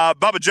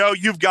 Bubba Joe,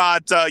 you've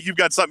got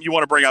something you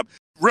want to bring up.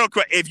 Real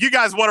quick, if you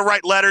guys want to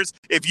write letters,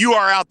 if you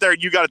are out there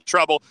and you got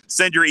trouble,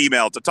 send your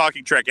email to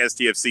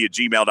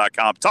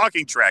talkingtrekstfc@gmail.com,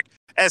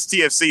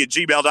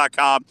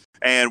 talkingtrekstfc@gmail.com,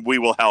 and we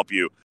will help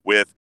you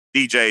with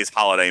DJ's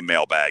holiday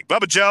mailbag.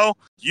 Bubba Joe,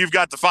 you've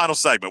got the final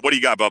segment. What do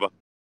you got, Bubba?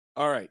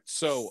 All right.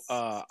 So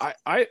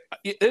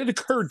it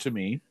occurred to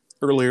me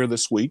earlier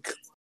this week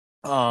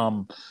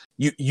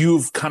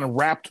You've kind of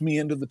wrapped me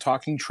into the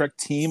Talking Trek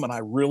team, and I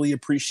really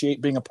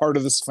appreciate being a part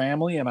of this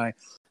family. And I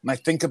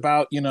think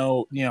about,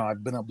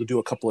 I've been able to do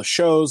a couple of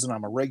shows, and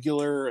I'm a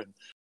regular, and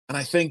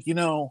I think,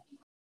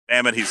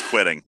 damn it, he's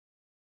quitting.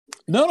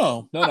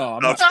 No, I'm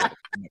not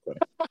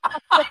quitting.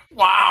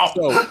 Wow.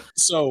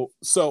 So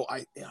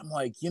I'm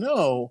like,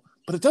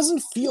 but it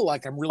doesn't feel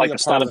like I'm really like a the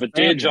start part of a the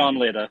family. Dear John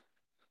later.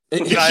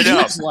 It I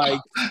know.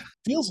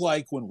 feels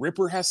like when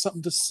Ripper has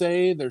something to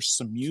say, there's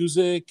some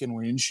music, and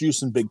we're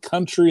introducing Big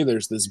Country.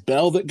 There's this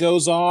bell that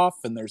goes off,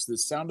 and there's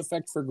this sound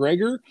effect for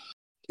Gregor.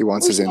 He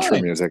wants his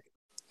intro music.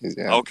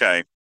 Yeah.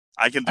 Okay,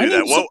 I can do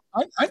that. Well,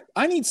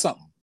 I need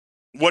something.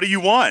 What do you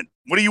want?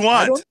 What do you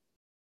want?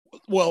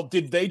 Well,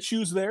 did they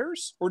choose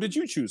theirs, or did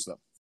you choose them?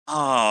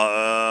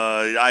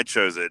 I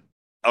chose it.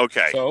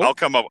 Okay, So?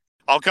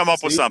 I'll come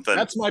up with something.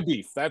 That's my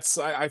beef.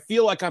 I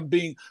feel like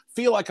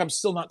I'm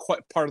still not quite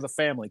part of the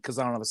family because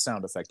I don't have a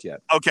sound effect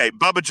yet. Okay,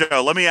 Bubba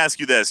Joe, let me ask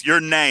you this. Your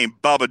name,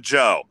 Bubba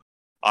Joe.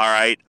 All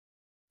right.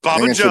 I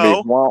think Bubba it should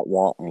Joe. be wah,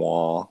 wah,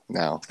 wah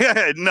now.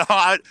 No,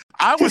 I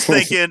was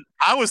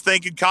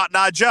thinking Cotton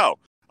Eye Joe.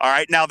 All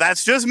right. Now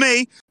that's just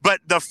me. But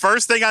the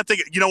first thing I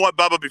think, you know what,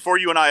 Bubba, before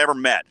you and I ever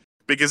met,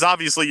 because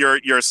obviously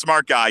you're a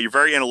smart guy, you're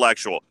very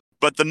intellectual.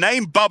 But the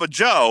name Bubba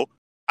Joe,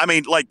 I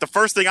mean, like the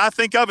first thing I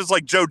think of is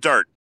like Joe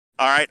Dirt.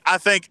 All right. I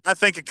think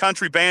of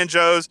country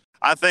banjos.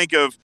 I think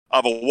of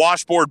a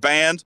washboard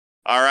band.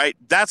 All right.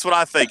 That's what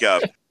I think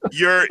of.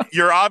 You're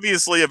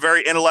obviously a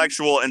very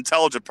intellectual,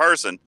 intelligent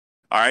person.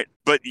 All right.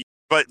 But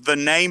the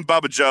name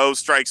Bubba Joe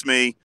strikes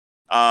me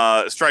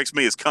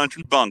as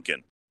country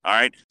bunkin'. All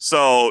right.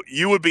 So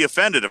you would be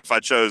offended if I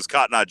chose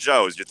Cotton Eye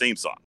Joe as your theme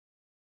song.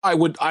 I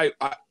would.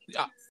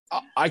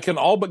 I can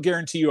all but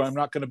guarantee you I'm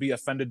not going to be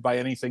offended by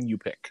anything you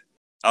pick.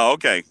 Oh,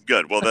 okay.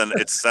 Good. Well, then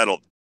it's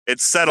settled.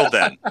 It's settled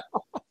then.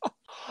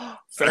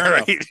 Fair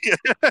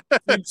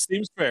enough.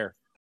 Seems fair.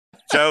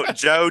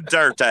 Joe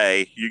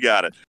Dirty. You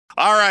got it.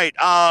 All right.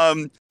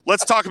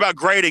 Let's talk about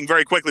grading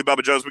very quickly,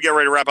 Bubba Joe, as we get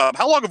ready to wrap up.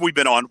 How long have we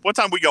been on? What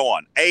time we go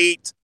on?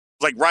 8?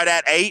 Like right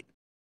at 8?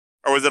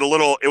 Or was it a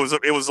little? It was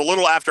a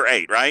little after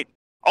 8, right?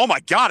 Oh my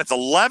God! It's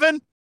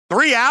 11.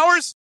 3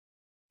 hours.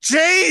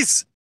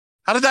 Jeez!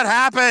 How did that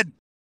happen?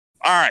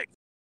 All right.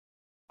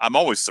 I'm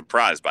always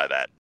surprised by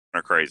that.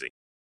 They're crazy.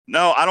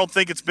 No, I don't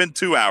think it's been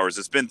 2 hours.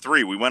 It's been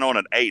 3. We went on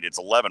at 8. It's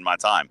 11 my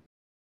time.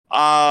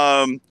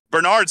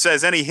 Bernard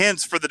says, any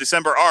hints for the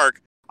December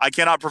arc? I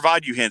cannot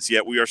provide you hints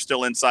yet. We are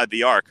still inside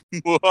the arc.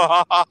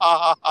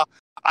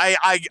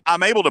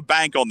 I'm able to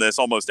bank on this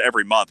almost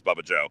every month,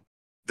 Bubba Joe,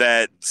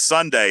 that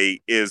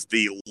Sunday is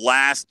the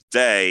last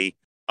day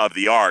of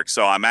the arc.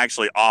 So I'm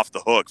actually off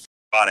the hook for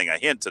providing a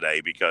hint today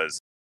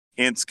because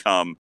hints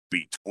come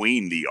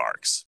between the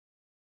arcs.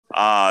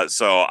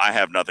 So I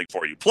have nothing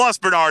for you. Plus,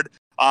 Bernard,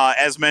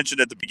 as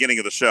mentioned at the beginning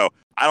of the show,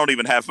 I don't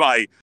even have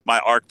my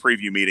arc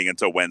preview meeting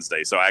until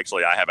Wednesday. So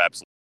actually, I have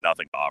absolutely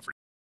nothing to offer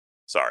you.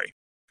 Sorry.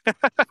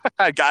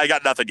 I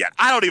got nothing yet.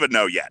 I don't even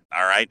know yet.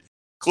 All right.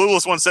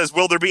 Clueless one says,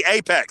 will there be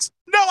Apex?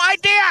 No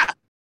idea.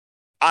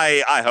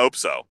 I hope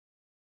so.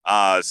 Since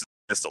I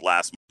missed it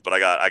last month, but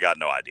I got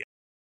no idea.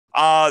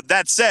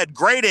 That said,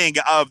 grading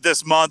of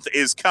this month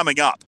is coming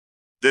up.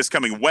 This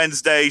coming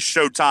Wednesday,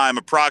 showtime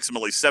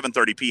approximately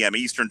 7:30 p.m.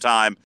 Eastern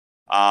time.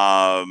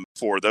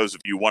 For those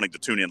of you wanting to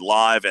tune in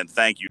live, and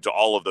thank you to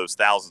all of those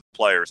thousands of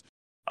players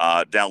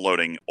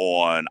downloading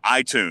on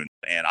iTunes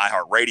and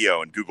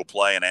iHeartRadio and Google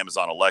Play and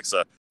Amazon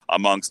Alexa,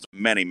 amongst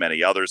many,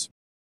 many others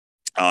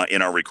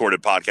in our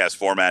recorded podcast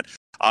format.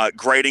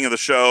 Grading of the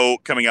show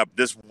coming up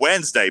this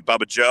Wednesday,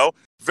 Bubba Joe.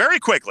 Very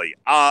quickly,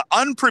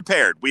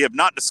 unprepared. We have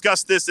not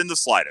discussed this in the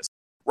slightest.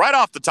 Right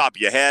off the top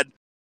of your head,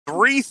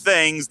 3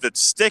 things that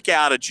stick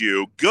out at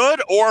you,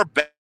 good or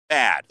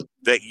bad,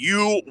 that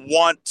you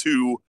want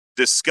to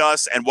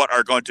discuss and what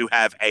are going to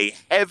have a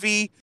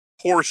heavy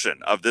portion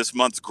of this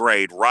month's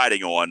grade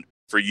riding on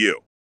for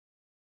you.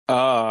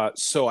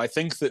 So I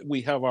think that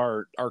we have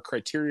our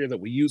criteria that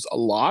we use a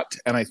lot,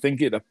 and I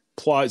think it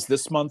applies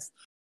this month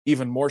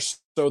even more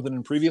so than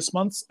in previous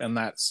months, and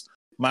that's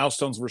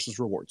milestones versus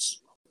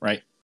rewards,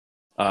 right?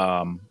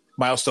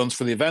 Milestones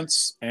for the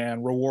events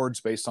and rewards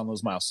based on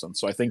those milestones.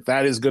 So I think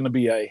that is going to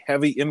be a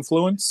heavy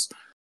influence.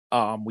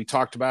 We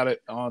talked about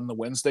it on the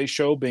Wednesday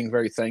show, being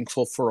very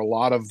thankful for a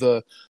lot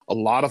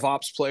of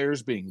ops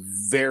players being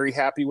very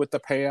happy with the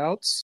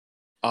payouts.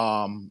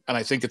 And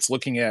I think it's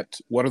looking at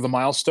what are the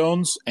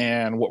milestones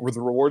and what were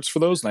the rewards for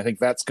those. And I think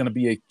that's going to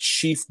be a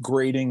chief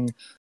grading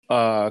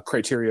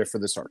criteria for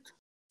this arc.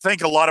 I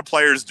think a lot of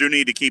players do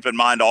need to keep in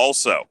mind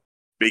also,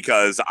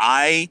 because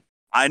I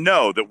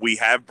know that we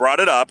have brought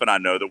it up and I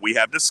know that we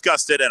have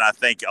discussed it. And I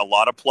think a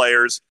lot of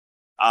players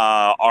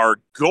are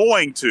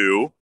going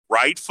to,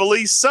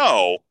 rightfully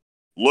so,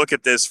 look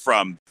at this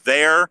from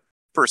their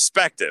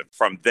perspective,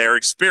 from their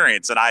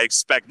experience. And I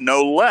expect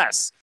no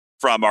less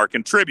from our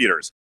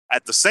contributors.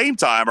 At the same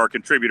time, our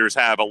contributors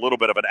have a little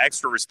bit of an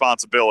extra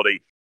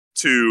responsibility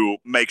to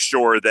make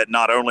sure that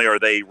not only are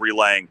they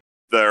relaying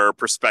their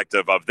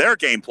perspective of their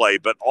gameplay,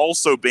 but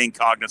also being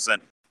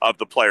cognizant of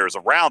the players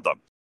around them,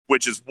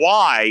 which is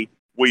why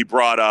we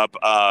brought up,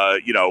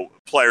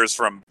 players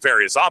from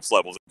various ops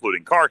levels,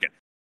 including Karkin.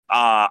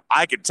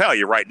 I can tell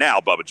you right now,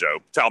 Bubba Joe,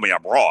 tell me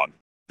I'm wrong,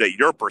 that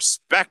your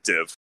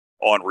perspective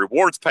on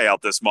rewards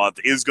payout this month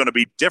is going to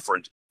be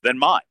different than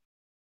mine.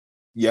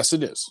 Yes,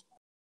 it is.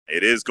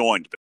 It is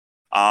going to be.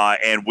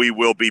 And we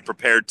will be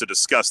prepared to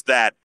discuss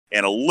that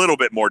in a little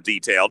bit more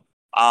detail.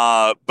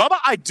 Bubba,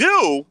 I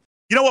do.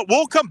 You know what?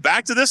 We'll come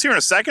back to this here in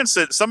a second.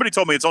 Somebody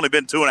told me it's only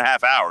been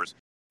 2.5 hours.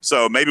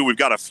 So maybe we've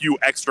got a few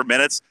extra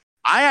minutes.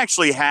 I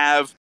actually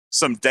have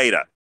some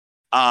data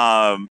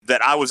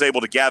that I was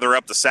able to gather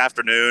up this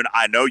afternoon.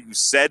 I know you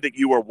said that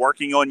you were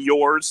working on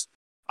yours.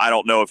 I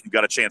don't know if you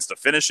got a chance to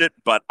finish it,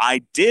 but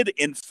I did,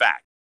 in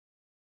fact,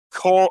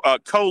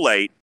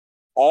 collate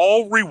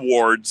all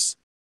rewards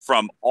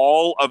from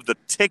all of the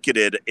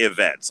ticketed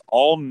events,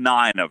 all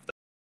 9 of them.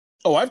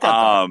 Oh, I've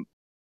got that.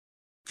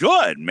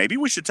 Good. Maybe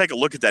we should take a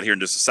look at that here in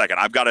just a second.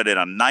 I've got it in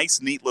a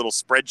nice, neat little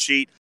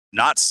spreadsheet,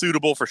 not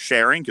suitable for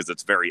sharing because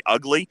it's very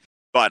ugly,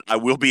 but I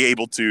will be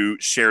able to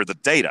share the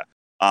data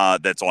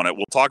that's on it.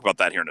 We'll talk about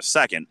that here in a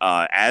second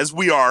as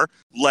we are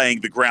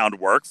laying the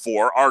groundwork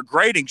for our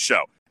grading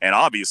show, and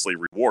obviously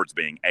rewards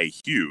being a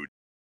huge,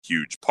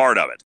 huge part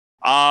of it.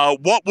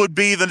 What would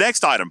be the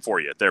next item for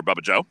you there,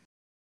 Bubba Joe?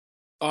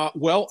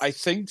 Well, I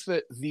think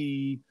that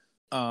the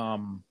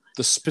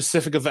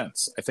specific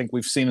events, I think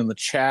we've seen in the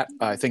chat,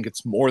 I think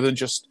it's more than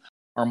just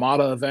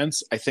Armada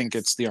events. I think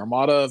it's the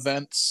Armada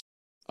events.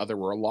 There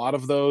were a lot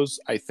of those.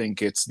 I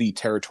think it's the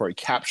territory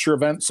capture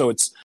event. So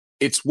it's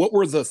what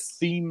were the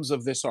themes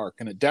of this arc?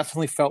 And it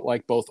definitely felt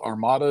like both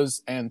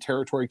Armadas and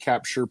territory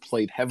capture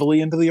played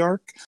heavily into the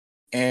arc.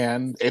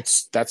 And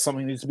that's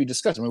something that needs to be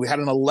discussed. I mean, we had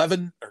an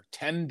 11 or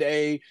 10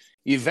 day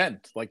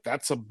event. Like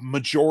that's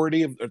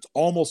it's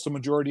almost a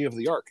majority of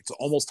the arc. It's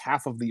almost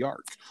half of the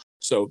arc.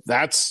 So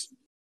that's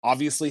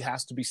obviously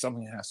has to be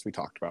something that has to be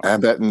talked about. I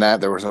bet in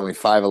that there was only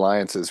 5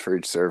 alliances for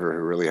each server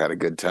who really had a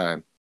good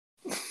time.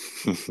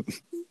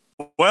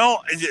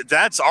 Well,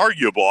 that's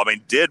arguable. I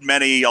mean, did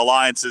many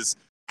alliances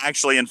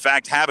actually, in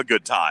fact, have a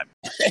good time?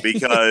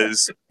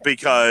 Because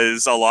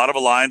a lot of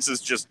alliances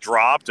just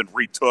dropped and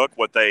retook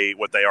what they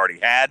already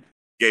had,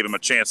 gave them a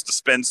chance to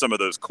spend some of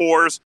those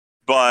cores.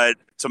 But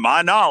to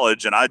my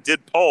knowledge, and I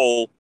did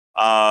poll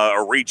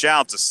or reach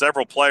out to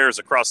several players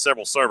across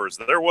several servers,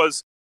 there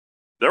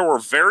were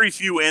very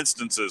few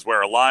instances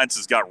where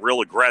alliances got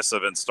real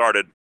aggressive and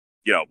started,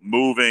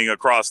 moving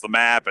across the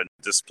map and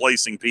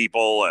displacing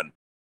people and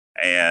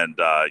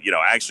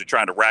actually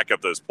trying to rack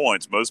up those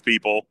points. Most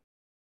people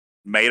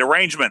made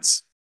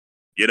arrangements,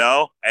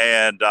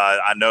 and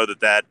I know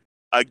that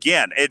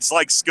again, it's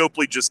like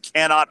Scopely just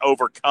cannot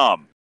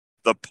overcome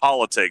the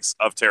politics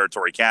of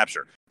territory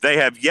capture. They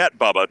have yet,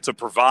 Bubba, to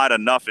provide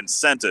enough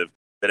incentive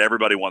that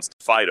everybody wants to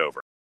fight over.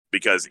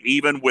 Because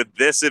even with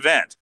this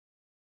event,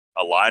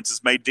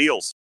 alliances made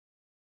deals.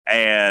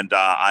 And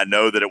I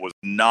know that it was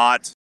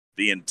not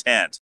the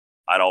intent,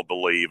 I don't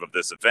believe, of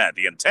this event.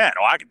 The intent,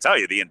 I can tell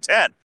you, the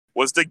intent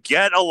was to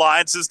get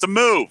alliances to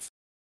move.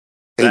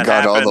 He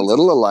got all the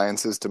little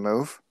alliances to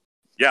move.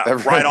 Yeah,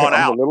 right on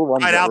out.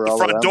 Right out the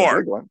front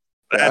door.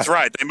 That's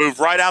right. They moved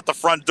right out the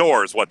front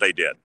door is what they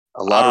did.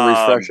 A lot of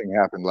refreshing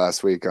happened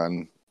last week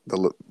on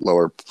the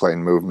lower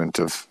plane movement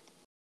of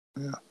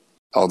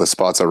all the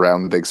spots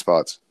around the big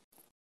spots.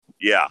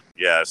 Yeah.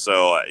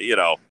 So,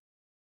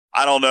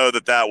 I don't know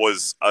that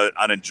was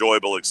an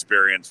enjoyable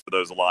experience for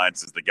those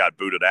alliances that got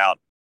booted out.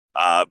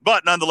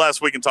 But nonetheless,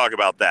 we can talk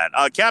about that.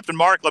 Captain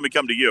Mark, let me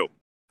come to you.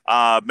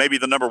 Maybe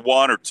the number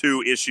 1 or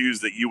 2 issues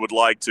that you would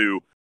like to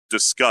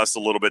discuss a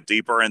little bit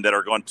deeper and that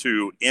are going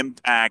to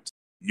impact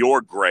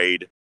your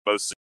grade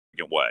most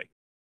significant way.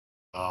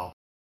 Oh.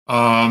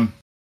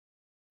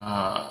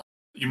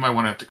 You might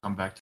want to have to come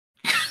back to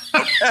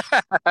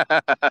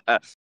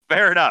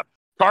Fair enough.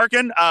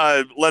 Karkin,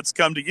 let's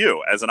come to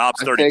you as an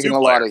Ops 32 player. I'm taking a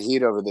lot of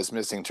heat over this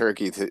missing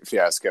turkey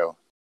fiasco.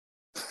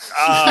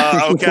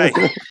 Okay.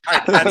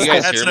 Right,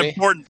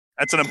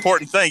 that's an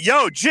important thing.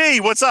 Yo, G,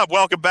 what's up?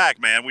 Welcome back,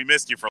 man. We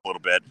missed you for a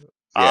little bit.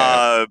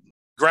 Yeah.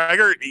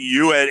 Gregor,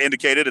 you had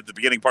indicated at the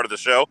beginning part of the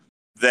show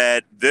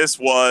that this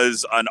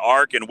was an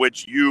arc in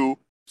which you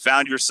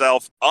found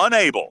yourself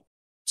unable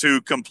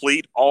to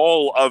complete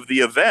all of the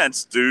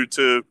events due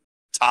to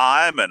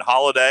time and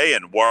holiday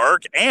and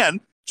work and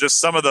just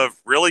some of the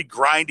really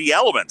grindy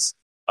elements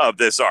of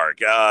this arc,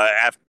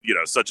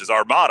 such as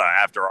Armada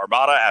after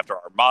Armada after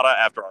Armada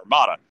after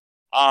Armada.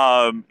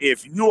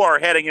 If you are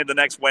heading into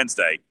next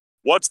Wednesday,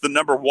 what's the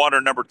number 1 or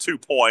number 2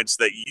 points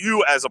that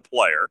you as a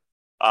player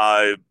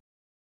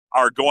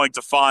are going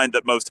to find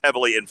that most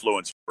heavily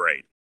influence your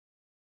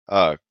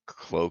grade?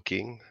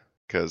 Cloaking,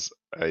 because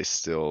I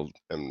still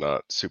am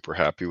not super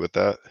happy with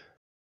that.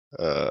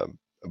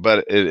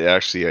 But it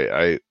actually,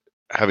 I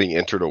having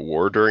entered a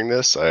war during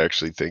this, I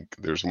actually think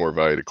there's more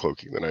value to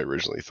cloaking than I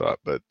originally thought,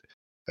 but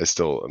I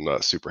still am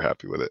not super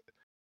happy with it.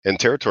 And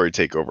territory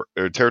takeover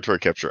or territory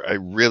capture, I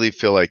really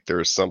feel like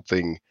there's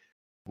something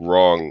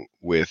wrong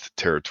with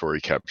territory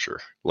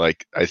capture.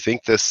 Like, I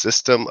think the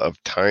system of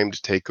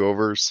timed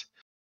takeovers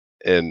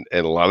and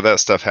a lot of that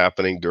stuff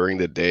happening during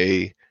the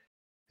day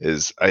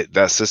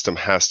that system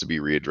has to be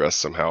readdressed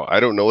somehow. I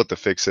don't know what the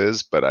fix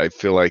is, but I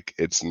feel like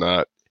it's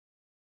not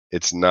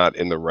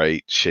in the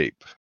right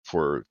shape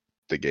for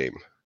the game.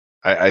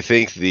 I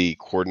think the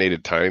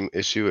coordinated time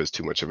issue is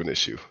too much of an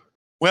issue.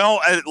 Well,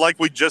 like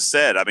we just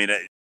said, I mean,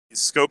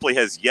 Scopely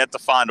has yet to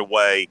find a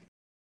way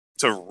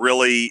to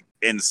really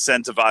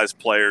incentivize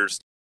players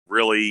to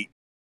really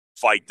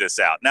fight this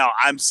out. Now,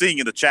 I'm seeing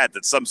in the chat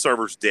that some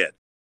servers did.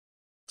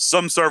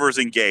 Some servers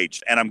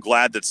engaged, and I'm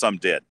glad that some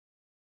did.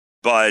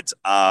 But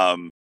I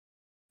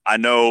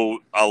know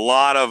a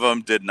lot of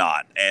them did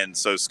not. And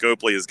so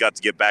Scopely has got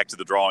to get back to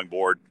the drawing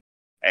board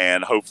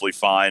and hopefully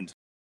find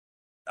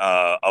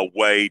a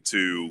way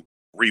to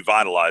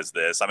revitalize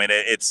this. I mean,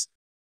 it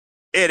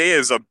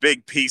is a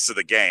big piece of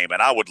the game,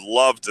 and I would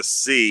love to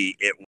see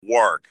it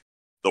work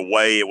the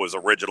way it was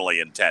originally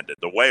intended.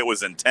 The way it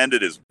was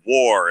intended is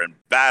war and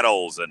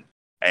battles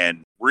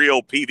and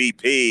real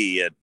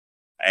PvP,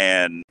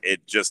 and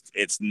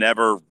it's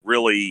never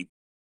really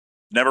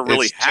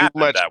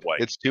happened that way.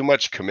 It's too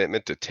much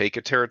commitment to take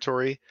a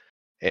territory,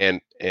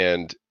 and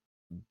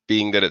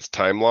being that it's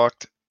time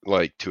locked,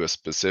 like to a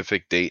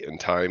specific date and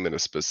time in a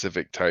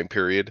specific time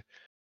period.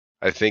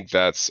 I think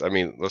I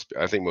think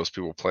most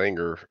people playing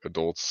are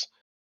adults,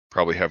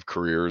 probably have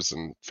careers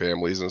and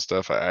families and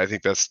stuff. I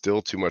think that's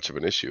still too much of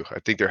an issue. I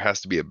think there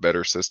has to be a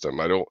better system.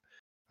 I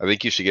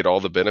think you should get all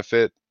the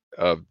benefit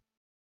of.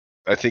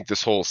 I think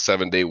this whole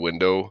 7-day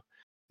window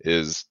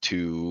is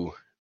too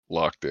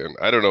locked in.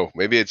 I don't know.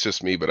 Maybe it's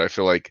just me, but I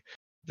feel like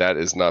that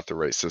is not the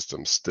right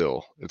system.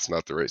 Still, it's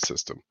not the right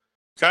system.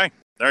 Okay,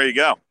 there you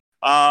go.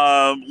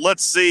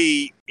 Let's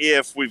see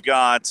if we've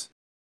got.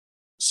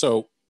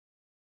 So,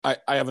 I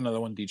have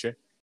another one, DJ.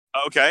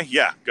 Okay,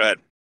 yeah, go ahead.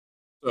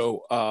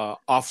 So,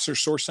 officer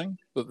sourcing,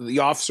 the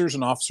officers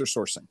and officer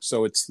sourcing.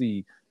 So it's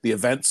the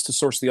events to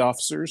source the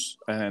officers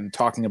and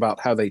talking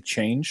about how they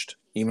changed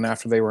even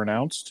after they were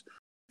announced.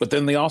 But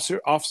then the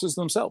officers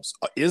themselves.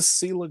 Is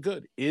Sela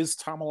good? Is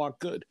Tomalak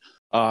good?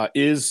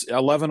 Is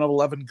 11 of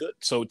 11 good?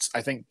 So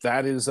I think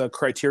that is a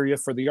criteria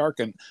for the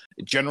ARC, and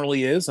it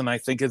generally is, and I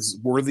think it's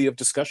worthy of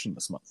discussion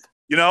this month.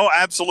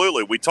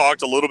 Absolutely. We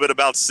talked a little bit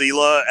about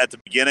Sela at the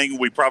beginning.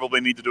 We probably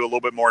need to do a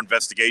little bit more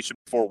investigation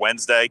before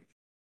Wednesday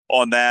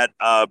on that,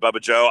 Bubba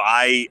Joe.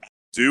 I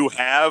do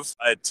have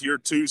a Tier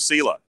 2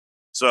 Sela,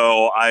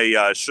 so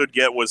I should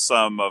get with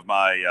some of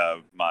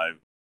my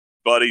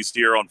buddies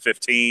here on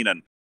 15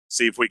 and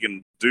see if we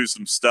can do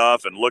some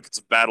stuff and look at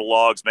some battle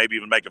logs, maybe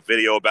even make a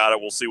video about it.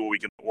 We'll see what we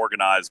can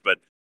organize. But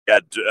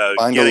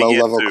find a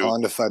low-level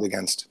con to fight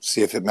against.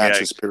 See if it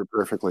matches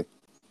perfectly.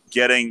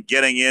 Getting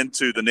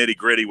into the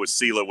nitty-gritty with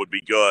Sela would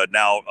be good.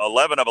 Now,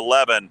 11 of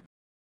 11,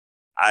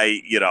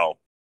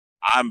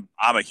 I'm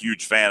a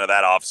huge fan of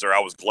that officer.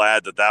 I was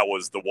glad that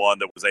was the one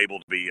that was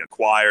able to be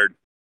acquired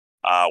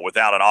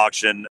without an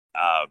auction.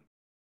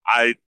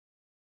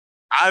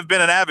 I've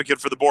been an advocate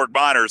for the Borg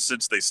miners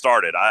since they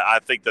started. I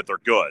think that they're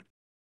good.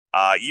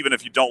 Even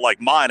if you don't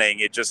like mining,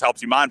 it just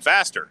helps you mine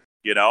faster.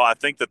 I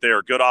think that they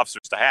are good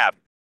officers to have.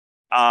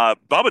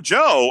 Bubba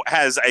Joe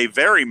has a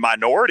very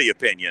minority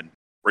opinion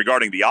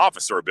regarding the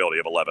officer ability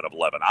of 11 of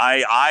 11.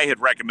 I had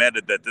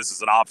recommended that this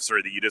is an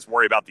officer that you just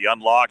worry about the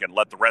unlock and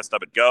let the rest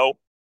of it go.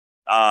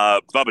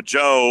 Bubba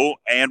Joe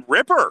and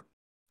Ripper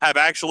have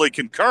actually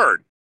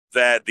concurred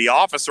that the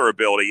officer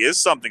ability is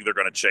something they're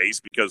going to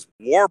chase because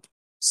warp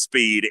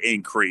speed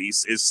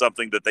increase is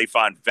something that they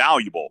find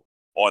valuable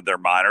on their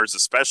miners,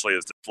 especially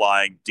as they're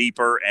flying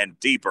deeper and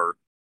deeper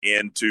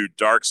into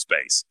dark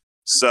space.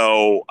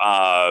 So,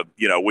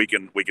 we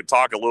can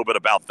talk a little bit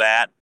about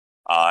that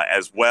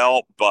as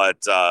well. But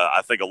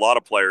I think a lot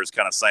of players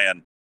kind of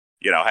saying,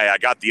 hey, I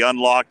got the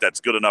unlock.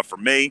 That's good enough for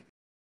me.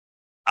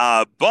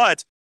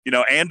 But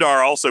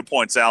Andar also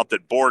points out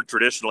that Borg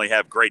traditionally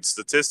have great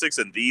statistics,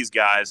 and these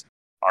guys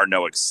are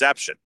no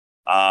exception.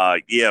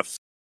 If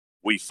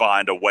we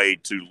find a way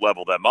to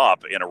level them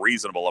up in a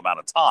reasonable amount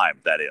of time,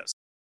 that is.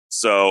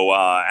 So,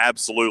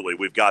 absolutely,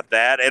 we've got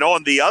that. And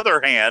on the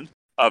other hand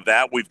of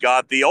that, we've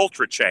got the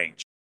Ultra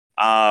change,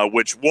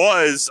 which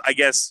was, I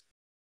guess,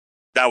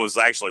 that was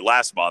actually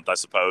last month, I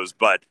suppose.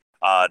 But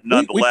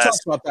nonetheless. We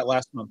talked about that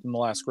last month in the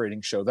last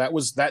grading show.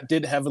 That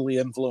did heavily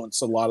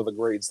influence a lot of the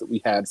grades that we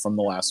had from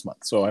the last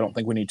month. So I don't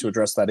think we need to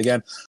address that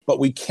again. But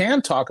we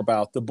can talk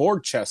about the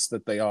Borg chest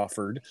that they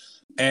offered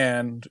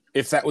and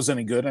if that was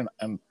any good.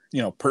 And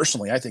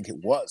personally, I think it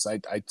was. I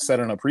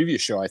said on a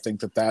previous show, I think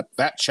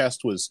that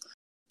chest was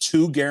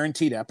 2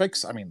 guaranteed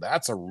epics. I mean,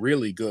 that's a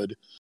really good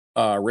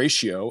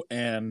ratio.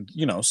 And,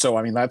 so,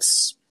 I mean, I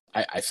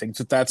think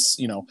that's,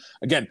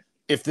 again,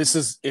 if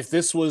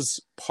this was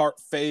part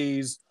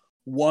phase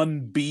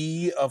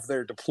 1B of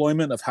their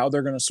deployment of how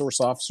they're going to source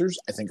officers,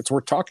 I think it's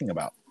worth talking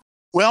about.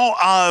 Well,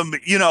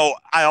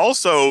 I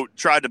also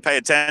tried to pay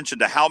attention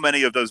to how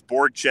many of those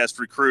Borg chest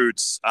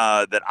recruits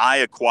that I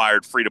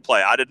acquired free to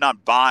play. I did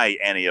not buy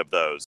any of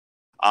those.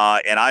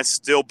 And I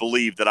still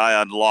believe that I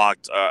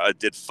unlocked,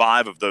 did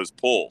 5 of those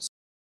pulls.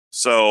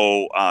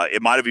 So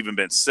it might have even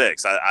been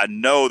 6. I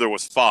know there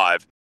was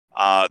 5.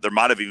 There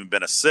might have even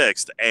been a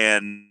sixth,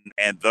 and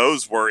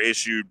those were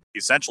issued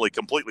essentially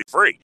completely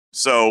free.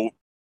 So,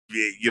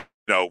 you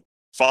know,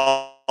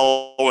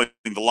 following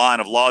the line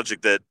of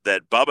logic that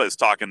Bubba is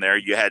talking there,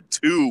 you had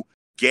 2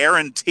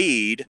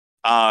 guaranteed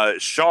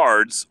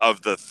shards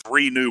of the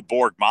 3 new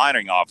Borg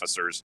mining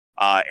officers,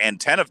 and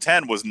 10 of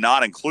 10 was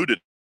not included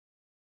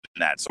in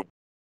that. So,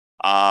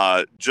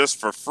 just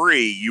for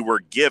free, you were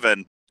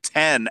given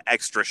 10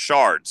 extra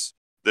shards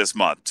this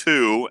month,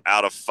 2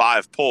 out of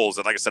 5 pulls,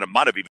 and like I said, it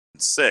might have even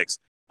been 6,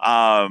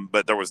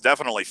 but there was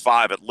definitely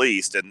 5 at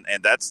least, and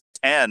that's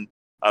 10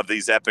 of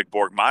these epic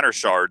Borg miner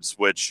shards,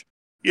 which,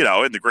 you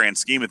know, in the grand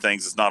scheme of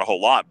things, is not a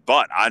whole lot,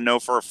 but I know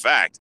for a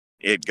fact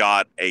it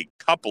got a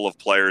couple of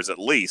players at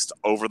least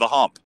over the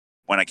hump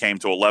when it came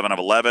to 11 of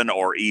 11,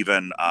 or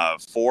even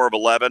 4 of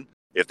 11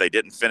 if they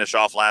didn't finish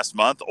off last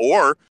month,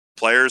 or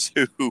players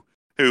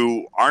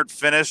who aren't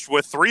finished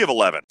with 3 of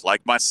 11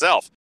 like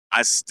myself.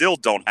 I still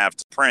don't have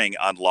T'Pring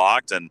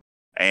unlocked, and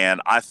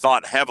I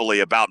thought heavily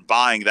about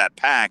buying that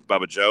pack,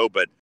 Bubba Joe,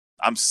 but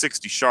I'm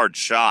 60 shards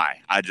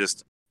shy. I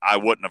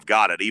wouldn't have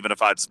got it. Even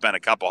if I'd spent a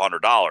couple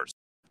 $100,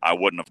 I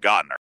wouldn't have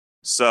gotten her.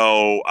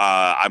 So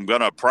I'm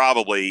going to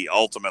probably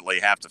ultimately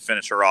have to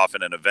finish her off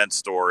in an event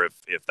store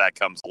if that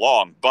comes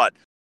along. But,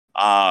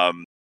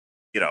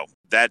 you know,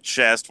 that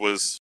chest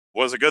was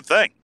a good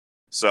thing.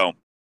 So,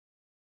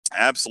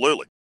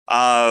 absolutely.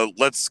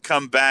 Let's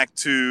come back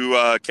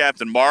to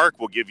Captain Mark.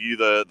 We'll give you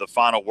the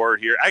final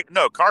word here.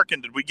 No,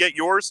 Karkin, did we get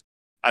yours?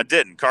 I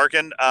didn't.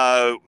 Karkin,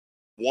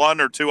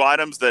 1 or 2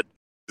 items that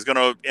is going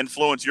to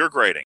influence your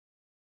grading.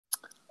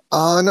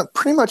 No,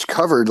 pretty much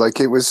covered. Like,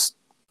 it was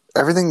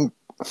everything,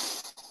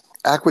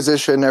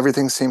 acquisition,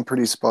 everything seemed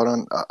pretty spot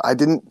on.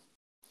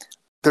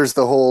 There's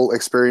the whole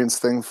experience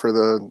thing for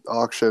the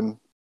auction,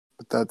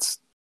 but that's,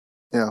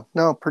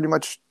 no, pretty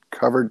much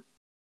covered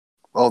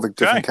all the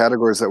different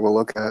categories that we'll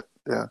look at.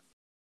 Yeah.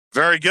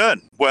 Very good.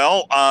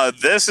 Well,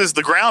 this is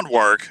the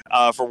groundwork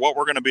for what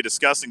we're going to be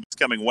discussing this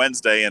coming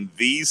Wednesday, and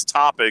these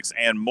topics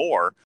and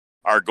more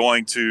are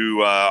going to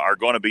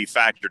be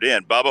factored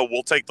in. Bubba,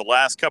 we'll take the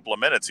last couple of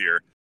minutes here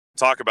to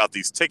talk about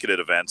these ticketed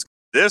events.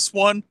 This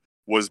one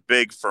was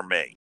big for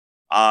me.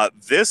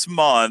 This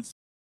month,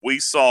 we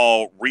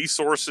saw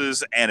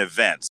resources and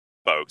events,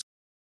 folks,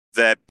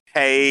 that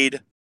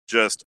paid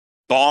just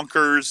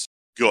bonkers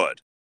good.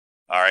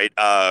 All right.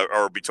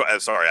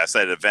 I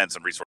said events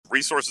and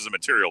resources and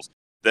materials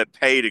that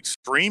paid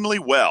extremely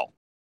well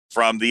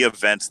from the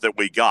events that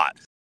we got.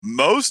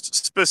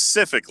 Most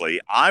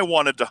specifically, I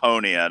wanted to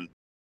hone in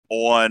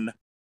on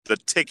the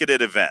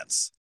ticketed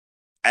events.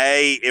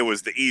 It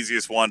was the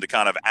easiest one to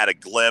kind of at a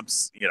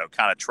glimpse,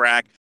 kind of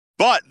track.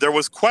 But there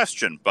was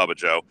question, Bubba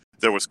Joe.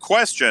 There was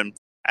question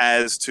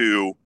as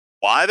to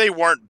why they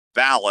weren't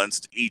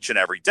balanced each and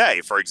every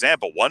day. For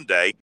example, one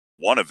day,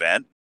 one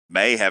event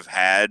may have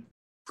had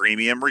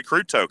premium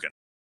recruit token,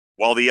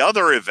 while the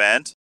other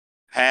event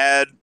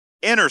had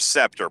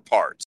interceptor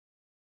parts,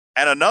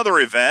 and another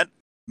event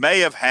may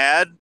have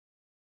had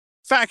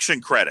faction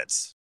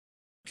credits.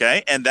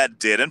 Okay, and that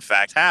did in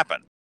fact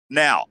happen.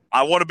 Now,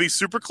 I want to be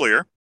super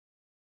clear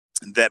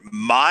that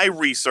my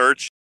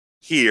research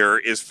here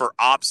is for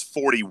Ops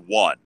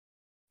 41.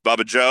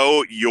 Bubba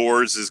Joe,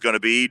 yours is going to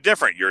be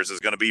different. Yours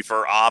is going to be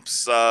for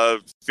Ops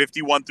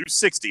 51 through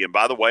 60. And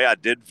by the way, I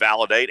did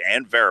validate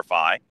and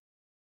verify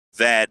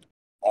that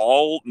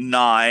all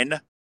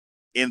 9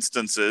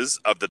 instances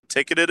of the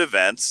ticketed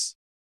events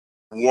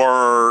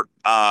were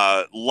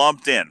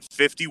lumped in,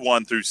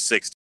 51 through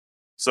 60.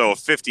 So a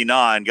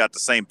 59 got the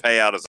same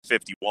payout as a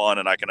 51,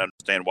 and I can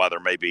understand why there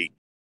may be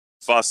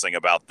fussing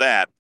about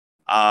that.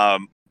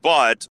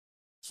 But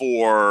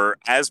for,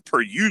 as per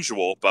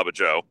usual, Bubba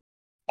Joe,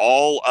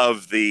 all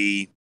of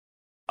the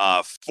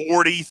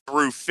 40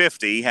 through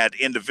 50 had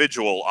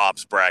individual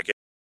ops brackets.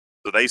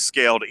 So they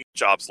scaled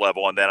each ops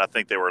level, and then I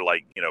think they were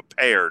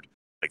paired,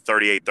 like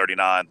 38,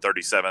 39,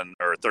 37,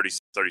 or 30,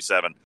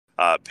 37,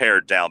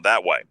 paired down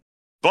that way.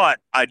 But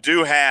I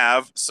do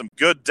have some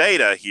good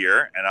data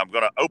here, and I'm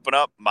going to open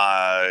up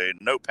my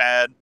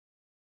notepad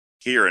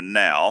here and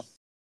now.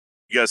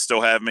 You guys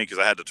still have me? Because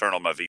I had to turn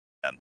on my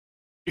VPN.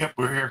 Yep,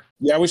 we're here.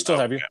 Yeah, we still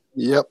have you.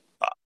 Yep.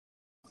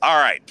 All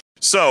right.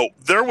 So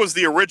there was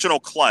the original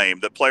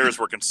claim that players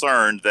were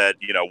concerned that,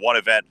 one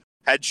event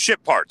had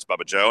ship parts,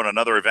 Bubba Joe, and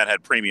another event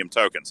had premium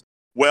tokens.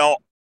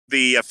 Well,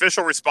 the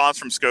official response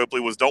from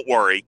Scopely was, don't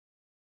worry.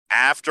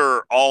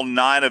 After all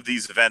 9 of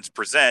these events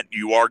present,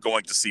 you are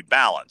going to see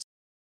balance.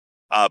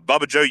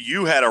 Bubba Joe,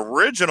 you had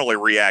originally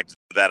reacted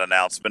to that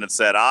announcement and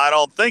said, I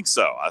don't think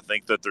so. I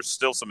think that there's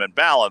still some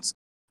imbalance.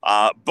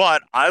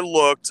 But I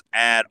looked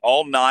at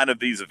all 9 of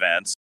these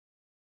events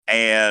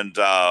and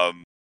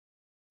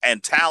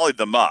tallied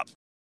them up.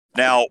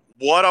 Now,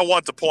 what I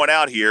want to point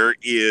out here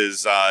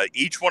is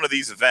each one of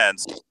these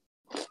events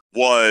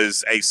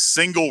was a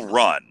single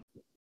run.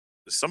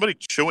 Is somebody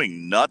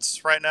chewing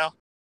nuts right now?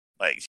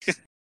 Like, that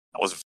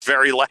was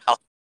very loud.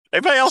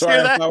 Anybody else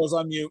hear that? I was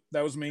on mute.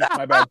 That was me.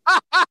 My bad.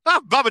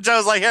 Bubba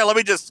Joe's like, here, let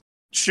me just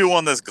chew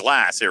on this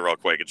glass here real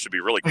quick. It should be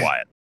really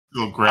quiet.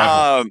 Little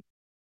gravel.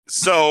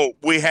 So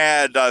we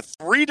had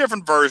 3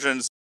 different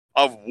versions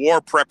of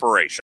war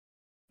preparation.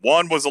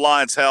 One was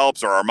Alliance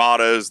Helps or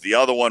Armadas. The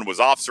other one was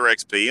Officer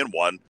XP, and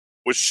one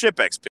was Ship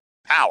XP,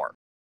 Power.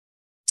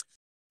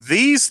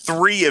 These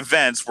 3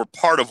 events were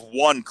part of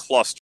one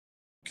cluster,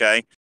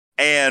 okay?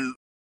 And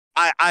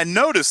I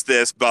noticed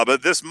this, Bubba.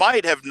 This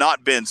might have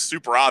not been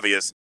super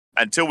obvious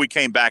until we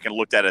came back and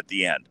looked at it at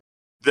the end.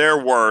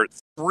 There were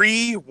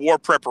 3 war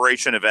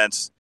preparation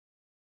events,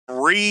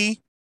 3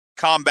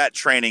 combat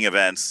training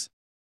events,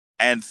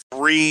 and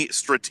 3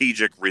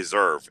 strategic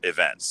reserve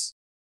events.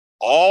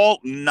 All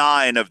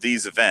 9 of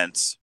these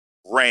events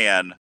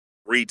ran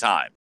 3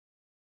 times.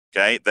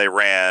 Okay, they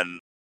ran,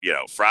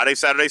 Friday,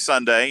 Saturday,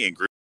 Sunday in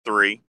group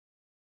 3,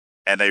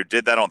 and they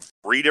did that on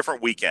 3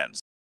 different weekends.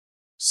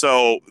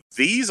 So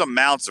these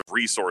amounts of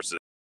resources,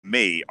 to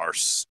me, are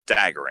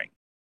staggering.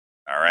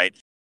 All right.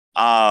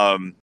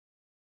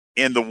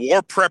 In the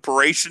war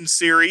preparation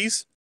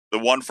series, the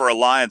one for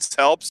Alliance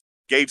Helps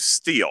gave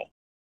steel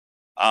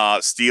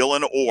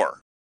and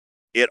ore.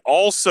 It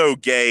also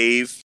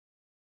gave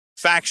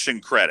faction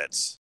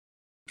credits.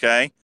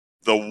 Okay.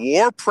 The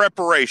war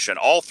preparation,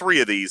 all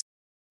 3 of these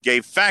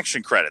gave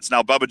faction credits.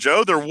 Now, Bubba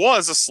Joe, there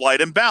was a slight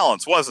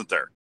imbalance, wasn't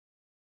there?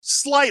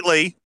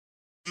 Slightly,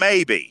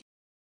 maybe.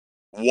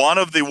 One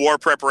of the war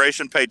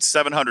preparation paid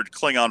 700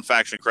 Klingon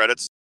faction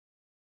credits.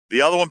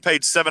 The other one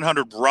paid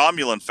 700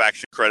 Romulan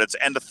faction credits.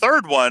 And the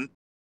third one,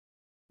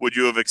 would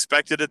you have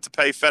expected it to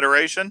pay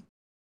Federation?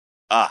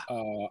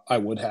 I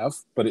would have,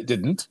 but it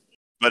didn't.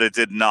 But it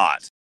did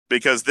not.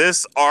 Because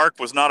this arc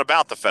was not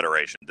about the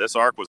Federation. This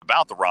arc was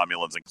about the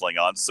Romulans and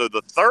Klingons. So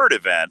the third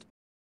event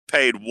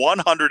paid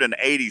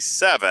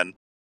 187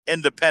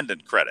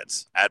 independent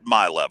credits at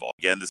my level.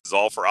 Again, this is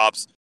all for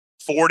Ops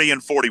 40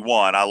 and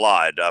 41. I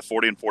lied.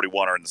 40 and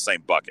 41 are in the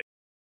same bucket.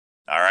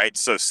 All right.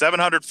 So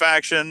 700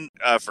 faction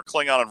for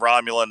Klingon and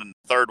Romulan, and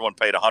the third one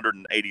paid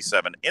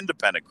 187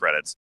 independent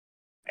credits.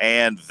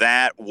 And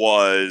that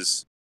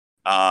was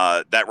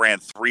that ran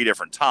 3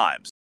 different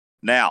times.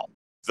 Now,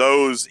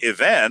 those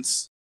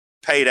events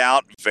paid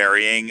out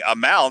varying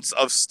amounts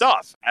of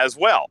stuff as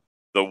well.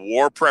 The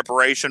war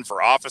preparation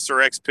for Officer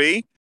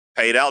XP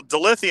paid out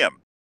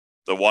dilithium.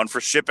 The one for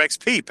Ship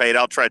XP paid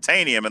out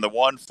tritanium, and the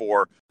one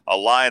for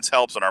Alliance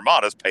Helps and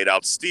Armadas paid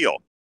out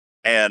steel,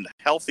 and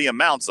healthy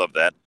amounts of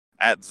that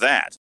at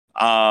that.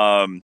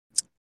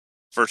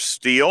 For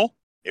steel,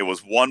 it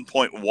was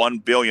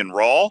 1.1 billion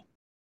raw,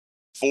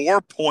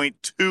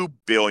 4.2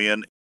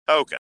 billion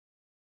token.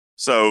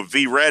 So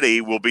V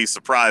Ready will be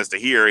surprised to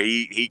hear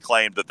he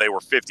claimed that they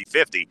were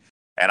 50-50.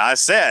 And I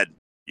said,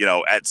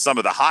 at some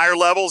of the higher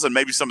levels and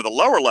maybe some of the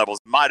lower levels,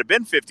 it might have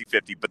been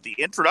 50-50. But the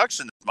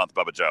introduction this month,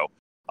 Bubba Joe,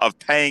 of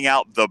paying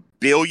out the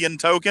billion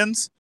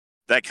tokens,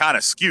 that kind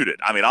of skewed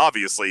it. I mean,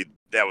 obviously,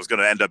 that was going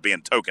to end up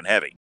being token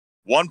heavy.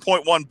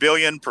 1.1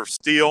 billion per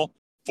steel,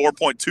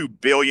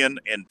 4.2 billion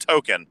in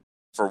token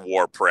for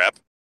war prep.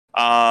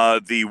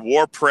 The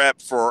war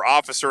prep for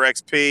Officer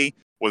XP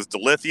was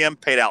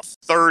dilithium, paid out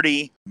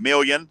 30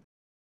 million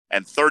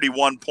and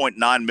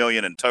 31.9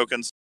 million in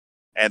tokens.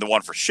 And the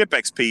one for Ship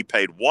XP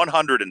paid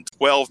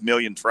 112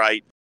 million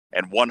trite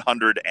and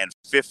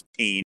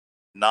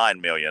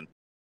 115.9 million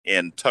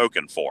in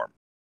token form.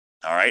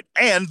 All right.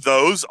 And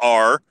those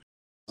are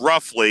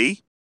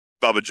roughly,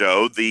 Bubba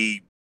Joe,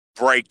 the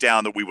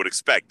breakdown that we would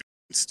expect: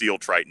 steel,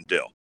 trite, and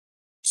dill.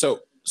 So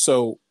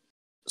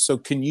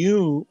can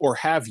you, or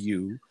have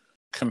you,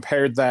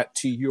 compared that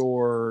to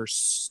your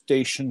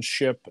station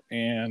ship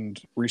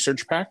and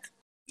research pack?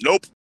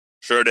 Nope.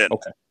 Sure didn't.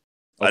 Okay.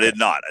 I did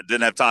not. I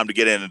didn't have time to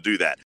get in and do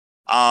that.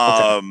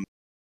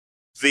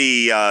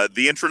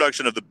 The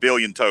introduction of the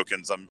billion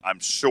tokens, I'm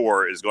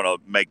sure, is going to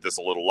make this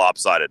a little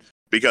lopsided,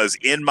 because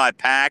in my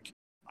pack,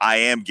 I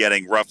am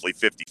getting roughly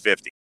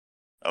 50-50.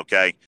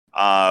 Okay.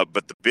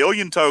 But the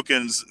billion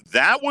tokens,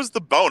 that was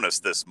the bonus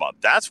this month.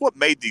 That's what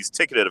made these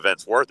ticketed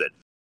events worth it.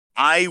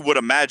 I would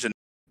imagine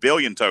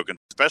billion tokens,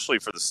 especially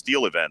for the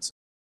steel events,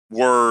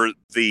 were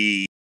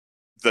the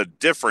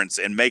difference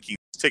in making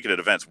ticketed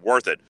events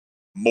worth it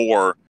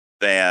more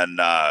than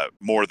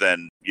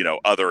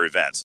other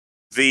events.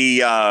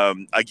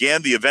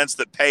 Again, the events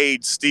that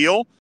paid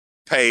steel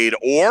paid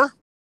ore,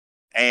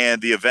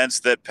 and the events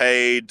that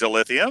paid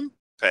dilithium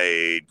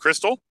paid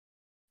crystal,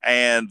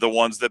 and the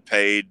ones that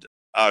paid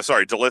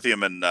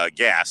dilithium and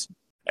gas,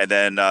 and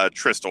then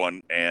crystal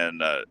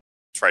and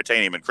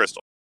tritanium and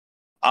crystal.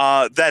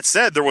 That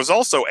said, there was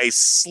also a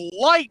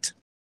slight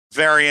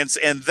variance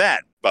in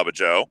that, Bubba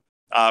Joe.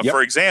 Yep.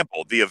 For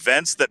example, the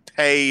events that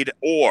paid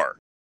ore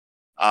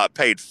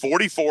paid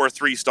 44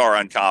 3-star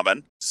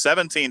uncommon,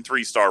 17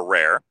 3-star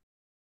rare,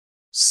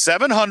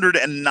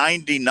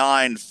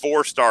 799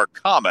 4-star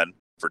common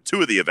for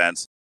 2 of the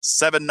events,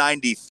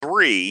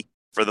 793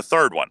 for the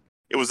third one.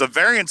 It was a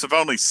variance of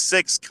only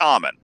 6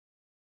 common.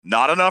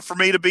 Not enough for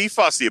me to be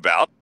fussy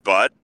about,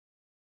 but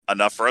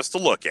enough for us to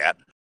look at.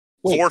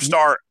 Wait,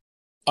 4-star.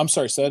 I'm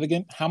sorry, say that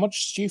again. How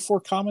much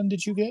G4 common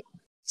did you get?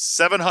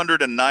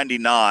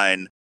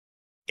 799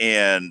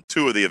 in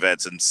 2 of the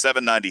events and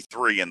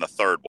 793 in the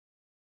third one.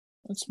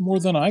 That's more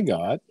than I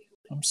got.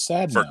 I'm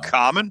sad for now.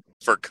 common.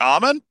 For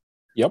common,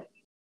 Yep.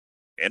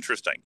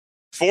 interesting.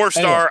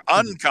 4-star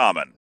Anyway.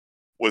 uncommon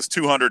was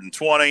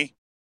 220.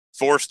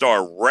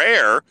 4-star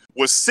rare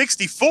was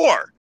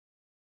 64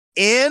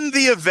 in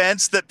the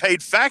events that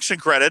paid faction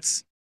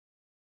credits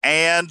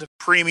and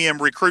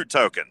premium recruit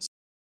tokens.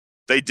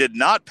 They did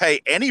not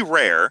pay any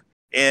rare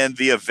in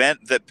the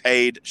event that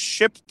paid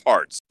ship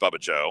parts, Bubba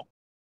Joe.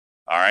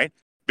 All right.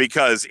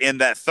 Because in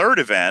that third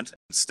event,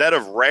 instead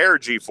of rare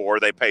G4,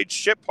 they paid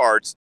ship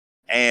parts,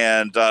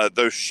 and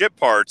those ship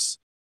parts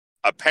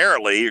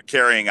apparently are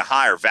carrying a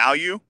higher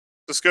value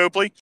to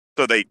Scopely.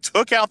 So they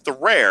took out the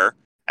rare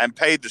and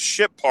paid the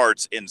ship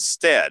parts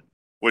instead,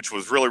 which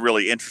was really,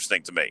 really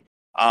interesting to me.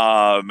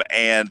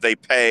 And they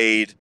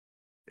paid,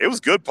 it was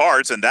good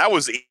parts, and that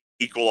was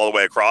equal all the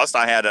way across.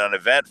 I had an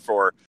event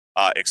for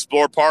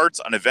Explore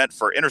parts, an event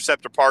for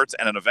Interceptor parts,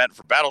 and an event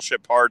for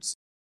Battleship parts.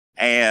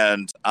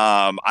 And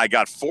I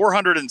got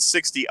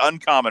 460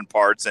 uncommon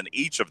parts in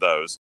each of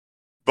those,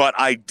 but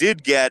I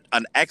did get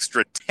an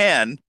extra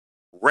 10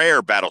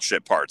 rare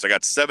Battleship parts. I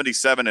got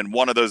 77 in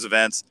one of those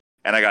events,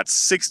 and I got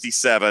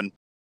 67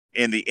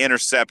 in the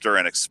Interceptor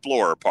and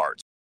Explorer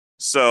parts.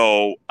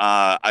 So,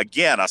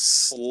 again, a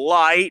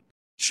slight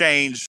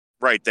change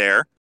right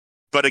there,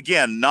 but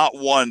again, not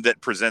one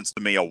that presents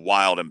to me a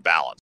wild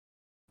imbalance.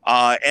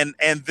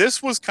 And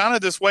this was kind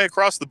of this way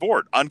across the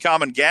board.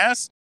 Uncommon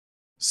gas,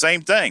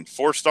 same thing.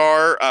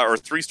 4-star or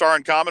 3-star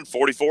uncommon,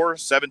 44,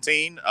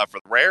 17 for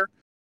the rare.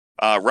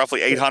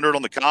 Roughly 800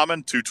 on the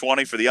common,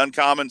 220 for the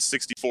uncommon,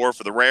 64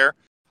 for the rare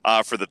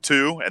for the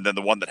 2, and then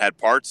the one that had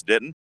parts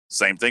didn't.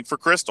 Same thing for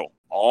Crystal.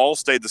 All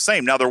stayed the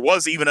same. Now, there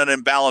was even an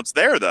imbalance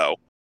there, though.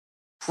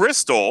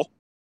 The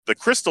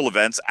Crystal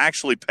events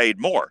actually paid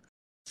more.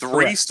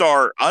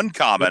 3-star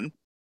uncommon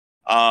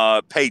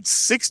paid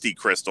 60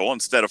 Crystal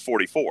instead of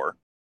 44.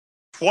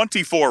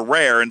 24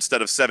 rare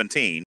instead of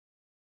 17.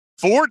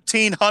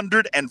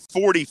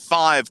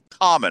 1,445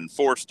 common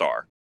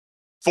 4-star.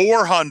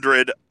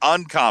 400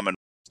 uncommon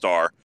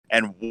star,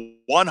 and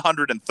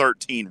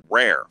 113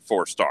 rare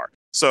 4-star.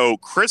 So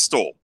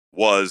Crystal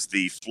was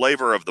the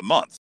flavor of the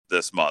month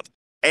this month.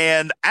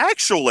 And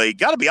actually,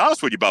 got to be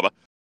honest with you, Bubba,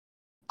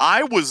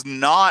 I was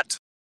not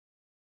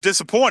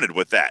disappointed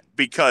with that,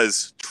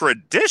 because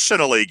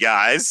traditionally,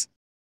 guys,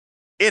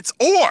 it's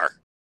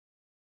ore.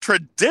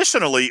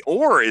 Traditionally,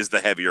 ore is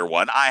the heavier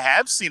one. I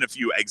have seen a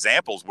few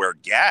examples where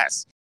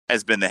gas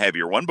has been the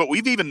heavier one, but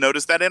we've even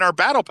noticed that in our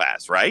battle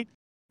pass, right?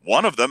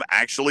 One of them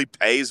actually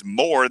pays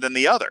more than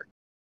the other.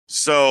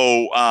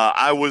 So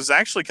I was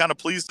actually kind of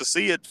pleased to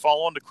see it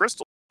fall onto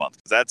Crystal month,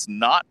 because that's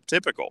not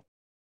typical.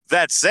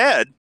 That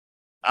said,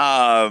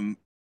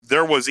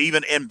 there was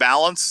even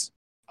imbalance,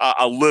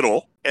 a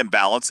little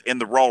imbalance in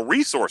the raw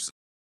resources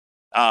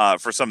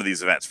for some of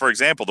these events. For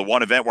example, the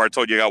one event where I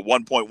told you I got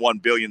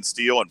 1.1 billion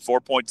steel and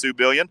 4.2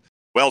 billion.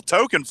 Well,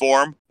 token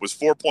form was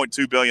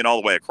 4.2 billion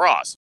all the way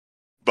across.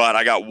 But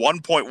I got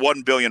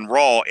 1.1 billion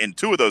raw in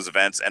 2 of those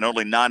events and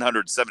only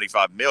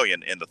 975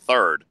 million in the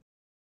third.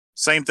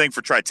 Same thing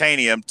for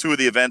Tritanium. 2 of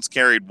the events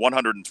carried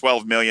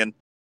 112 million.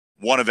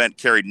 1 event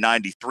carried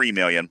 93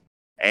 million.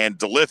 And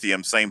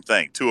Dilithium, same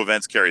thing. 2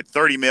 events carried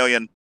 30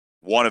 million.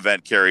 1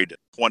 event carried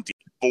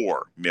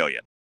 24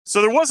 million.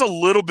 So there was a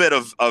little bit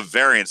of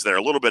variance there,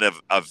 a little bit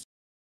of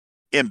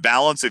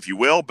imbalance, if you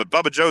will. But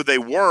Bubba Joe, they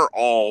were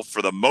all,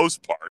 for the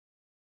most part,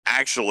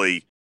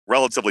 actually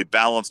relatively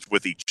balanced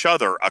with each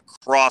other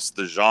across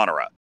the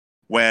genre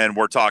when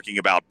we're talking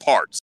about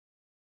parts.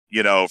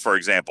 You know, for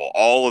example,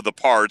 all of the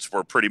parts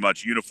were pretty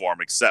much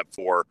uniform, except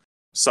for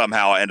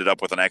somehow I ended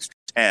up with an extra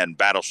 10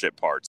 battleship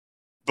parts.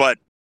 But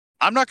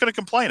I'm not going to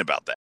complain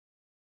about that.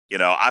 You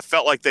know, I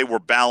felt like they were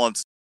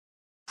balanced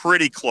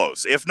pretty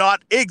close, if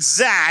not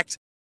exact,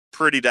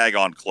 pretty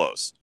daggone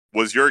close.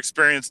 Was your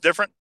experience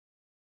different?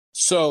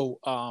 So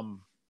I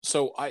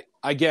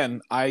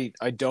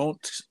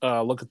don't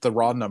look at the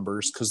raw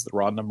numbers, because the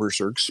raw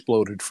numbers are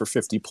exploded for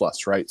 50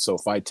 plus, right? So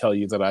if I tell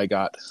you that I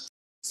got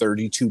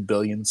 32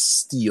 billion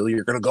steel,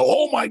 you're going to go,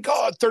 oh my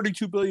God,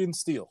 32 billion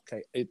steel.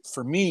 Okay.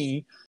 For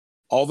me,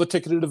 all the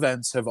ticketed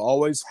events have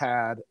always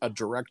had a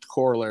direct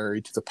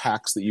corollary to the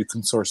packs that you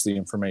can source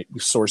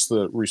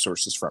the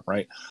resources from,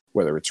 right?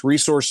 Whether it's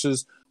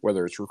resources,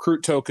 whether it's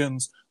recruit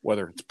tokens,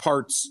 whether it's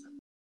parts,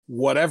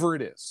 whatever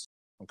it is.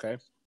 Okay.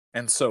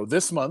 And so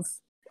this month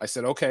I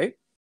said, okay,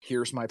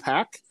 here's my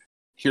pack.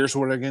 Here's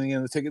what I'm getting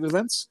in the ticket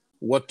events.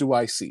 What do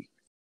I see?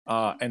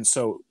 And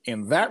so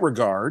in that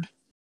regard,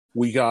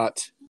 we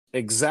got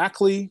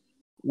exactly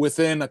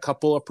within a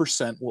couple of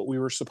percent what we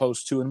were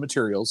supposed to in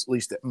materials, at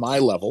least at my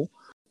level.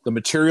 The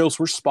materials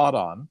were spot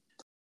on.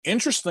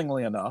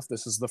 Interestingly enough,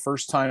 this is the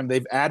first time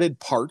they've added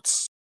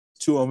parts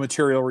to a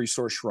material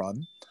resource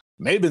run.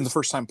 May have been the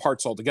first time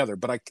parts altogether,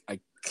 but I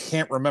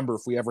can't remember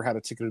if we ever had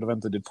a ticketed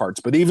event that did parts.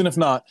 But even if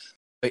not,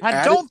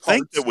 I don't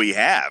think that we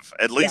have,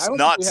 at least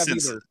not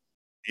since. Either.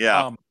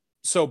 Yeah.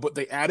 But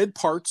they added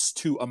parts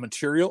to a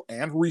material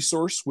and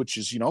resource, which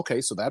is,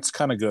 okay, so that's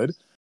kind of good.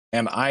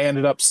 And I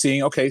ended up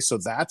seeing, okay, so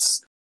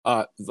that's,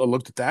 I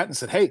looked at that and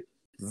said, hey,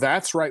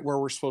 that's right where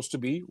we're supposed to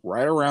be,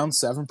 right around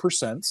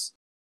 7%.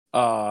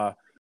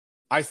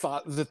 I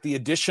thought that the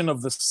addition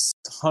of the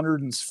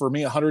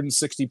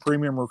 160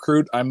 premium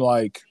recruit, I'm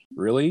like,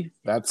 really?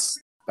 That's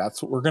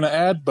what we're gonna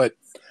add? But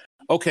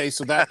okay,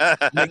 so that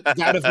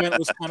event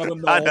was kind of a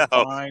null,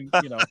 fine,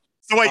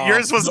 So wait,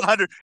 yours was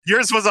 100.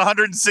 Yours was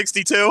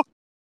 162.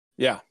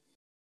 Yeah.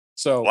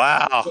 So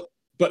wow.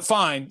 But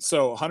fine.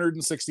 So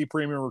 160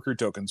 premium recruit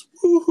tokens.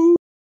 Woohoo!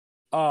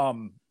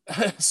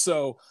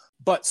 So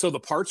the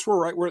parts were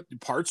right where the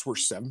parts were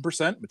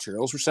 7%,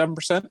 materials were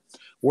 7%.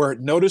 Where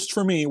it noticed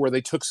for me where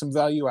they took some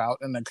value out,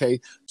 and okay,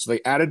 so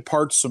they added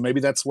parts, so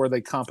maybe that's where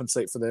they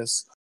compensate for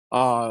this.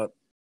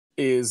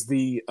 Is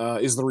the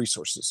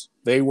resources.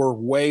 They were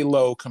way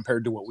low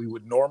compared to what we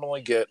would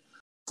normally get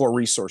for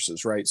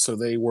resources, right? So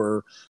they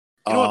were.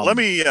 You know what?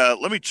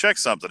 Let me check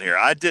something here.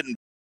 I didn't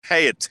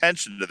pay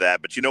attention to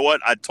that, but you know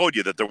what? I told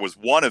you that there was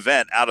one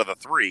event out of the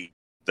 3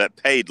 that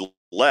paid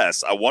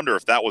less. I wonder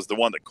if that was the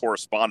one that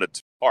corresponded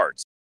to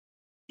parts.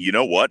 You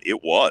know what?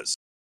 It was.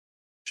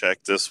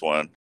 Check this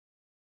one.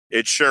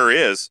 It sure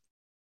is.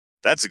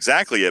 That's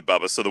exactly it,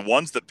 Bubba. So the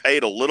ones that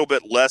paid a little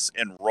bit less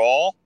in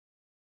raw,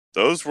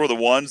 those were the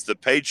ones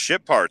that paid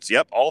ship parts.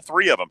 Yep, all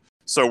 3 of them.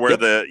 So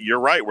you're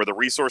right, where the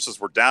resources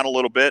were down a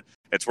little bit,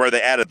 it's where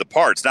they added the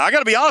parts. Now, I got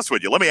to be honest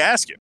with you. Let me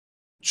ask you,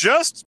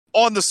 just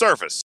on the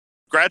surface,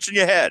 scratching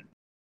your head,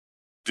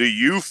 do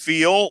you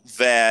feel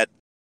that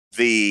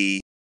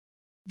the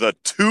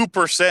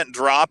 2%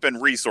 drop in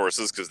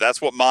resources, because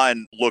that's what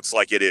mine looks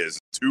like it is,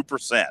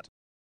 2%.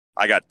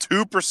 I got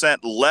 2%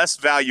 less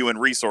value in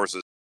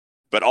resources,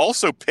 but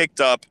also picked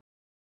up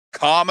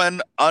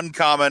common,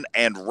 uncommon,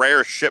 and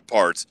rare ship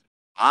parts.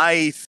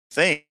 I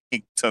think,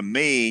 to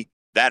me,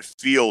 that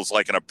feels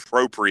like an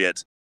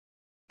appropriate.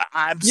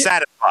 I'm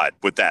satisfied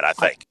with that, I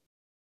think.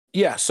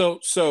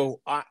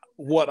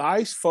 What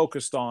I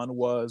focused on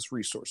was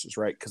resources,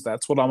 right? Because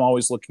that's what I'm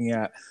always looking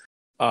at.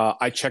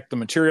 I checked the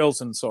materials,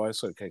 and so I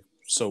said, okay,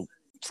 so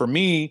for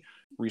me,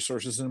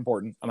 resources is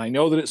important. And I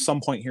know that at some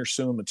point here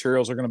soon,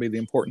 materials are going to be the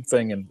important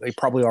thing, and they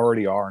probably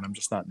already are, and I'm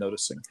just not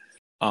noticing.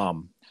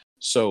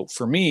 So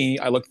for me,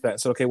 I looked at that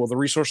and said, okay, well, the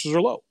resources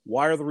are low.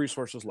 Why are the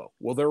resources low?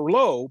 Well, they're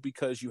low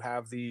because you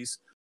have these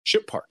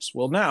ship parts.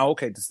 Well, now,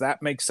 okay, does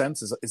that make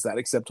sense? Is that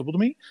acceptable to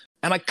me?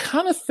 And I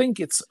kind of think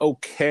it's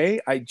okay.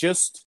 I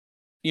just,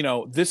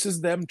 this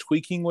is them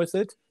tweaking with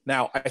it.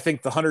 Now, I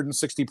think the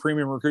 160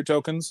 premium recruit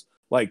tokens,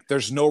 like,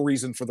 there's no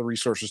reason for the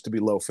resources to be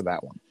low for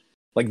that one.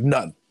 Like,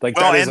 none. Like,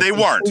 well, and they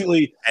weren't.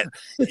 And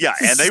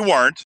they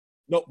weren't.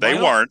 No, they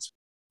weren't.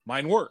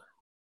 Mine were.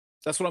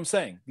 That's what I'm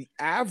saying. The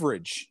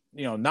average,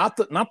 not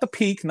the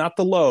peak, not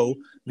the low.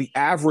 The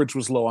average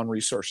was low on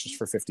resources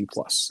for 50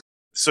 plus.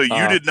 So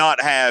you did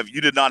not have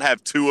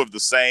 2 of the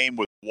same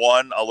with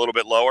one a little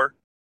bit lower?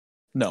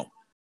 No.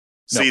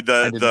 See,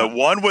 the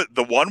one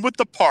with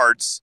the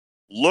parts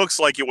looks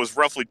like it was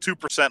roughly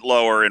 2%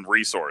 lower in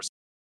resource,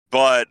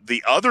 but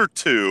the other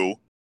 2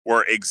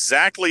 were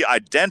exactly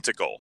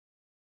identical,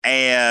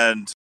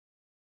 and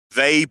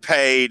they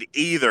paid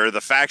either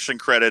the faction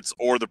credits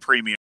or the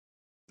premium.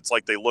 It's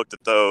like they looked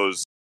at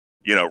those,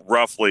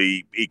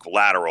 roughly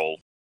equilateral,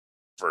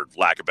 for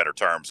lack of better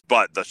terms,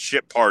 but the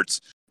ship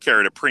parts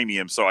carried a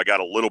premium, so I got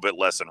a little bit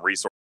less in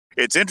resource.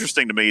 It's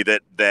interesting to me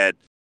that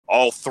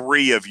all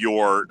 3 of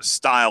your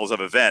styles of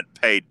event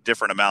paid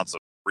different amounts of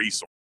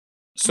resource.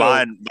 So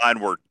mine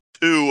were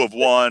 2 of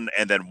one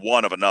and then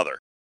 1 of another.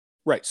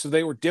 Right. So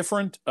they were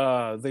different.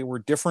 They were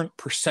different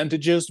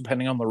percentages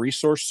depending on the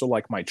resource. So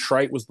like my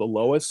trite was the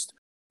lowest.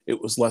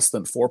 It was less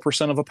than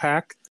 4% of a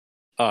pack.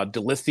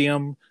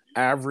 Dilithium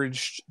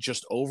averaged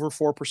just over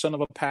 4% of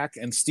a pack,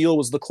 and steel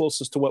was the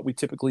closest to what we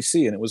typically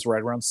see, and it was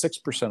right around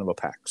 6% of a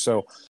pack.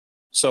 So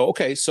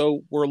okay,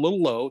 so we're a little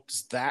low.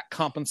 Does that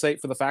compensate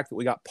for the fact that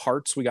we got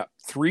parts? We got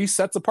 3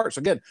 sets of parts.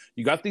 Again,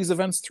 you got these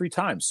events 3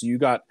 times. So you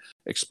got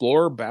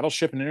Explorer,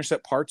 Battleship, and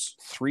Intercept parts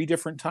 3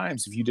 different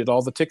times if you did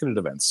all the ticketed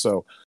events.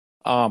 So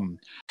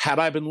had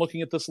I been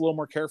looking at this a little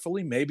more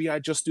carefully, maybe I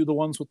just do the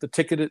ones with the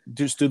ticketed,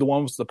 just do the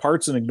ones with the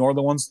parts and ignore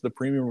the ones with the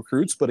premium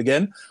recruits. But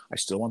again, I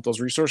still want those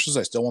resources.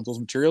 I still want those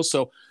materials.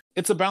 So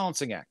it's a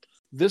balancing act.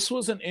 This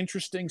was an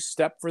interesting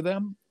step for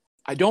them.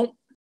 I don't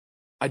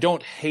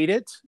hate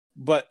it,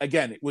 but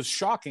again, it was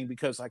shocking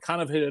because I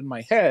kind of hit it in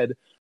my head.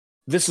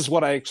 This is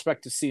what I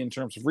expect to see in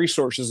terms of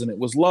resources, and it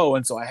was low.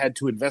 And so I had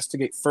to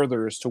investigate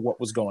further as to what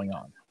was going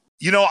on.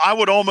 I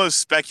would almost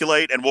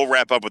speculate, and we'll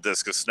wrap up with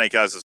this because Snake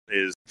Eyes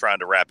is trying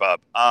to wrap up.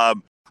 I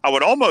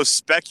would almost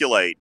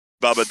speculate,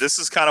 Bubba, this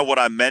is kind of what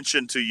I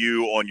mentioned to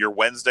you on your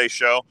Wednesday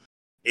show,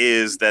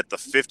 is that the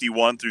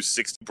 51 through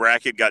 60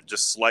 bracket got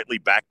just slightly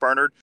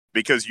backburnered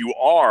because you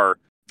are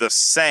the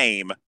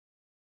same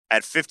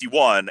at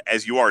 51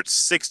 as you are at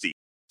 60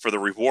 for the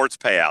rewards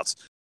payouts.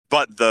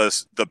 But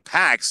the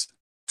packs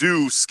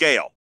do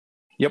scale.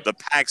 Yep. The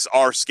packs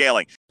are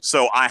scaling.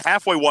 So I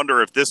halfway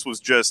wonder if this was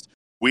just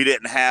we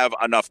didn't have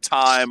enough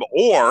time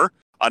or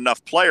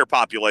enough player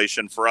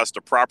population for us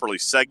to properly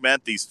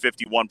segment these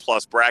 51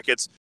 plus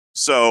brackets.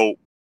 So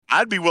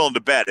I'd be willing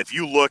to bet if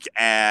you look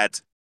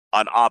at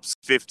an Ops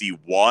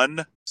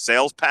 51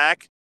 sales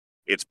pack,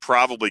 it's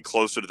probably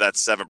closer to that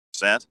 7%.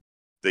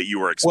 that you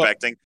were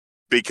expecting?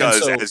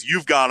 Because as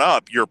you've gone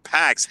up, your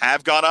packs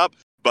have gone up,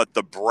 but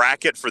the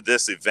bracket for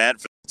this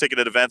event, for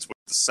ticketed events, was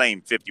the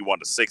same 51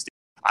 to 60.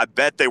 I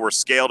bet they were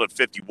scaled at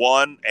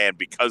 51, and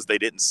because they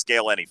didn't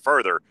scale any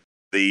further,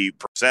 the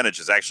percentage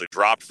has actually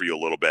dropped for you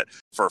a little bit.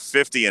 For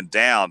 50 and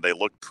down, they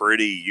look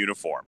pretty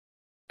uniform.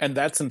 And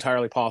that's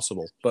entirely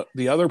possible. But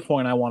the other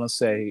point I want to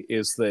say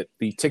is that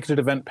the ticketed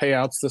event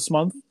payouts this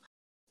month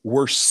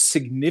were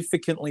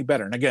significantly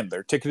better. And again,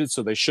 they're ticketed,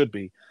 so they should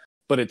be.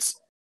 But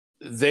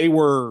they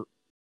were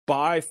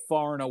by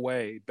far and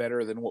away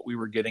better than what we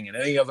were getting in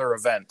any other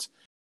event.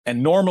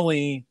 And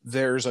normally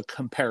there's a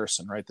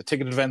comparison, right? The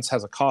ticketed events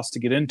has a cost to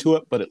get into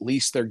it, but at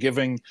least they're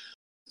giving.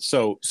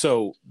 So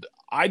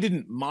I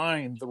didn't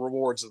mind the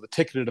rewards of the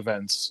ticketed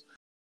events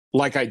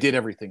like I did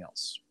everything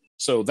else.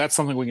 So that's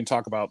something we can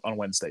talk about on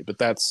Wednesday. But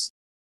that's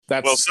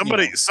well,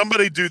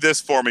 somebody do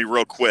this for me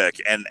real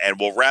quick, and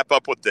we'll wrap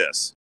up with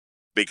this,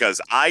 because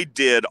I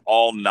did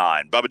all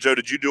 9. Bubba Joe,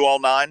 did you do all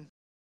 9?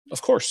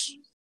 Of course.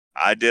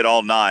 I did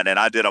all 9, and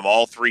I did them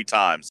all 3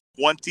 times.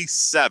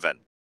 27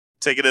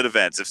 ticketed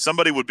events. If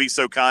somebody would be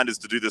so kind as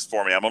to do this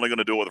for me, I'm only going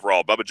to do it with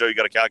Raw. Bubba Joe, you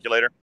got a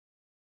calculator?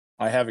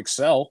 I have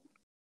Excel.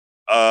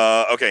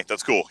 Okay,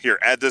 that's cool. Here,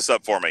 add this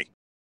up for me.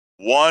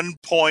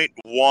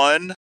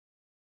 1.1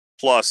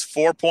 plus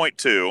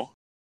 4.2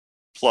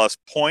 plus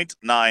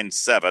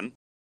 0.97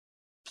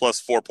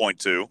 plus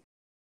 4.2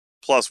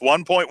 plus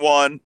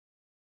 1.1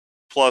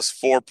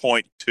 plus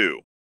 4.2.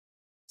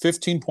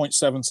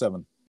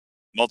 15.77.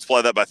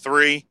 Multiply that by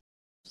 3,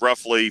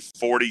 roughly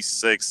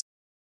 46,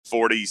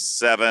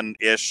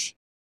 47-ish.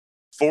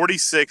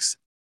 46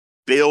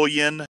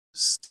 billion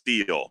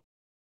steel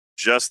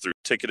just through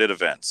ticketed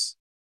events.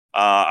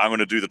 I'm going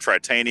to do the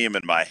tritanium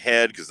in my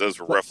head because those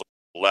were roughly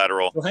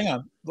lateral. Well, hang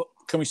on.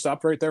 Can we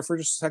stop right there for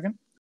just a second?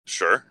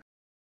 Sure.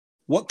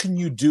 What can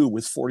you do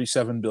with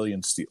 47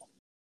 billion steel?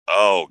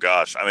 Oh,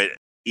 gosh. I mean,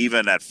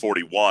 even at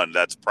 41,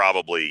 that's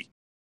probably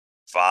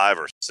 5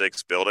 or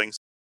 6 buildings,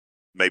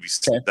 maybe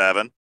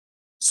 7.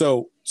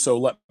 So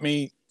let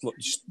me.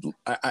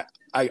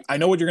 I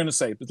know what you're going to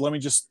say, but let me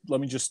just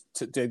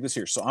take this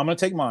here. So I'm going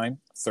to take mine.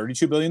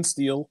 32 billion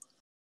steel.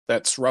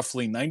 That's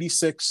roughly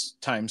 96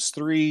 times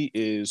 3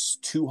 is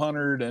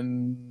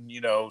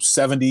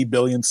 270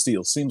 billion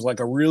steel. Seems like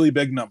a really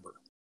big number.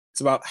 It's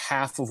about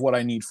half of what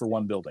I need for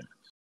one building.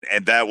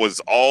 And that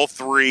was all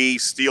 3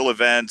 steel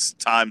events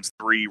times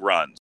 3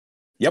 runs.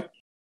 Yep.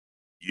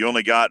 You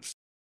only got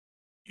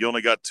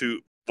 2.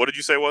 What did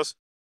you say it was?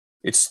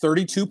 It's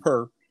 32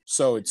 per.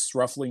 So it's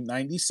roughly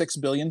 96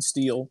 billion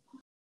steel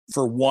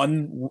for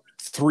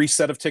 3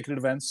 set of ticketed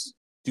events.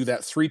 Do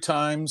that 3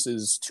 times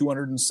is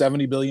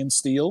 270 billion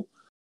steel.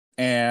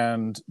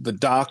 And the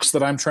docks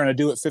that I'm trying to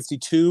do at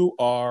 52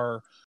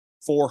 are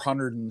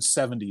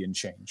 470 and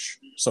change.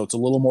 So it's a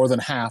little more than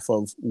half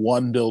of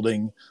one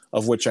building,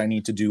 of which I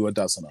need to do a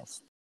dozen of.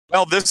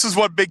 Well, this is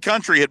what Big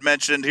Country had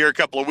mentioned here a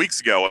couple of weeks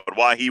ago, and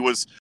why he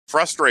was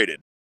frustrated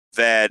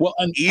that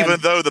even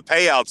though the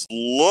payouts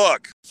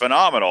look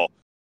phenomenal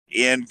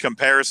in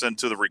comparison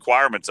to the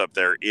requirements up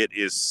there, it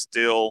is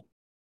still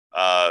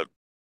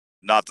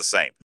not the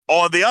same.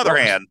 On the other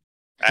hand,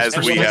 as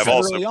we have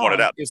also pointed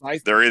out,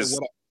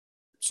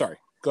 sorry,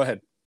 go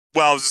ahead.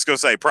 Well, I was just going to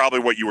say probably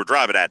what you were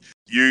driving at.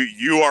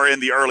 You are in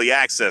the early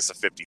access of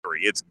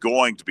 53. It's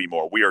going to be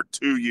more. We are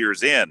 2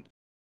 years in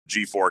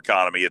G4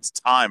 economy. It's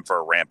time for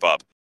a ramp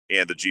up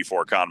in the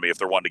G4 economy if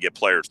they're wanting to get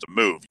players to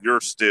move. You're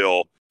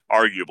still,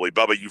 arguably,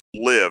 Bubba, you've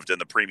lived in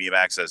the premium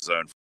access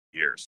zone for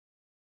years.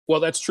 Well,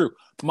 that's true.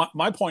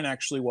 My point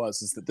actually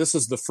is that this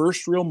is the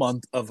first real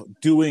month of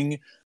doing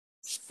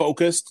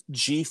focused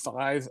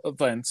G5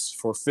 events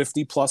for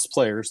 50 plus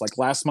players. Like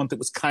last month it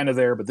was kind of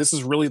there, but this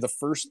is really the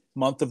first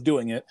month of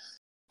doing it.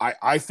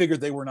 I figured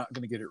they were not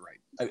going to get it right.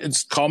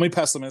 Call me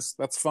pessimist,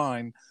 that's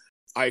fine.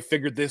 I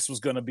figured this was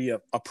going to be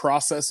a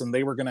process and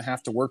they were going to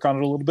have to work on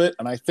it a little bit,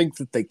 and I think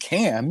that they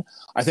can.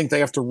 I think they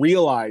have to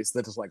realize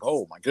that it's like,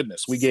 oh my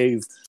goodness, we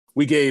gave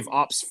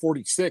Ops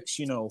 46,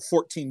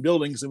 14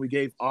 buildings, and we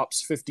gave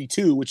Ops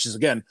 52, which is,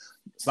 again,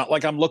 it's not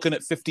like I'm looking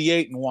at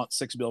 58 and want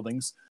 6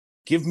 buildings.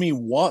 Give me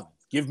 1,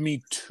 give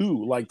me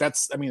 2. Like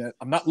I'm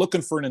not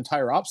looking for an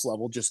entire Ops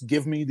level. Just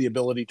give me the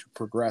ability to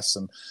progress.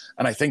 And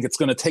I think it's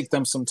going to take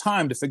them some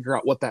time to figure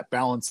out what that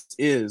balance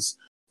is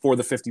for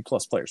the 50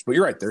 plus players. But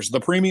you're right. There's the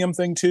premium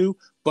thing too,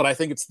 but I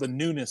think it's the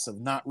newness of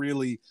not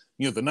really,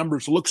 the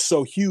numbers look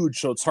so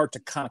huge. So it's hard to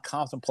kind of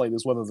contemplate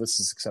as whether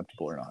this is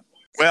acceptable or not.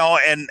 Well,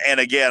 and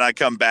again, I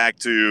come back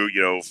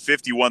to,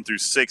 51 through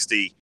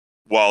 60,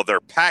 while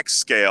their pack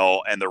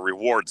scale and the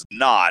rewards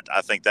not,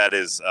 I think that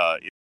is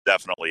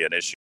definitely an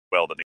issue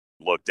that needs to be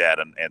looked at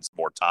and some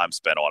more time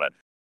spent on it.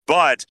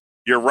 But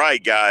you're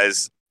right,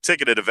 guys.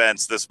 Ticketed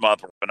events this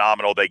month were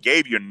phenomenal. They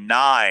gave you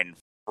 9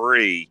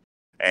 free,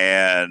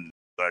 and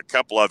a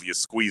couple of you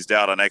squeezed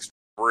out an extra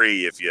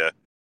 3 if you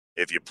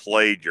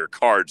played your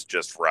cards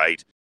just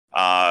right.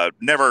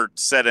 Never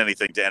said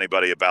anything to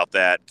anybody about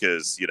that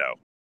because,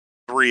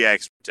 3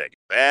 extra tickets.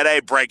 That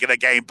ain't breaking the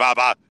game,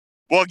 Bubba.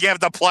 We'll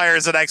give the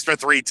players an extra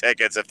 3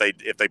 tickets if they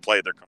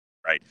played their cards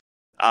right.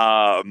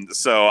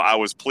 So I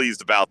was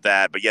pleased about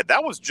that. But yeah,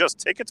 that was just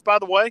tickets, by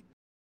the way.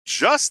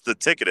 Just the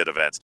ticketed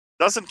events.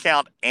 Doesn't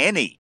count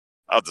any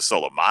of the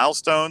solo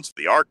milestones,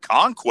 the Ark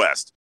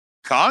Conquest,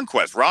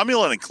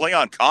 Romulan and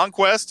Klingon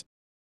Conquest.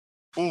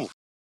 Ooh,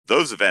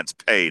 those events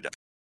paid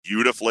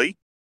beautifully.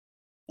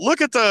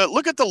 Look at the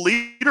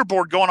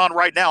leaderboard going on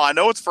right now. I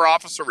know it's for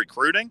officer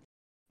recruiting,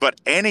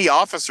 but any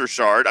officer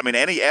shard, I mean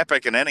any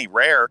epic and any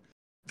rare,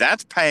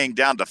 that's paying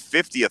down to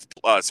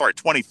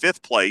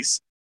 25th place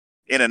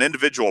in an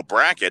individual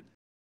bracket.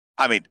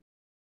 I mean,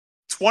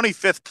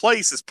 25th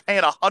place is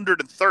paying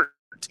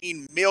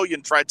 113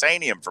 million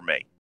tritanium for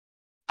me.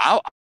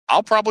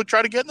 I'll probably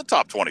try to get in the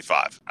top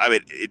 25. I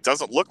mean, it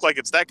doesn't look like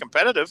it's that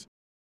competitive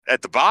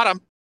at the bottom,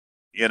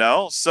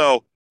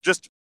 so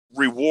just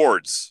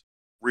rewards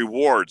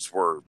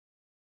were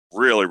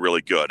really,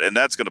 really good. And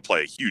that's going to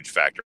play a huge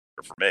factor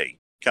for me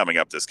coming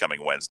up this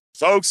coming Wednesday.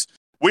 Folks,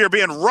 we are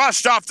being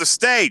rushed off the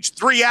stage.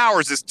 3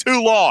 hours is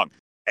too long.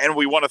 And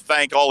we want to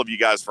thank all of you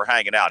guys for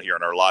hanging out here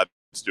in our live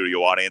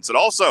studio audience. And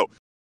also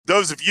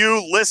those of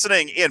you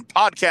listening in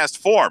podcast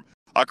form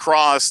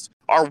across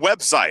our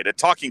website at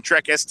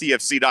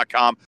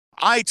TalkingTrekSTFC.com,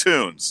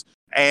 iTunes,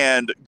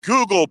 and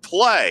Google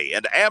Play,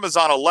 and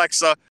Amazon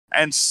Alexa,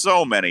 and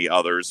so many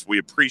others. We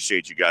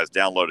appreciate you guys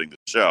downloading the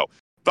show.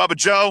 Bubba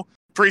Joe,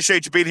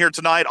 appreciate you being here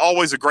tonight.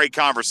 Always a great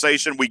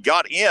conversation. We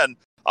got in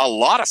a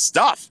lot of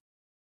stuff,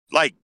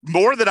 like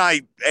more than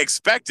I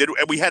expected,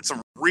 and we had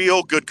some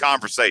real good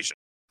conversation.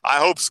 I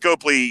hope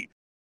Scopely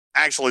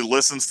actually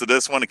listens to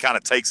this one and kind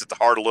of takes it to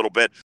heart a little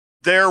bit.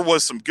 There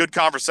was some good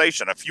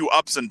conversation, a few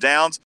ups and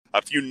downs,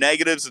 a few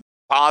negatives and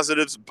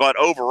positives, but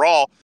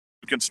overall,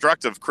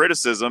 constructive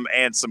criticism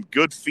and some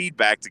good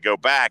feedback to go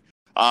back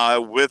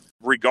with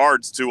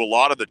regards to a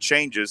lot of the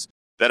changes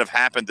that have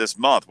happened this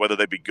month, whether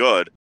they be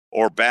good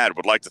or bad.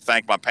 Would like to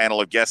thank my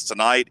panel of guests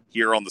tonight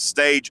here on the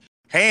stage.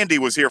 Handy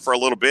was here for a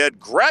little bit.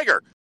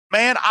 Gregor,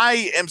 man,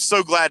 I am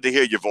so glad to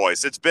hear your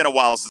voice. It's been a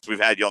while since we've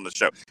had you on the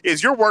show.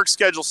 Is your work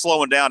schedule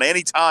slowing down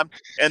anytime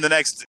in the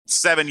next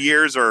 7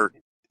 years, or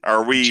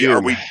are we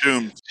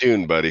doomed?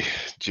 June, buddy.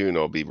 June,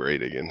 I'll be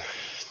great again.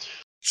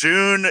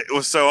 June,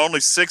 so only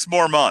 6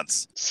 more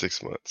months.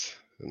 6 months.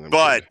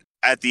 But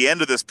at the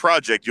end of this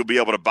project, you'll be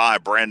able to buy a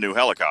brand new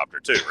helicopter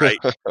too, right?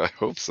 I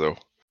hope so.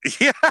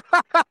 Yeah,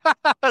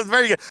 that's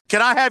very good.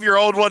 Can I have your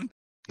old one?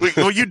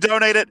 Will you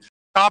donate it?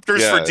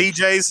 Copters for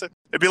DJs.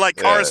 It'd be like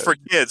cars for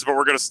kids, but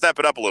we're going to step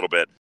it up a little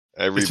bit.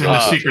 It's in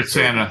the Secret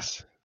Santa.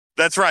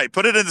 That's right.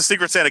 Put it in the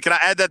Secret Santa. Can I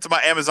add that to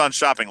my Amazon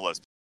shopping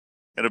list?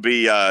 It'll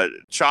be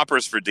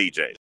choppers for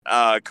DJs.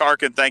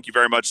 Karkin, thank you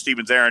very much.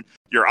 Stevens Aaron,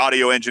 your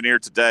audio engineer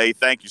today.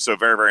 Thank you so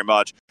very, very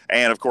much.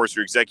 And, of course,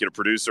 your executive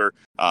producer,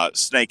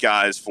 Snake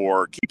Eyes,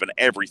 for keeping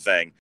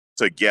everything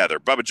together.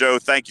 Bubba Joe,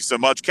 thank you so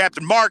much.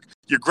 Captain Mark,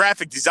 your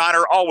graphic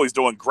designer, always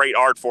doing great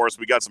art for us.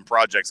 We got some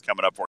projects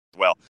coming up for us as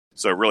well.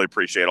 So really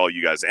appreciate all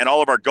you guys. And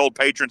all of our gold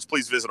patrons,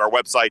 please visit our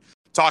website,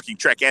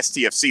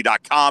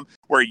 TalkingTrekSTFC.com,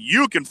 where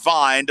you can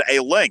find a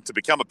link to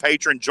become a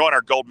patron, join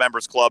our Gold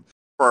Members Club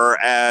for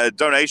a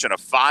donation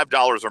of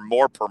 $5 or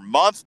more per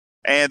month.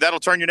 And that'll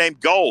turn your name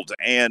gold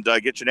and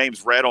get your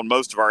names read on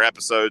most of our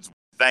episodes.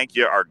 Thank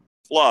you. Our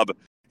club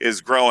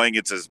is growing.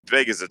 It's as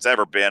big as it's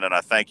ever been. And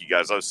I thank you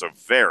guys so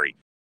very,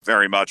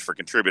 very much for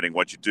contributing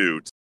what you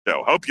do to the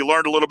show. Hope you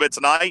learned a little bit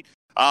tonight,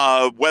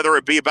 whether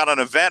it be about an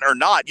event or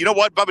not. You know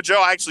what, Bubba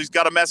Joe actually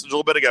got a message a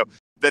little bit ago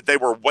that they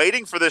were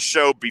waiting for this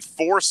show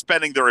before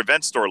spending their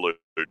event store loot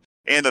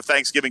in the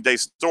Thanksgiving Day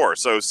store.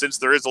 So since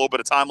there is a little bit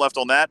of time left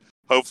on that,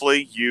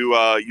 hopefully you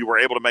were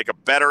able to make a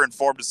better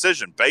informed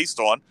decision based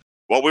on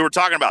what we were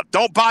talking about.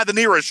 Don't buy the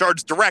Nero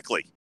shards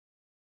directly.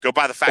 Go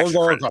buy the faction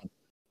credits.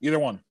 Either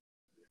one.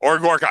 Or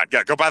Gorkon.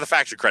 Yeah, go buy the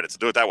faction credits.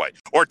 Do it that way.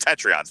 Or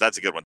Tetrions. That's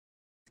a good one.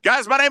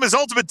 Guys, my name is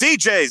Ultimate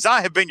DJs.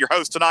 I have been your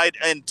host tonight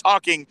and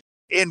talking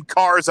in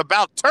cars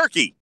about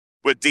turkey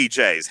with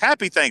DJs.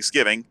 Happy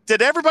Thanksgiving.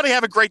 Did everybody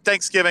have a great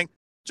Thanksgiving?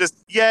 Just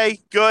yay,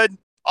 good,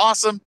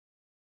 awesome.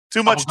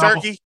 Too much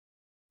turkey.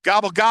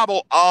 Gobble,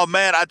 gobble. Oh,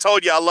 man, I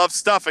told you I love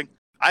stuffing.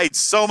 I ate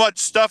so much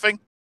stuffing,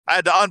 I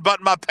had to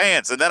unbutton my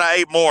pants, and then I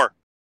ate more.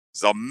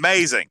 It's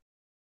amazing.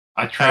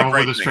 I traveled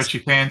with the stretchy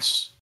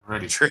pants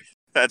ready.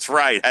 That's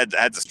right. Had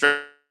the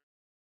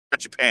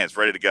stretchy pants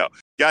ready to go.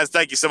 Guys,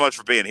 thank you so much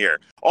for being here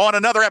on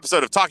another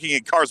episode of Talking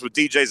in Cars with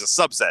DJs, a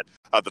subset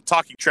of the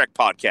Talking Trek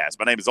podcast.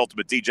 My name is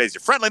Ultimate DJs,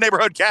 your friendly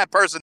neighborhood cat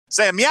person,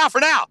 saying meow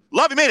for now.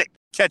 Love you, mean it.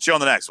 Catch you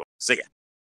on the next one. See ya.